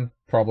earn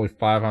probably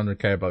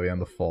 500k by the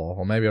end of fall.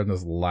 Or maybe I'm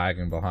just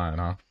lagging behind,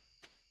 huh?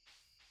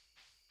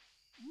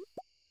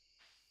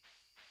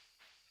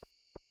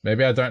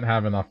 Maybe I don't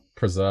have enough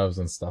preserves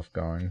and stuff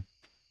going.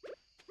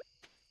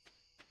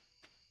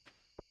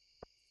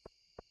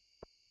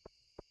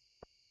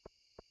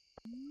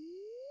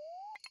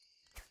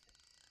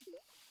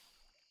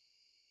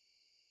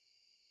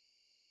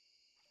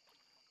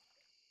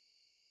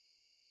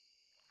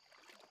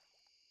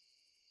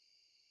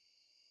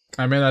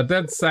 I mean, I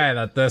did say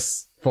that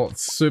this, for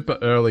super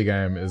early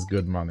game, is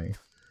good money.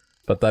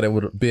 But that it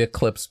would be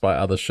eclipsed by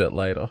other shit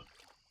later.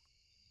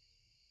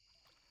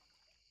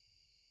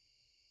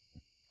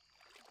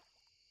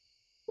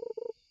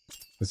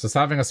 It's just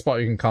having a spot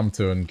you can come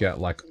to and get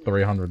like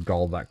 300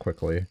 gold that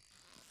quickly.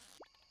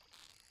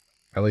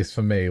 At least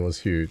for me,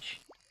 was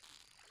huge.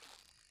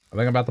 I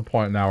think I'm at the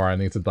point now where I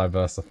need to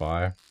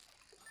diversify.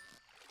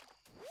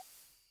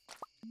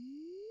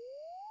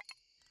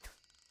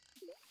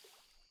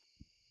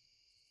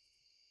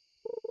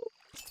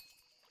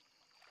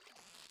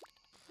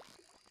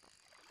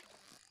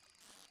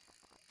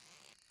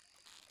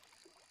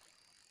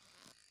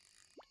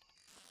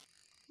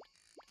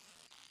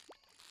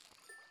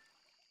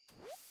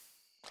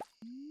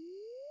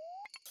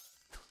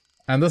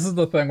 And this is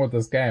the thing with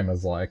this game,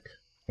 is like,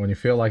 when you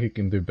feel like you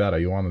can do better,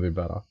 you want to do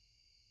better.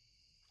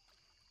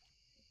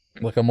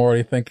 Like, I'm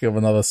already thinking of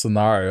another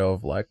scenario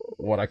of, like,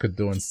 what I could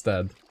do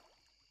instead.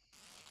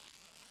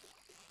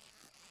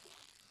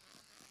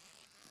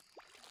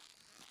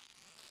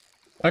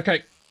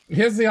 Okay,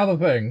 here's the other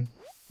thing.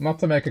 Not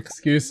to make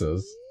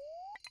excuses,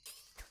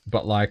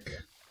 but, like,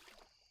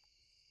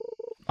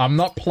 I'm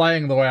not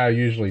playing the way I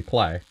usually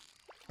play.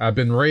 I've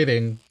been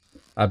reading,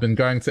 I've been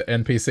going to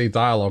NPC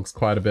dialogues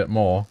quite a bit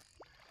more,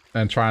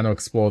 and trying to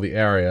explore the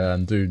area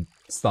and do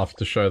stuff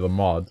to show the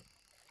mod.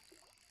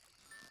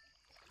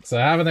 So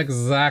I haven't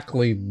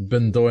exactly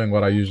been doing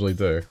what I usually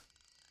do.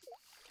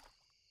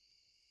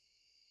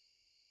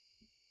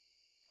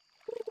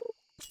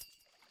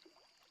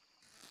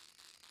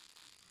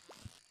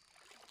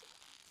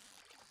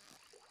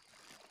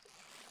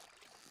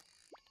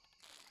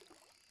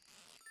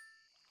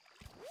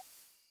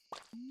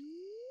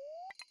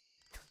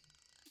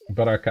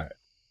 But okay.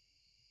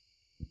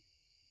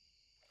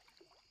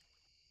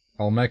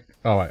 I'll make...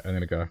 Oh wait, I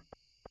need to go.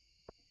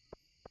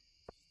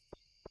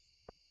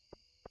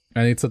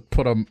 I need to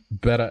put a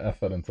better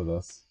effort into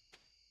this.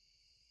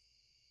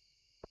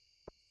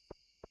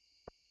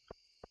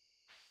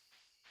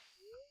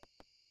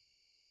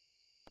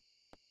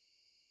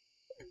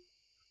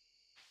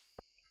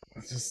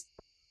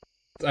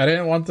 I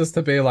didn't want this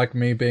to be like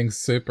me being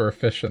super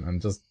efficient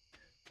and just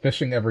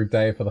fishing every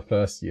day for the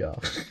first year.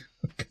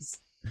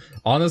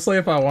 Honestly,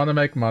 if I want to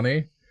make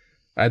money,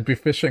 I'd be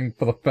fishing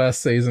for the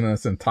first season in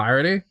its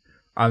entirety,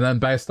 and then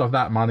based off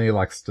that money,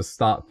 like, just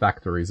start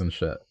factories and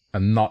shit,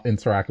 and not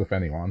interact with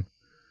anyone.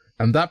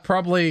 And that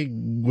probably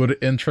would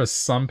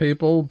interest some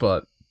people,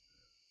 but...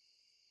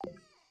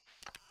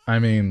 I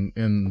mean,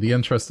 in the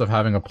interest of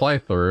having a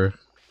playthrough,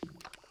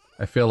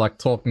 I feel like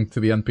talking to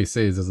the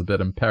NPCs is a bit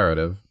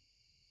imperative.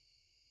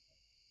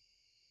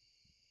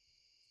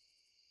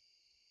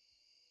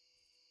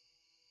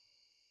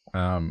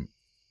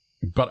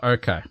 But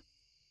okay.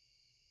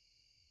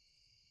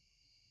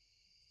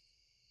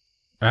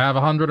 I have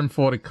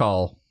 140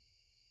 coal.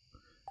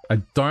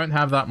 I don't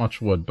have that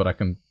much wood, but I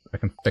can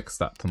fix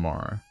that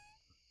tomorrow.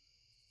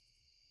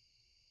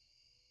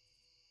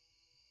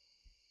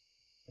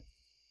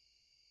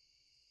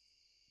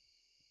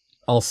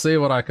 I'll see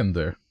what I can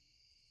do.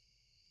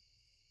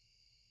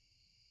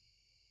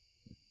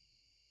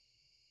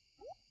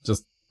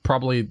 Just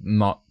probably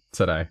not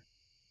today.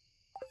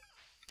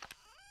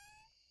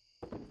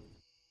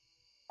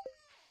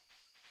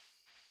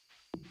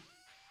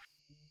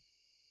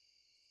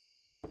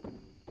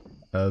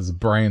 As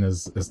brain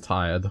is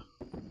tired.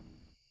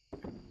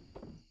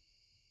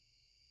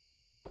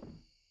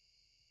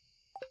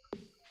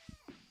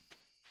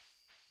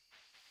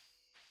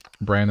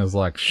 Brain is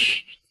like,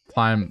 shh,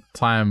 time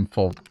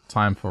for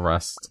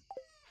rest.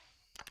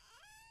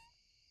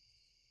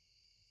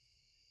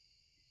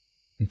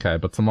 Okay,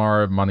 but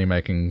tomorrow,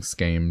 money-making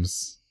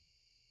schemes.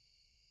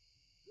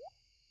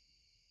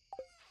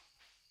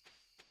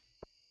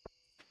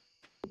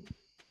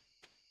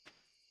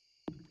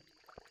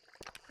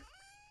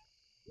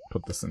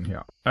 Put this in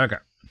here. Okay.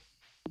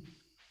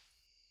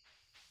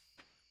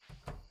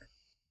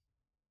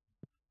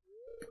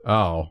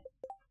 Oh.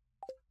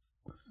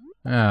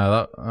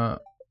 Yeah, that,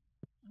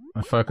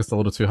 I focused a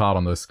little too hard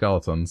on those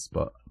skeletons,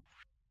 but...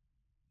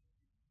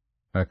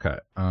 Okay,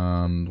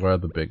 where are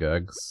the big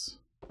eggs?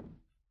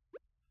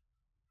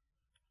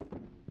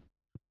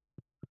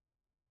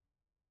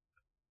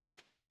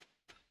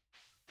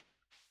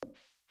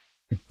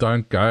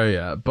 Don't go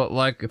yet, but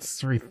like,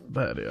 it's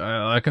 3:30.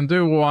 I can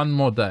do one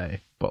more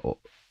day, but...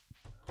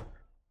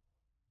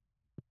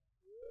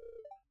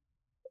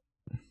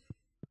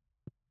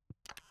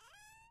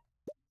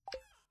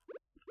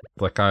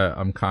 Like,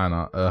 I'm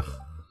kinda, ugh.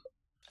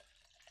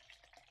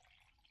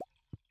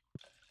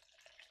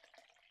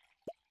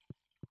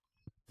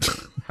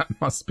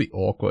 That must be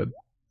awkward.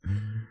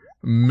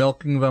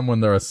 Milking them when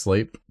they're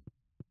asleep.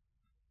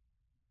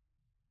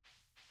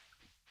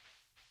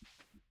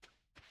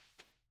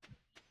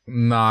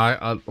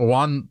 Nah,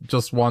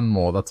 just one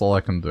more, that's all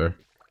I can do.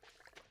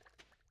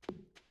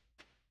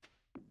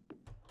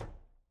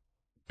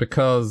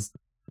 Because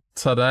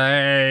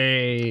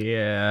today,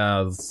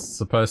 yeah, it's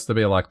supposed to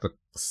be like the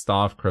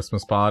staff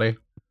Christmas party.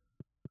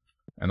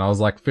 And I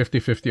was like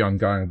 50-50 on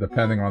going,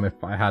 depending on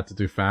if I had to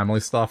do family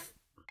stuff.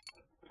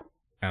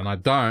 And I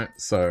don't,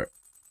 so...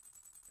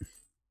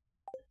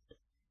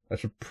 I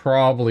should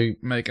probably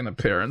make an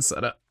appearance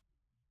at it.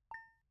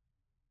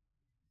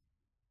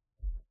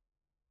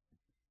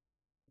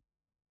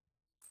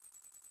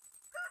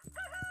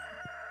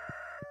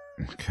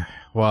 Okay,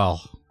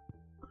 well...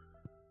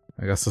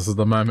 I guess this is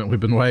the moment we've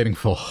been waiting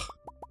for.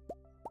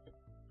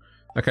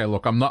 Okay,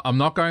 look, I'm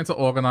not going to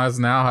organize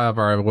now,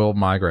 however I will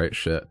migrate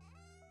shit.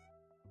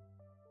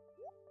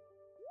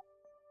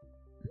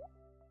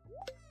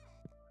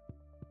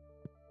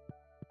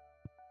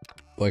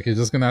 Like, you're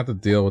just gonna have to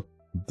deal with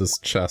this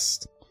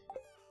chest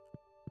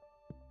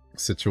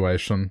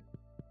situation.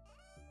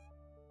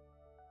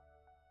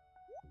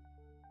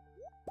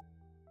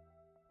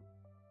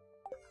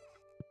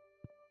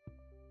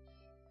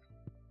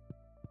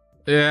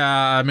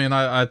 Yeah, I mean,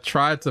 I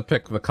tried to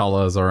pick the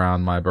colors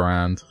around my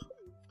brand.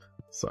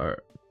 So,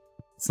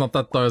 it's not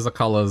that those are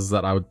colors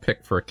that I would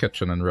pick for a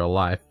kitchen in real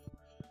life.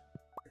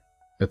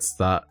 It's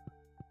that...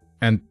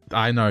 And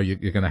I know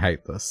you're gonna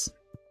hate this,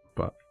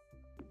 but...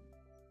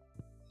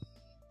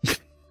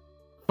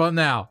 But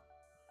now,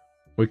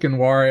 we can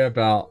worry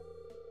about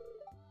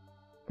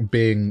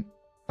being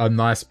a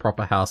nice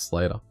proper house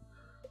later.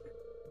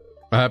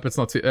 I hope it's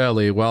not too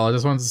early. Well, I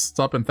just wanted to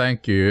stop and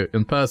thank you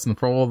in person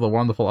for all the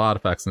wonderful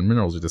artifacts and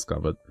minerals you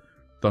discovered.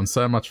 Done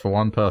so much for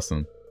one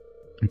person.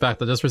 In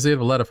fact, I just received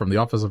a letter from the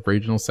Office of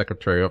Regional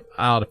Secretary of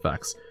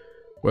Artifacts.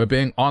 We're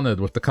being honored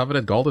with the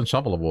coveted Golden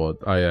Shovel Award.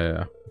 Oh,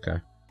 yeah. Okay.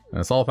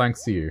 And it's all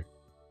thanks to you.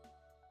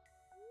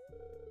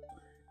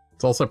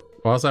 It's also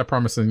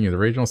promising you the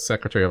Regional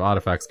Secretary of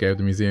Artifacts gave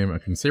the museum a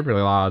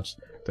considerably large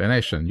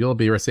donation. You'll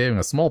be receiving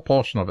a small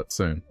portion of it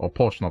soon. Or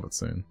portion of it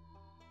soon,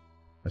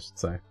 I should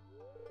say.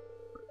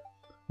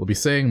 We'll be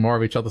seeing more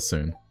of each other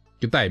soon.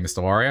 Good day,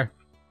 Mr. Warrior.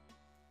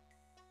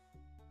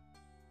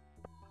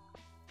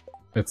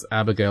 It's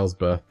Abigail's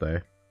birthday.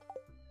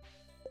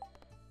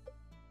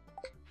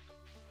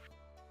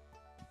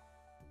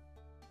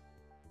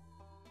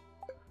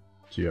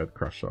 Geode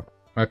Crusher.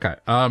 Okay,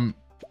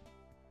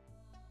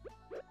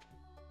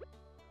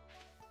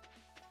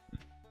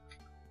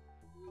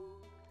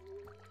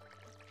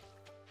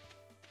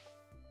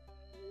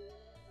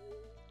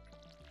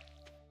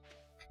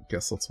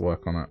 guess let's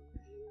work on it.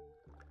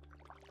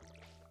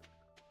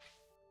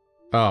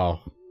 Oh,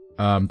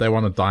 they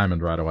want a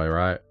diamond right away,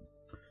 right?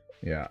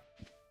 Yeah.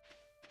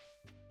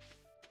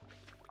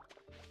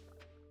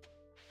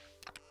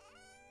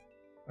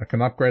 I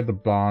can upgrade the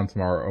barn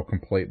tomorrow or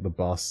complete the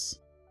bus.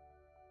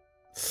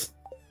 It's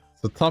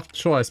a tough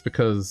choice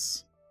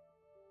because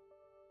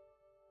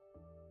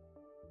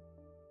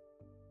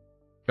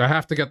I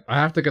have to get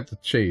the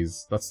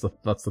cheese. That's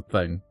the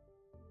thing.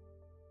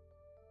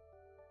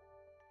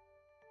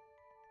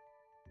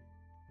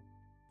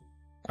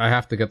 I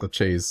have to get the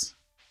cheese.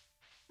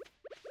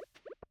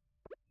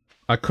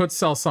 I could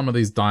sell some of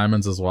these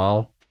diamonds as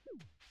well.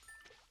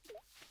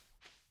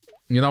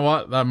 You know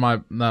what? That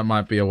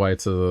might be a way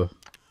to...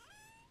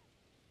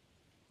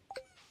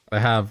 I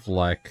have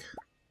like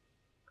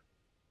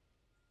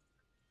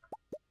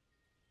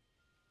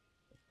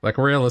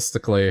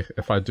realistically,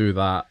 if I do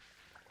that,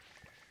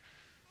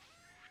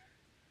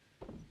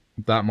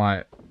 that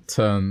might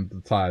turn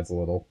the tides a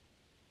little.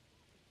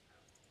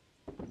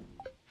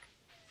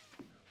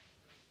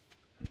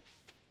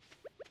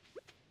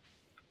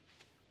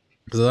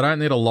 Because I don't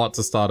need a lot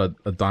to start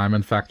a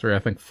diamond factory. I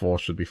think 4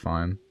 should be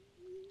fine.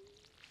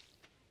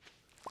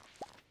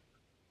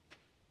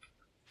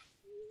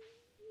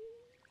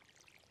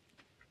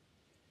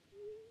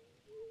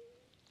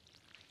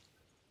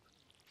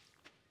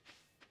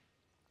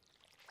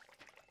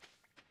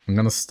 I'm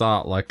gonna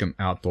start like an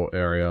outdoor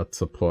area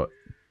to put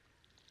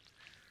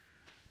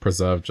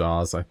preserve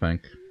jars, I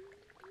think.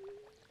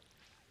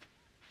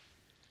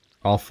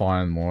 I'll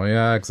find more.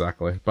 Yeah,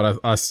 exactly. But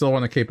I still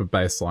want to keep a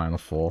baseline of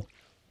 4.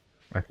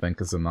 I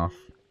think is enough.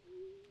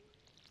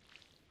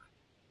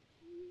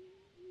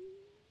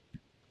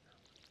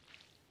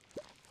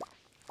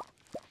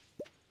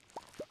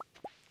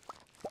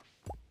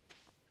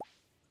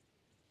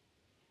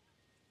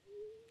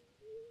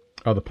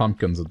 Oh, the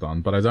pumpkins are done,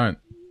 but I don't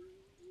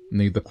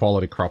need the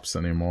quality crops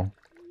anymore.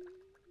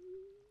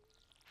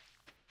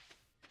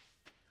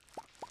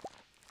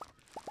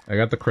 I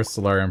got the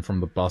crystallarium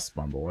from the bus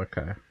bundle,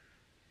 okay.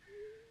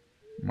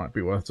 Might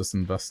be worth just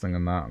investing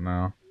in that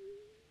now.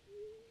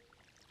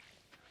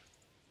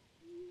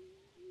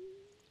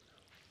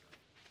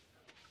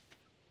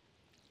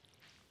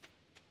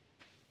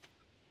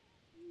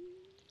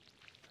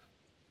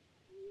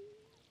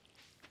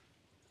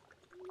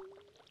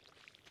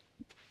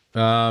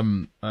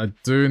 I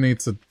do need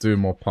to do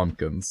more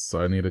pumpkins,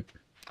 so I need to...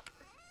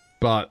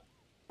 But,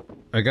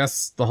 I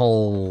guess the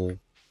whole...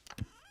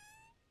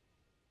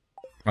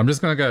 I'm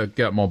just gonna go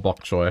get more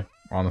bok choy,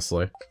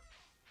 honestly.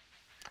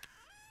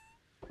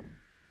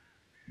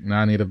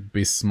 Now I need to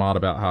be smart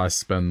about how I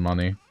spend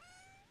money.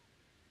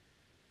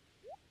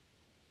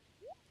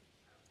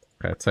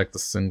 Okay, take the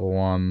single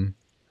one.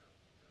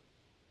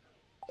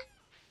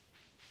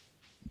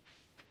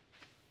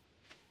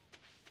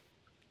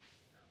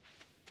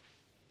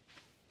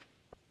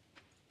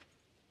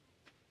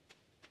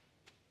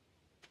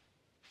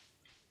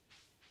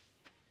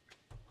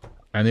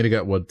 I need to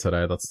get wood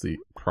today, that's the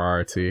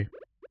priority.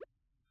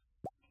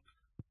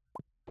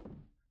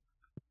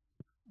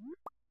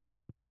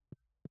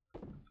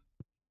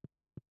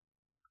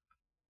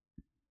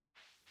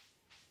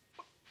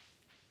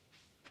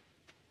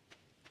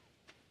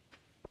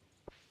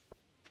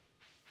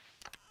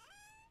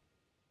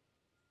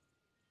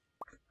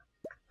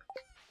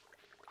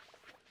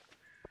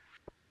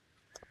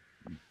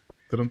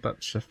 Didn't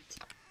that shift?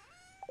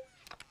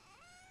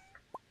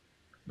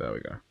 There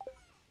we go.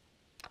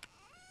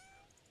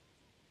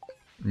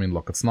 I mean,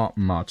 look, it's not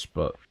much,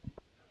 but...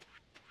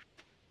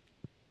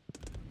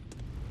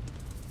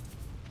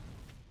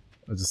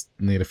 I just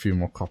need a few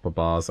more copper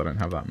bars, I don't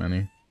have that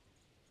many.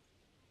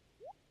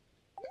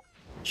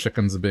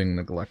 chickens are being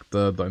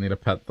neglected. I need to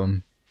pet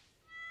them.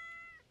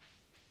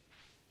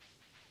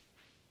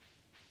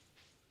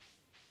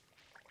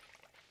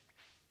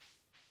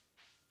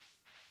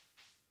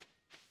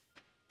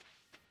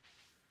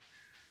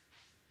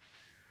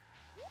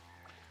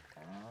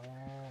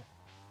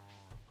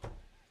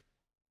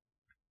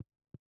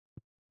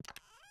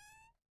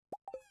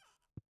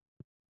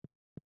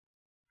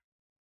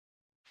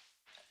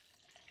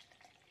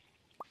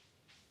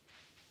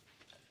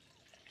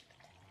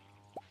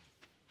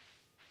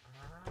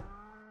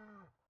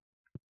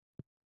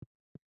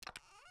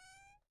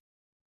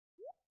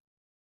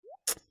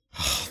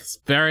 It's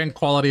varying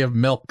quality of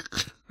milk.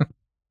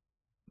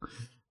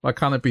 Why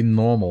can't it be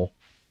normal?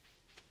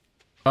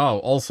 Oh,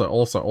 also.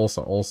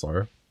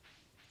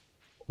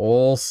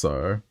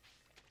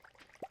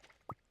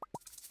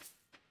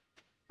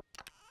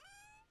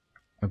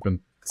 I've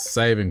been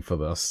saving for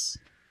this.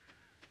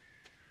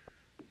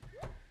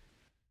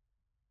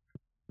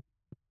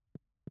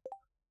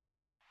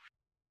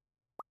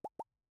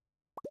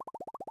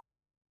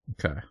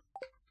 Okay.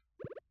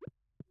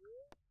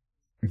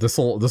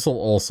 This'll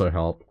also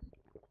help.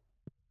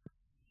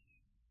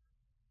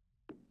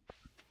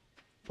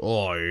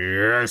 Oh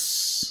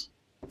yes!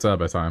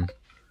 Turbo time.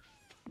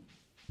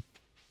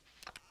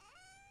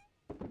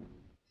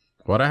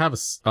 What I have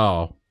is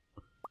oh,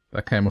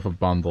 that came with a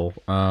bundle.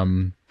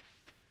 No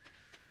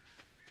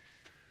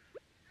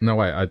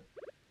wait,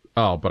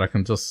 oh, but I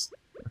can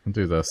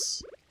do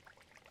this.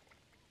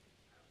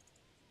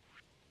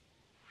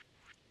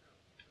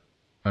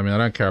 I mean, I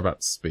don't care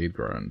about speed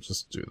growing.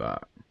 Just do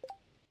that.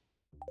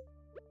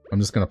 I'm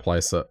just gonna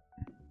place it.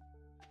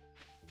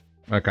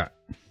 Okay.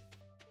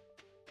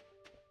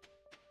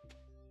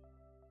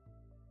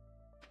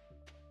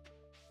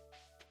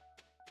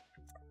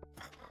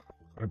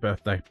 My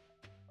birthday.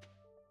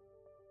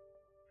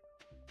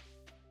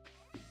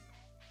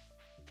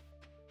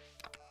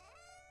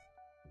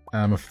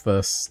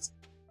 Amethyst.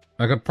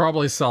 I could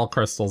probably sell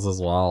crystals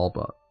as well,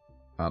 but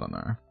I don't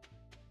know.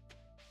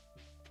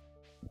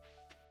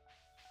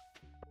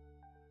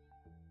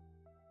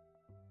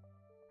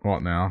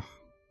 What now?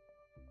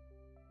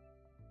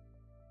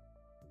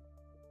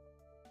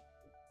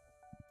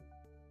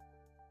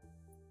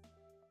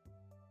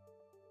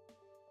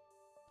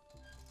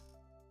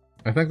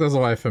 I think there's a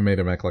way for me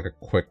to make like a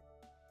quick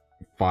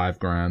 5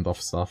 grand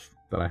off stuff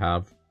that I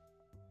have.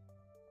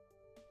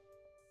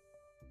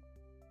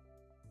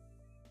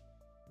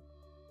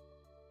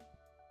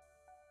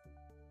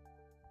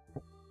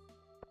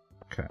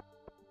 Okay.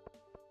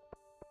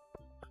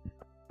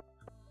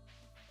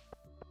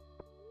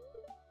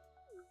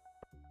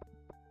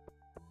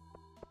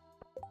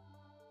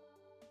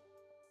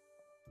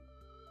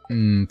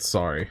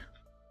 Sorry.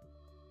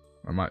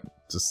 I might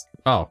just...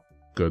 Oh,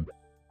 good.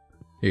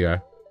 Here you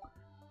go.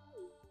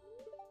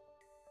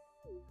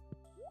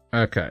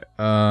 Okay,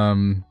 I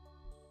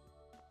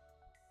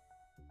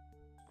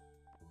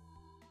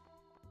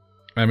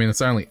mean,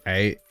 it's only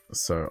 8,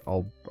 so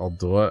I'll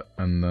do it,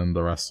 and then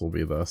the rest will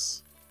be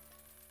this.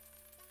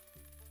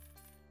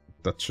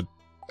 That should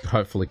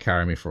hopefully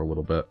carry me for a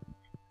little bit.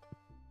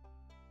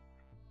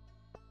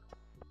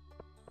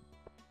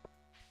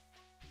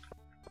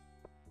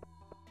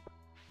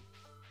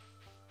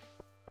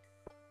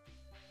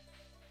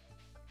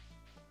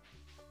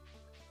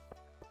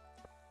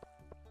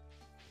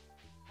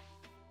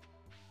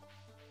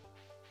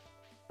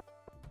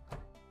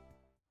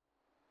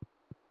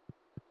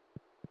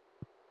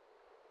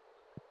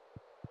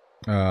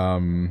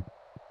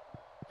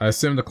 I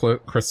assume the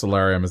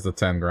Crystallarium is the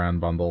 10 grand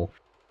bundle.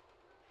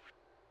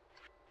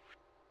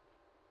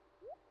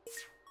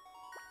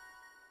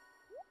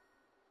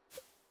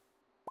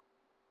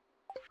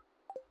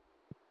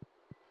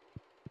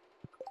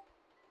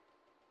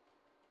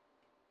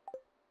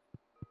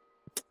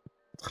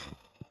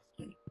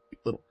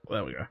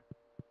 There we go.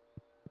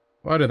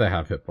 Why do they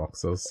have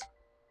hitboxes?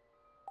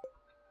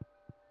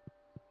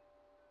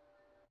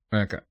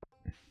 Okay.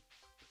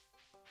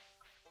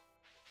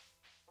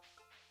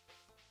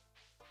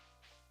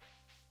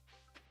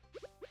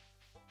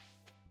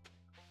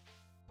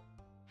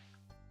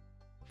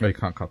 Oh, you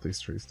can't cut these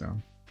trees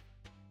down.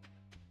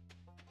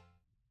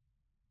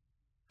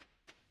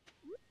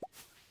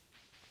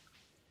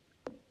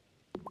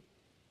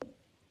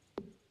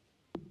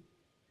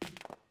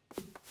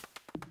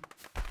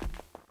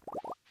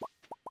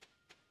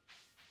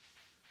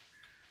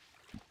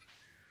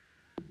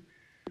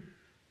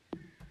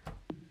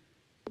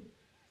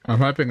 I'm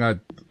hoping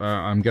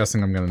I'm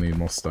guessing I'm gonna need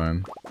more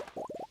stone.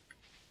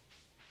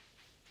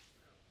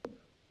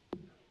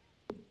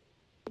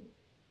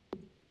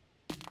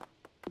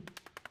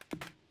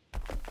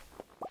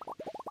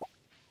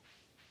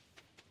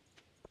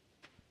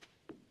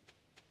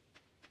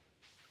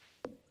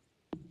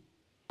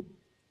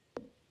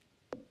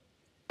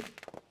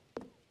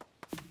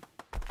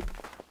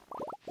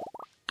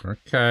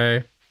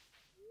 Okay.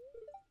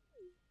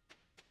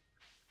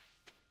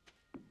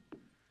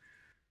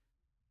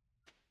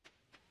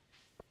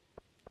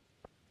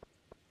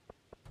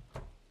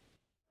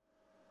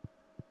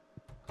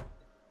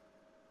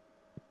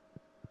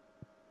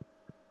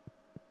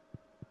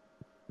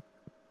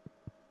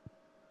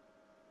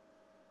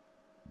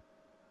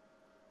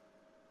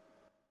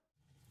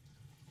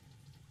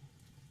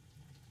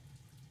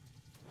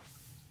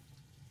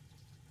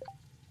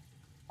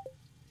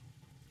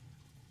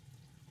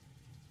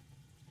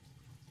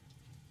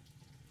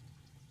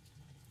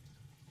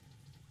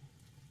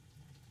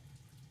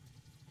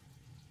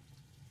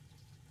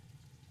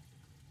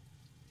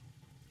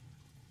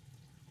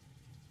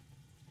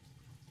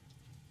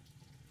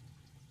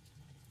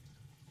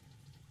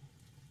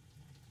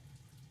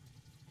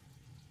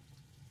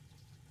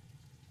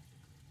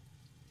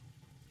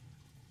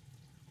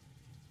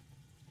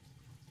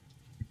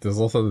 There's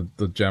also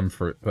the gem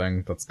fruit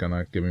thing that's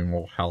gonna give me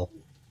more health.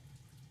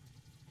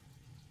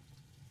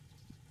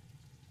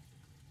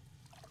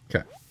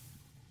 Okay.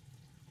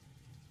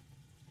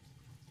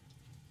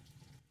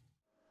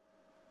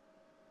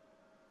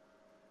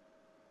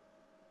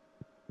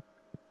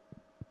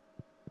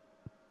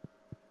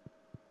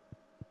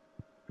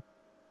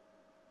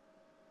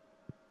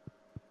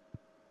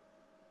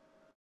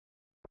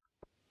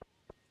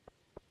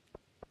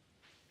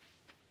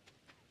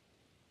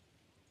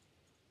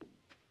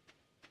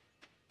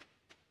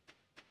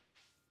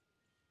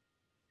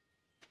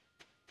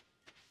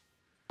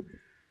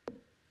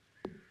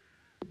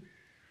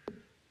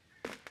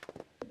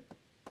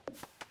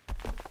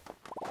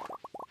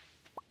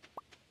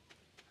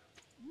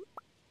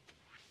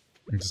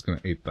 I'm just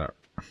gonna eat that.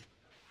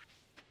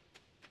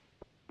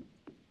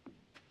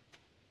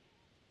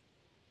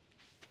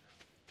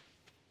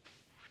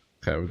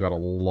 Okay, we've got a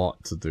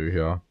lot to do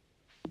here.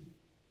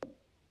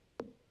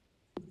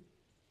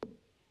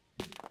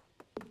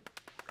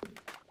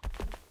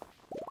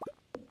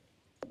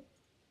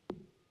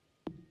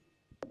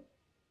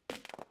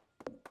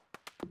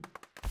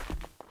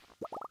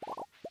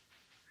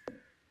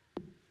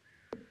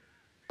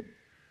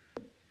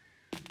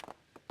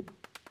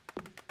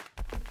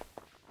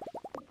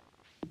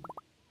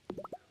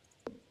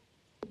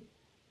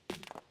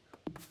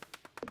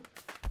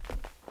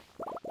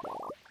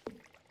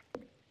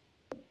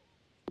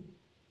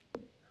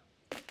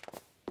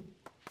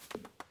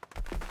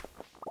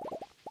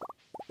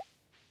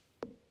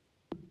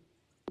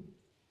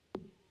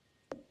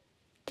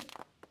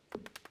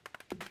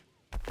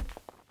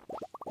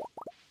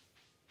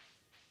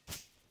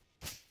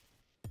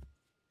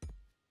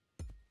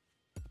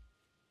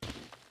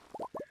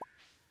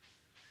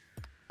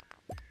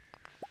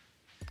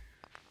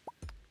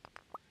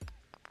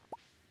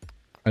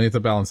 I need to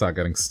balance out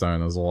getting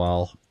stone as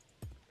well.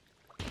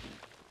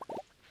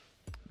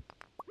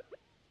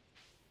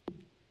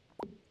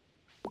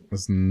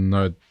 There's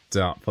no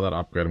doubt for that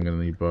upgrade I'm gonna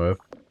need both.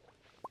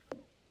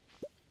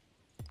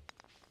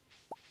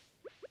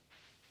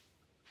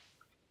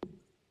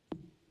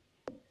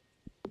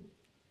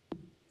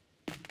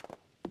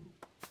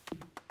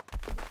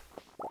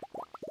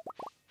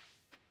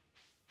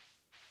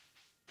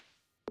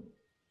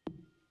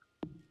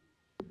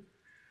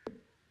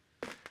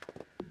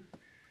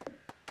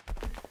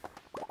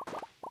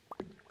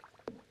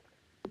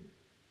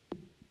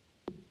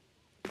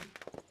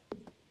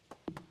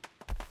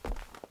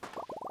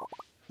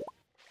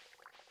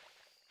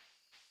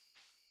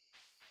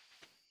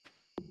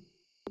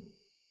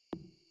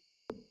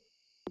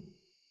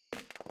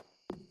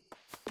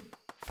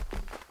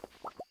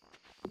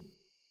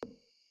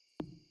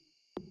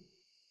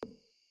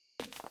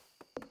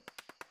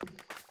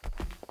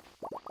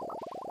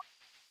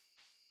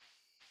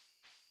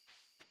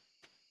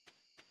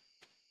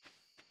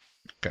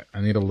 Okay,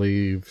 I need to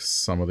leave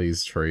some of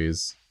these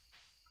trees.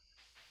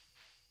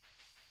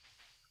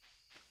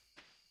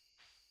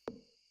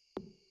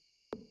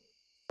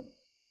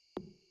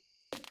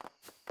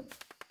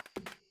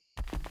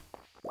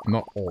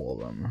 Not all of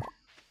them.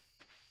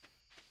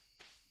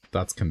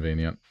 That's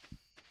convenient.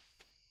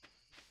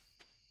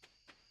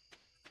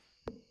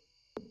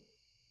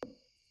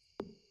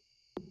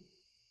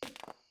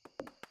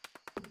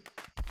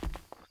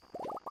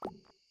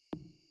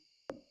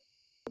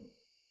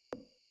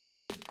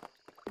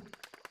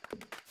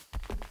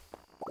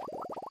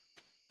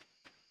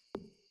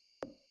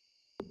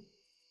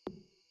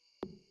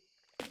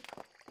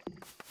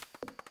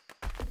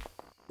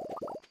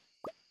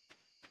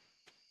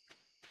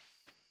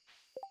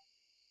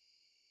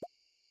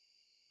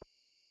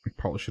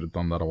 Probably should have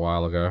done that a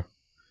while ago.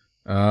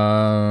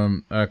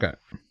 Okay.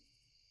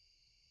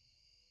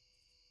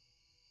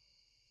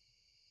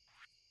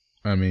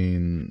 I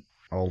mean,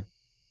 I'll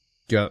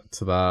get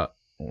to that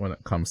when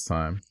it comes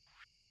time.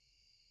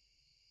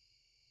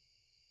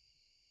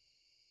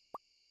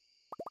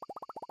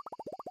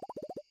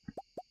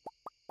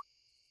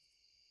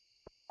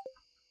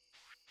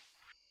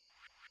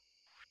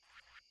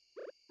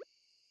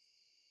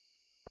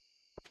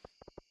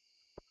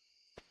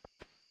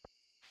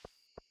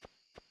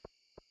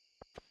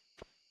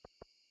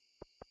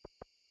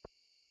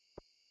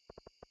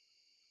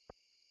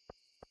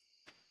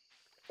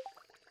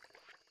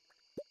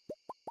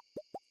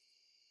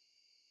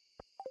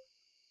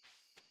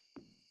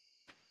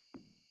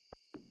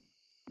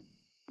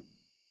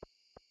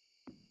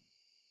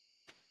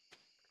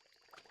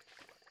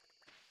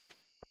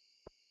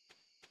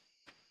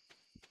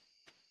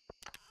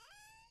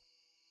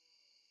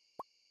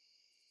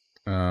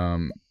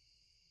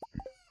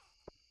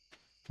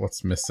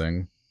 What's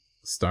missing?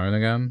 Stone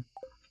again?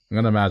 I'm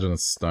gonna imagine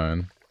it's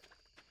stone.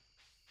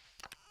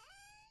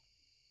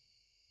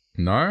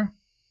 No?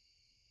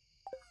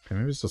 Okay,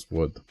 maybe it's just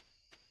wood.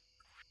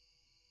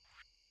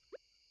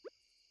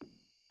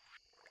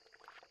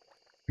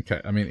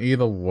 Okay, I mean,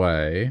 either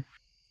way...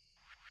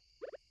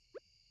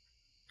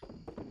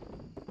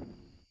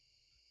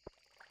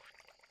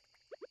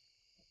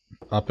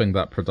 upping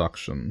that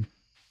production.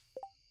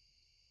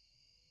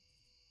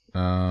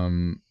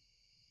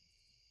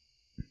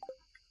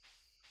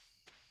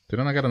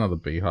 Didn't I get another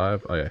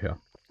beehive? Oh yeah, here.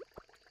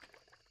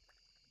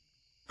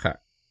 Okay.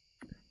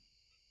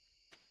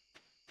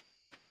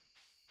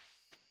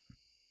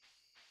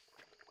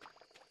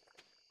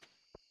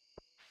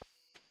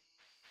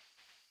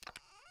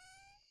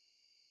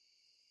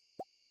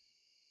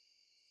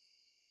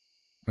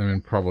 I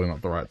mean, probably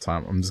not the right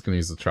time. I'm just gonna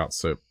use the trout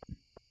soup.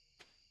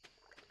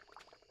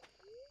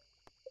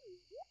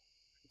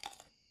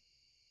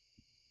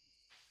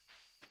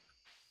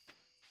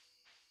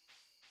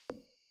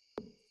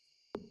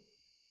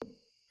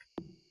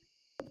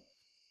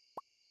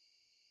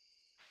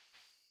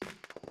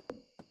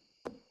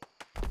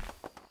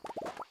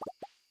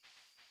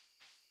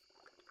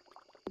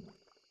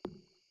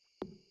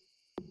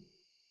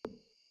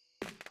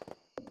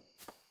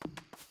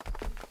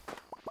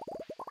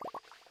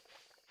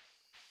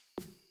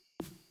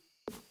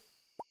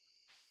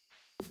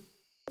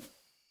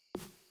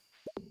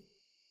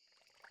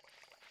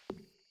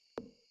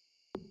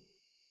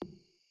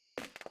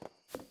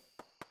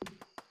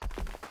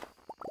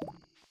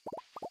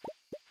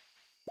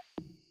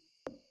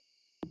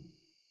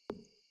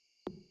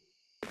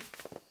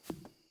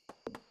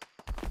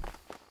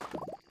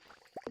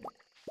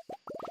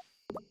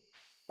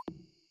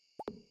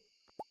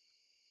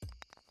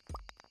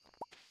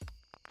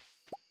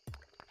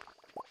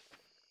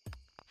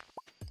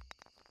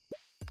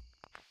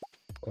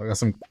 I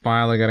guess I'm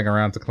finally getting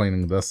around to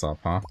cleaning this up,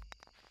 huh?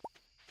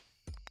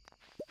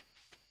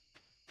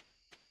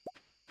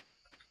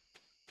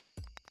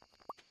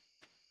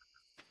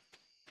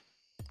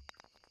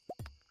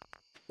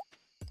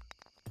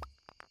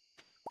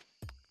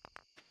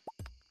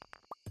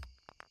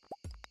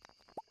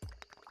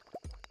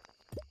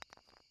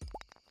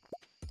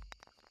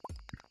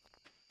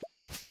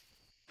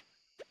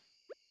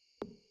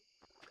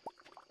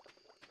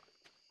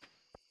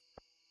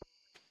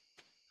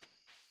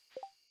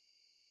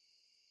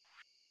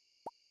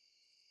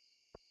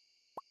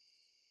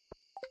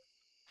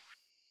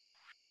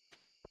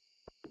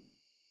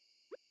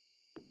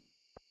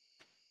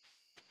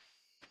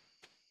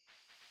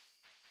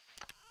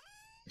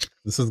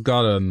 This has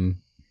gotten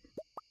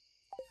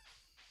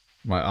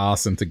my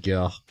ass into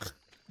gear.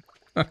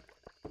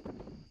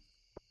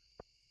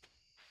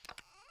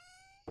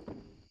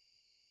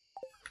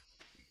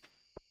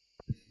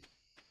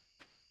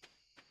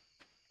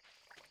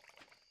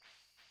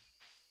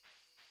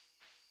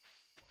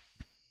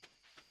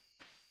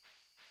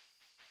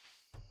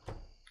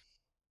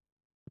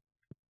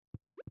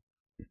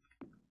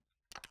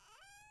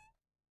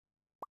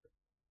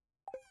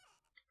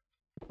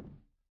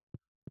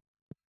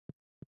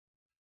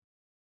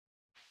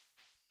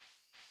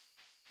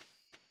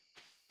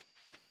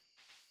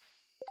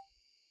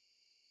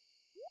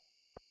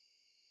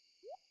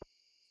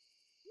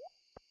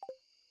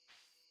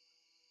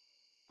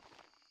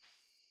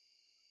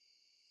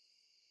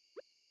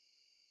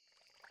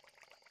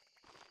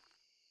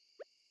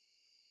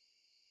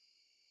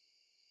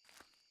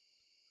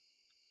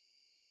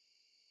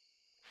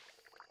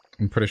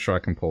 I'm pretty sure I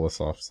can pull this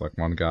off. It's like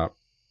one gap.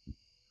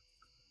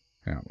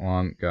 Yeah,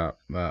 one gap,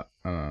 that,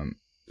 and then...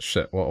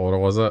 Shit, what order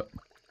was it?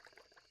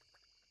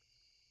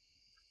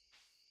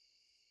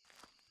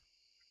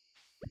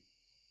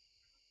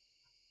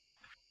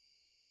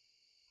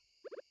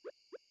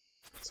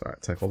 It's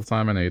alright, take all the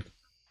time I need.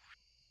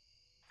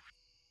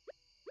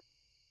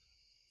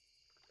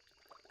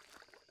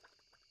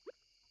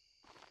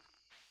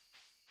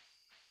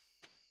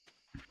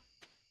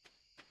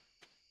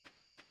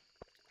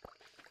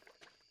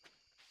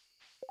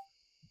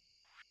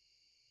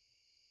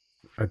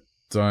 I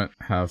don't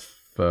have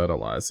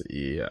fertilizer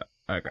yet.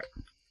 Okay.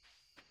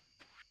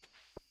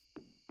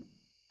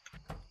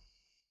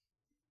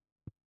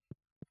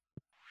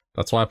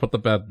 That's why I put the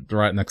bed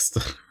right next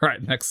to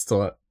right next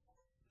to it.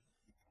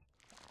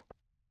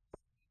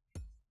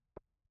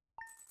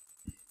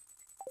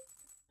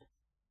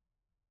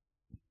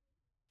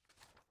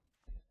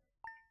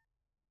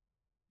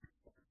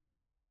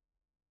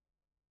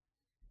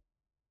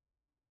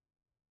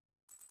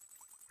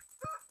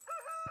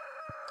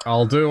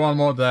 I'll do one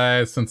more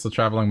day since the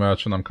traveling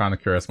merchant. I'm kind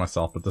of curious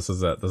myself, but this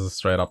is it. This is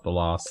straight up the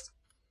last.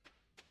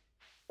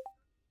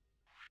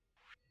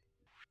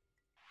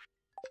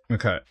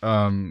 Okay,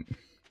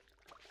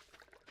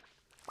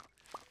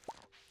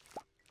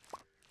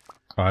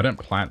 Oh, I didn't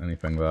plant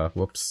anything there.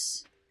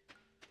 Whoops.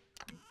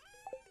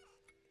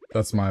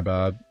 That's my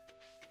bad.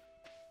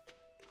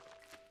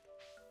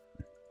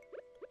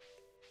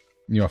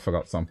 I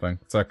forgot something.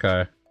 It's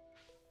okay.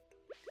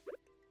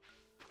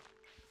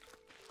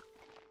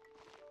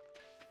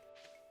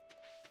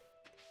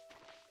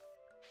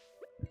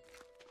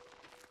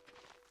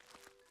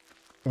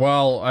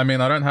 Well, I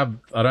mean, I don't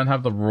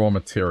have the raw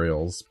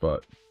materials,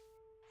 but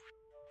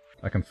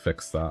I can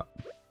fix that.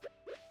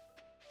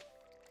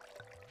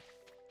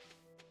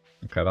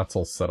 Okay, that's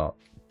all set up.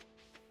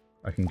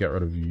 I can get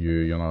rid of you,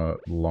 you're no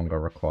longer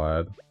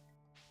required.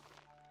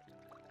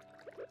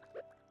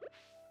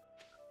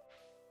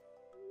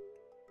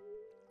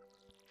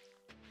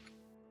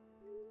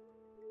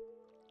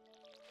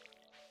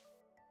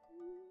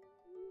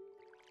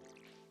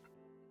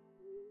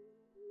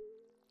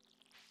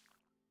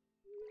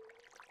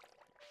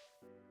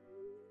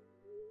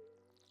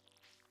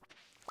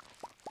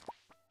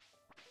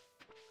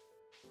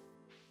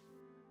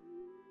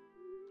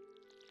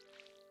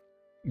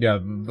 Yeah,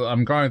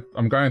 I'm going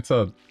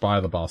to buy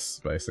the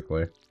bus,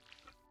 basically.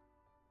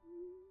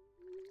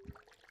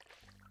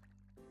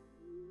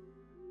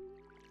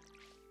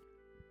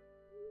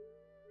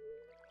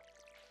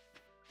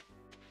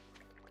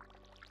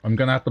 I'm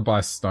gonna have to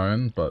buy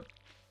stone, but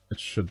it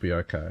should be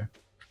okay.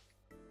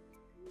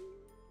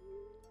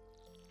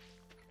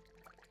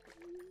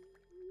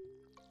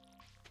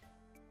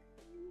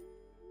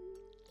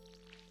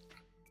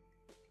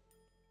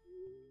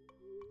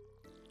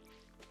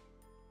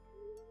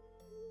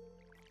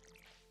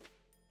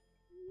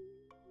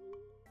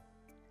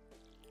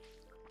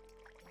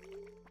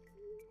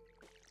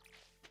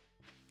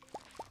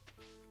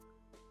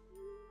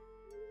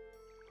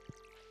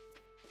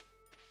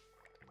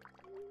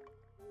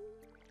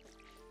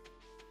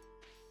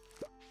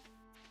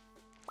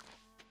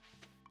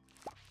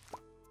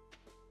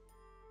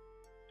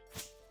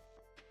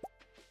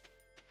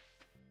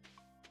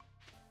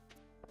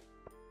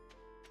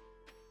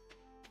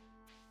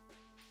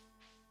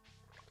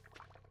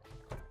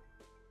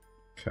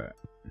 Okay.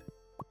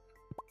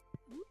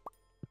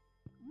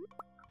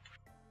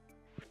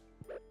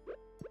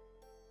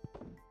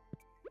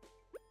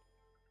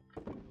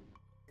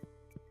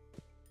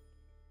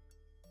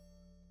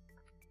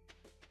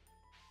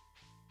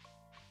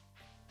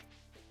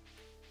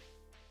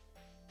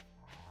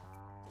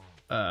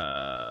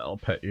 I'll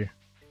pet you.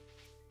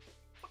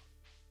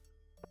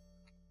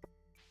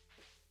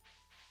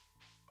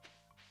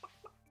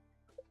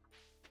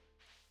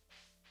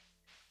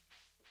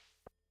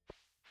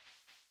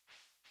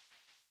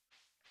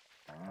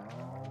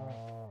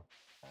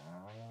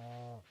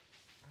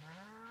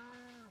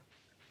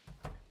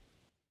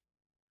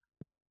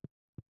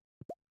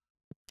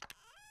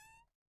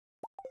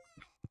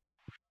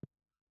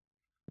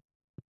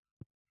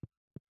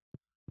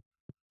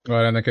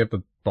 Right, and I kept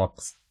the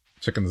box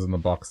chickens in the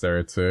box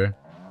area too,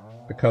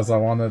 because I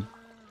wanted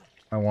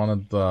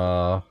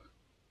the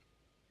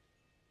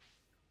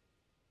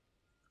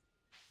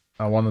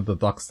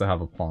ducks to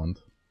have a pond.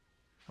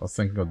 I was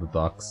thinking of the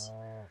ducks.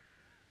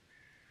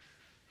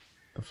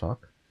 The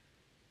fuck?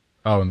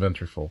 Oh,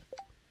 inventory full.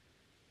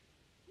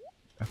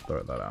 I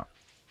throw that out.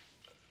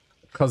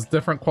 Cause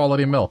different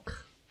quality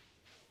milk.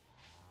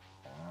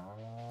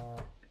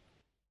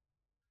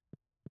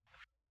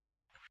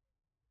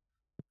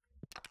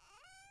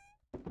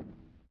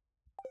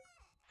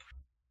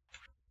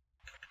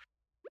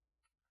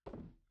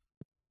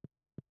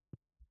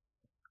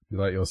 You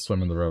thought you were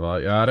swimming the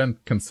river? Yeah, I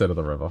didn't consider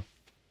the river.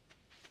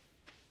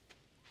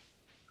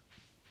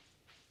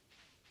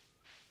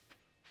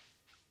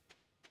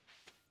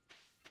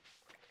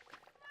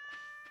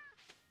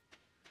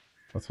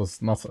 That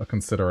was not a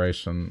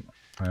consideration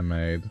I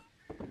made.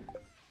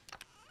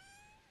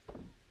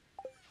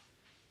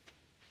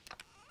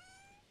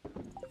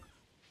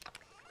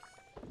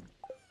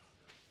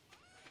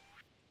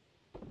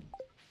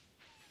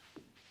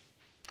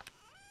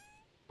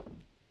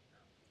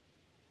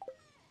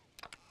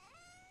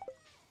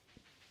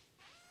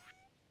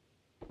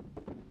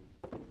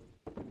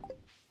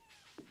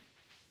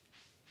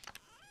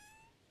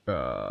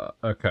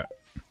 Okay.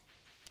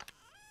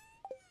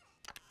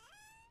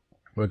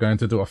 We're going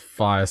to do a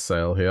fire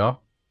sale here.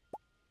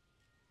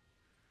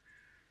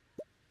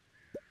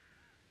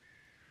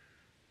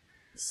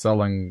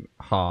 Selling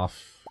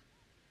half.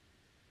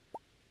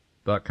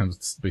 That can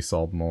be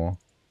sold more.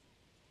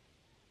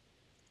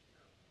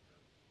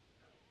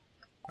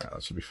 Yeah,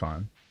 that should be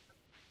fine.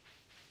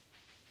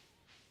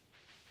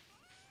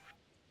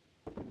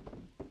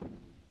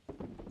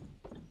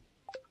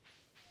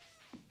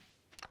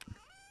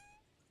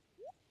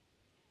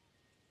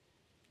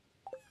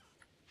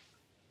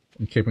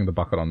 I'm keeping the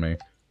bucket on me.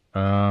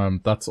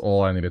 That's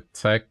all I need to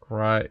take,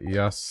 right?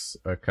 Yes.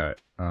 Okay.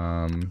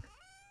 I'll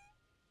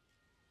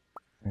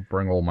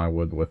bring all my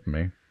wood with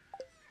me.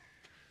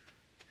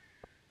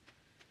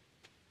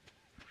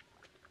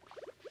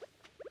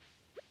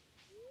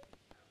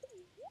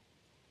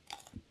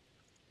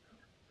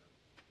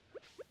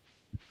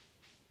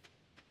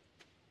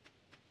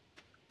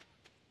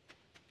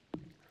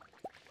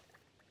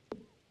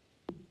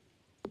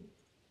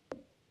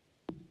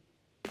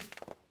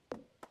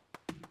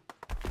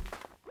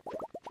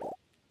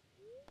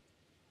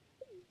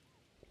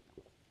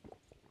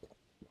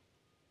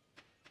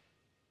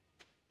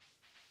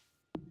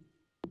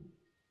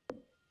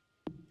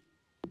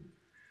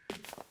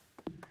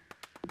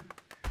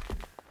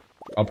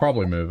 I'll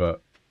probably move it,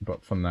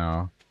 but for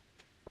now.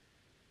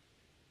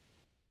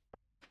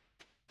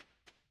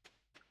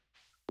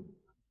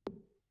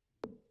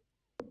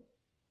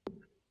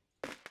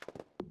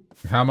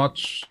 How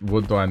much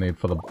wood do I need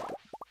for the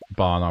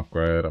barn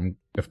upgrade?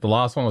 If the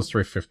last one was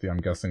 350, I'm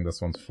guessing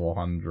this one's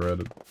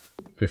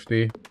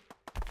 450.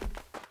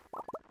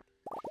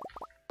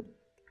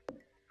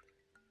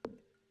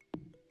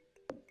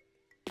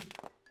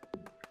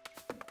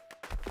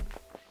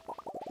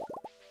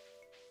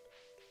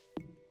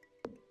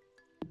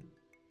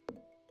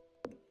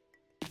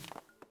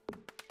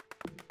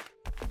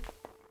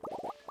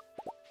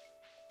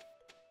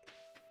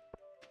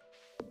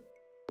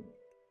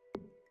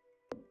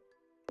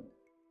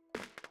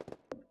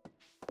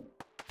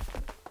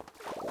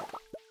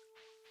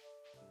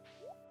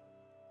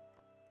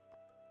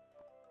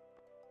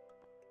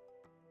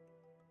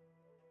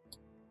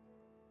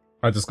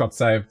 I just got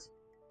saved.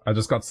 I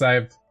just got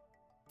saved.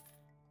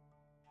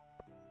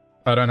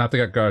 I don't have to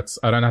get goats.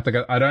 I don't have to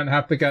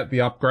get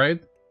the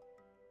upgrade.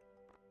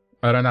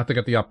 I don't have to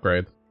get the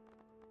upgrade.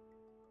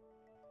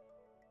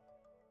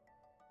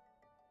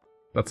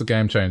 That's a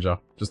game changer.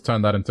 Just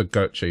turn that into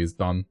goat cheese.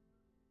 Done.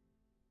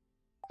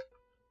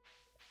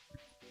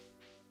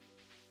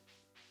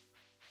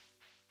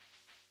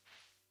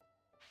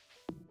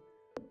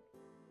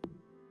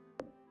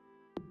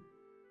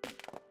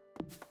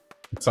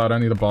 So I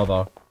don't need to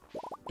bother.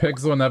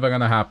 Pigs were never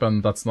gonna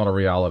happen. That's not a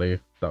reality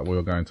that we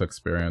were going to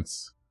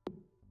experience.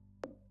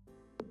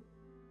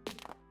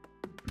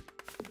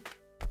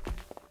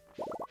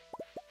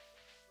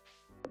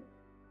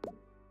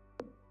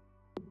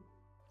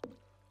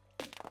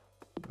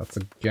 That's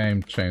a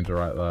game changer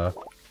right there.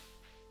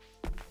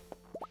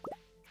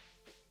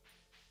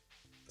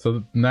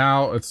 So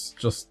now it's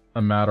just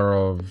a matter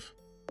of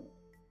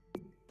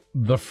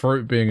the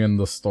fruit being in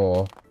the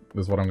store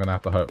is what I'm gonna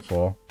have to hope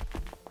for.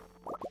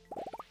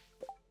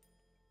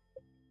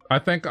 I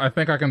think I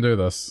can do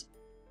this.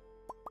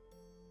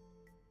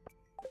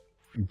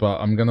 But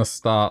I'm gonna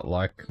start,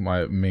 like,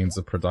 my means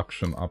of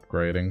production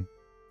upgrading.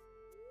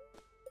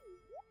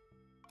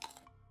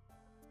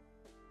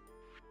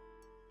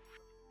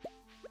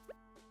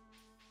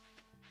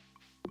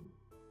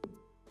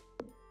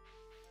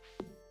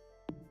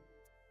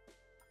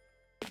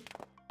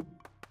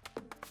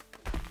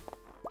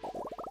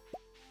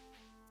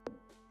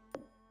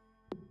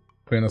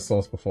 Clean the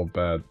sauce before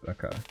bed.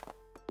 Okay.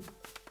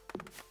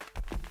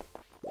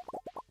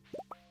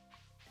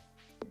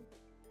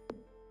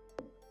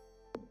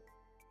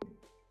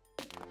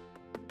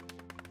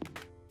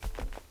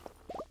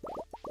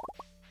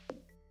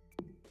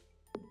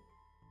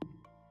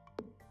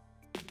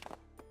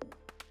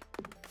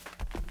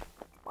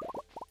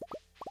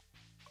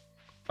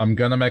 I'm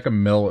gonna make a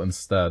mill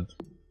instead.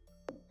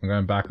 I'm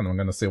going back and I'm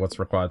gonna see what's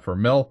required for a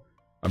mill.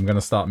 I'm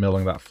gonna start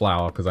milling that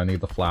flour because I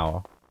need the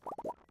flour.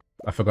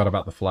 I forgot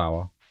about the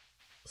flour.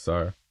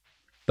 So,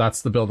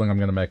 that's the building I'm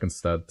gonna make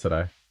instead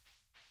today.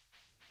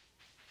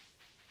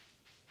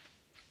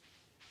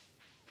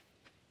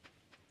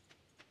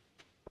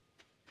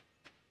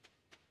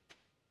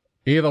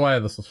 Either way,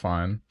 this is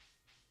fine.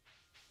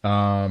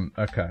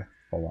 Okay.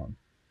 Hold on.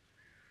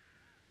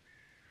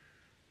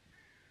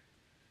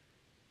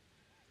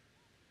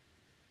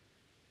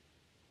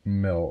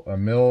 Mill. A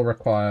mill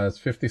requires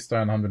 50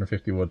 stone,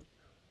 150 wood.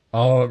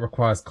 Oh, it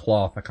requires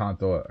cloth. I can't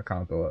do it. I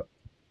can't do it.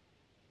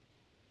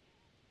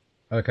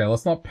 Okay,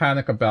 let's not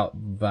panic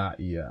about that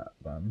yet,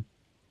 then.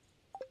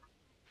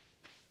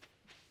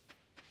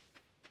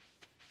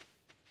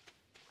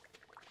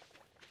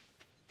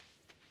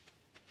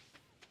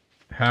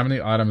 How many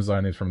items do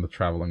I need from the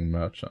traveling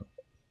merchant?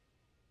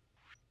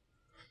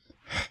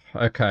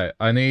 Okay,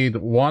 I need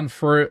 1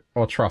 fruit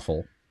or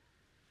truffle.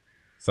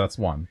 So that's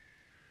 1.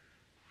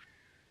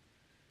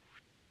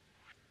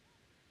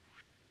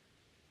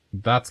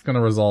 That's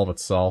gonna resolve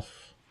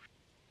itself.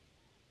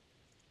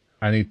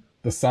 I need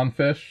the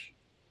sunfish.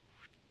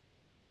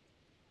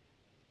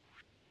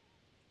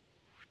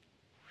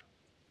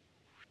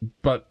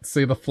 But,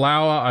 see, the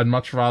flour, I'd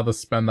much rather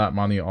spend that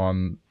money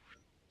on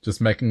just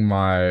making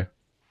my...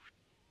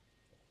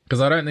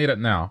 Because I don't need it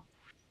now.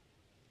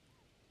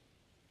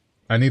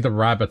 I need the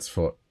rabbit's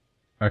foot.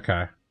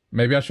 Okay.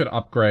 Maybe I should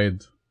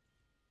upgrade...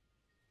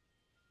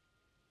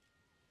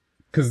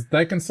 Because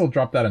they can still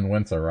drop that in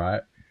winter,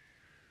 right?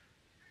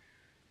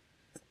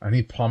 I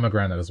need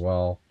pomegranate as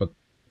well, but...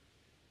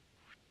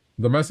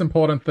 The most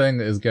important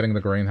thing is getting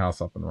the greenhouse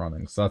up and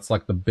running, so that's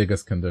like the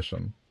biggest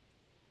condition.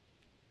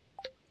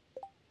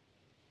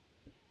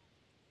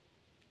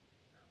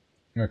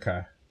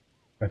 Okay.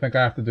 I think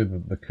I have to do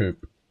the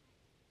coop.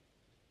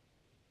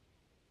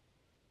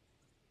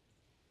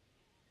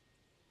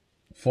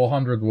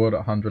 $400 wood,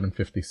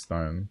 150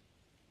 stone.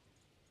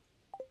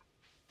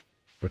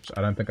 Which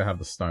I don't think I have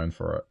the stone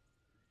for it.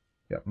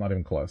 Yep, not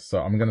even close. So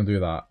I'm gonna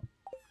do that.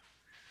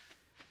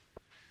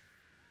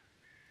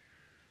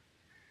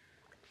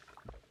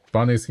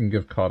 Bunnies can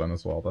give cotton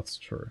as well, that's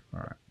true.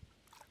 Alright.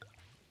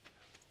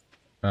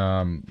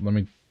 Let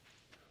me...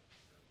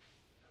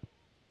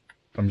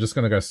 I'm just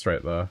gonna go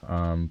straight there,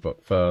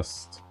 but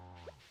first...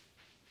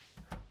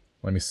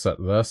 Let me set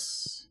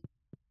this.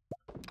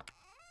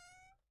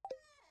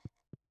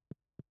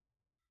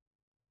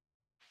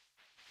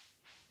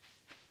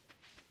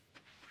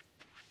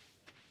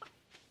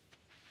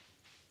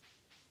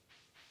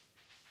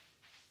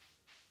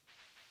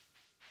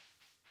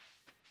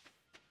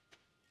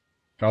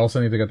 I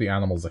also need to get the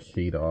animals a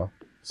heater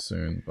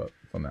soon, but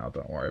for now,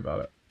 don't worry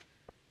about it.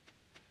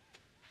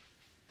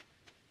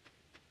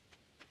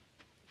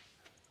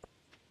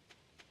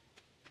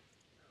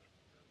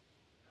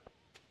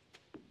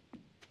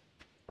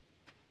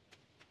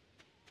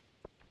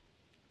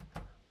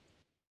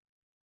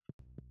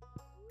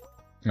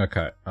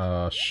 Okay,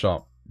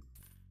 shop.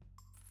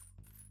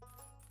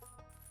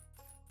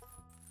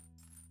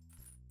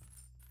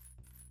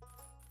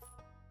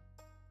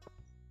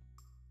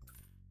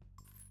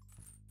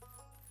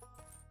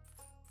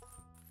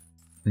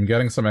 I'm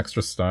getting some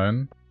extra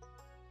stone.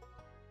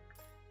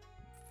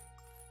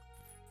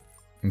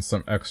 And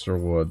some extra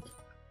wood.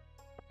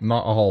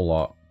 Not a whole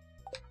lot.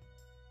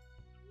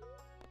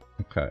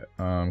 Okay,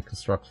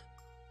 construct...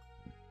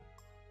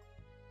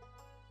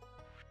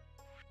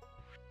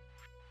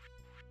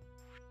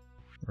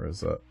 Where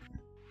is it?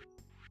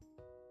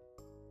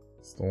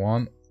 It's the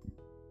one.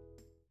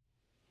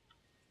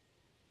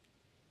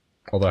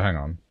 Although, hang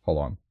on. Hold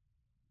on.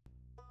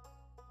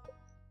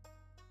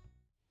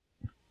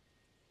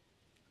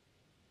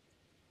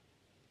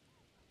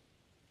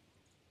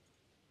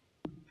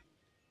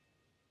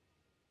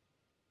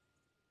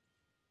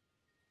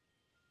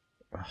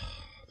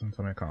 Don't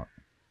tell me I can't.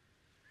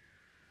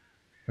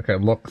 Okay,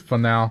 look, for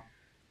now.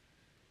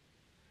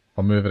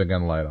 I'll move it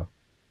again later.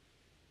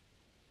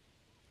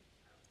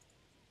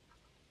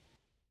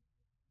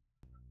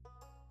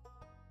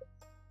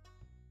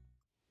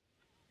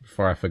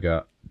 Before I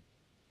forget.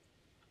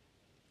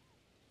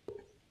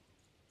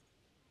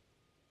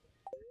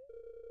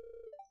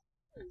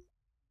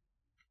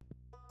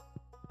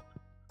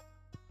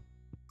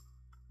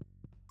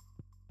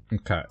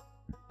 Okay.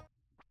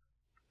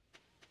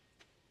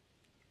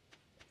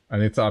 I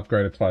need to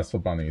upgrade it twice for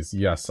bunnies.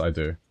 Yes, I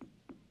do.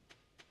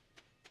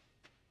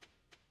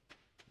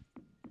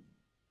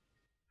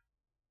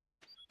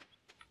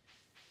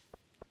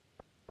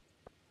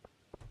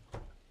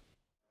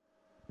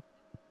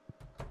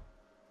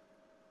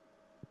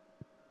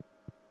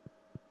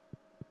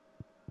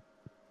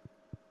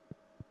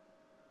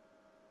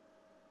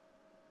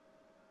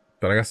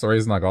 But I guess the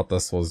reason I got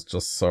this was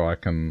just so I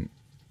can...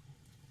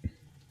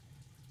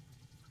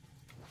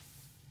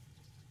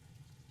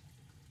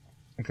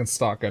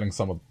 start getting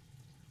some of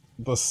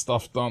this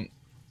stuff done.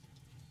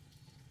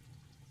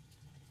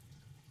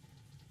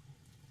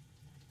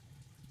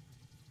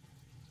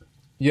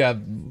 Yeah,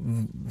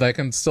 they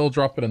can still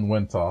drop it in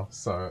winter,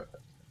 so...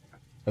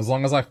 As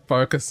long as I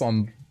focus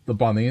on the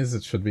bunnies,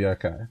 it should be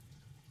okay.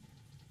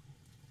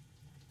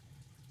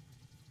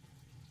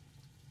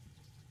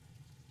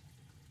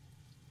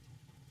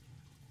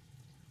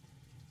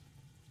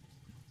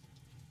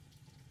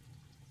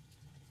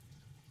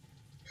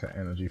 Okay,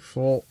 energy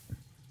full.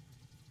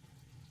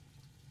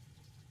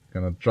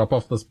 Gonna drop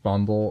off this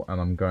bundle,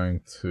 and I'm going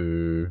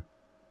to...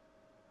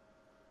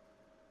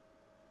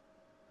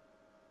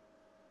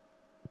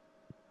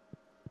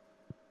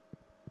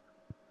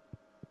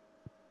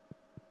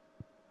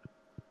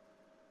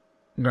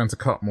 I'm going to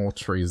cut more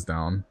trees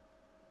down.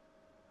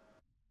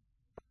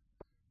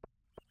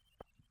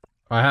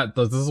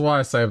 This is why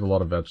I saved a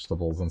lot of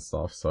vegetables and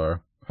stuff, so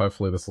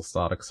hopefully this will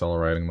start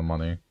accelerating the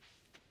money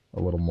a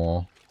little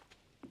more.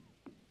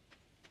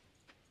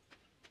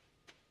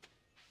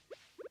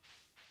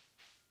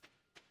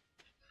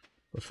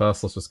 But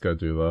first, let's just go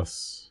do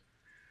this.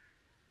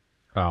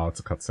 Oh, it's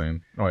a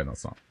cutscene. Oh wait, no,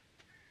 it's not.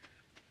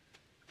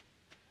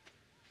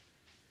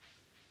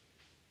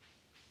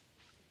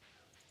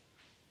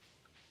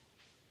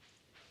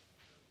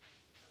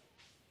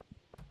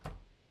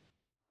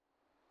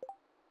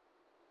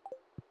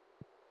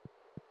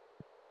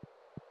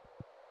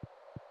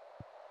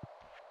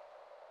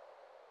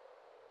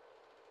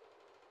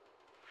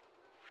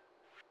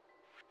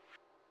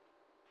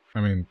 I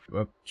mean,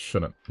 that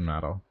shouldn't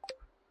matter.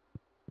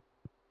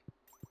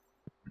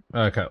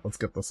 Okay, let's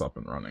get this up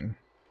and running.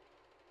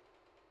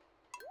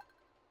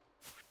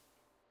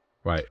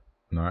 Wait,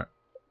 no.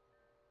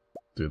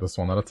 Do this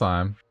one at a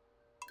time.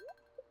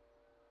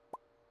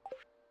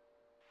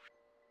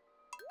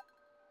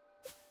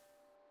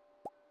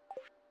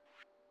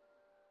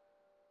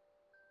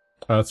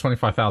 Oh, it's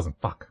 25,000.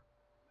 Fuck.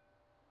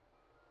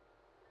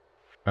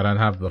 I don't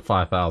have the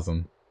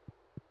 5,000.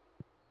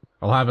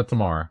 I'll have it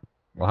tomorrow.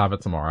 I'll have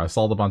it tomorrow. I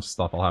sold a bunch of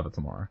stuff. I'll have it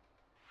tomorrow.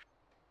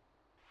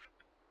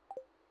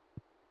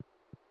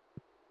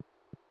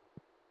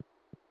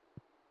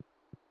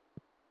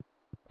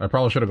 I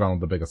probably should have gone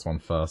with the biggest one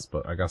first,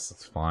 but I guess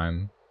it's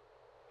fine.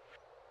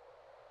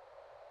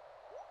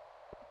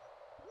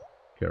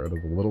 Get rid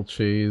of the little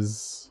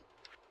cheese.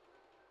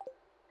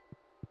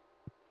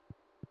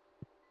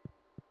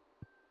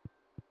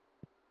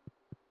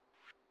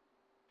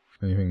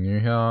 Anything new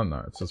here?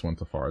 No, it's just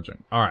winter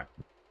foraging. Alright.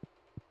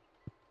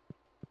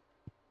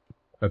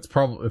 It's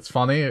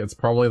funny, it's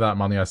probably that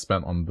money I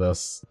spent on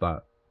this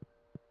that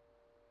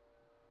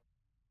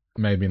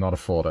made me not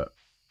afford it.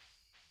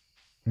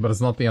 But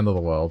it's not the end of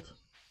the world.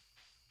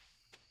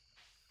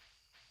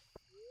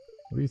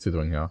 What are you two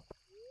doing here?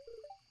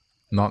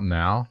 Not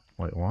now?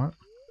 Wait, what?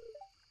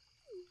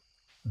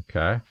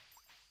 Okay.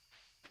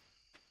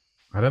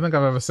 I don't think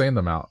I've ever seen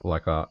them out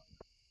like that.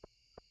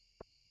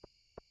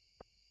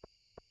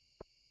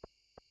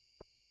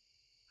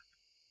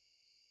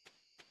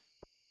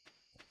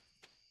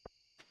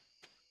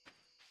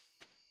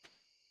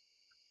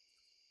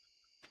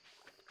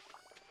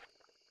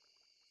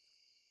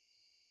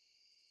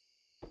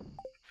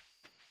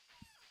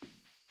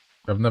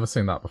 I've never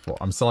seen that before.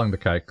 I'm selling the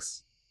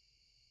cakes.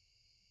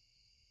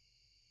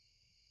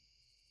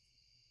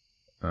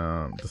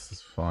 This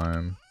is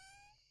fine.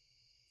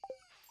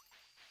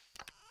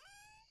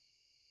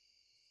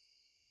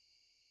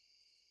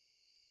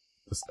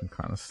 This can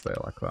kind of stay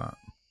like that.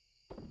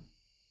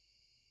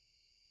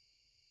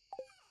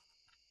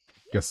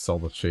 Guess sell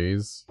the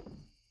cheese.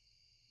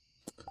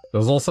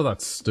 There's also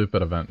that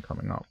stupid event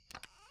coming up.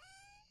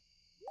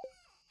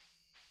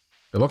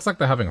 It looks like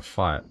they're having a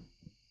fight.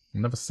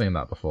 I've never seen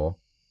that before.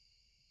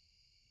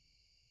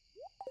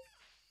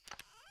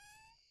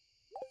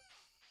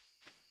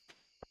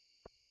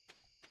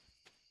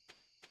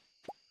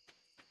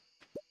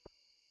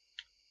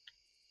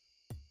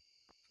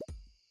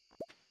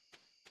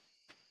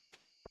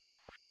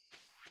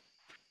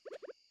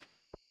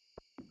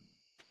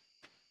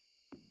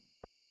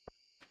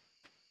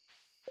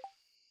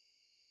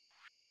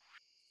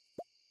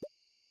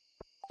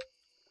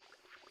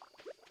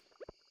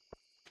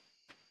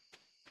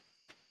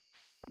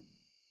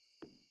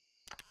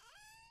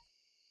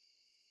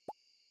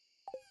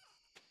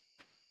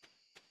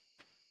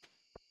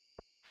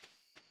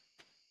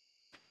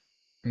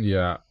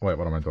 Yeah, wait,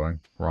 what am I doing?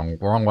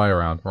 Wrong way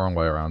around, wrong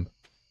way around.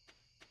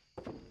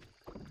 I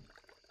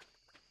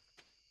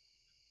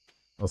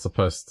was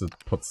supposed to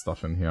put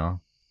stuff in here.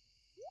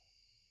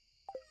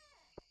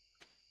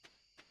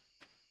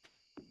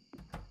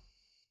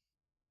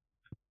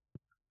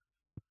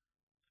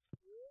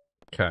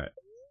 Okay.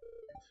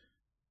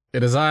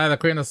 It is I, the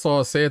Queen of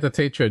Sauce, here to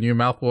teach you a new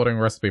mouth-watering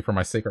recipe from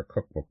my secret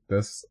cookbook.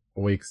 This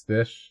week's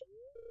dish: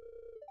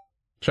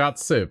 trout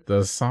soup.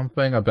 There's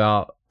something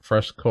about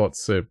fresh caught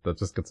soup that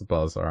just gets a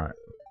buzz. Alright.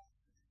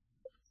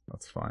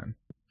 That's fine.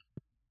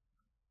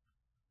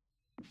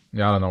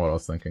 Yeah, I don't know what I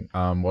was thinking.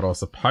 What I was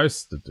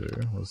supposed to do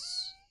was...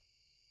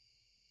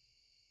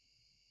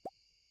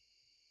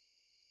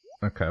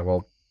 Okay,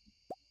 well...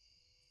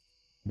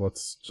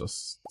 let's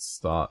just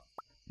start.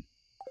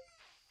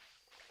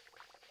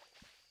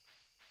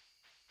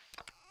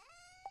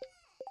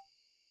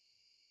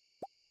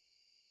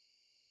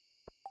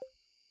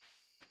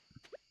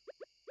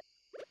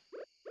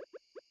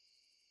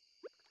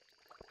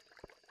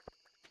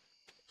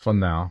 For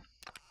now.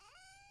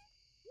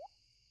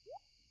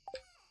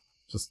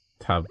 Just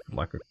have,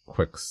 like, a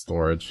quick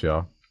storage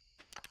here.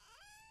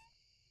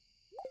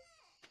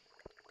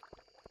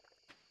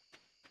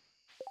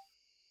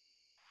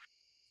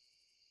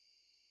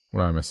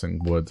 What am I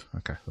missing? Wood.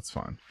 Okay, that's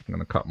fine. I'm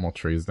gonna cut more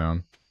trees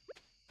down.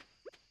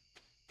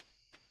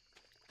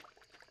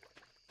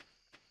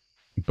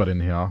 But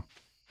in here.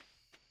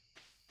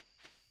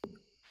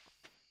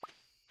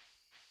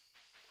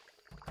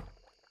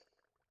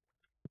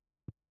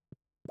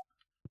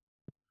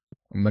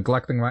 I'm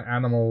neglecting my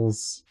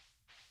animals.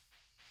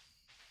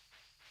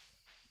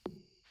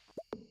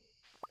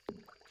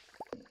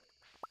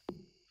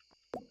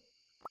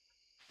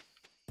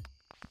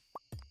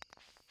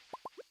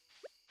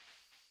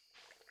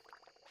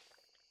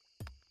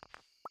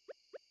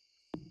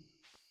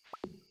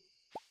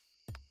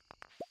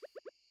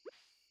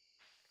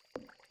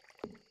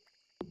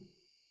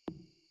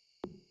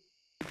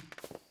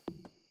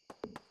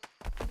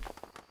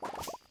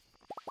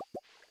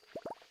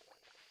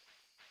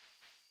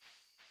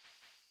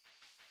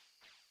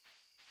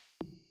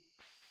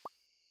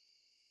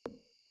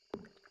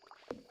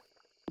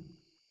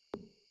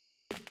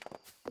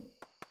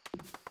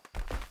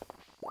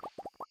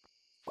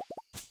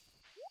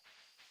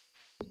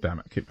 Damn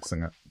it, keep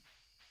missing it.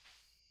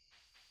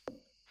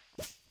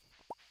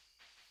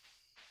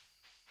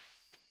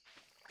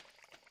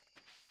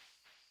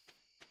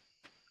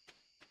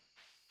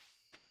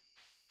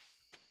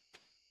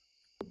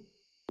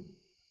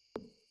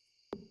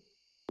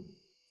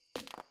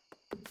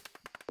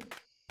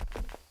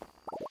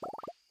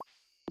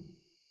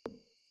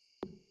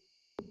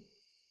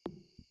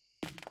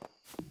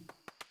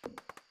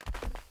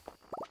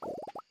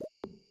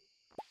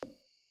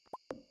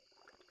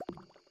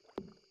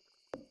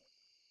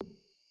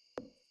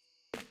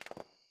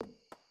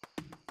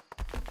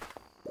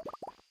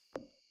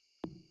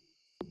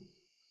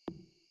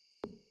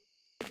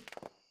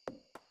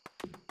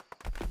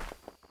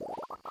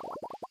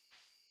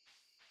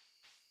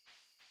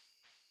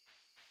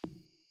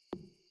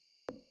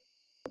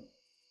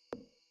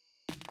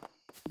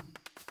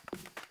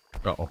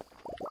 Uh-oh.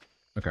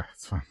 Okay,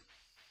 it's fine.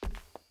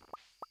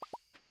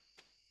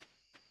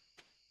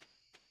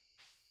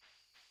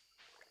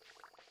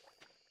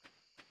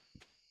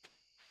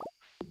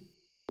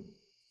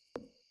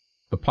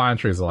 The pine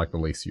trees are like the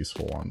least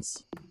useful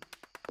ones.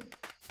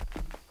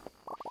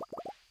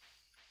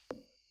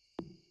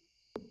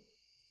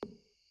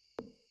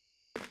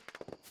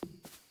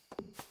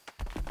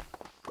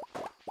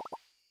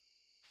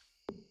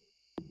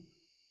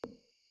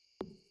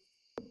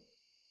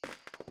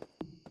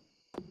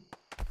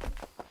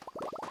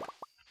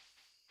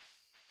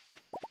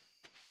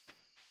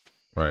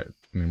 Right,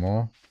 any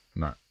more?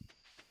 No.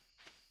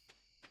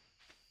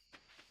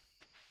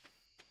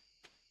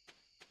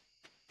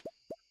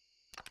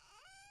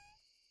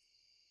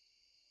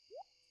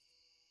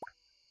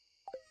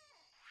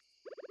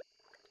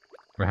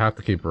 We have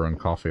to keep brewing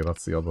coffee,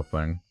 that's the other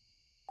thing.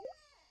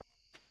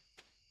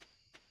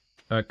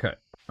 Okay,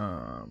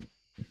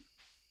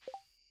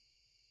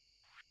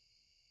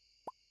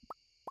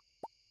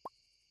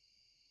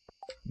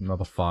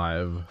 Another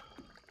 5.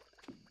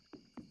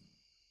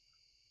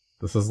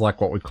 This is like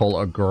what we call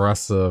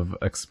aggressive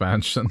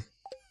expansion.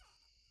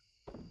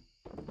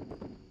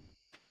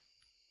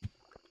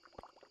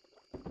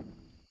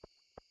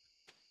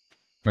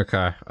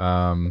 Okay,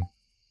 let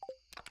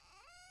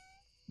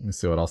me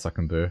see what else I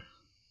can do.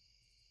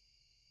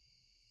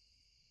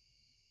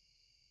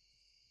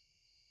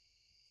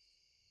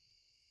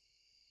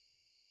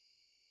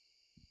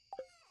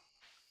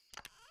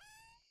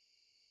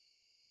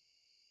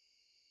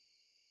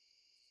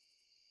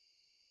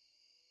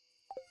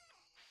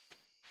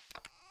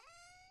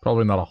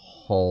 Probably not a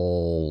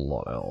whole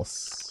lot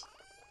else.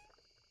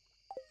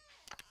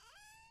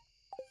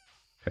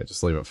 Okay,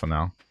 just leave it for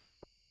now.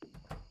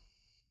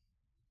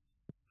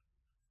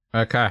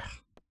 Okay.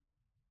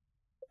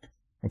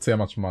 Let's see how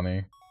much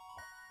money.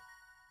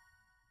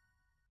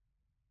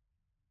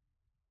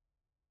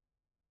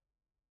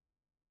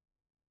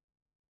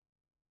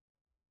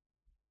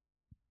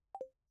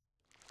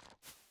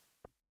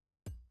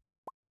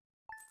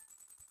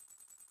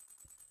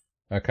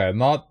 Okay,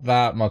 not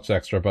that much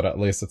extra, but at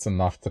least it's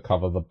enough to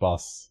cover the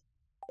bus.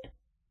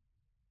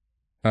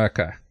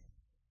 Okay.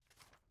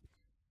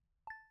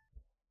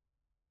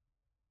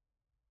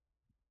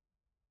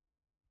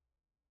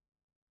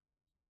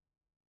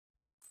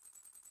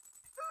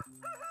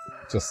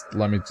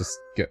 Let me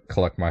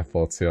collect my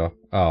thoughts here.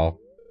 Oh.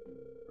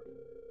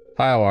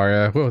 Hi, how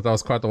are you? Whew, that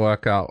was quite the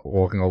workout,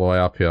 walking all the way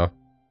up here.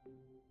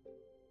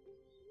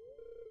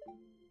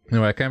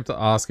 Anyway, I came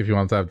to ask if you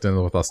wanted to have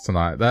dinner with us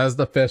tonight. There's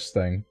the fish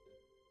thing.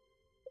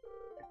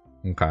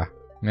 Okay.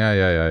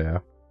 Yeah.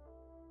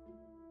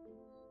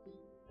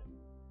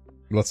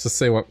 Let's just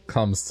see what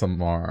comes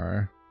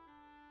tomorrow.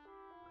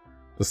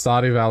 The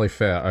Stardew Valley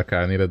Fair.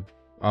 Okay,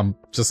 I'm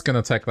just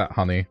gonna take that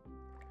honey.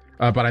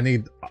 But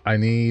I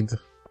need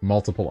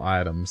multiple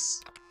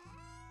items.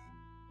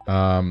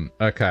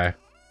 Okay.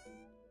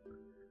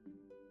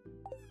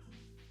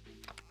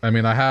 I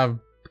mean, I have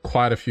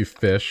quite a few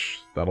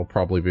fish. That'll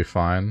probably be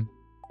fine.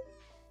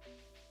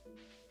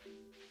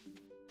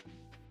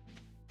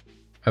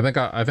 I think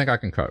I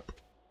can cope.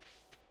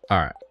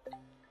 Alright.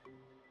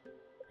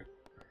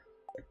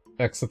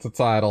 Exit the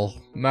title.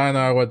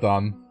 No, we're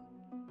done.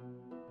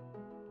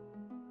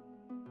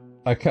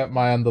 I kept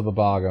my end of the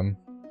bargain.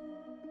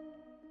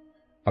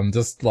 I'm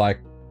just,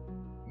 like,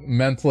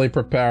 mentally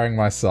preparing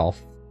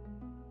myself.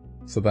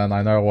 So then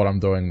I know what I'm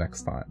doing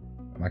next time.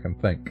 And I can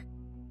think.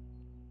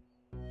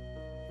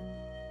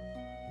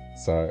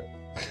 So,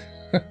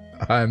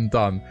 I'm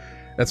done.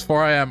 It's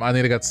 4 AM, I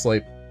need to get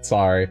sleep.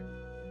 Sorry.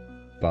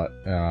 But,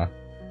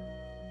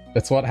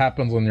 it's what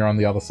happens when you're on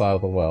the other side of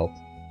the world.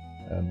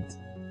 And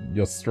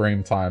your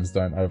stream times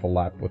don't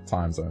overlap with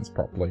time zones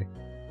properly.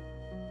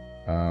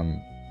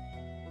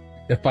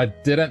 If I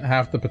didn't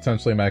have to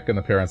potentially make an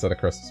appearance at a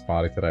Christmas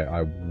party today,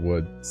 I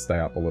would stay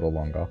up a little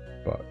longer.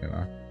 But, you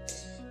know.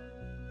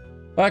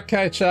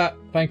 Okay, chat.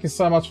 Thank you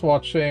so much for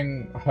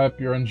watching. Hope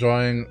you're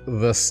enjoying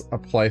this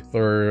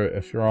playthrough.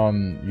 If you're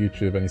on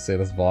YouTube and you see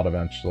this VOD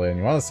eventually and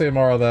you want to see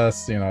more of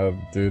this, you know,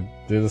 do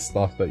the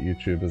stuff that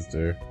YouTubers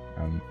do,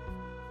 and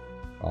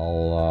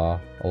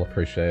I'll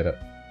appreciate it.